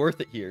might be worth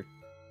it here.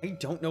 I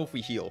don't know if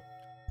we heal.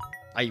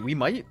 We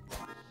might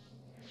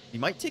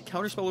take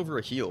counterspell over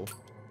a heal.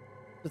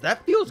 Because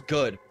that feels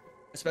good.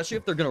 Especially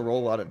if they're going to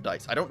roll a lot of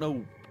dice. I don't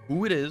know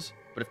who it is,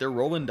 but if they're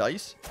rolling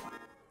dice,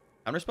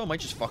 counterspell might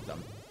just fuck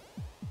them.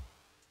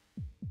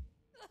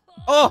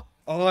 Oh!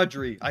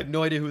 Audrey. I have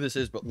no idea who this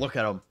is, but look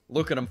at him.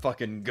 Look at him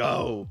fucking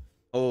go.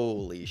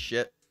 Holy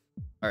shit.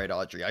 All right,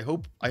 Audrey. I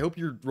hope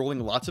you're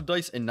rolling lots of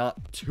dice and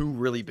not 2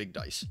 really big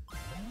dice.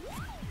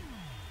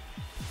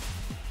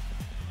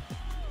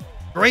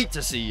 Great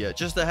to see you.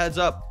 Just a heads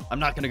up. I'm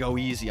not going to go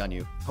easy on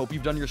you. Hope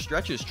you've done your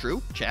stretches.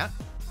 True? Chat?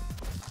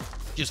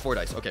 Just 4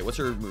 dice. Okay, what's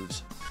her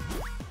moves?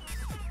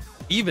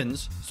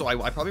 Evens. So I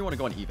probably want to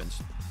go on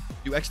evens.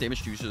 Do X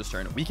damage to use this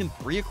turn. We can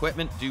 3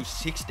 equipment, do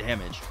 6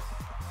 damage.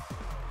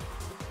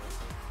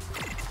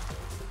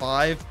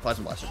 5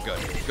 plasma blaster.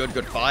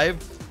 Good.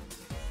 5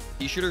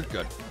 pea shooter.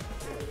 Good.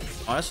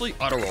 Honestly,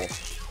 auto roll.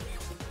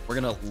 We're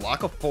gonna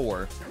lock a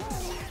 4.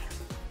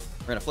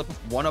 We're gonna flip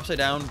 1 upside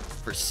down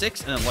for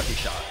 6 and then lucky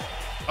shot.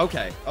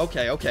 Okay. Oh,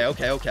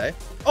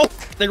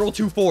 they rolled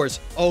 2 4s.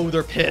 Oh,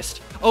 they're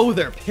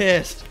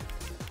pissed.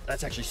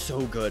 That's actually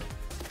so good.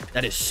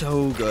 That is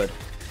so good.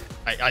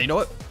 You know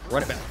what?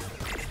 Run it back.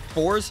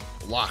 4s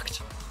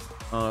locked.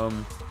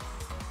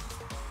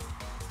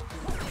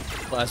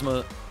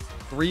 Plasma.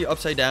 3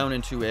 upside down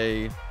into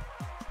a...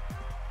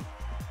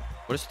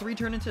 What does 3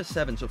 turn into?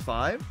 7, so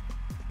 5?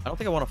 I don't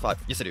think I want a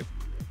 5. Yes, I do.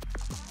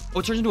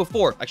 Oh, it turns into a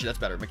 4. Actually, that's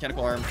better.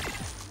 Mechanical arm.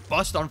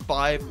 Bust on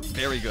 5.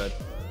 Very good.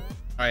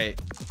 All right.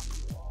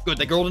 Good.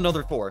 They rolled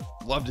another 4.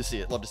 Love to see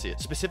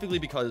it. Specifically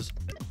because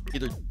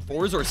either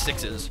 4s or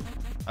 6s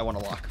I want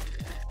to lock.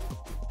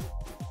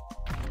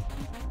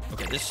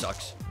 Okay, this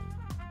sucks.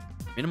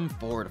 Minimum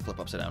 4 to flip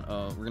upside down.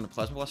 We're going to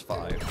Plasma Blast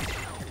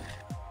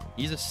 5.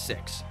 He's a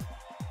 6.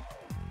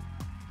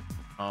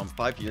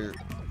 5 here.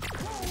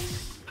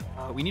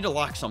 We need to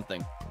lock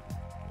something.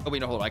 Oh, wait,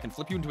 no, hold on. I can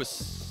flip you into a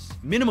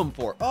minimum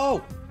 4.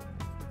 Oh!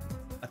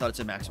 I thought it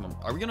said maximum.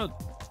 Are we gonna...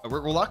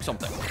 We'll lock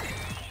something.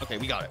 Okay,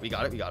 we got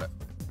it.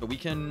 So we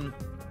can...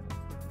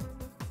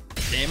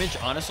 damage,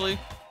 honestly.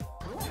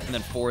 And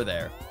then 4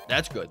 there.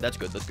 That's good.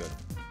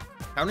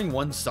 Countering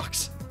 1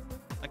 sucks.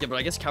 Okay, but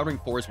I guess countering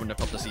 4s wouldn't have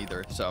helped us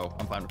either, so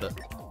I'm fine with it.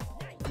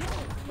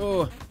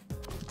 Oh.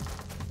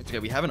 It's okay.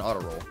 We have an auto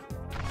roll.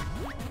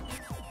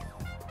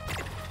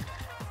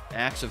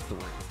 Axe of 3.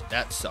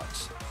 That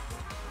sucks.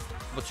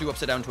 Put 2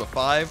 upside down to a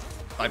 5.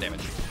 5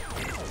 damage.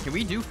 Can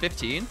we do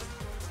 15?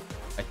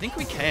 I think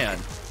we can.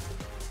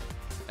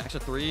 Axe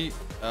of 3.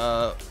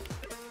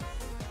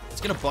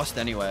 It's gonna bust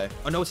anyway.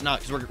 Oh no, it's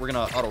not, because we're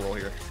gonna auto roll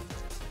here.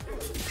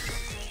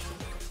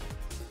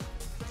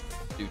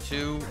 Do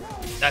 2.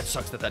 That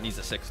sucks that needs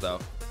a 6 though.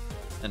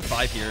 And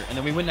 5 here, and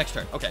then we win next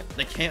turn. Okay,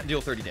 they can't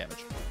deal 30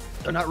 damage.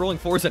 They're not rolling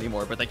 4s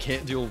anymore, but they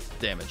can't deal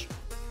damage.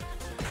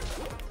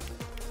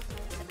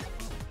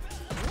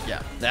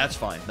 Yeah, that's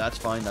fine.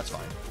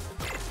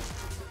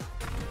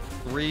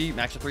 3,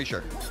 max of 3,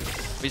 sure.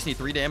 We just need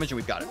 3 damage and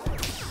we've got it.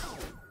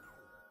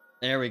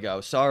 There we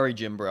go. Sorry,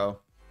 Jim, bro.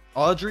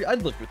 Audrey,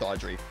 I'd lift with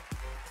Audrey.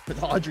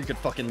 But Audrey could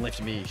fucking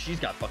lift me. She's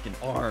got fucking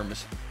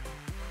arms.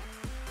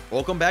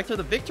 Welcome back to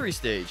the victory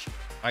stage.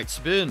 All right,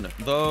 spin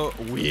the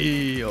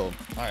wheel.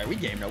 All right, we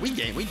game now. We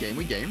game.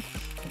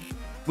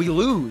 We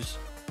lose.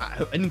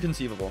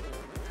 Inconceivable.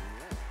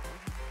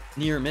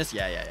 Near miss.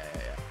 Yeah.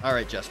 All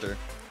right, Jester.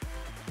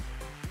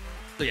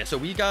 So yeah, so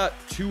we got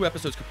 2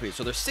 episodes complete.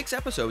 So there's 6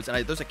 episodes,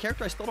 and there's a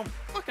character I still don't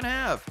fucking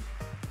have.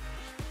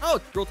 Oh,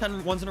 roll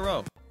 10 ones in a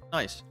row.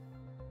 Nice.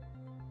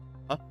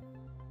 Huh?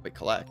 Wait,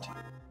 collect.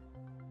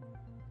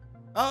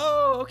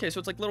 Oh, okay, so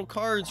it's like little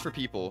cards for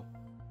people.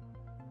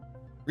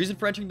 Reason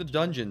for entering the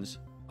dungeons.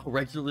 Oh,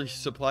 regular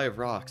supply of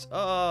rocks.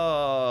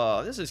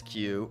 Oh, this is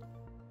cute.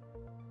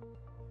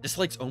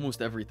 Dislikes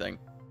almost everything.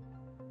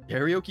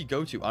 Karaoke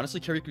go-to. Honestly,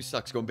 karaoke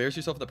sucks. Go embarrass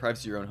yourself in the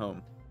privacy of your own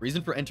home.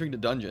 Reason for entering the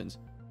dungeons.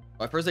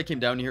 At first I came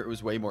down here, it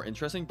was way more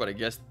interesting, but I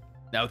guess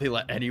now they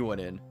let anyone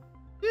in.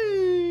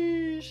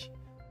 Yeesh.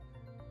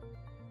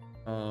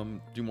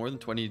 Do more than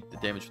 20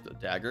 damage with a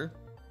dagger.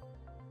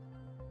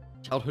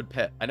 Childhood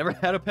pet. I never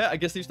had a pet. I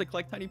guess they used to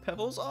collect tiny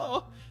pebbles.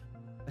 Oh,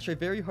 I try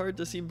very hard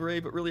to seem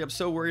brave, but really I'm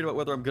so worried about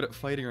whether I'm good at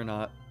fighting or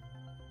not.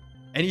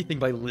 Anything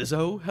by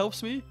Lizzo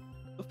helps me?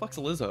 The fuck's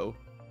Lizzo?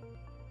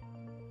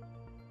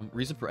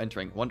 Reason for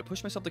entering. Wanted to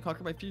push myself to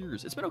conquer my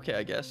fears. It's been okay,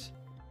 I guess.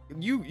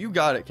 You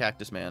got it,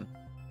 Cactus Man.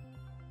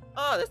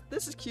 Oh,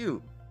 this is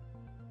cute.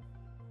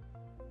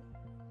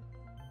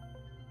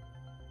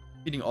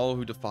 Beating all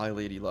who defy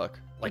Lady Luck.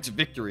 Likes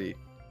victory.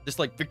 Just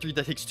like victory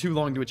that takes too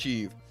long to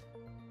achieve.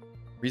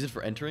 Reason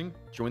for entering?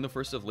 Join the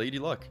first of Lady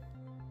Luck.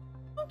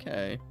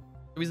 Okay.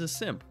 So he's a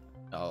simp.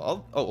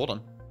 Oh, hold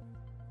on.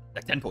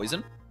 Deck 10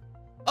 poison.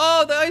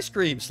 Oh, the ice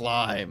cream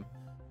slime.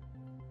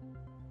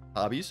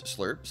 Hobbies,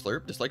 slurp,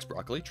 slurp, dislikes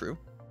broccoli, true.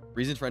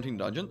 Reasons for entering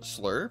dungeon,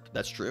 slurp,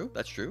 that's true,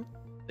 that's true.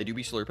 They do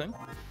be slurping.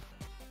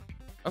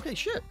 Okay,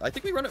 shit. I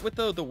think we run it with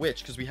the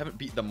witch, because we haven't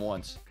beat them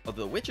once. Oh,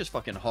 the witch is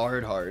fucking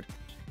hard.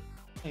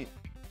 Hey,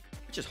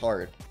 witch is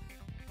hard.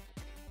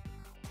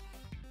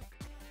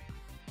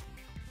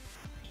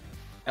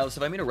 Alice,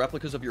 if I made a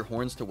replicas of your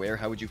horns to wear,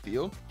 how would you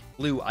feel?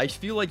 Lou, I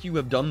feel like you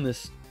have done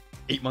this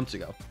 8 months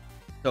ago.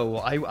 So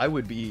I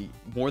would be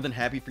more than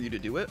happy for you to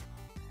do it.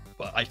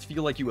 But I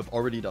feel like you have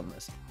already done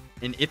this.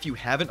 And if you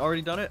haven't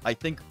already done it, I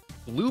think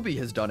Luby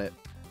has done it.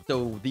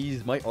 So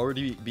these might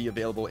already be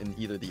available in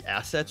either the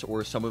assets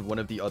or one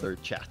of the other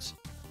chats.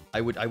 I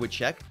would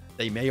check.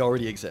 They may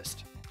already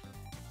exist.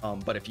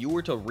 But if you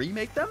were to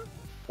remake them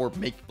or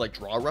make like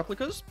draw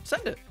replicas,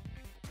 send it.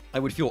 I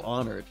would feel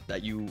honored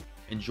that you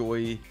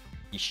enjoy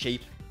the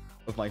shape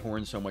of my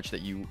horns so much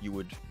that you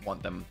would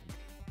want them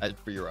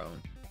for your own.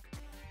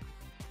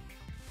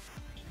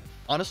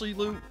 Honestly,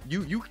 Lou,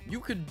 you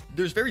could.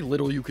 There's very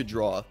little you could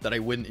draw that I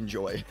wouldn't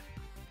enjoy.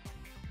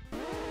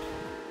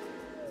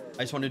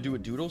 I just wanted to do a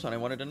doodles and I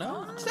wanted to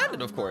know. Send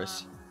it, of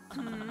course.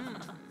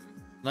 Tonight,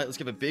 let's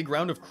give a big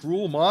round of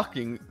cruelly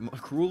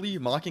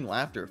mocking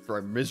laughter for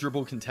our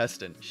miserable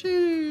contestant.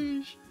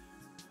 Sheesh.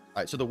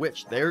 All right, so the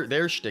witch,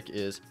 their shtick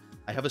is,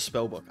 I have a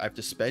spell book. I have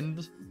to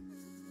spend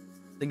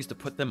things to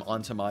put them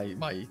onto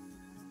my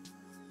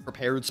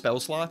prepared spell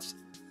slots,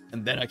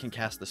 and then I can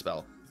cast the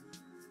spell.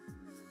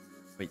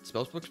 Wait,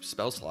 spell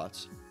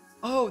slots.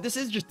 Oh, this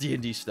is just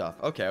D&D stuff.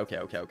 Okay.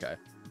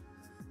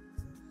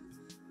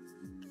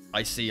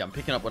 I see. I'm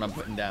picking up what I'm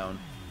putting down.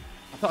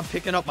 I'm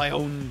picking up my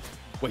own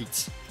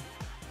weights.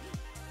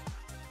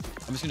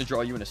 I'm just gonna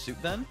draw you in a suit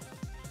then.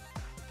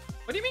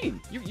 What do you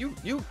mean?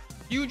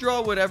 You draw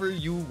whatever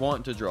you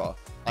want to draw.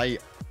 I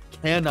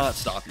cannot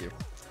stop you.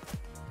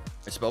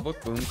 My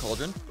spellbook, boom,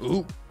 cauldron.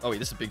 Ooh. Oh wait,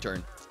 this is a big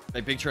turn. By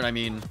big turn, I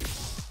mean,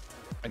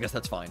 I guess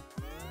that's fine.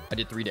 I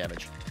did 3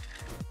 damage.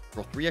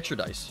 Roll 3 extra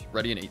dice.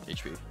 Ready and 8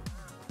 HP.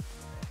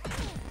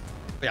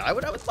 But yeah, I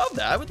would love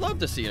that. I would love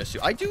to see in a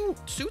suit. I do.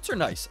 Suits are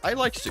nice. I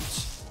like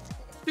suits.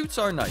 Suits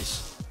are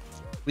nice.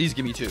 Please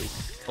give me 2.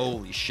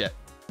 Holy shit.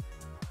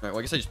 All right, well,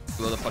 I guess I just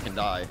blow the fucking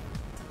die.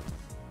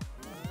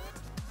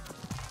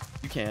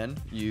 You can.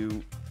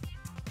 You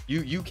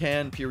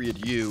can,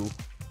 period, you.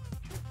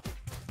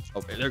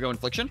 Oh, there go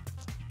infliction.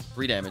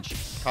 3 damage.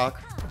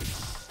 Cock.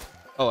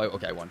 Oh,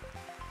 okay, I won.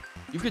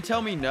 You could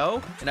tell me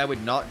no, and I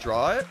would not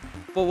draw it.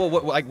 Well,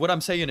 what I'm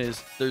saying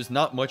is, there's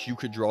not much you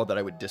could draw that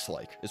I would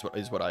dislike. Is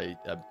what I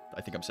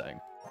think I'm saying.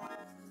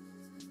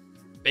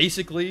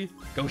 Basically,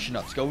 go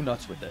nuts. Go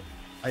nuts with it.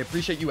 I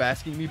appreciate you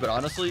asking me, but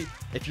honestly,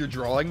 if you're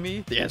drawing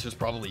me, the answer is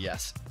probably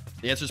yes.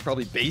 The answer is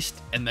probably based,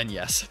 and then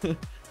yes. And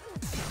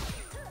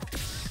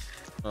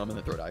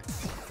then throw die.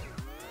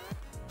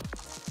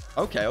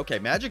 Okay.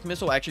 Magic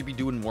missile actually be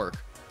doing work.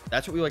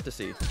 That's what we like to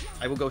see.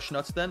 I will go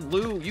schnuts then.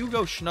 Lou, you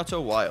go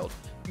schnutzo wild.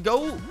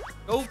 Go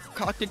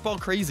cocktick ball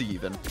crazy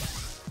even.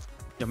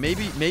 Yeah,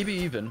 maybe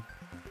even.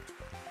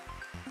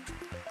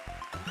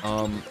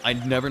 I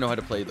never know how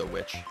to play the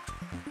witch.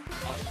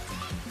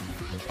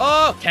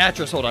 Oh,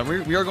 Catris, hold on.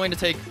 We are going to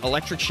take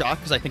electric shock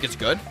because I think it's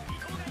good.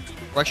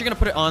 We're actually going to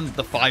put it on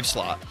the 5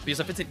 slot because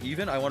if it's an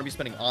even, I want to be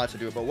spending odds to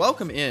do it. But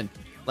welcome in.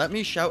 Let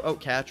me shout out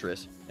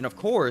Catris. And of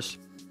course,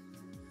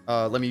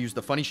 let me use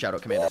the funny shout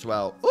out command as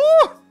well.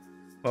 Ooh!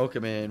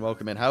 Welcome in.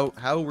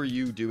 How were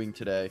you doing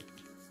today?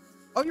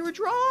 Oh, you were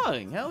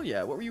drawing. Hell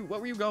yeah. What were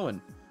you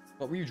going?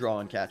 What were you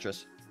drawing,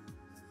 Catris?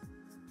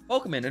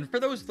 Welcome in. And for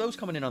those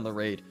coming in on the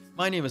raid,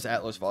 my name is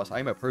Atlas Voss. I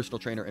am a personal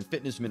trainer and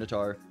fitness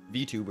minotaur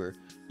VTuber.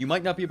 You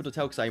might not be able to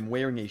tell because I am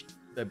wearing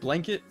a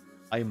blanket.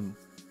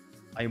 It's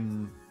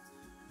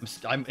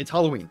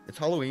Halloween. It's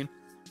Halloween.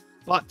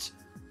 But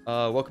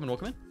welcome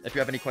in. If you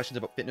have any questions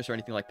about fitness or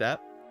anything like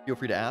that, feel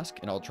free to ask,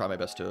 and I'll try my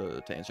best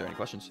to answer any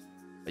questions.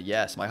 But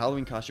yes, my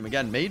Halloween costume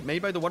again,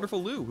 made by the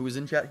wonderful Lou, who is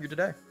in chat here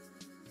today.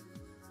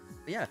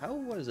 But yeah, how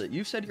was it?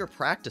 You said you're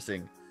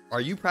practicing. Are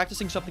you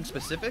practicing something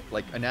specific,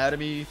 like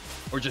anatomy,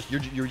 or just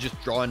you're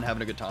just drawing,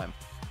 having a good time?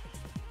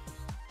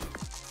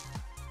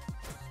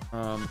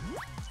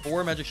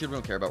 4 magic shield we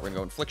don't care about. We're gonna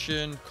go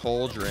infliction,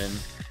 cauldron,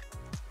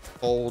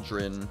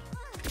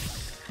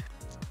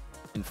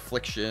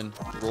 Infliction.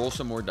 Roll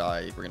some more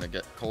die. We're gonna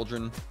get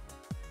Cauldron.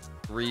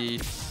 3,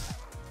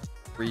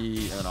 3,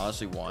 and then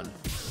honestly 1.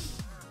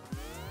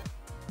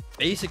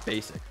 Basic.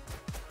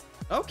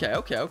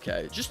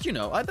 Okay. Just, you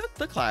know,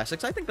 the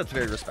classics. I think that's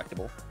very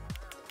respectable.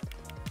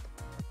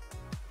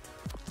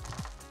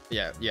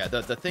 Yeah.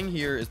 The thing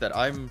here is that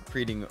I'm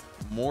creating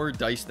more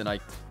dice than I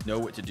know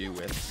what to do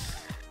with.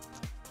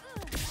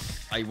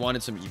 I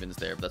wanted some evens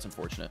there, but that's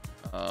unfortunate.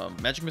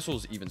 Magic Missile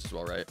is evens as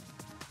well, right?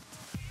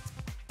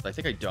 I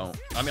think I don't.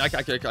 I mean,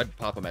 I'd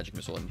pop a Magic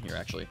Missile in here,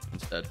 actually,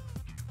 instead.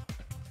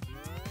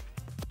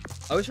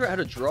 I always forget how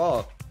to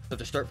draw. So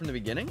to start from the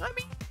beginning? I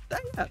mean,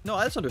 yeah, no,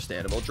 that's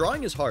understandable.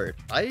 Drawing is hard.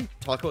 I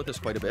talk about this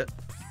quite a bit.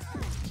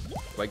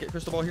 Do I get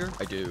Crystal Ball here?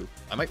 I do.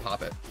 I might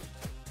pop it.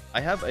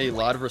 I have a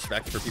lot of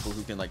respect for people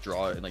who can, like,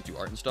 draw and, like, do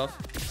art and stuff.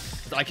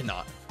 But I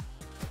cannot.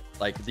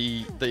 Like,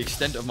 the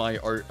extent of my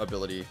art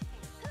ability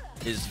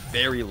is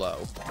very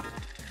low.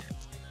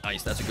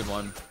 Nice, that's a good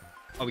one.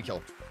 Oh, we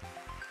kill.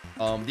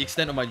 The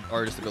extent of my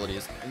artist ability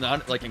is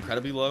not, like,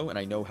 incredibly low, and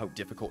I know how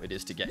difficult it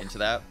is to get into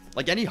that.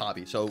 Like any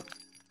hobby, so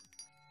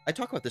I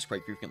talk about this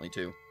quite frequently,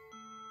 too.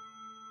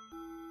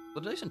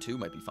 The Dyson 2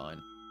 might be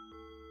fine.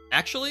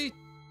 Actually,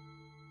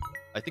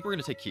 I think we're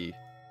gonna take Key.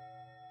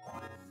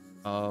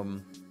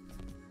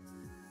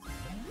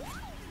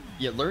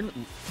 Yeah, learn...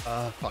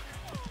 fuck.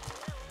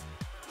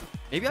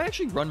 Maybe I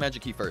actually run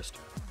Magic Key first.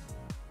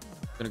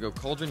 Gonna go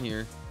Cauldron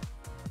here.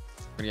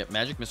 We're gonna get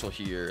Magic Missile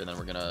here, and then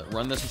we're gonna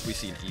run this until we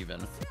see an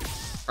even.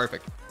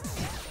 Perfect.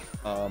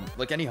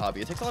 Like any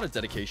hobby, it takes a lot of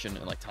dedication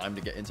and, like, time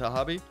to get into a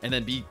hobby, and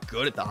then be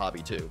good at the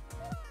hobby, too.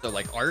 So,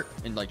 like, art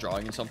and, like,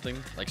 drawing and something,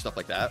 like, stuff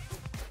like that.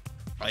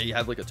 I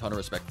have, like, a ton of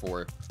respect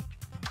for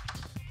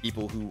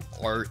people who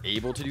are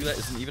able to do that.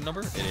 Is it an even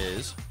number? It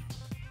is.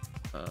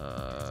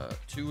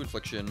 2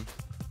 Infliction.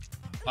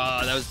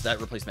 That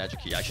replaced Magic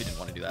Key. I actually didn't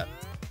want to do that.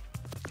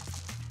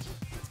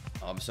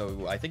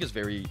 So I think it's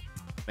very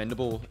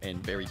commendable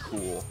and very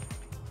cool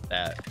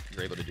that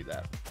you're able to do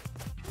that.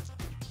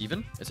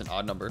 Even? It's an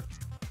odd number.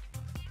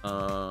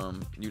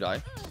 New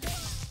die.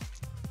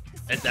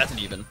 That's an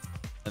even.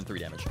 And 3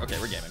 damage. Okay,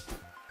 we're gaming.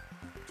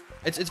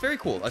 It's very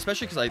cool,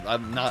 especially because I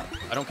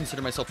don't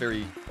consider myself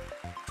very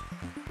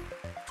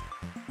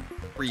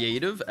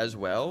creative as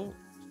well.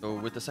 So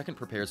with the second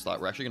prepared slot,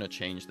 we're actually going to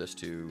change this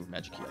to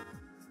Magic Key.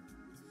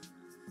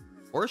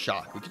 Or a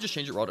shock. We could just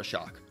change it raw to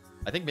shock.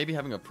 I think maybe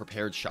having a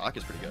prepared shock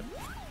is pretty good.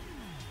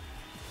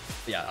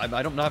 Yeah,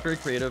 I'm not very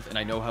creative, and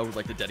I know how,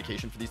 like, the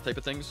dedication for these type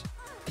of things.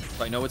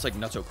 So I know it's, like,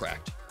 nutso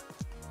cracked.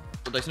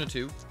 So Dyson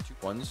 2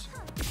 1s.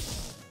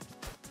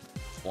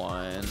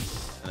 1, and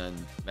then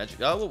Magic...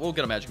 Oh, we'll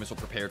get a Magic Missile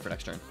prepared for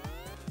next turn.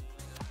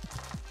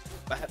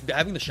 But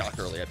having the shock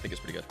early, I think, is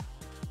pretty good.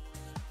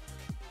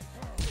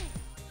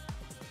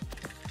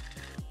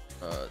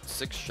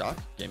 6 shock,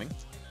 gaming.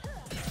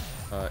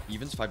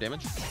 Evens, 5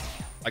 damage.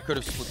 I could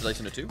have split the dice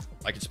into 2.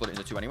 I could split it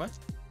into 2 anyway.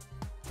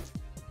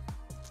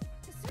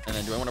 And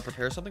then do I want to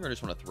prepare something or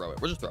just want to throw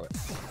it? We'll just throw it.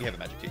 We have a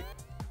Magic Key.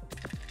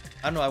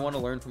 I don't know. I want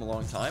to learn from a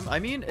long time. I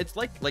mean, it's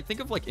like think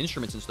of, like,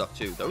 instruments and stuff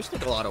too. Those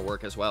take a lot of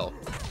work as well.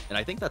 And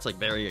I think that's, like,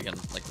 very, again,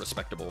 like,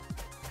 respectable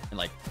and,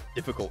 like,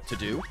 difficult to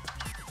do.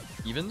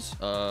 Evens.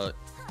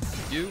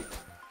 You.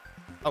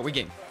 Oh, we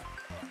game.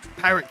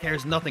 Pirate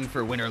cares nothing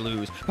for win or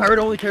lose. Pirate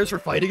only cares for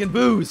fighting and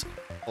booze.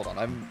 Hold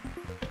on.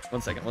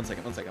 One second.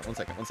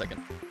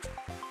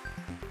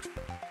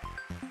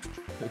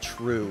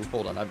 True.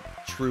 Hold on. I'm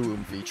true,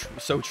 Oomphy.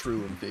 So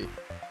true, Oomphy.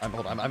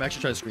 Hold on. I'm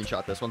actually trying to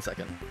screenshot this. 1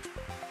 second.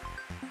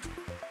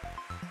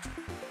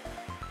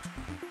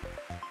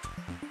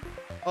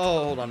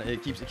 Oh, hold on.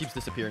 It keeps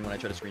disappearing when I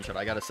try to screenshot.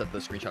 I gotta set the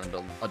screenshot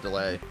into a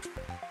delay.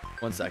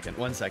 1 second.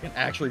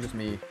 Actually, just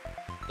me.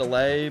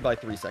 Delay by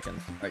 3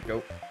 seconds. All right,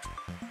 go.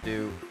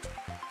 2,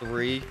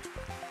 3.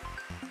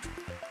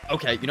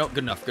 Okay, you know,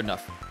 good enough.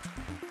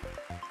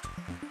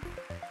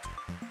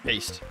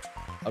 Paste.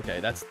 Okay,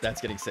 that's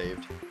getting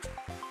saved.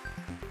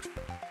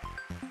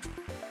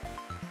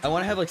 I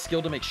want to have, like,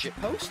 skill to make shit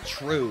posts.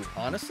 True,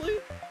 honestly,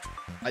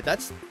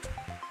 that's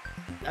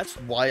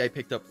why I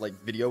picked up, like,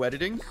 video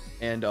editing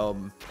and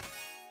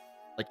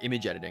like,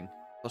 image editing.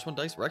 +1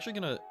 dice. We're actually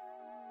gonna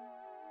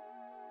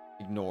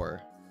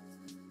ignore.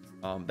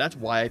 That's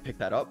why I picked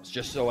that up,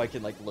 just so I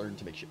can, like, learn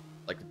to make shit.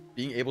 Like,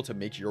 being able to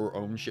make your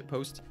own shit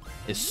post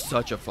is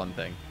such a fun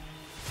thing.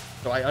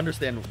 So I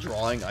understand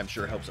drawing, I'm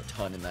sure, helps a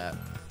ton in that.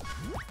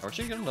 We're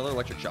actually gonna get another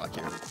electric shock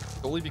here,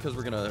 solely because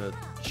we're gonna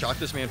shock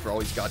this man for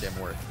all he's goddamn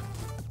worth.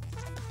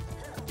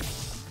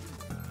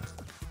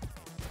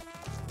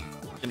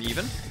 An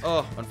even?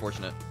 Oh,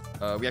 unfortunate.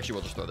 We actually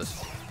will just throw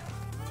this.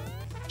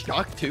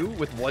 Shock 2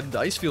 with 1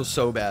 dice feels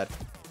so bad.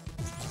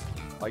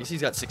 I guess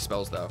he's got 6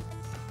 spells, though.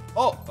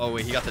 Oh,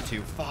 wait, he got the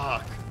 2.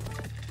 Fuck.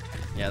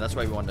 Yeah, that's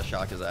why we wanted to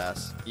shock his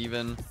ass.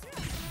 Even.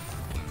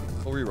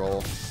 We'll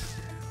reroll.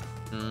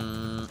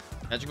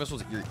 Magic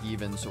Missile's your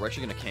even, so we're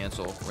actually going to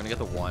cancel. We're going to get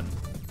the 1.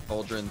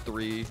 Cauldron,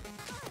 3.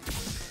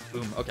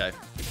 Boom, okay.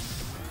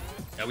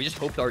 Yeah, we just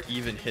hoped our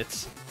even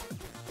hits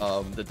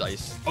the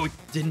dice. Oh, it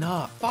did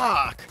not.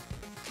 Fuck.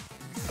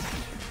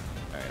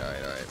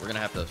 Alright. We're gonna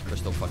have to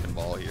crystal fucking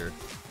ball here.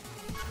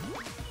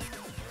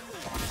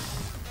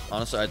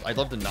 Honestly, I'd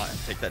love to not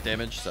take that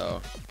damage,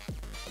 so...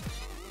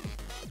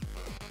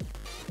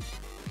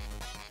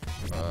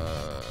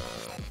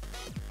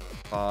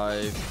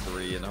 5,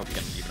 3, and I hope we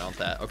can even out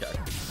that. Okay.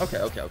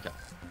 Okay.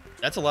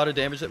 That's a lot of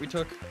damage that we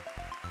took.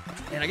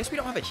 And I guess we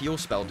don't have a heal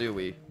spell, do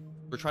we?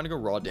 We're trying to go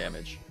raw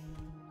damage.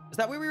 Is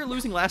that why we were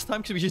losing last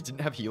time? Because we just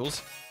didn't have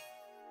heals?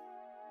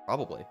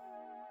 Probably.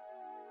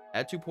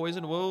 Add 2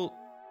 poison. We'll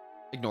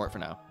ignore it for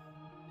now.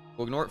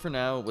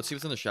 Let's see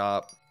what's in the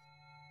shop.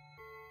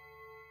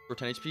 For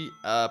 10 HP.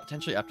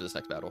 Potentially after this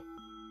next battle.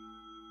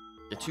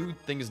 Get 2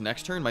 things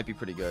next turn might be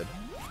pretty good.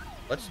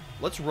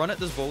 Let's run at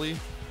this bully.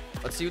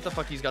 Let's see what the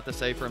fuck he's got to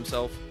say for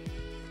himself.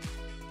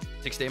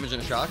 6 damage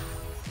and a shock.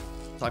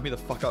 Sign me the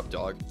fuck up,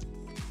 dog.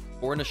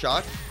 4 and a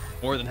shock.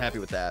 More than happy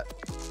with that.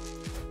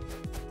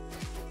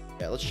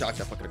 Yeah, let's shock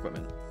that fucking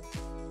equipment.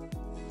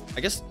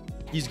 I guess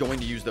he's going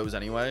to use those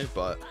anyway,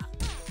 but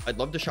I'd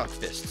love to shock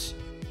fists.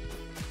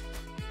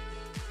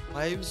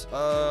 Lives,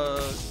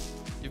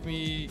 give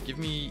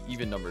me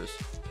even numbers.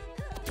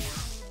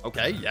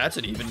 Okay, yeah, it's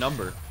an even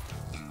number.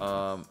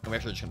 I'm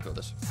actually just gonna throw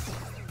this.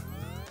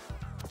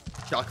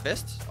 Shock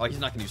fists? Oh, he's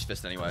not gonna use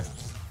fist anyway.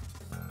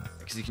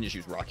 Because he can just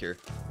use rock here.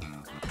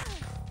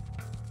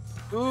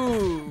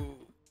 Ooh.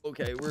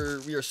 Okay,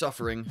 we are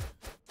suffering.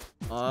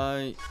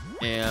 I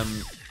am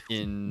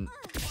in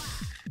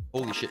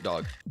holy shit,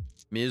 dog.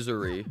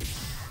 Misery.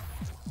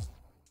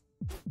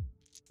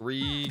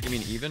 3, give me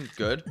an even.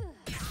 Good.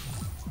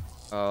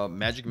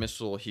 Magic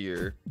missile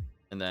here.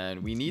 And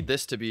then we need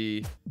this to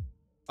be...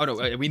 Oh,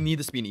 no. We need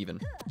this to be an even.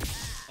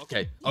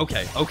 Okay.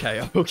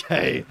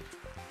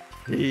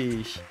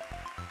 Eesh.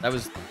 That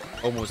was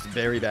almost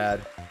very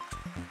bad.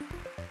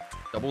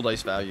 Double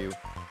dice value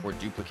or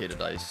duplicated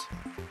dice.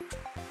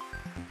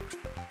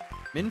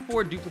 Min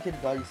 4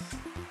 duplicated dice.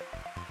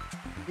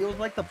 Feels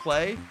like the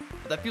play,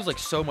 but that feels like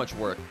so much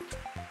work.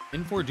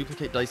 Min 4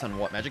 duplicate dice on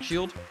what? Magic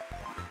shield?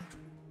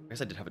 I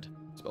guess I did have a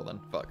spell then.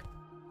 Fuck.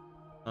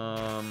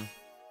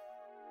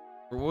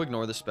 We'll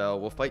ignore the spell.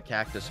 We'll fight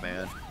Cactus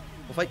Man.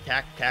 We'll fight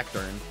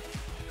Cacturn.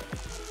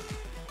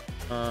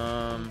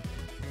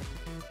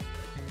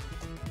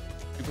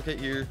 Duplicate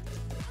here.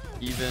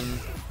 Even.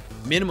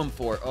 Minimum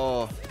 4.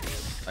 Oh.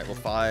 Alright, well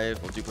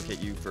 5. We'll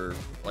duplicate you for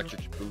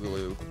Electric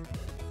Boogaloo.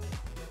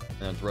 And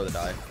then throw the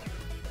die.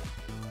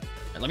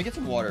 And let me get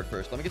some water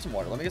first. Let me get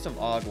some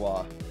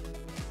agua.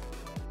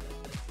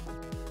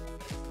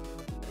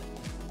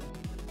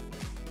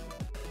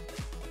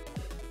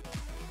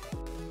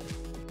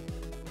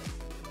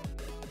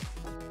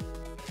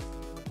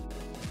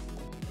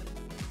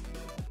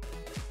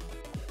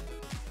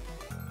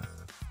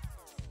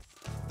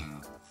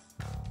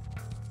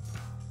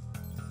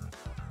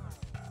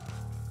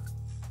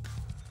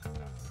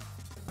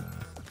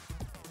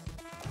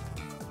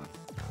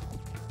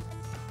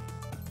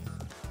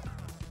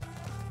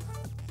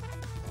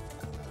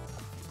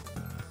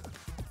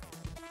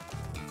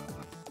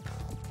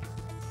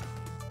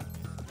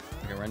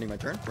 We're ending my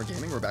turn. We're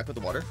gaming. We're back with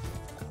the water.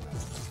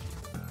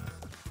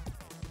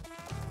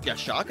 Yeah,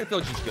 shock. I feel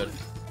like she's good.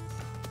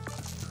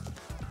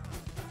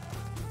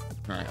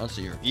 All right, let's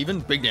see here.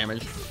 Even big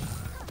damage.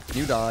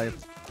 New die.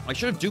 I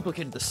should have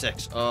duplicated the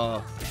 6.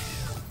 I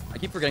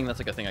keep forgetting that's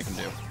like a thing I can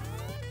do.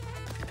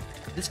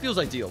 This feels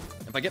ideal.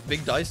 If I get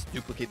big dice,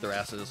 duplicate their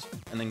asses,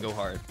 and then go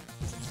hard.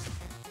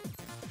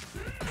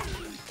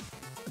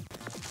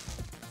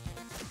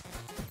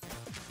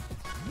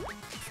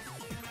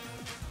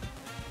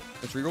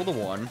 Let's reroll the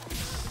 1.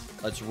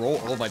 Let's roll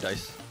all of my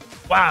dice.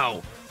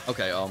 Wow.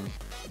 Okay,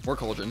 more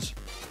cauldrons.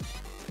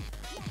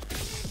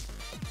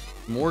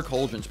 More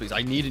cauldrons, please.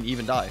 I need an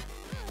even die.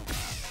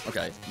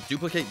 Okay,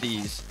 duplicate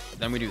these.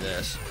 Then we do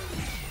this.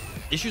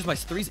 Issues my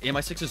 3s and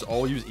my 6s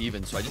all use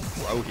even, so I just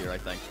throw here, I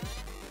think.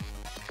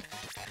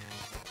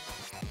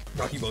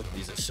 Rocking both of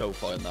these is so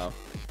fun, though.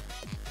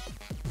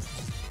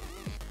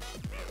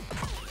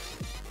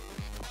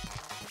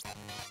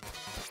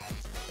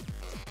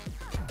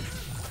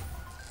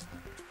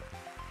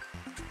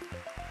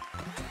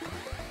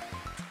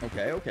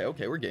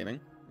 Okay, we're gaming.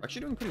 We're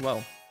actually doing pretty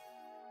well.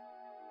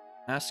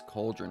 Ask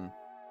Cauldron.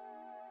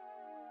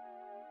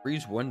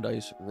 Freeze 1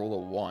 dice, roll a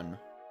 1.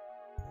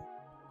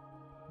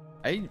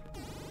 I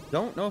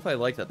don't know if I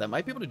like that. That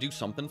might be able to do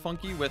something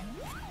funky with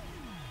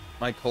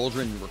my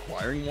Cauldron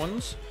requiring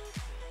 1s.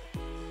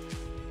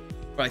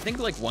 But I think,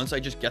 like, once I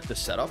just get the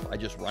setup, I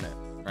just run it,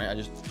 right? I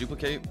just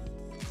duplicate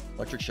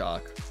Electric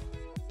Shock.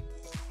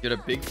 Get a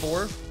big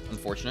 4,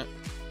 unfortunate.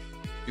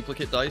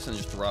 Duplicate dice and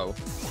just throw.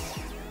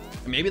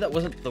 Maybe that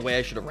wasn't the way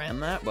I should have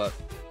ran that, but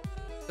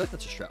I feel like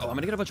that's a strat. Oh, I'm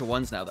gonna get a bunch of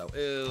 1s now, though.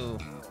 Ew.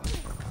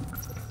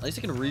 At least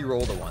I can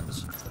re-roll the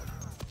 1s.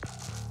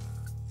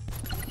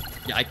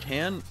 Yeah, I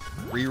can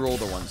re-roll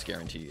the 1s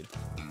guaranteed.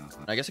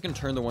 And I guess I can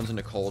turn the 1s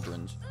into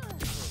cauldrons.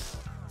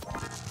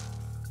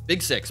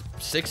 Big 6.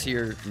 6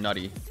 here,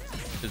 nutty.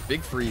 There's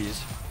big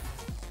freeze.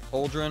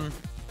 Cauldron.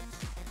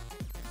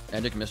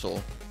 Magic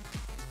missile.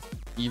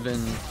 Even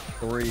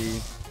 3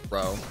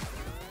 throw.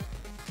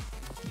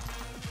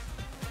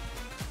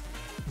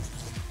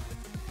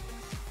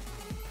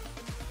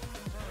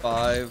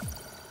 5,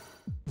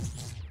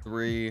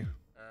 3,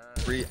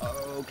 3.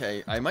 Oh,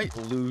 okay, I might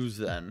lose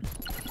then.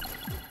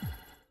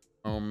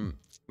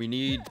 We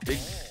need big.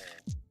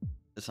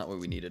 That's not what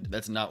we needed.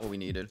 That's not what we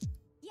needed.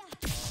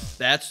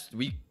 That's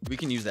we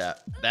can use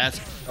that.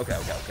 That's okay.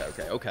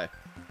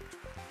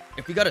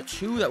 If we got a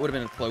 2, that would have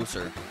been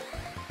closer.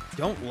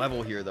 Don't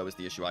level here though is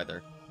the issue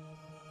either.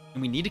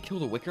 And we need to kill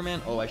the Wicker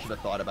Man. Oh, I should have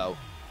thought about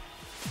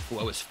who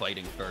I was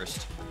fighting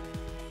first.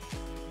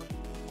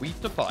 Weak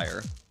to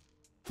fire.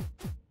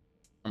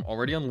 I'm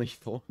already on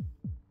lethal.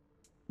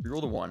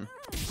 Reroll the 1.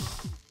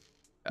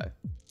 Okay.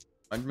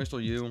 Mind missile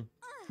you.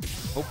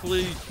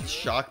 Hopefully,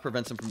 shock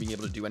prevents him from being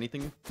able to do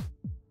anything.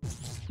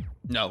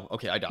 No.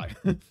 Okay, I die.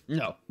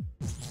 No.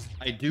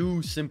 I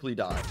do simply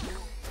die.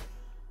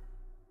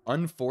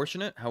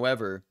 Unfortunate.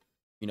 However,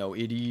 you know,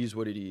 it is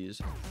what it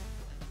is.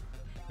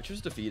 Which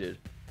was defeated.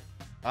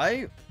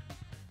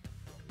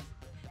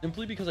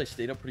 Simply because I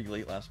stayed up pretty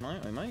late last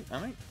night, I might,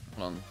 hold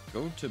on,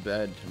 go to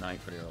bed tonight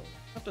pretty early.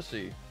 Have to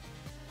see.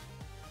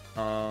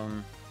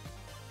 On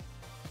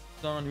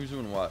who's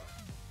doing what?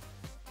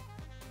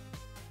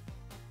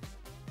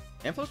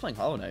 Hamflow's playing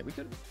Hollow Knight. We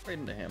could raid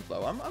into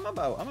Hamflow. I'm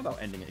about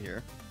ending it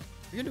here.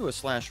 We can do a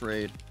slash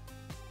raid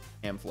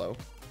Hamflow.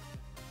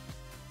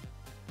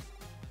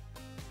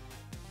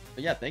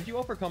 But yeah, thank you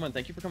all for coming.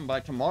 Thank you for coming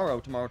by.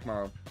 Tomorrow. Drunk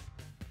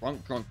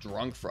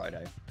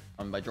Friday.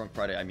 By drunk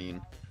Friday, I mean,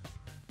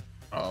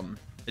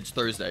 it's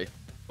Thursday.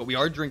 But we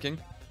are drinking.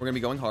 We're gonna be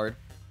going hard.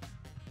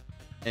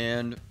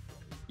 And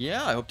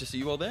yeah, I hope to see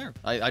you all there.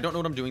 I don't know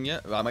what I'm doing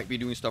yet. I might be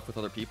doing stuff with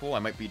other people. I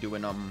might be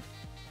doing, I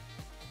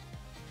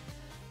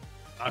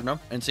don't know,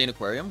 Insane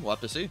Aquarium. We'll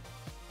have to see.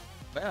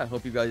 But yeah, I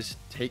hope you guys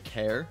take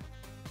care.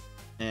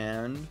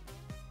 And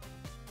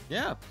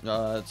yeah,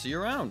 see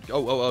you around. Do a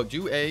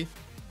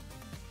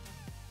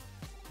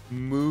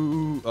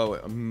moo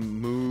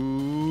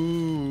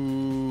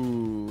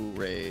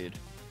raid.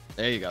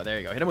 There you go.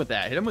 Hit him with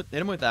that. Hit him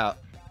with that.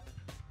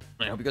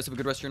 I hope you guys have a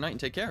good rest of your night and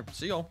take care.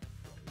 See y'all.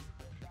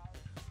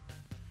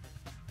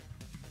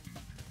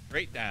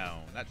 Straight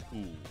down. That's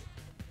cool.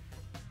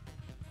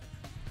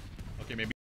 Okay, maybe.